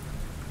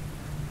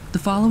 The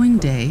following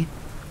day,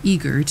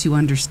 eager to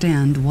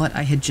understand what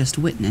I had just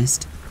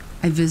witnessed,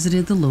 I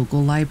visited the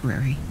local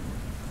library.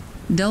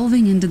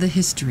 Delving into the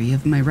history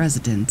of my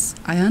residence,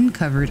 I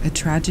uncovered a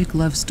tragic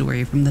love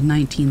story from the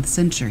 19th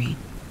century.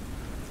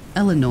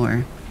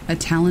 Eleanor, a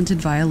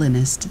talented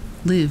violinist,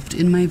 lived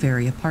in my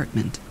very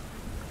apartment.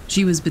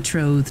 She was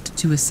betrothed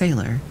to a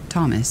sailor,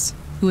 Thomas,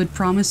 who had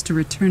promised to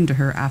return to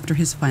her after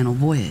his final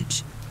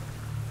voyage.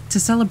 To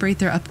celebrate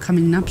their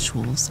upcoming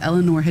nuptials,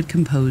 Eleanor had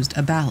composed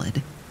a ballad,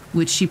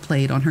 which she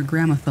played on her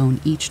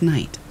gramophone each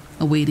night,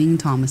 awaiting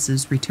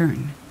Thomas's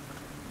return.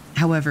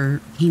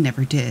 However, he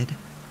never did.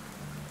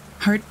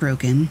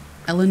 Heartbroken,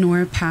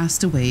 Eleanor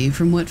passed away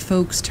from what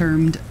folks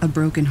termed a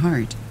broken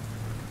heart.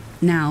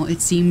 Now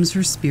it seems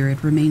her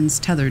spirit remains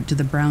tethered to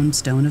the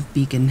brownstone of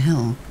Beacon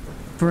Hill,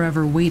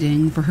 forever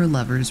waiting for her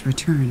lover's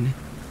return,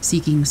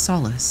 seeking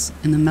solace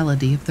in the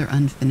melody of their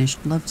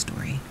unfinished love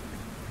story.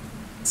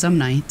 Some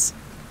nights,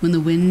 when the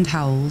wind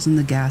howls and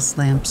the gas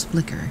lamps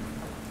flicker,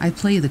 I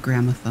play the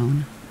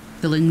gramophone,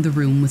 filling the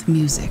room with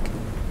music,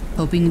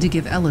 hoping to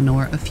give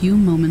Eleanor a few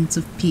moments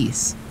of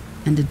peace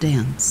and a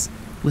dance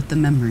with the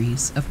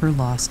memories of her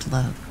lost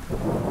love.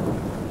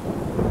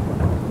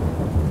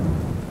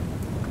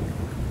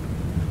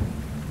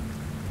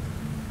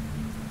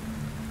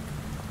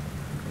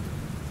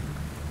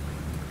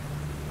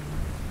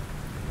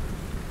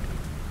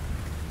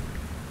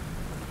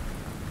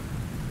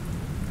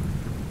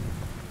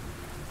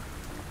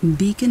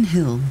 Beacon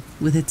Hill,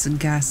 with its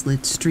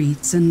gaslit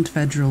streets and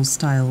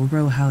federal-style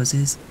row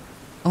houses,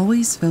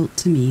 always felt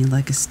to me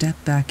like a step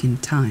back in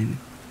time.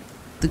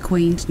 The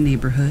quaint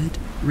neighborhood,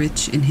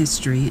 rich in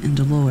history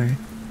and lore,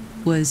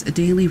 was a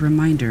daily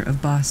reminder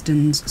of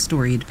Boston's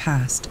storied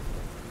past.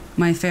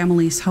 My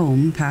family's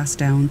home, passed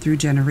down through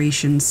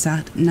generations,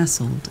 sat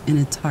nestled in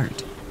its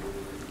heart.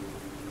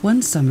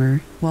 One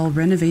summer, while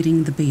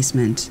renovating the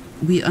basement,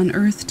 we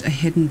unearthed a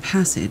hidden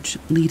passage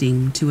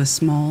leading to a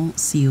small,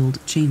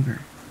 sealed chamber.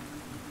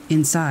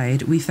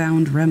 Inside, we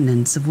found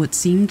remnants of what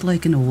seemed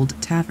like an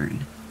old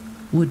tavern: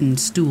 wooden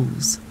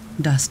stools,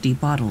 dusty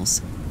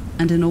bottles,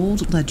 and an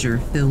old ledger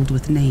filled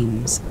with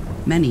names,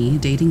 many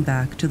dating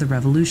back to the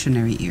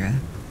Revolutionary era.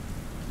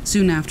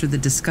 Soon after the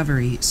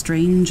discovery,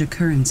 strange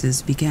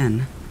occurrences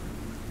began.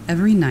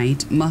 Every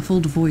night,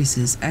 muffled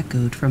voices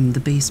echoed from the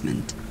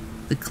basement,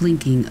 the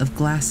clinking of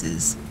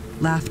glasses,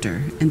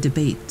 laughter, and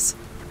debates,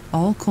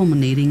 all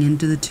culminating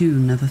into the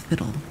tune of a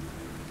fiddle.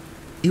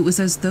 It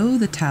was as though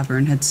the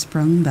tavern had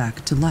sprung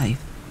back to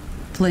life,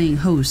 playing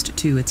host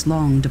to its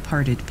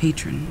long-departed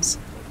patrons.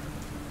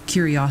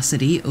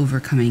 Curiosity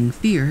overcoming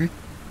fear,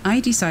 I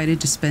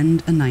decided to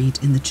spend a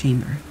night in the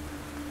chamber.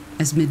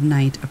 As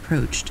midnight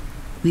approached,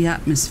 the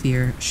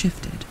atmosphere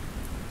shifted.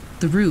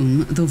 The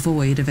room, though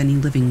void of any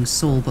living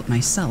soul but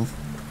myself,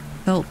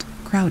 felt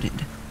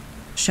crowded.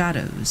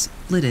 Shadows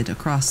flitted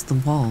across the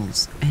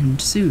walls,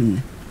 and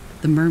soon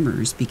the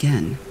murmurs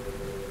began.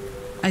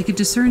 I could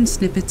discern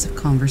snippets of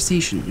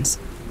conversations,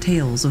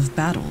 tales of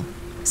battle,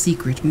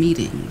 secret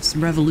meetings,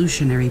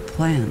 revolutionary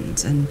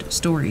plans, and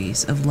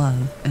stories of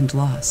love and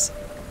loss.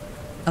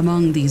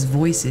 Among these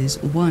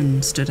voices,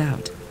 one stood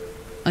out.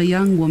 A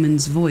young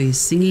woman's voice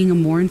singing a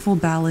mournful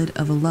ballad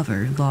of a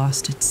lover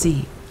lost at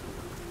sea.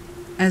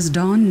 As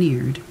dawn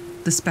neared,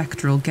 the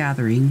spectral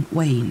gathering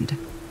waned,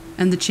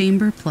 and the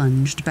chamber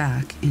plunged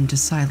back into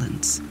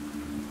silence.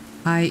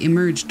 I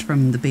emerged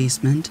from the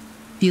basement,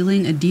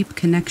 feeling a deep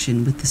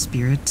connection with the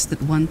spirits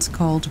that once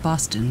called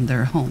Boston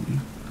their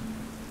home.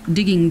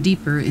 Digging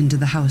deeper into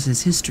the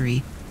house's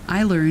history,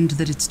 I learned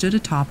that it stood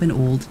atop an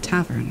old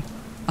tavern,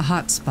 a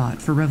hotspot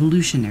for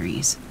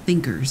revolutionaries,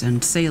 thinkers,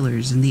 and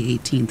sailors in the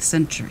 18th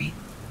century.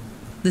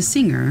 The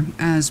singer,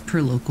 as per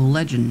local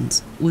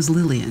legends, was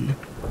Lillian,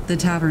 the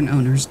tavern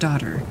owner's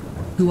daughter,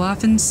 who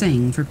often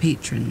sang for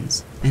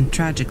patrons and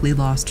tragically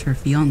lost her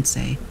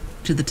fiancé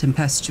to the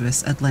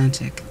tempestuous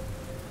Atlantic.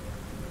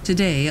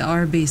 Today,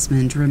 our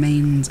basement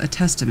remains a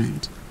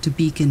testament to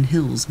Beacon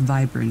Hill's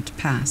vibrant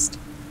past.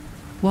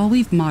 While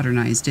we've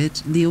modernized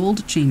it, the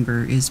old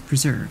chamber is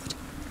preserved,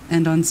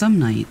 and on some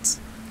nights,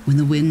 when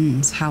the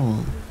winds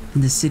howl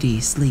and the city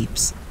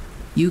sleeps,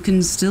 you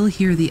can still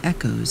hear the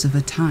echoes of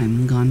a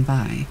time gone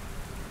by,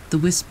 the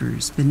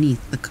whispers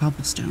beneath the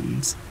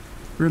cobblestones,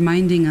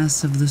 reminding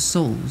us of the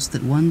souls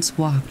that once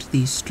walked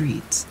these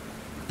streets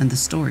and the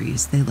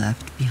stories they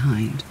left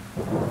behind.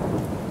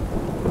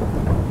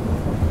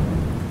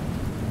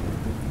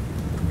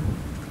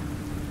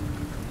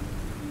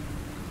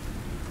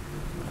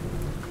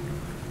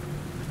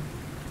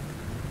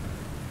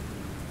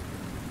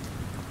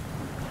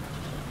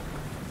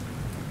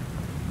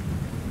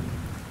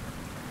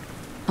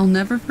 I'll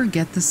never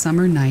forget the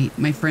summer night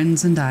my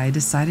friends and I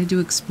decided to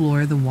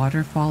explore the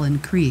waterfall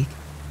and creek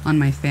on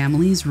my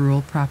family's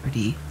rural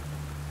property.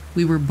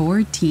 We were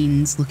bored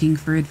teens looking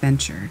for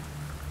adventure.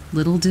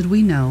 Little did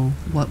we know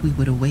what we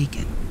would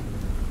awaken.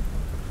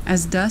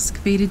 As dusk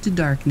faded to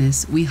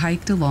darkness, we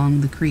hiked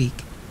along the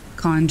creek,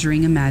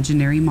 conjuring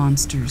imaginary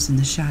monsters in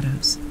the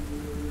shadows.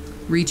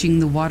 Reaching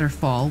the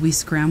waterfall, we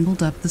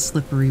scrambled up the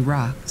slippery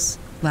rocks,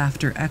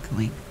 laughter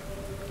echoing.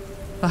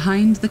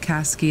 Behind the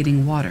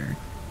cascading water,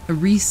 a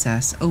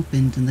recess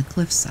opened in the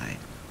cliffside.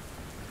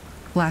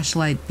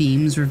 Flashlight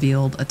beams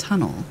revealed a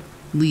tunnel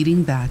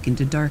leading back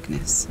into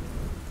darkness.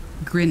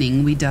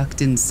 Grinning, we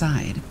ducked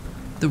inside,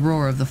 the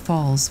roar of the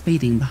falls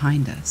fading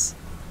behind us.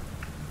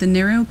 The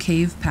narrow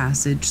cave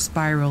passage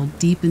spiraled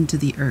deep into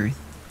the earth,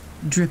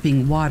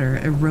 dripping water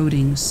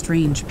eroding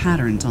strange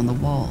patterns on the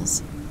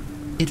walls.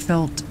 It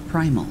felt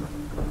primal,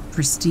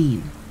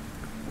 pristine.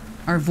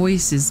 Our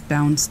voices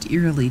bounced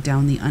eerily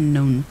down the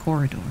unknown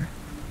corridor.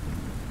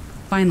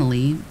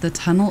 Finally, the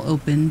tunnel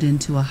opened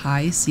into a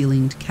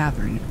high-ceilinged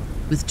cavern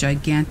with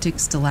gigantic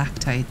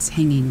stalactites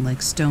hanging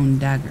like stone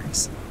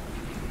daggers.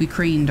 We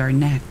craned our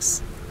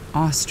necks,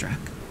 awestruck.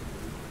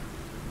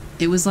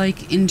 It was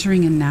like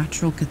entering a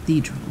natural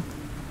cathedral.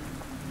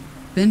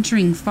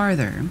 Venturing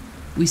farther,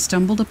 we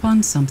stumbled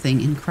upon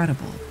something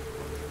incredible.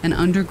 An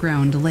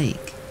underground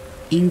lake,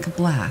 ink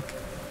black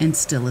and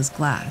still as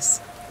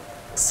glass.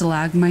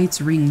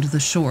 Stalagmites ringed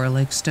the shore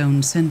like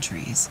stone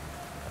sentries.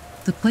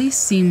 The place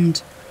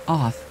seemed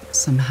off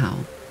somehow,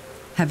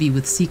 heavy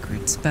with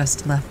secrets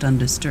best left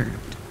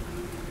undisturbed.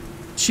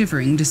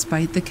 Shivering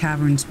despite the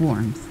cavern's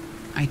warmth,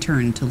 I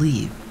turned to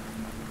leave.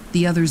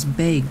 The others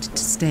begged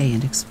to stay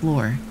and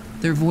explore,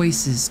 their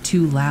voices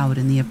too loud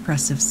in the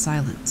oppressive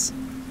silence.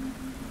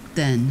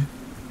 Then,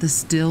 the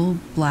still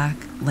black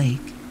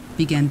lake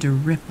began to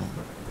ripple.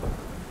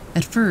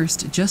 At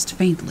first, just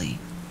faintly,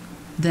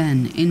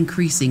 then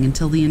increasing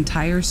until the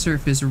entire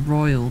surface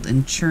roiled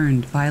and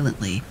churned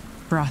violently,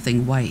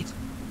 frothing white.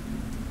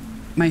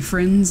 My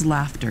friends'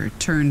 laughter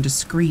turned to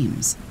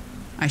screams.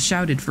 I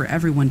shouted for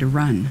everyone to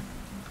run.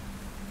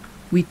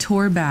 We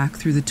tore back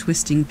through the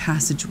twisting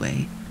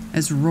passageway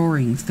as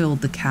roaring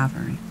filled the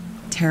cavern,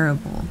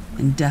 terrible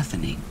and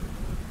deafening.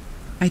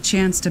 I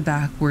chanced a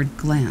backward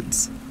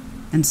glance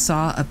and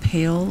saw a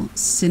pale,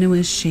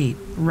 sinuous shape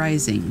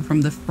rising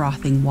from the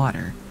frothing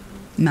water,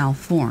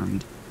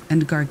 malformed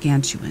and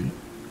gargantuan.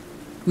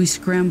 We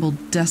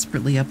scrambled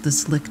desperately up the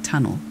slick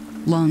tunnel,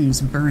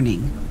 lungs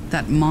burning,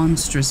 that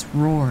monstrous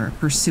roar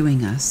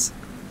pursuing us.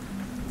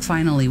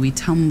 Finally, we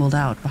tumbled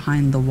out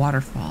behind the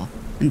waterfall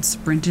and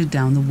sprinted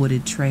down the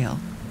wooded trail.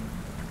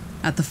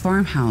 At the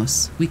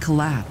farmhouse, we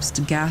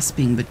collapsed,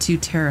 gasping but too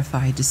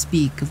terrified to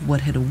speak of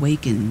what had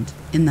awakened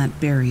in that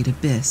buried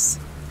abyss.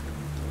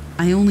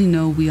 I only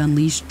know we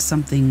unleashed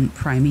something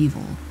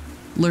primeval,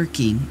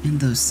 lurking in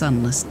those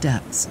sunless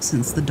depths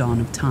since the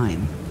dawn of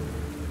time.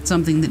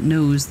 Something that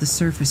knows the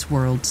surface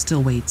world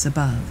still waits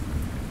above,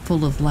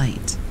 full of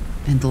light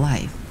and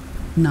life,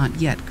 not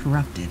yet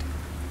corrupted.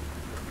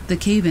 The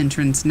cave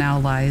entrance now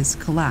lies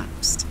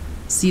collapsed,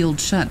 sealed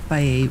shut by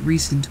a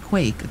recent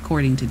quake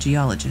according to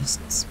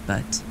geologists,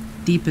 but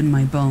deep in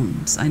my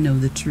bones I know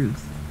the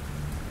truth,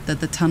 that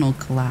the tunnel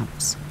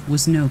collapse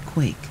was no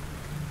quake.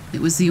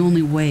 It was the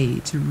only way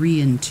to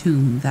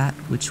re-entomb that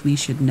which we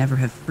should never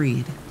have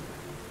freed.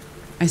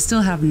 I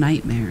still have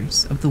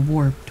nightmares of the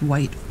warped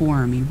white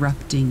form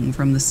erupting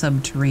from the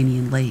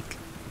subterranean lake,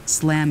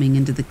 slamming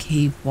into the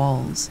cave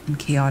walls in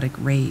chaotic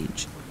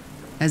rage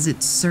as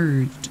it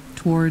surged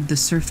toward the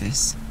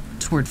surface,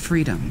 toward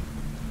freedom.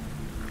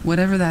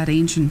 Whatever that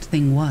ancient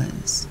thing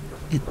was,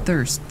 it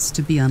thirsts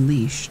to be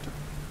unleashed,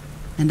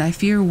 and I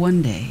fear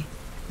one day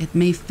it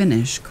may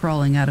finish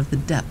crawling out of the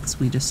depths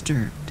we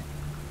disturbed,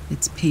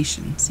 its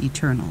patience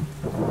eternal.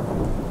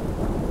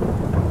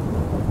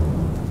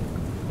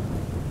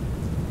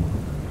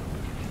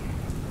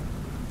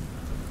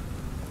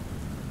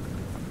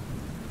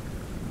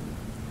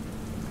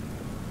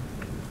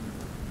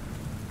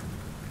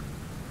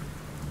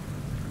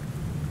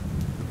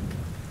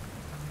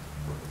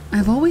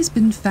 I've always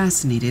been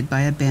fascinated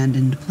by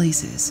abandoned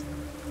places.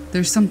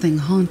 There's something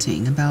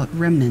haunting about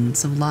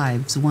remnants of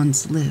lives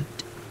once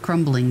lived,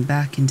 crumbling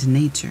back into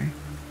nature.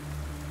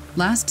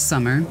 Last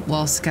summer,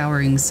 while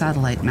scouring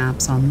satellite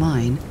maps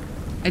online,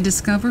 I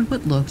discovered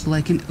what looked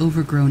like an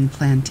overgrown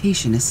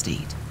plantation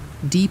estate,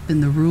 deep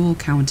in the rural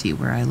county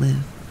where I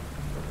live.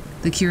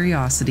 The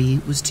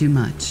curiosity was too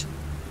much.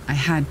 I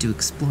had to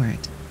explore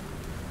it.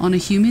 On a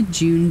humid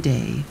June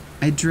day,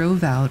 I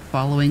drove out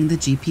following the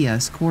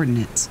GPS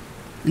coordinates,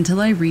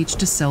 until I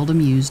reached a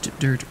seldom-used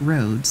dirt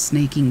road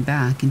snaking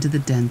back into the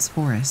dense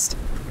forest.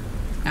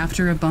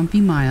 After a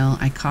bumpy mile,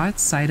 I caught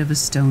sight of a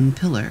stone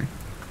pillar,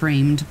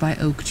 framed by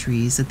oak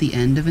trees at the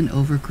end of an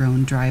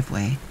overgrown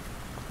driveway.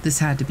 This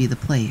had to be the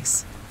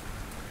place.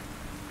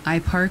 I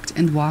parked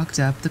and walked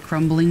up the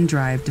crumbling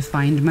drive to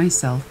find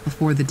myself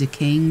before the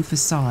decaying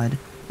facade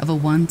of a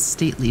once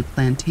stately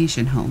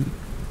plantation home,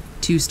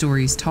 2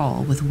 stories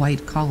tall with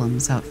white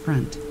columns out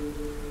front.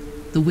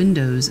 The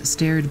windows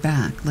stared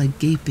back like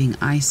gaping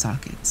eye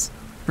sockets,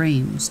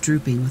 frames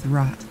drooping with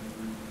rot.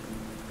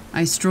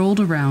 I strolled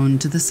around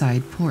to the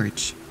side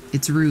porch,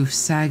 its roof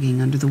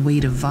sagging under the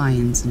weight of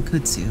vines and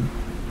kudzu.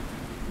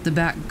 The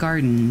back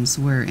gardens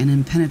were an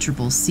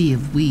impenetrable sea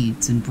of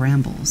weeds and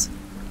brambles.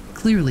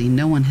 Clearly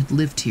no one had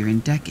lived here in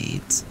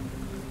decades.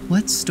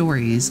 What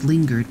stories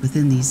lingered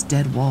within these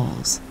dead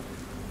walls?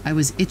 I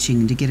was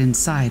itching to get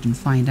inside and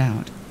find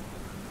out.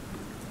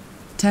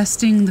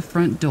 Testing the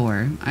front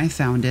door, I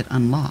found it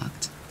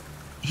unlocked.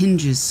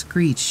 Hinges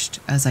screeched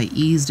as I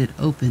eased it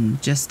open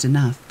just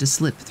enough to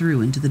slip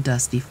through into the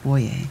dusty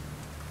foyer.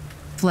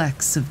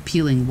 Flecks of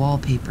peeling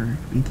wallpaper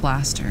and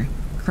plaster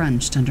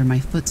crunched under my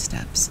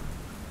footsteps.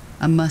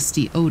 A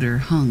musty odor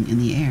hung in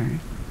the air.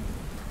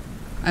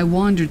 I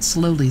wandered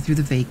slowly through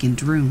the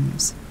vacant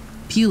rooms.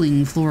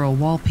 Peeling floral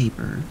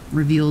wallpaper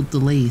revealed the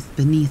lathe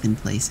beneath in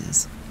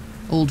places.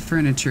 Old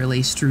furniture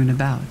lay strewn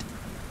about,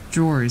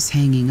 drawers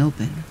hanging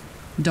open.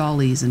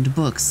 Dollies and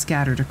books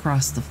scattered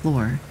across the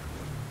floor.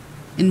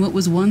 In what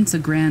was once a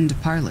grand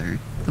parlor,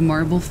 the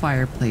marble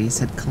fireplace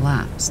had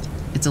collapsed,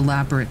 its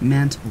elaborate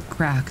mantel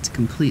cracked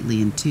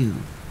completely in 2.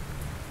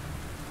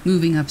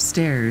 Moving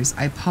upstairs,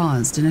 I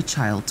paused in a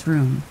child's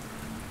room.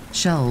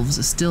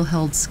 Shelves still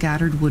held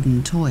scattered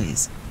wooden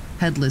toys,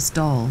 headless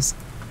dolls,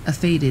 a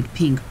faded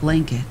pink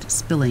blanket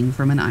spilling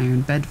from an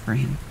iron bed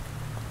frame.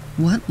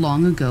 What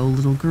long ago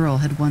little girl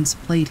had once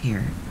played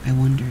here, I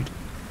wondered.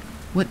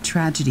 What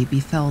tragedy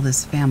befell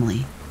this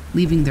family,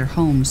 leaving their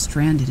home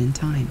stranded in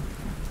time?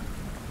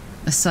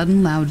 A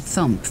sudden loud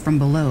thump from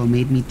below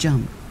made me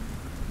jump.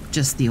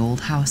 Just the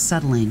old house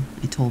settling,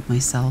 I told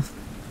myself.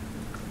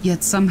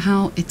 Yet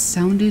somehow it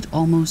sounded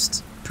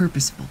almost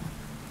purposeful.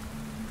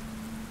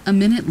 A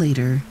minute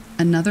later,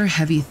 another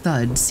heavy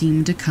thud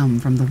seemed to come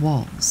from the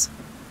walls.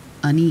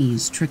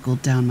 Unease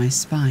trickled down my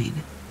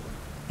spine.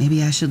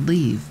 Maybe I should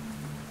leave.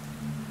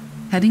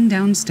 Heading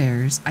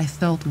downstairs, I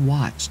felt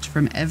watched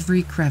from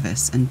every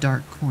crevice and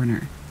dark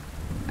corner.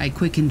 I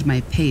quickened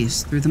my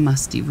pace through the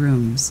musty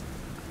rooms.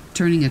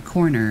 Turning a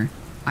corner,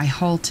 I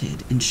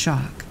halted in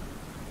shock.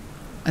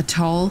 A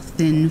tall,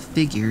 thin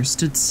figure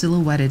stood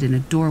silhouetted in a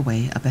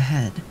doorway up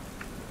ahead,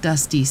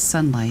 dusty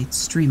sunlight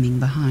streaming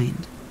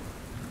behind.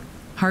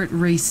 Heart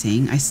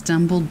racing, I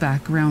stumbled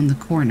back around the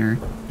corner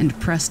and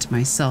pressed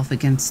myself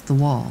against the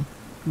wall,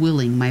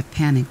 willing my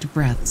panicked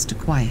breaths to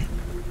quiet.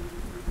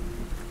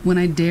 When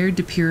I dared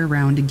to peer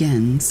around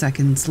again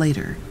seconds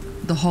later,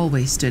 the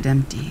hallway stood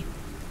empty.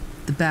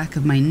 The back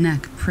of my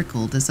neck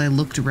prickled as I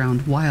looked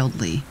around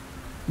wildly.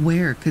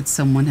 Where could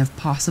someone have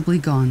possibly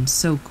gone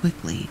so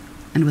quickly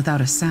and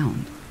without a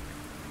sound?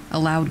 A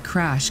loud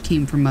crash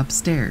came from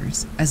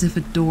upstairs, as if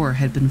a door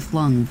had been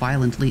flung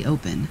violently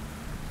open.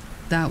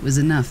 That was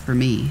enough for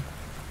me.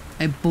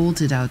 I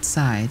bolted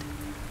outside,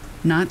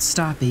 not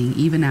stopping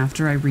even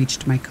after I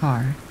reached my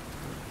car.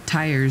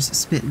 Tires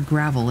spit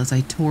gravel as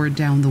I tore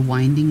down the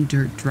winding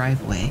dirt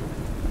driveway,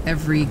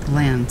 every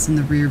glance in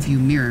the rearview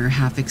mirror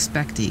half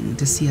expecting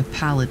to see a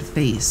pallid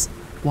face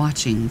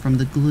watching from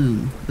the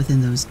gloom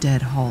within those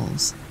dead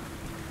halls.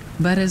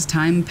 But as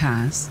time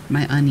passed,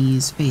 my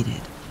unease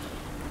faded.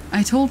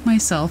 I told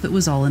myself it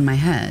was all in my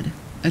head,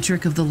 a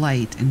trick of the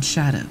light and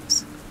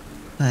shadows.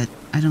 But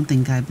I don't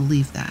think I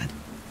believe that.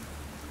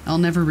 I'll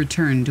never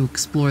return to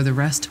explore the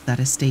rest of that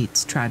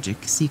estate's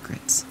tragic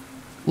secrets.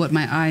 What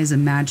my eyes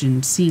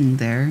imagined seeing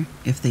there,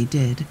 if they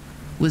did,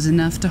 was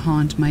enough to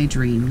haunt my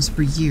dreams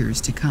for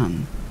years to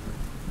come.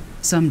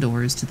 Some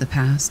doors to the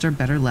past are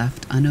better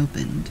left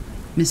unopened,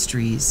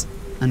 mysteries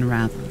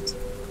unraveled.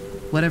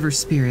 Whatever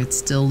spirits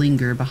still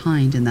linger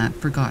behind in that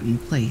forgotten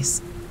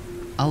place,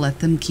 I'll let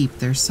them keep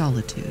their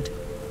solitude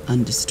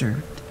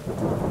undisturbed.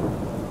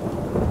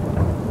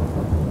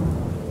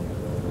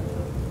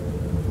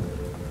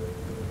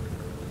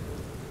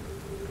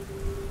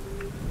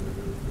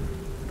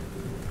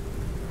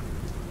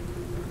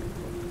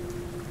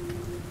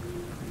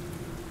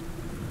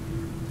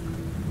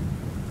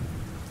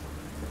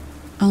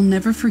 I'll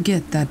never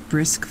forget that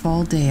brisk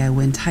fall day I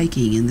went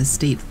hiking in the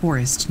state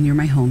forest near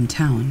my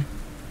hometown.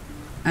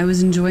 I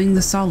was enjoying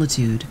the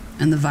solitude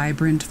and the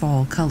vibrant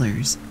fall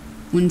colors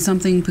when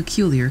something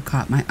peculiar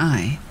caught my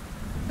eye.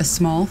 A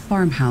small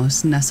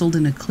farmhouse nestled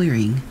in a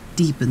clearing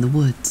deep in the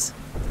woods.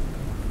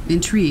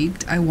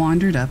 Intrigued, I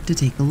wandered up to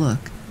take a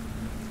look.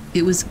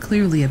 It was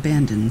clearly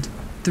abandoned,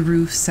 the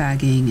roof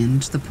sagging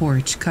and the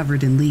porch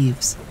covered in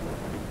leaves.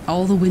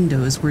 All the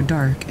windows were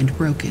dark and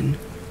broken.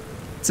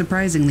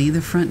 Surprisingly,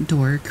 the front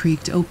door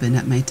creaked open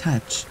at my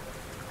touch.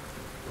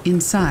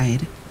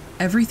 Inside,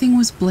 everything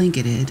was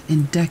blanketed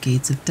in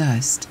decades of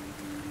dust.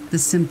 The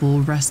simple,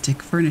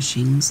 rustic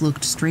furnishings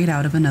looked straight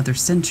out of another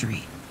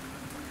century.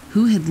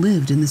 Who had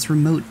lived in this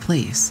remote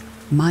place,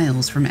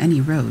 miles from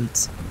any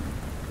roads?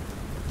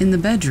 In the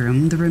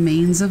bedroom, the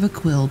remains of a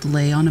quilt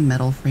lay on a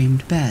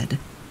metal-framed bed.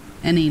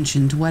 An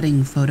ancient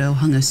wedding photo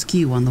hung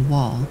askew on the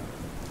wall.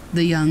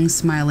 The young,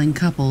 smiling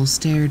couple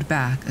stared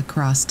back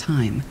across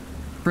time,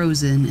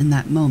 frozen in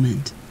that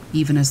moment,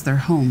 even as their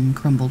home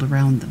crumbled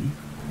around them.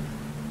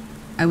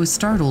 I was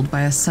startled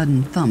by a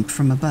sudden thump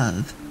from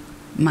above.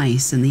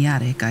 Mice in the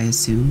attic, I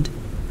assumed,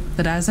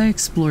 but as I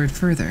explored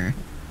further,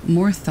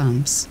 more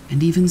thumps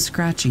and even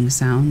scratching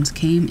sounds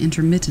came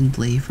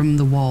intermittently from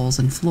the walls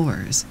and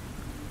floors.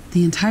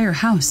 The entire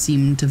house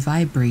seemed to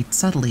vibrate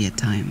subtly at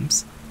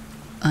times.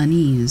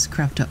 Unease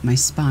crept up my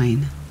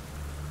spine.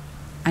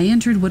 I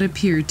entered what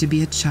appeared to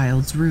be a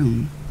child's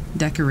room,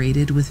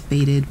 decorated with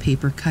faded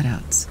paper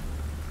cutouts.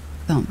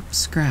 Thump,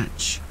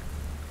 scratch.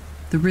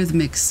 The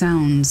rhythmic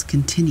sounds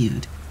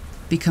continued,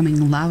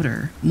 becoming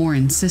louder, more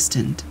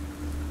insistent.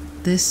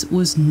 This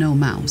was no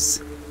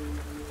mouse.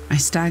 I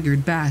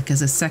staggered back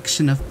as a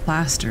section of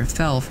plaster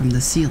fell from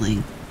the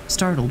ceiling,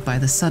 startled by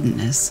the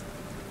suddenness.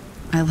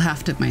 I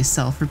laughed at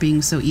myself for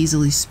being so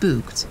easily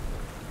spooked,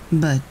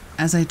 but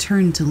as I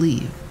turned to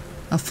leave,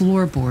 a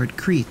floorboard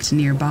creaked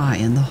nearby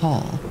in the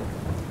hall,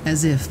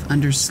 as if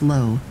under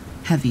slow,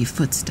 heavy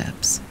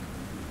footsteps.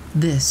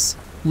 This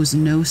was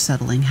no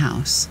settling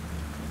house.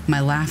 My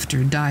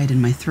laughter died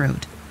in my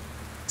throat.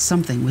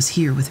 Something was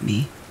here with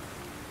me.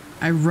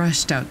 I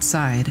rushed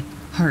outside,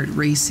 heart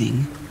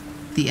racing.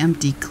 The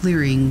empty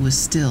clearing was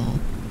still,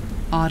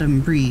 autumn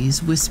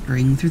breeze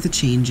whispering through the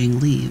changing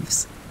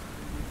leaves.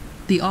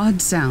 The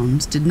odd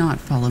sounds did not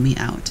follow me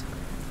out,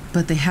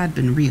 but they had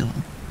been real.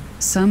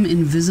 Some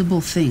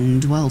invisible thing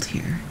dwelled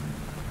here.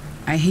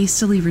 I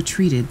hastily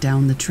retreated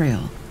down the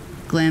trail,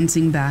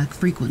 glancing back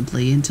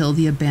frequently until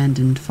the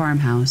abandoned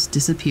farmhouse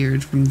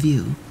disappeared from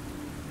view.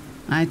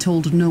 I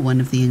told no one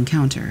of the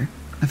encounter,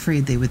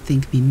 afraid they would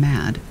think me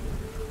mad.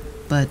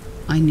 But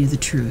I knew the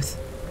truth.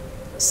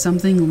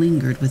 Something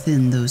lingered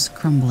within those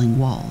crumbling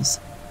walls,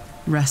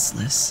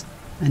 restless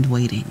and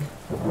waiting.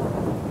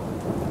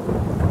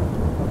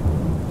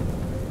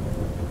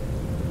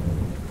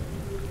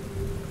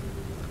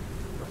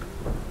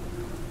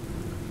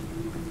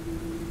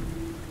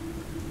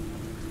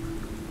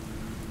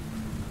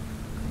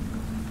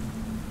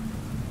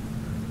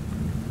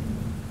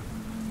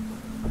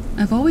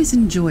 I've always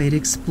enjoyed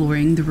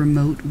exploring the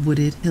remote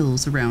wooded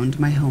hills around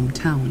my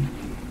hometown.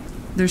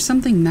 There's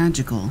something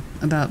magical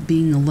about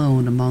being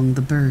alone among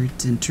the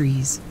birds and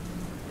trees.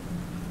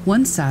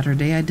 One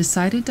Saturday, I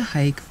decided to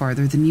hike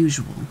farther than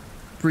usual,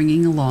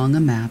 bringing along a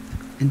map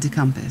and a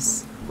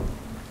compass.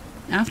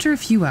 After a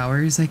few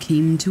hours, I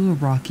came to a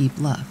rocky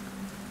bluff.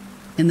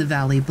 In the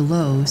valley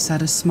below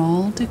sat a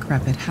small,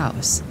 decrepit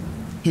house,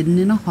 hidden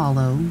in a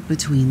hollow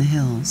between the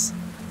hills.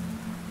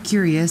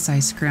 Curious, I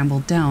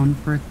scrambled down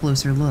for a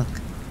closer look.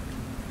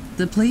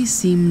 The place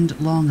seemed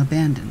long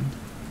abandoned.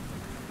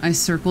 I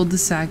circled the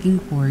sagging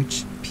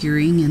porch,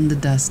 peering in the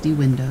dusty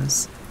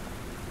windows.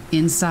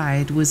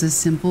 Inside was a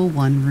simple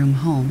one-room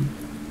home,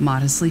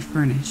 modestly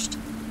furnished.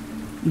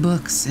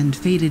 Books and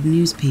faded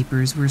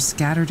newspapers were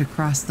scattered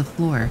across the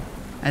floor,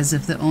 as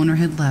if the owner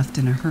had left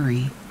in a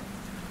hurry.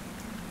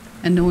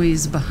 A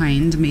noise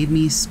behind made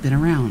me spin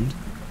around.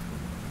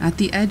 At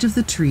the edge of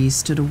the tree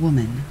stood a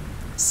woman,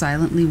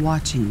 silently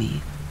watching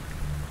me.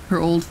 Her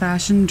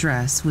old-fashioned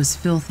dress was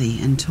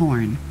filthy and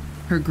torn,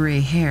 her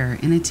gray hair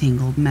in a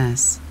tangled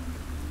mess.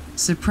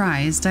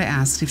 Surprised, I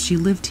asked if she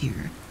lived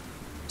here.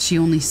 She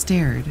only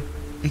stared,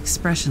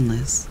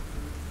 expressionless.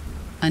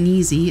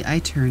 Uneasy, I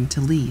turned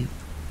to leave.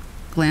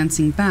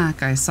 Glancing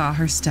back, I saw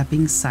her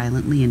stepping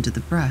silently into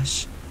the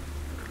brush.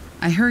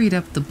 I hurried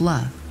up the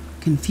bluff,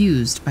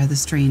 confused by the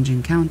strange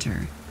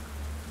encounter.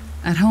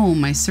 At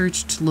home, I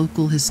searched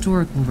local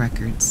historical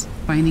records,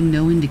 finding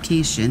no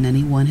indication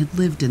anyone had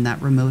lived in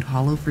that remote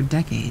hollow for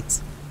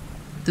decades.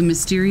 The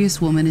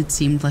mysterious woman had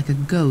seemed like a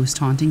ghost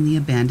haunting the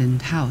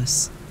abandoned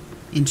house.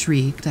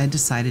 Intrigued, I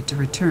decided to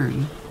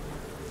return.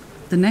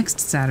 The next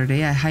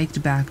Saturday, I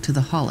hiked back to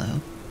the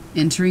hollow,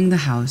 entering the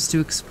house to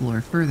explore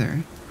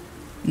further.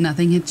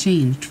 Nothing had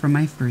changed from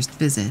my first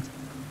visit.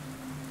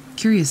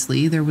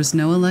 Curiously, there was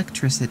no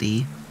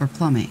electricity or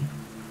plumbing.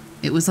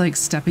 It was like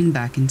stepping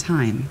back in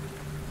time.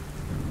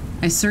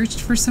 I searched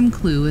for some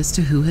clue as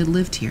to who had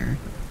lived here,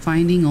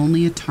 finding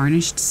only a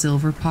tarnished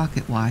silver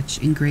pocket watch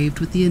engraved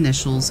with the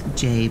initials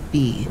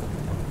JB.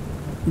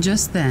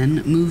 Just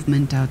then,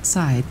 movement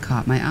outside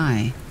caught my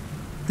eye.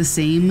 The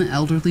same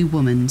elderly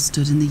woman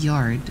stood in the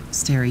yard,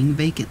 staring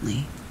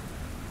vacantly.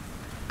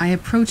 I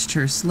approached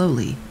her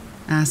slowly,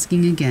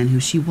 asking again who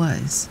she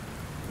was.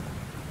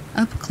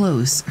 Up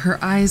close, her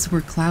eyes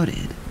were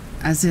clouded,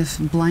 as if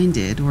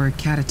blinded or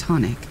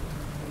catatonic.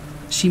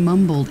 She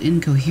mumbled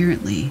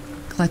incoherently,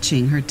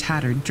 clutching her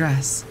tattered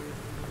dress.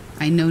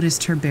 I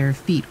noticed her bare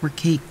feet were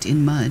caked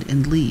in mud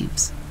and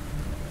leaves.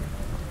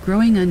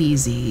 Growing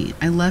uneasy,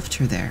 I left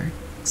her there,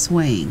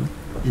 swaying,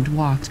 and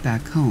walked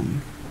back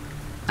home.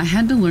 I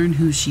had to learn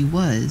who she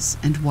was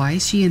and why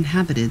she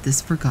inhabited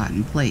this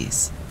forgotten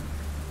place.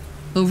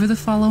 Over the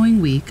following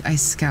week, I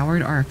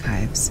scoured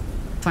archives,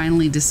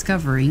 finally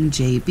discovering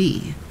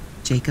J.B.,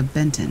 Jacob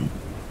Benton,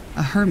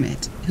 a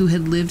hermit who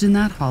had lived in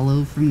that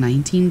hollow from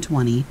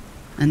 1920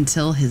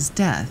 until his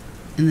death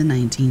in the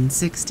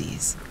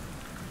 1960s.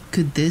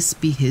 Could this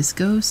be his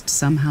ghost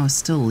somehow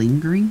still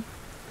lingering?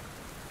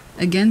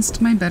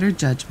 Against my better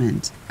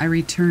judgment, I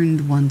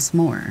returned once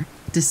more,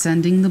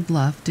 descending the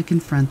bluff to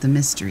confront the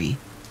mystery.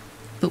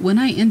 But when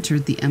I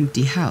entered the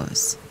empty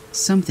house,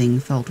 something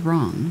felt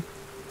wrong.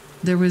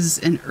 There was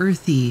an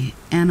earthy,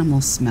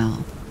 animal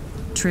smell,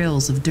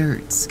 trails of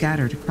dirt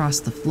scattered across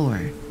the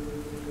floor.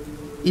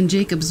 In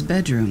Jacob's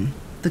bedroom,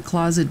 the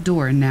closet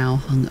door now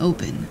hung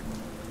open.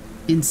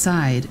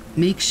 Inside,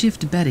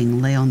 makeshift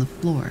bedding lay on the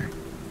floor,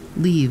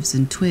 leaves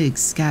and twigs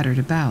scattered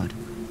about.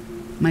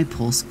 My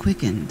pulse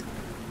quickened.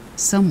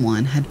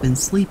 Someone had been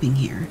sleeping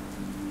here.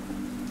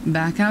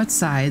 Back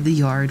outside, the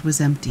yard was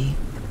empty,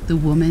 the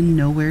woman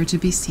nowhere to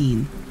be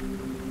seen.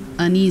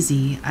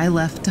 Uneasy, I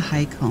left to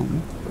hike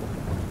home.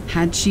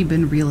 Had she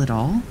been real at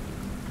all?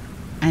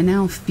 I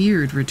now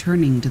feared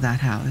returning to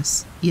that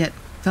house, yet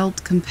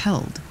felt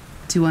compelled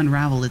to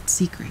unravel its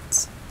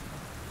secrets.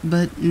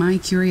 But my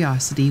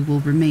curiosity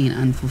will remain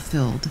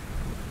unfulfilled.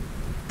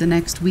 The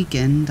next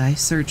weekend, I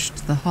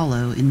searched the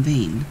hollow in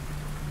vain.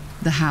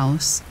 The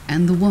house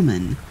and the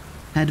woman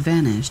had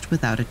vanished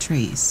without a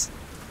trace,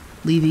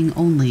 leaving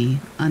only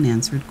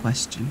unanswered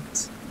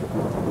questions.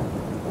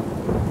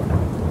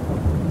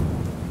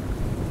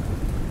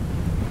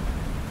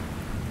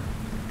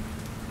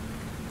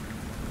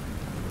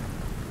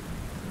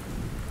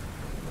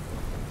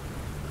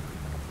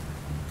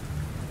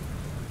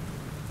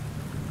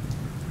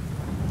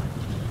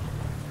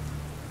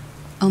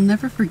 I'll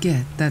never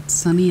forget that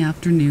sunny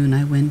afternoon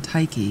I went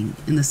hiking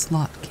in the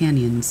slot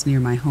canyons near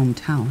my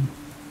hometown.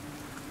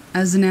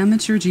 As an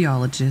amateur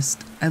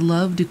geologist, I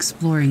loved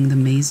exploring the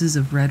mazes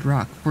of red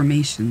rock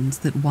formations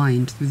that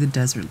wind through the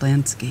desert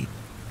landscape.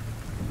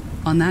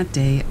 On that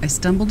day, I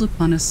stumbled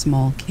upon a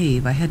small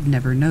cave I had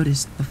never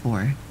noticed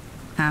before,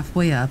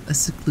 halfway up a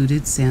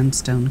secluded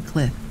sandstone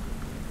cliff.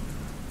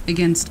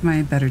 Against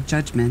my better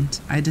judgment,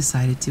 I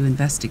decided to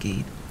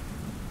investigate.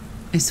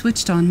 I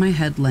switched on my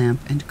headlamp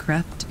and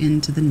crept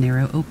into the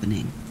narrow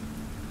opening.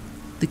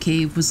 The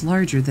cave was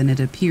larger than it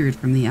appeared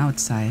from the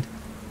outside,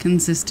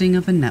 consisting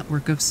of a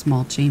network of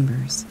small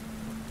chambers.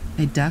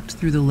 I ducked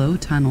through the low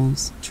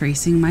tunnels,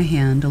 tracing my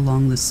hand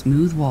along the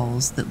smooth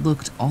walls that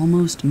looked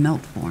almost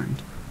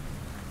melt-formed.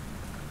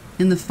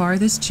 In the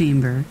farthest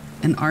chamber,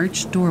 an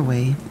arched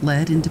doorway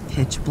led into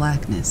pitch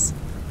blackness.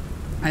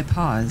 I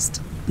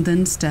paused,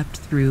 then stepped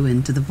through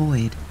into the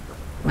void,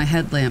 my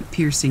headlamp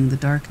piercing the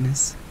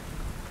darkness.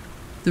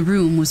 The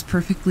room was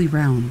perfectly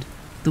round,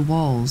 the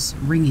walls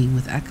ringing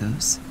with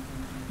echoes.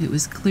 It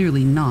was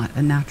clearly not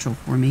a natural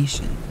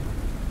formation.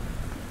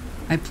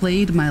 I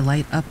played my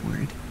light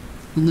upward,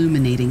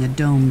 illuminating a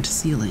domed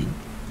ceiling.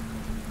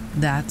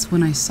 That's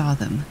when I saw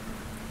them.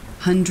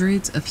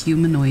 Hundreds of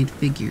humanoid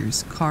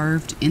figures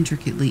carved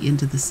intricately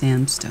into the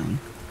sandstone,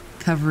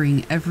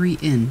 covering every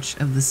inch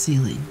of the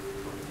ceiling.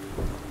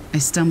 I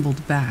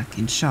stumbled back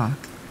in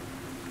shock.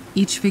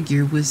 Each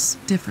figure was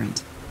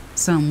different.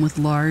 Some with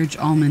large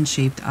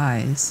almond-shaped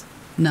eyes,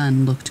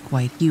 none looked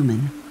quite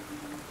human.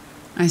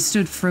 I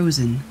stood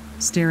frozen,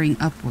 staring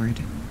upward,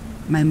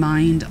 my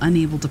mind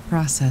unable to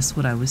process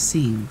what I was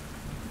seeing.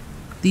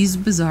 These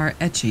bizarre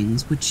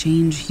etchings would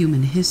change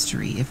human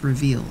history if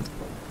revealed.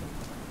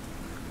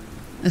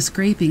 A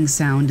scraping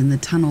sound in the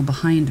tunnel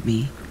behind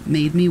me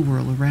made me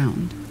whirl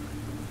around.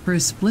 For a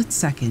split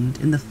second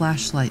in the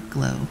flashlight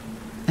glow,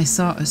 I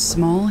saw a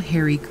small,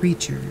 hairy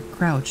creature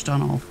crouched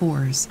on all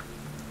fours.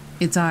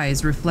 Its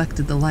eyes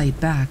reflected the light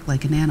back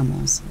like an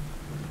animal's.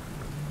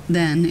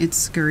 Then it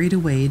scurried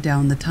away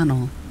down the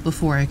tunnel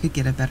before I could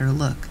get a better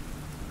look.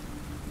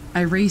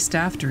 I raced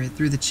after it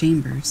through the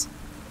chambers,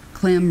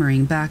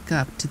 clambering back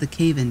up to the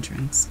cave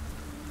entrance.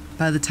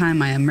 By the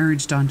time I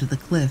emerged onto the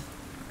cliff,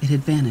 it had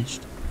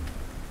vanished.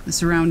 The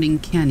surrounding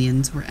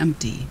canyons were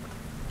empty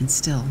and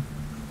still.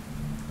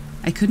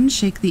 I couldn't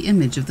shake the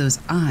image of those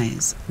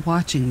eyes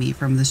watching me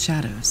from the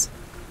shadows.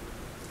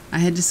 I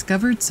had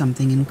discovered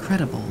something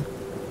incredible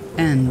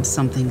and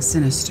something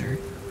sinister.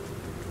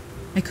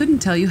 I couldn't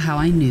tell you how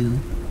I knew,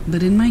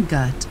 but in my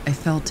gut I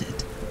felt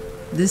it.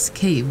 This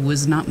cave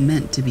was not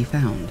meant to be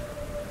found.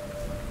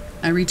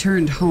 I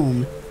returned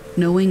home,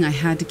 knowing I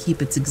had to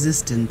keep its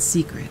existence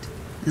secret,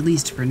 at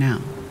least for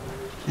now.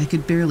 I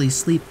could barely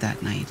sleep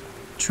that night,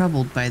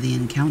 troubled by the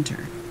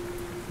encounter.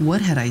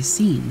 What had I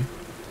seen?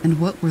 And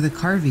what were the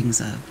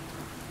carvings of?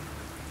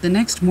 The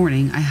next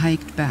morning, I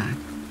hiked back,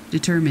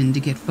 determined to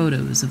get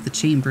photos of the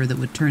chamber that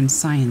would turn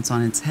science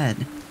on its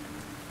head.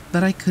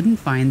 But I couldn't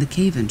find the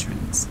cave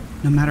entrance,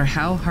 no matter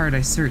how hard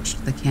I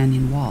searched the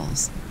canyon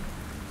walls.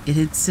 It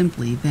had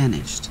simply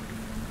vanished.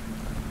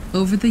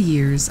 Over the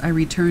years, I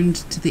returned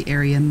to the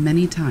area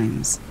many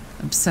times,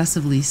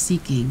 obsessively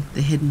seeking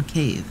the hidden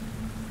cave.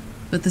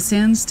 But the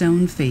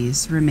sandstone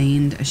face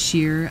remained a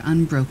sheer,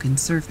 unbroken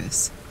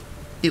surface.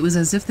 It was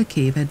as if the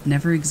cave had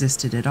never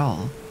existed at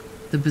all,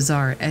 the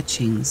bizarre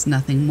etchings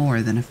nothing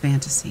more than a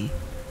fantasy.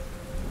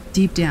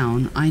 Deep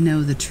down, I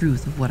know the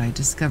truth of what I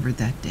discovered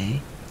that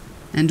day,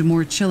 and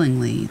more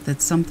chillingly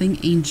that something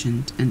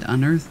ancient and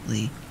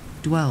unearthly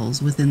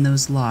dwells within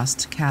those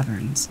lost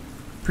caverns,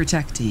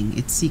 protecting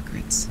its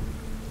secrets.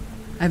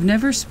 I've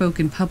never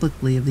spoken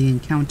publicly of the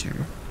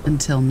encounter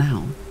until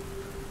now,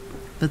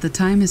 but the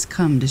time has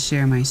come to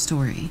share my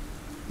story,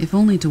 if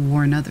only to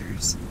warn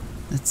others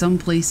that some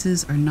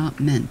places are not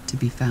meant to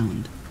be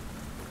found.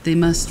 They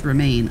must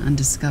remain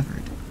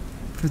undiscovered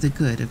for the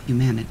good of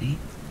humanity.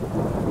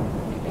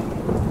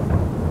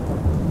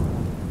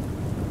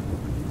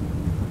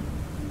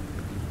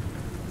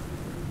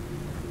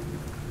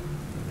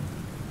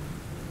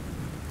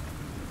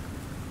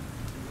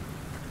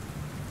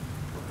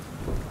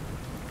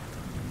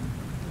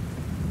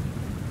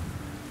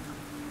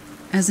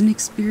 As an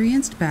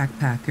experienced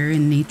backpacker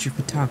and nature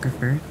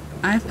photographer,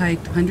 I've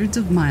hiked hundreds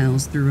of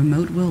miles through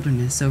remote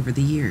wilderness over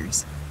the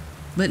years,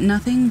 but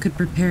nothing could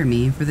prepare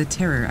me for the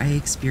terror I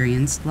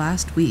experienced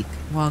last week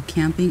while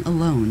camping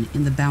alone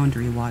in the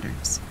Boundary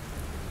Waters.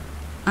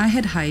 I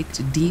had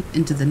hiked deep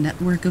into the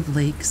network of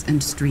lakes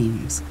and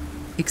streams,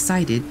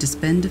 excited to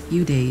spend a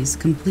few days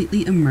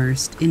completely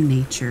immersed in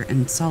nature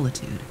and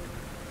solitude.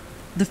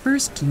 The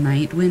first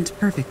night went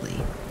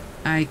perfectly.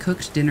 I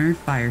cooked dinner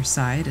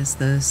fireside as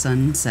the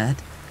sun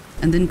set,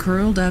 and then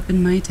curled up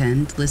in my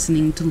tent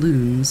listening to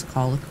loons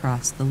call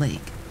across the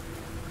lake.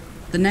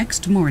 The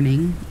next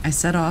morning, I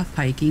set off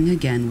hiking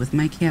again with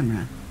my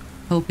camera,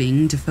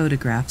 hoping to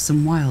photograph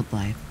some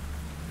wildlife.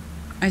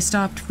 I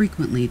stopped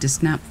frequently to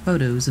snap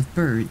photos of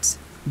birds,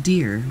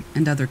 deer,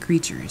 and other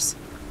creatures.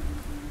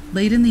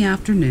 Late in the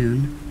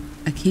afternoon,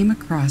 I came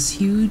across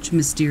huge,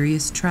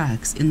 mysterious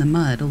tracks in the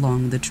mud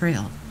along the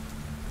trail.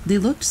 They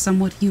looked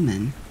somewhat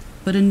human,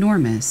 but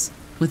enormous,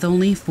 with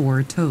only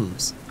 4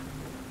 toes.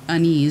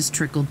 Unease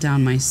trickled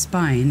down my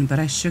spine, but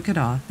I shook it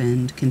off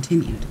and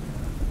continued.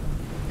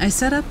 I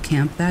set up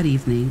camp that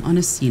evening on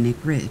a scenic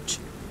ridge.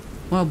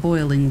 While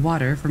boiling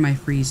water for my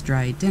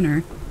freeze-dried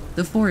dinner,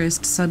 the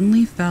forest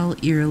suddenly fell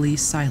eerily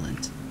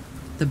silent.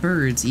 The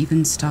birds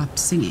even stopped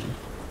singing.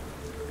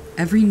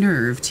 Every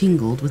nerve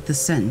tingled with the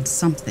sense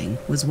something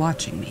was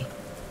watching me.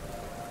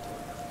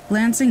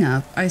 Glancing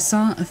up, I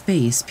saw a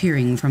face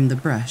peering from the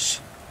brush.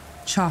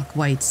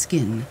 Chalk-white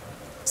skin,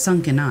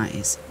 sunken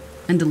eyes,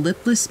 and a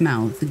lipless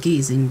mouth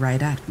gazing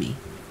right at me.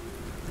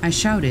 I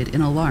shouted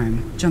in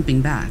alarm,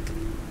 jumping back.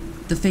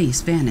 The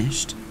face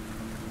vanished.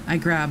 I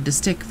grabbed a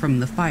stick from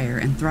the fire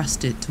and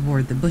thrust it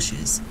toward the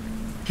bushes,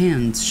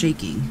 hands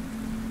shaking,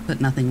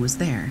 but nothing was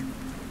there.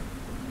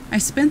 I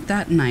spent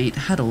that night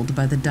huddled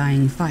by the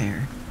dying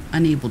fire,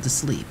 unable to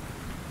sleep.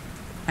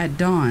 At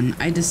dawn,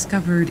 I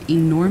discovered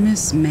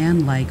enormous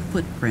man-like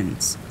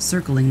footprints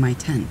circling my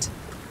tent,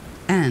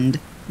 and,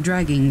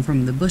 dragging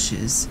from the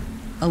bushes,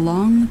 a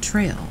long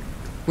trail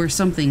where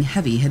something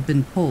heavy had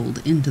been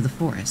pulled into the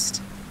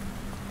forest.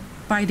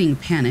 Fighting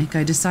panic,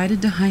 I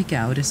decided to hike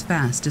out as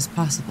fast as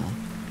possible.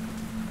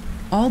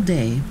 All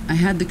day, I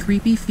had the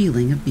creepy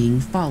feeling of being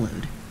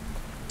followed.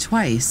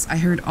 Twice, I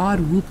heard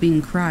odd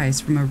whooping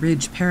cries from a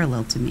ridge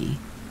parallel to me.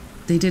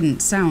 They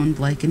didn't sound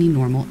like any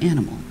normal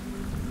animal.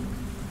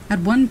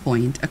 At one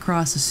point,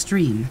 across a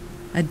stream,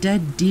 a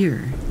dead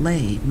deer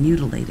lay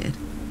mutilated,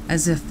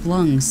 as if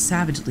flung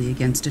savagely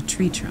against a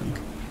tree trunk.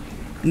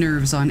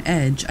 Nerves on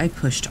edge, I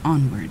pushed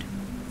onward.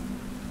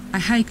 I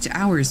hiked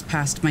hours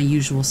past my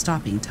usual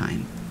stopping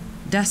time.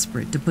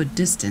 desperate to put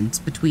distance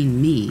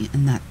between me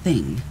and that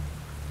thing.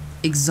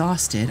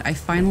 Exhausted, I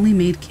finally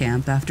made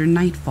camp after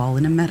nightfall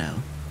in a meadow.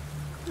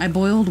 I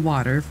boiled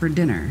water for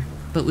dinner,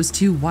 but was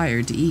too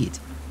wired to eat.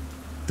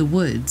 The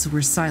woods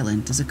were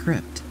silent as a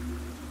crypt.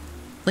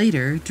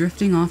 Later,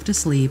 drifting off to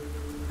sleep,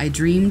 I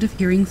dreamed of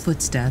hearing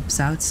footsteps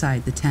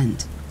outside the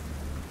tent.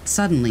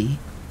 Suddenly,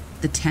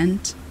 the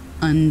tent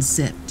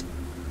unzipped,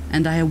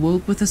 and I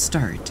awoke with a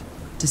start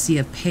to see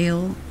a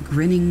pale,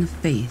 grinning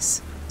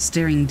face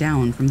staring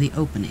down from the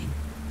opening,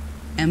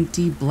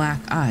 empty black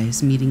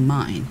eyes meeting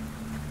mine.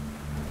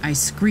 I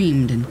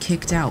screamed and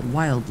kicked out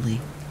wildly.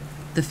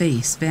 The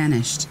face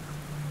vanished.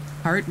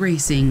 Heart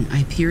racing,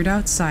 I peered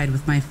outside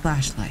with my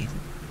flashlight.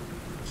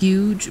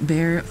 Huge,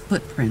 bare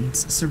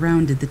footprints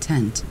surrounded the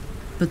tent,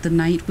 but the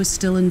night was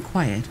still and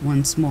quiet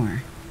once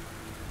more.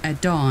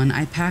 At dawn,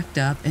 I packed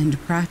up and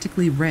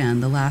practically ran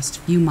the last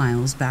few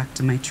miles back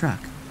to my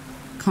truck,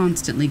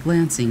 constantly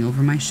glancing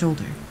over my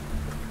shoulder.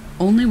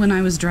 Only when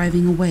I was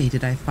driving away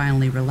did I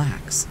finally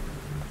relax,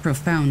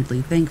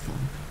 profoundly thankful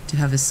to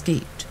have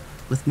escaped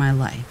with my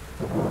life.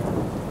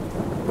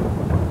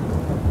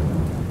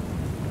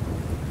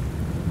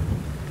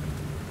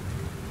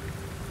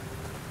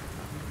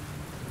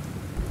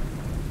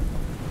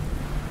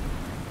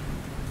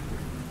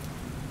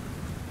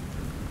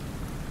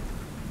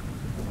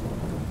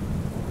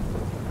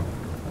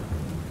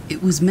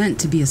 It was meant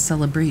to be a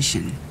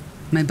celebration.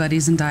 My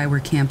buddies and I were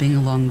camping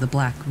along the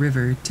Black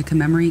River to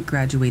commemorate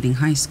graduating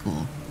high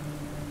school.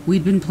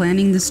 We'd been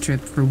planning this trip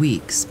for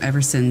weeks,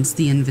 ever since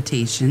the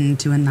invitation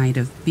to a night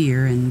of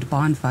beer and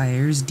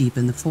bonfires deep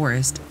in the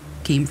forest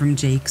came from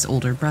Jake's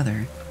older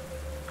brother.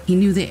 He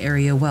knew the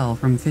area well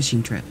from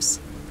fishing trips.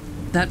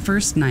 That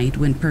first night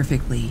went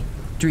perfectly,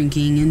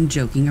 drinking and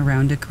joking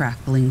around a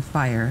crackling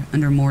fire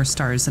under more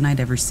stars than I'd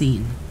ever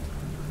seen.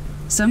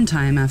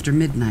 Sometime after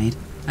midnight,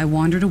 I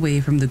wandered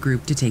away from the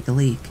group to take a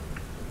leak.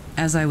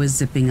 As I was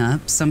zipping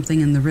up,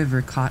 something in the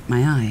river caught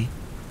my eye.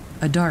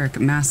 A dark,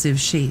 massive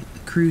shape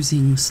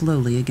cruising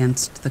slowly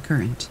against the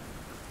current.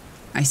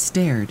 I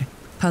stared,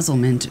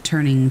 puzzlement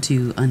turning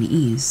to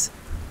unease.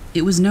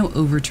 It was no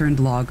overturned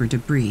log or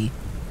debris.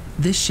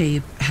 This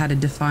shape had a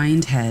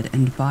defined head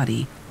and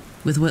body,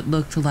 with what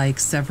looked like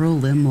several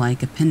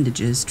limb-like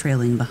appendages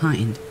trailing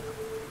behind.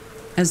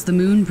 As the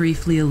moon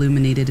briefly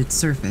illuminated its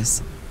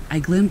surface, I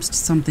glimpsed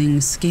something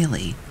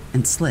scaly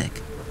and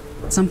slick,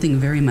 something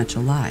very much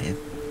alive.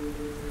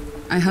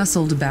 I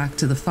hustled back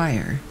to the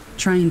fire,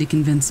 trying to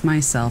convince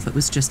myself it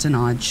was just an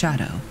odd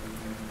shadow,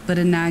 but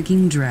a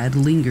nagging dread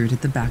lingered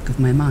at the back of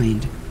my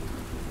mind.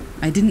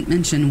 I didn't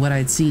mention what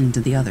I'd seen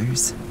to the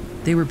others.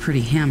 They were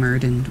pretty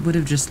hammered and would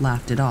have just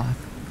laughed it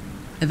off.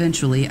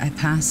 Eventually, I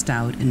passed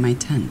out in my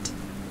tent.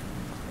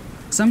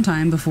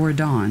 Sometime before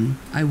dawn,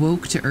 I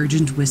woke to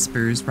urgent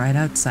whispers right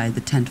outside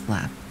the tent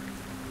flap.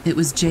 It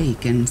was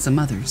Jake and some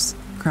others,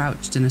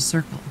 crouched in a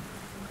circle.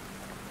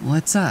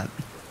 "What's up?"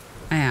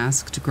 I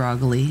asked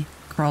groggily,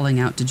 crawling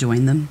out to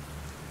join them.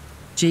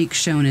 Jake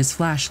shone his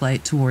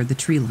flashlight toward the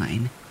tree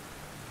line.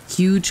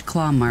 Huge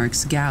claw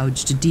marks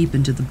gouged deep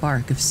into the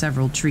bark of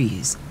several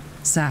trees,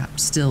 sap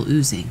still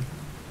oozing.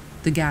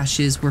 The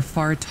gashes were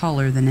far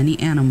taller than any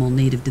animal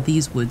native to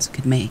these woods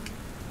could make.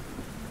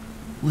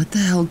 "What the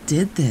hell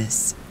did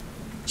this?"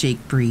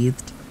 Jake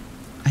breathed.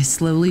 I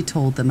slowly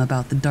told them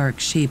about the dark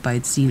shape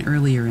I'd seen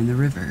earlier in the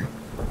river.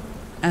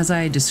 As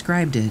I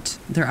described it,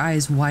 their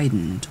eyes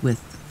widened with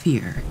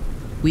fear.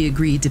 We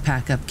agreed to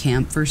pack up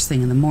camp first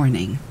thing in the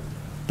morning,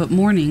 but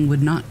morning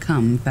would not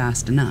come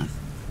fast enough.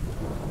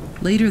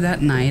 Later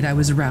that night, I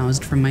was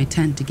roused from my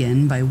tent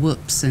again by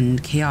whoops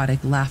and chaotic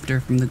laughter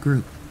from the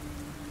group.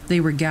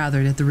 They were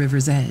gathered at the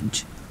river's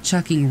edge,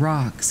 chucking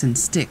rocks and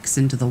sticks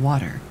into the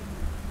water.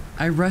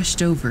 I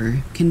rushed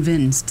over,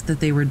 convinced that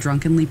they were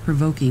drunkenly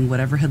provoking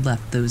whatever had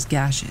left those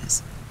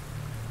gashes.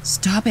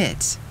 "Stop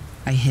it!"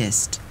 I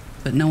hissed,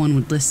 but no one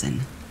would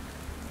listen.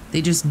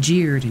 They just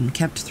jeered and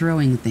kept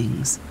throwing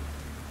things.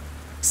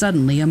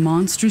 Suddenly, a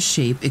monstrous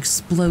shape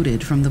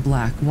exploded from the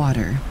black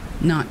water,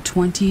 not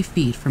 20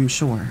 feet from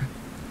shore.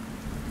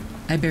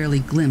 I barely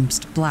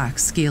glimpsed black,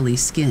 scaly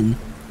skin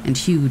and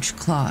huge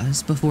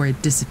claws before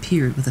it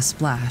disappeared with a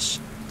splash.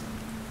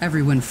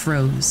 Everyone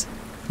froze,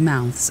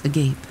 mouths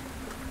agape.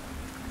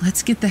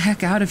 "Let's get the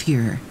heck out of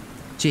here,"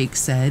 Jake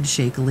said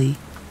shakily.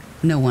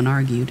 No one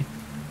argued.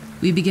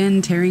 We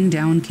began tearing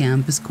down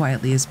camp as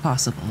quietly as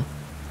possible,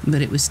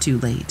 but it was too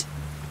late.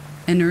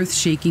 An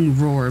earth-shaking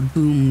roar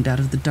boomed out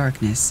of the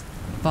darkness,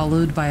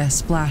 followed by a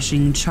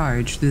splashing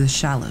charge through the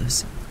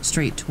shallows,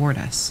 straight toward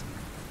us.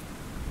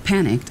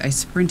 Panicked, I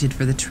sprinted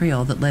for the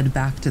trail that led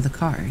back to the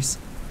cars.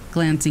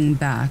 Glancing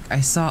back,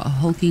 I saw a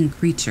hulking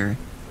creature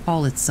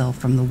haul itself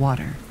from the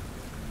water.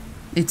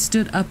 It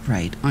stood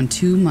upright on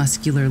two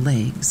muscular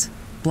legs,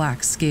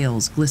 black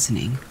scales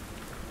glistening.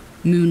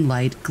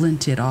 Moonlight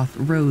glinted off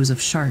rows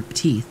of sharp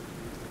teeth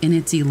in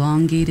its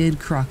elongated,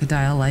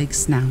 crocodile-like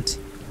snout.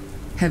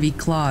 Heavy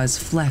claws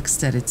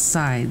flexed at its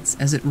sides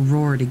as it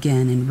roared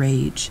again in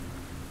rage.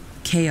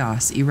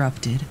 Chaos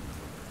erupted.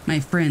 My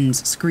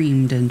friends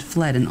screamed and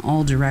fled in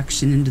all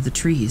directions into the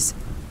trees.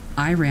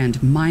 I ran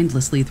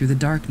mindlessly through the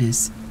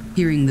darkness,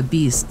 hearing the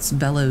beast's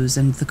bellows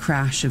and the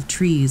crash of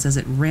trees as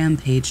it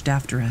rampaged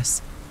after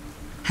us.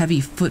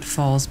 Heavy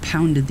footfalls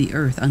pounded the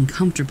earth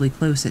uncomfortably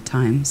close at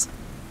times.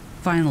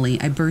 Finally,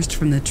 I burst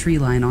from the tree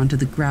line onto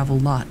the gravel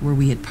lot where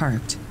we had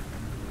parked.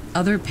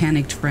 Other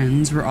panicked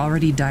friends were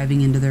already diving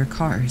into their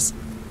cars.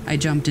 I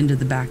jumped into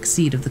the back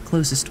seat of the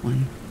closest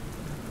one.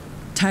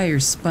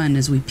 Tires spun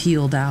as we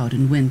peeled out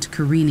and went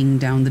careening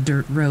down the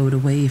dirt road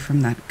away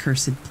from that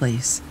cursed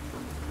place.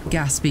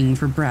 Gasping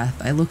for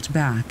breath, I looked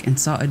back and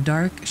saw a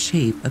dark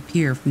shape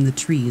appear from the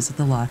trees at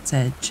the lot's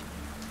edge.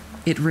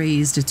 It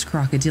raised its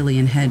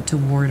crocodilian head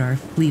toward our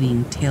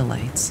fleeting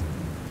taillights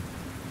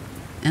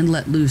and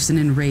let loose an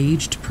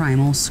enraged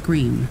primal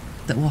scream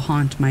that will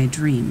haunt my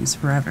dreams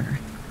forever.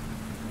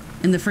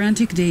 In the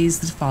frantic days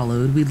that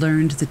followed, we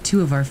learned that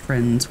 2 of our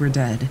friends were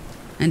dead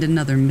and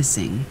another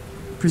missing,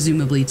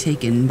 presumably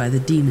taken by the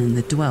demon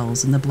that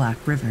dwells in the Black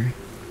River.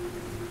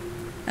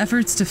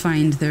 Efforts to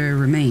find their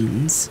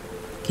remains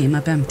came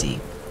up empty.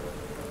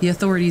 The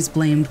authorities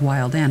blamed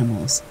wild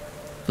animals,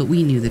 but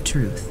we knew the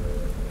truth,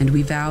 and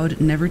we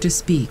vowed never to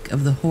speak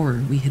of the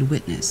horror we had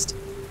witnessed,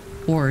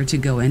 or to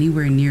go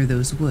anywhere near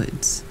those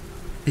woods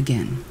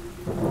again.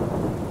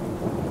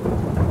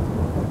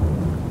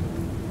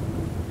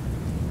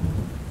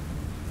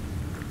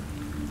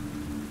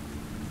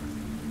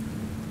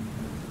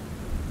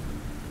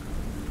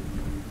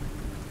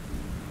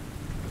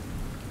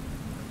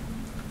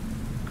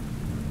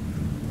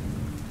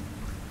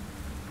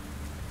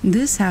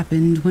 This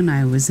happened when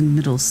I was in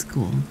middle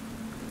school.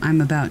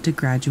 I'm about to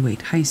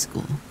graduate high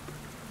school.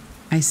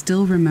 I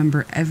still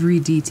remember every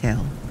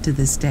detail to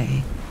this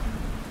day.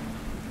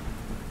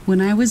 When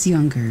I was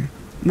younger,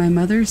 my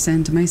mother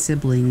sent my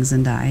siblings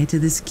and I to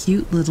this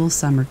cute little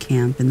summer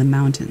camp in the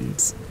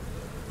mountains.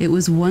 It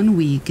was 1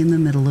 week in the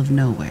middle of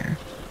nowhere.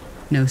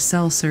 No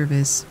cell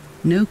service,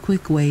 no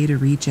quick way to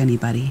reach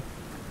anybody,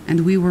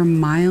 and we were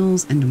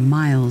miles and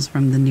miles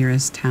from the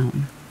nearest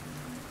town.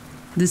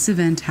 This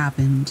event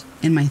happened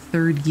in my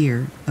 3rd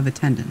year of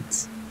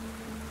attendance.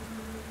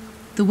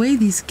 The way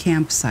these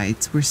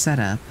campsites were set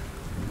up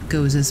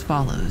goes as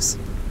follows.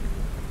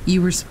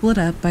 You were split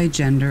up by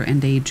gender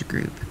and age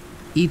group.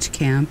 Each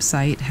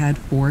campsite had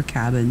 4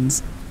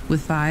 cabins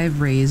with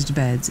 5 raised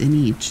beds in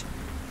each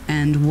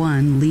and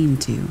 1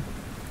 lean-to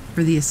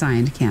for the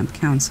assigned camp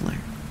counselor.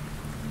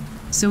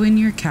 So in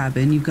your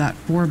cabin, you've got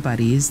 4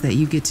 buddies that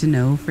you get to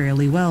know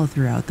fairly well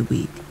throughout the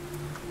week.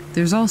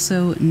 There's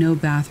also no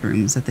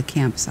bathrooms at the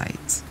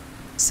campsites,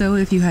 so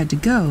if you had to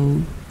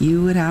go,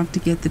 you would have to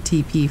get the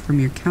TP from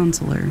your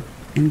counselor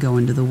and go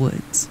into the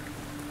woods.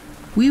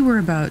 We were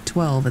about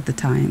 12 at the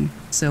time,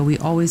 so we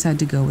always had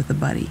to go with a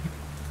buddy.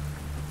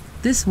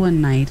 This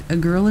one night, a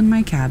girl in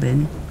my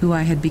cabin, who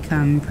I had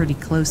become pretty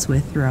close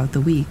with throughout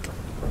the week,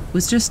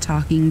 was just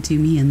talking to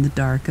me in the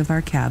dark of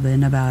our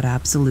cabin about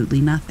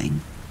absolutely nothing.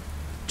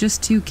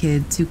 Just 2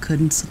 kids who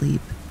couldn't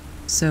sleep.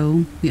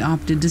 So we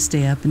opted to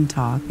stay up and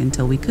talk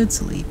until we could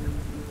sleep.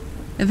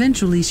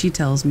 Eventually, she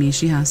tells me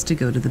she has to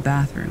go to the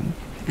bathroom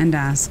and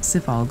asks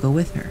if I'll go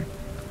with her.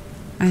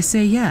 I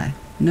say yeah,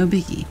 no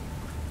biggie.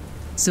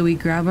 So we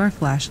grab our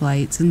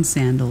flashlights and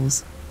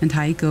sandals and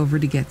hike over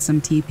to get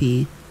some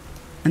TP,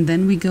 and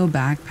then we go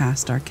back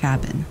past our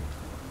cabin.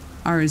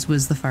 Ours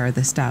was the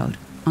farthest out,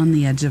 on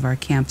the edge of our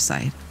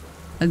campsite,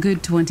 a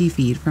good 20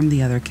 feet from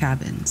the other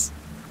cabins,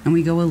 and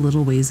we go a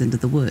little ways into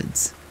the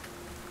woods.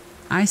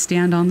 I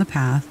stand on the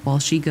path while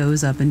she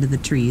goes up into the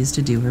trees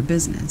to do her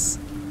business.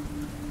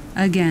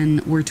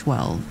 Again, we're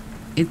 12.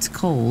 It's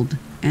cold,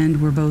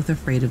 and we're both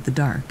afraid of the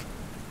dark.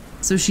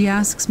 So she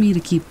asks me to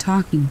keep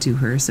talking to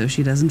her so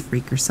she doesn't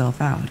freak herself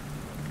out.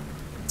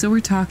 So we're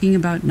talking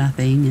about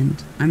nothing,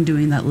 and I'm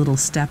doing that little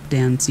step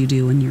dance you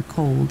do when you're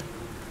cold,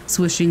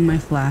 swishing my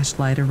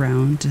flashlight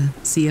around to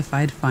see if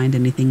I'd find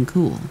anything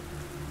cool.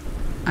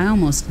 I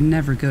almost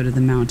never go to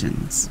the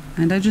mountains,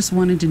 and I just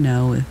wanted to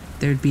know if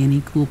there'd be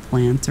any cool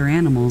plants or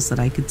animals that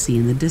I could see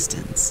in the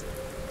distance.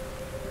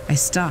 I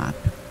stop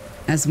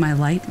as my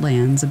light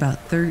lands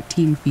about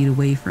 13 feet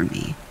away from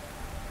me.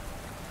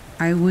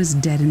 I was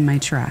dead in my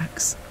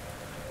tracks.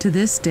 To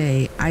this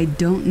day, I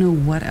don't know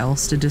what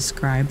else to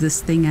describe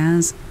this thing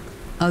as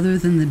other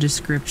than the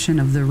description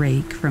of the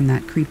rake from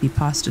that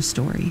creepypasta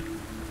story.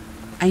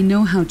 I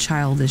know how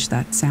childish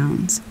that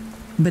sounds,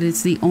 but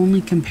it's the only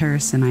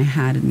comparison I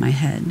had in my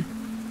head.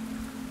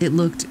 It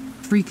looked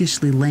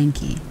freakishly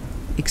lanky,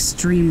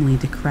 extremely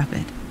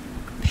decrepit,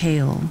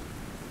 pale,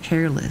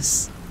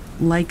 hairless,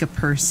 like a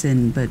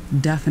person, but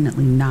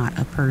definitely not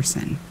a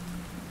person.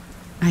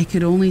 I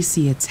could only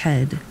see its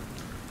head,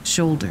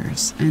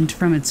 shoulders, and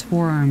from its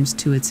forearms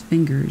to its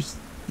fingers,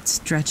 it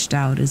stretched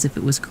out as if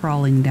it was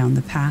crawling down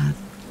the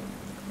path.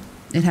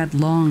 It had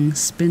long,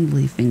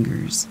 spindly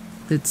fingers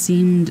that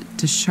seemed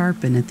to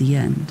sharpen at the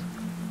end.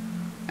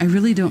 I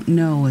really don't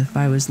know if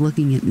I was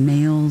looking at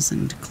nails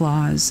and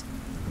claws,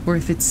 or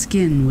if its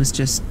skin was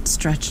just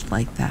stretched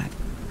like that.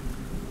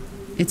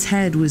 Its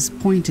head was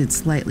pointed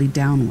slightly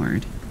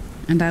downward,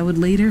 and I would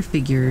later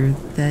figure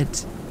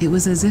that it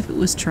was as if it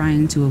was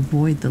trying to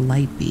avoid the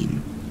light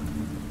beam.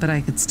 but I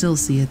could still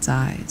see its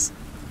eyes.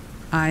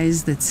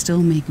 Eyes that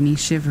still make me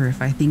shiver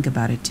if I think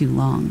about it too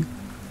long.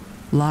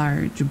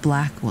 Large,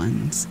 black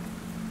ones.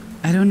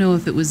 I don't know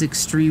if it was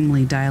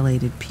extremely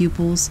dilated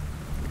pupils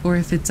or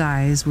if its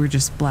eyes were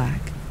just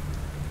black,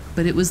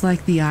 but it was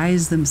like the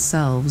eyes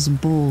themselves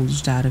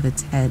bulged out of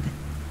its head.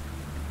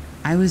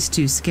 I was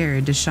too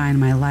scared to shine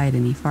my light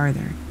any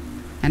farther,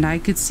 and I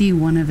could see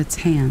one of its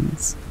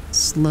hands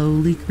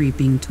slowly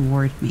creeping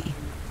toward me.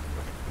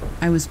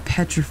 I was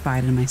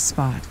petrified in my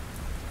spot.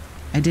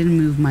 I didn't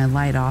move my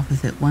light off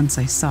of it once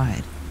I saw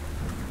it.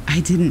 I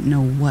didn't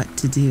know what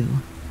to do.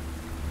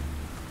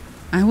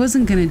 I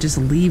wasn't gonna just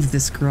leave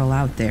this girl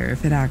out there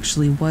if it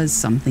actually was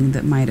something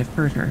that might have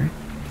hurt her.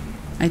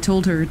 I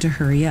told her to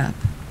hurry up.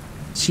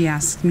 She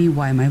asked me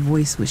why my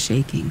voice was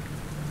shaking.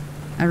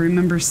 I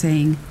remember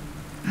saying,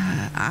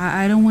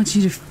 I don't want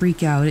you to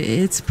freak out.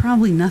 It's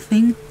probably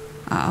nothing.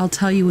 I'll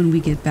tell you when we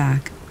get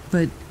back.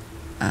 But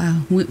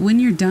when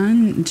you're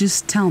done,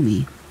 just tell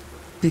me.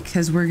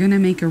 Because we're gonna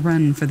make a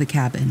run for the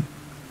cabin.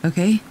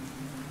 Okay?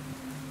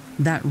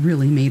 That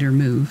really made her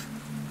move.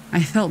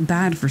 I felt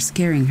bad for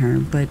scaring her,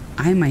 but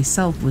I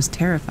myself was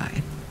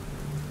terrified.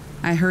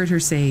 I heard her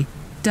say,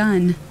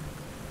 "Done,"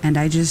 and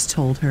I just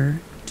told her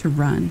to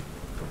run.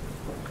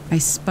 I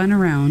spun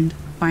around,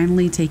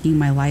 finally taking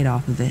my light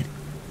off of it,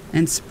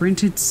 and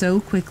sprinted so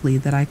quickly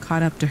that I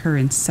caught up to her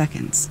in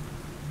seconds.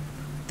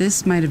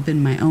 This might have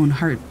been my own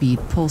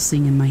heartbeat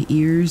pulsing in my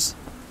ears,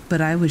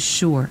 but I was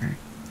sure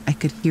I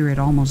could hear it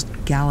almost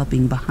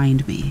galloping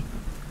behind me.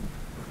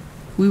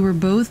 We were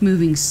both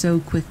moving so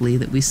quickly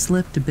that we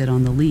slipped a bit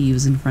on the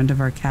leaves in front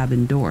of our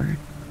cabin door.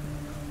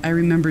 I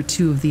remember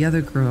two of the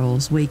other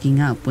girls waking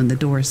up when the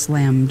door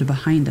slammed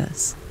behind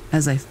us,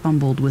 as I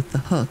fumbled with the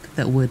hook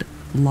that would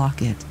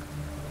lock it.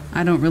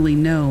 I don't really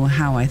know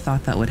how I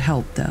thought that would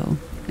help, though.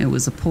 It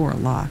was a poor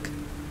lock.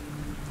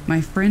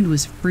 My friend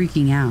was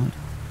freaking out,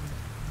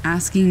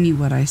 asking me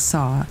what I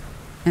saw,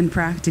 and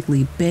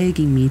practically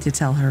begging me to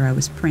tell her I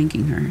was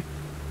pranking her.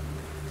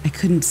 I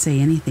couldn't say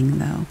anything,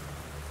 though,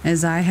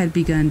 as I had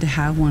begun to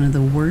have one of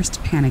the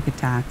worst panic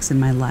attacks in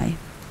my life.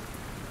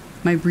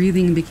 My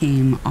breathing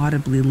became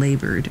audibly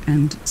labored,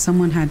 and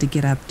someone had to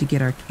get up to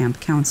get our camp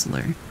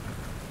counselor,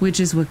 which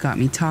is what got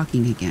me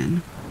talking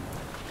again.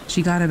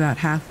 She got about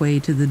halfway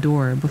to the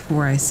door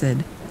before I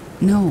said,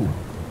 "No,"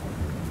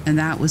 and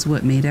that was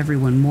what made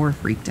everyone more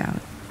freaked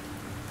out.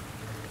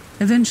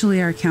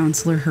 Eventually, our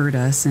counselor heard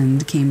us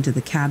and came to the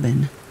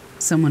cabin.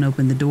 Someone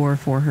opened the door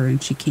for her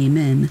and she came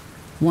in,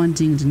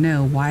 wanting to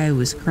know why I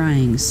was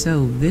crying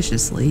so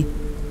viciously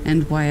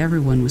and why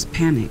everyone was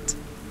panicked.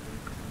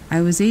 I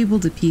was able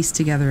to piece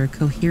together a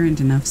coherent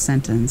enough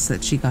sentence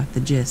that she got the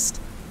gist.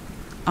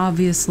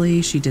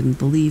 Obviously, she didn't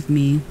believe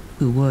me,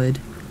 who would,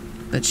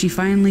 but she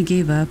finally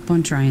gave up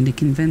on trying to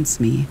convince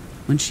me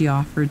when she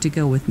offered to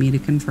go with me to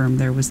confirm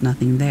there was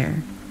nothing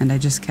there, and I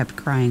just kept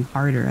crying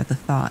harder at the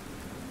thought.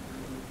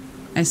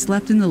 I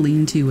slept in the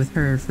lean-to with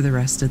her for the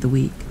rest of the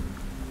week.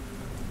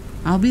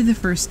 I'll be the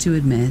first to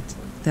admit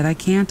that I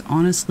can't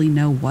honestly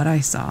know what I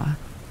saw.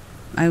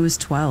 I was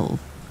 12,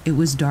 it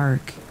was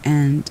dark,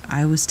 and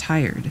I was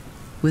tired,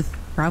 with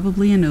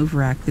probably an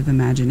overactive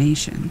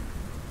imagination.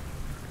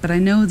 But I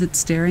know that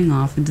staring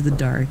off into the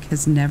dark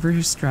has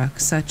never struck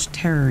such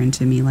terror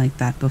into me like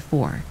that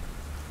before.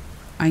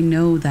 I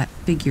know that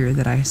figure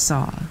that I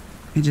saw,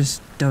 I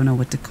just don't know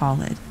what to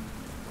call it.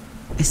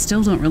 I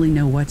still don't really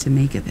know what to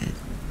make of it,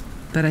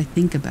 but I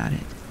think about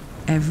it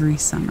every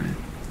summer.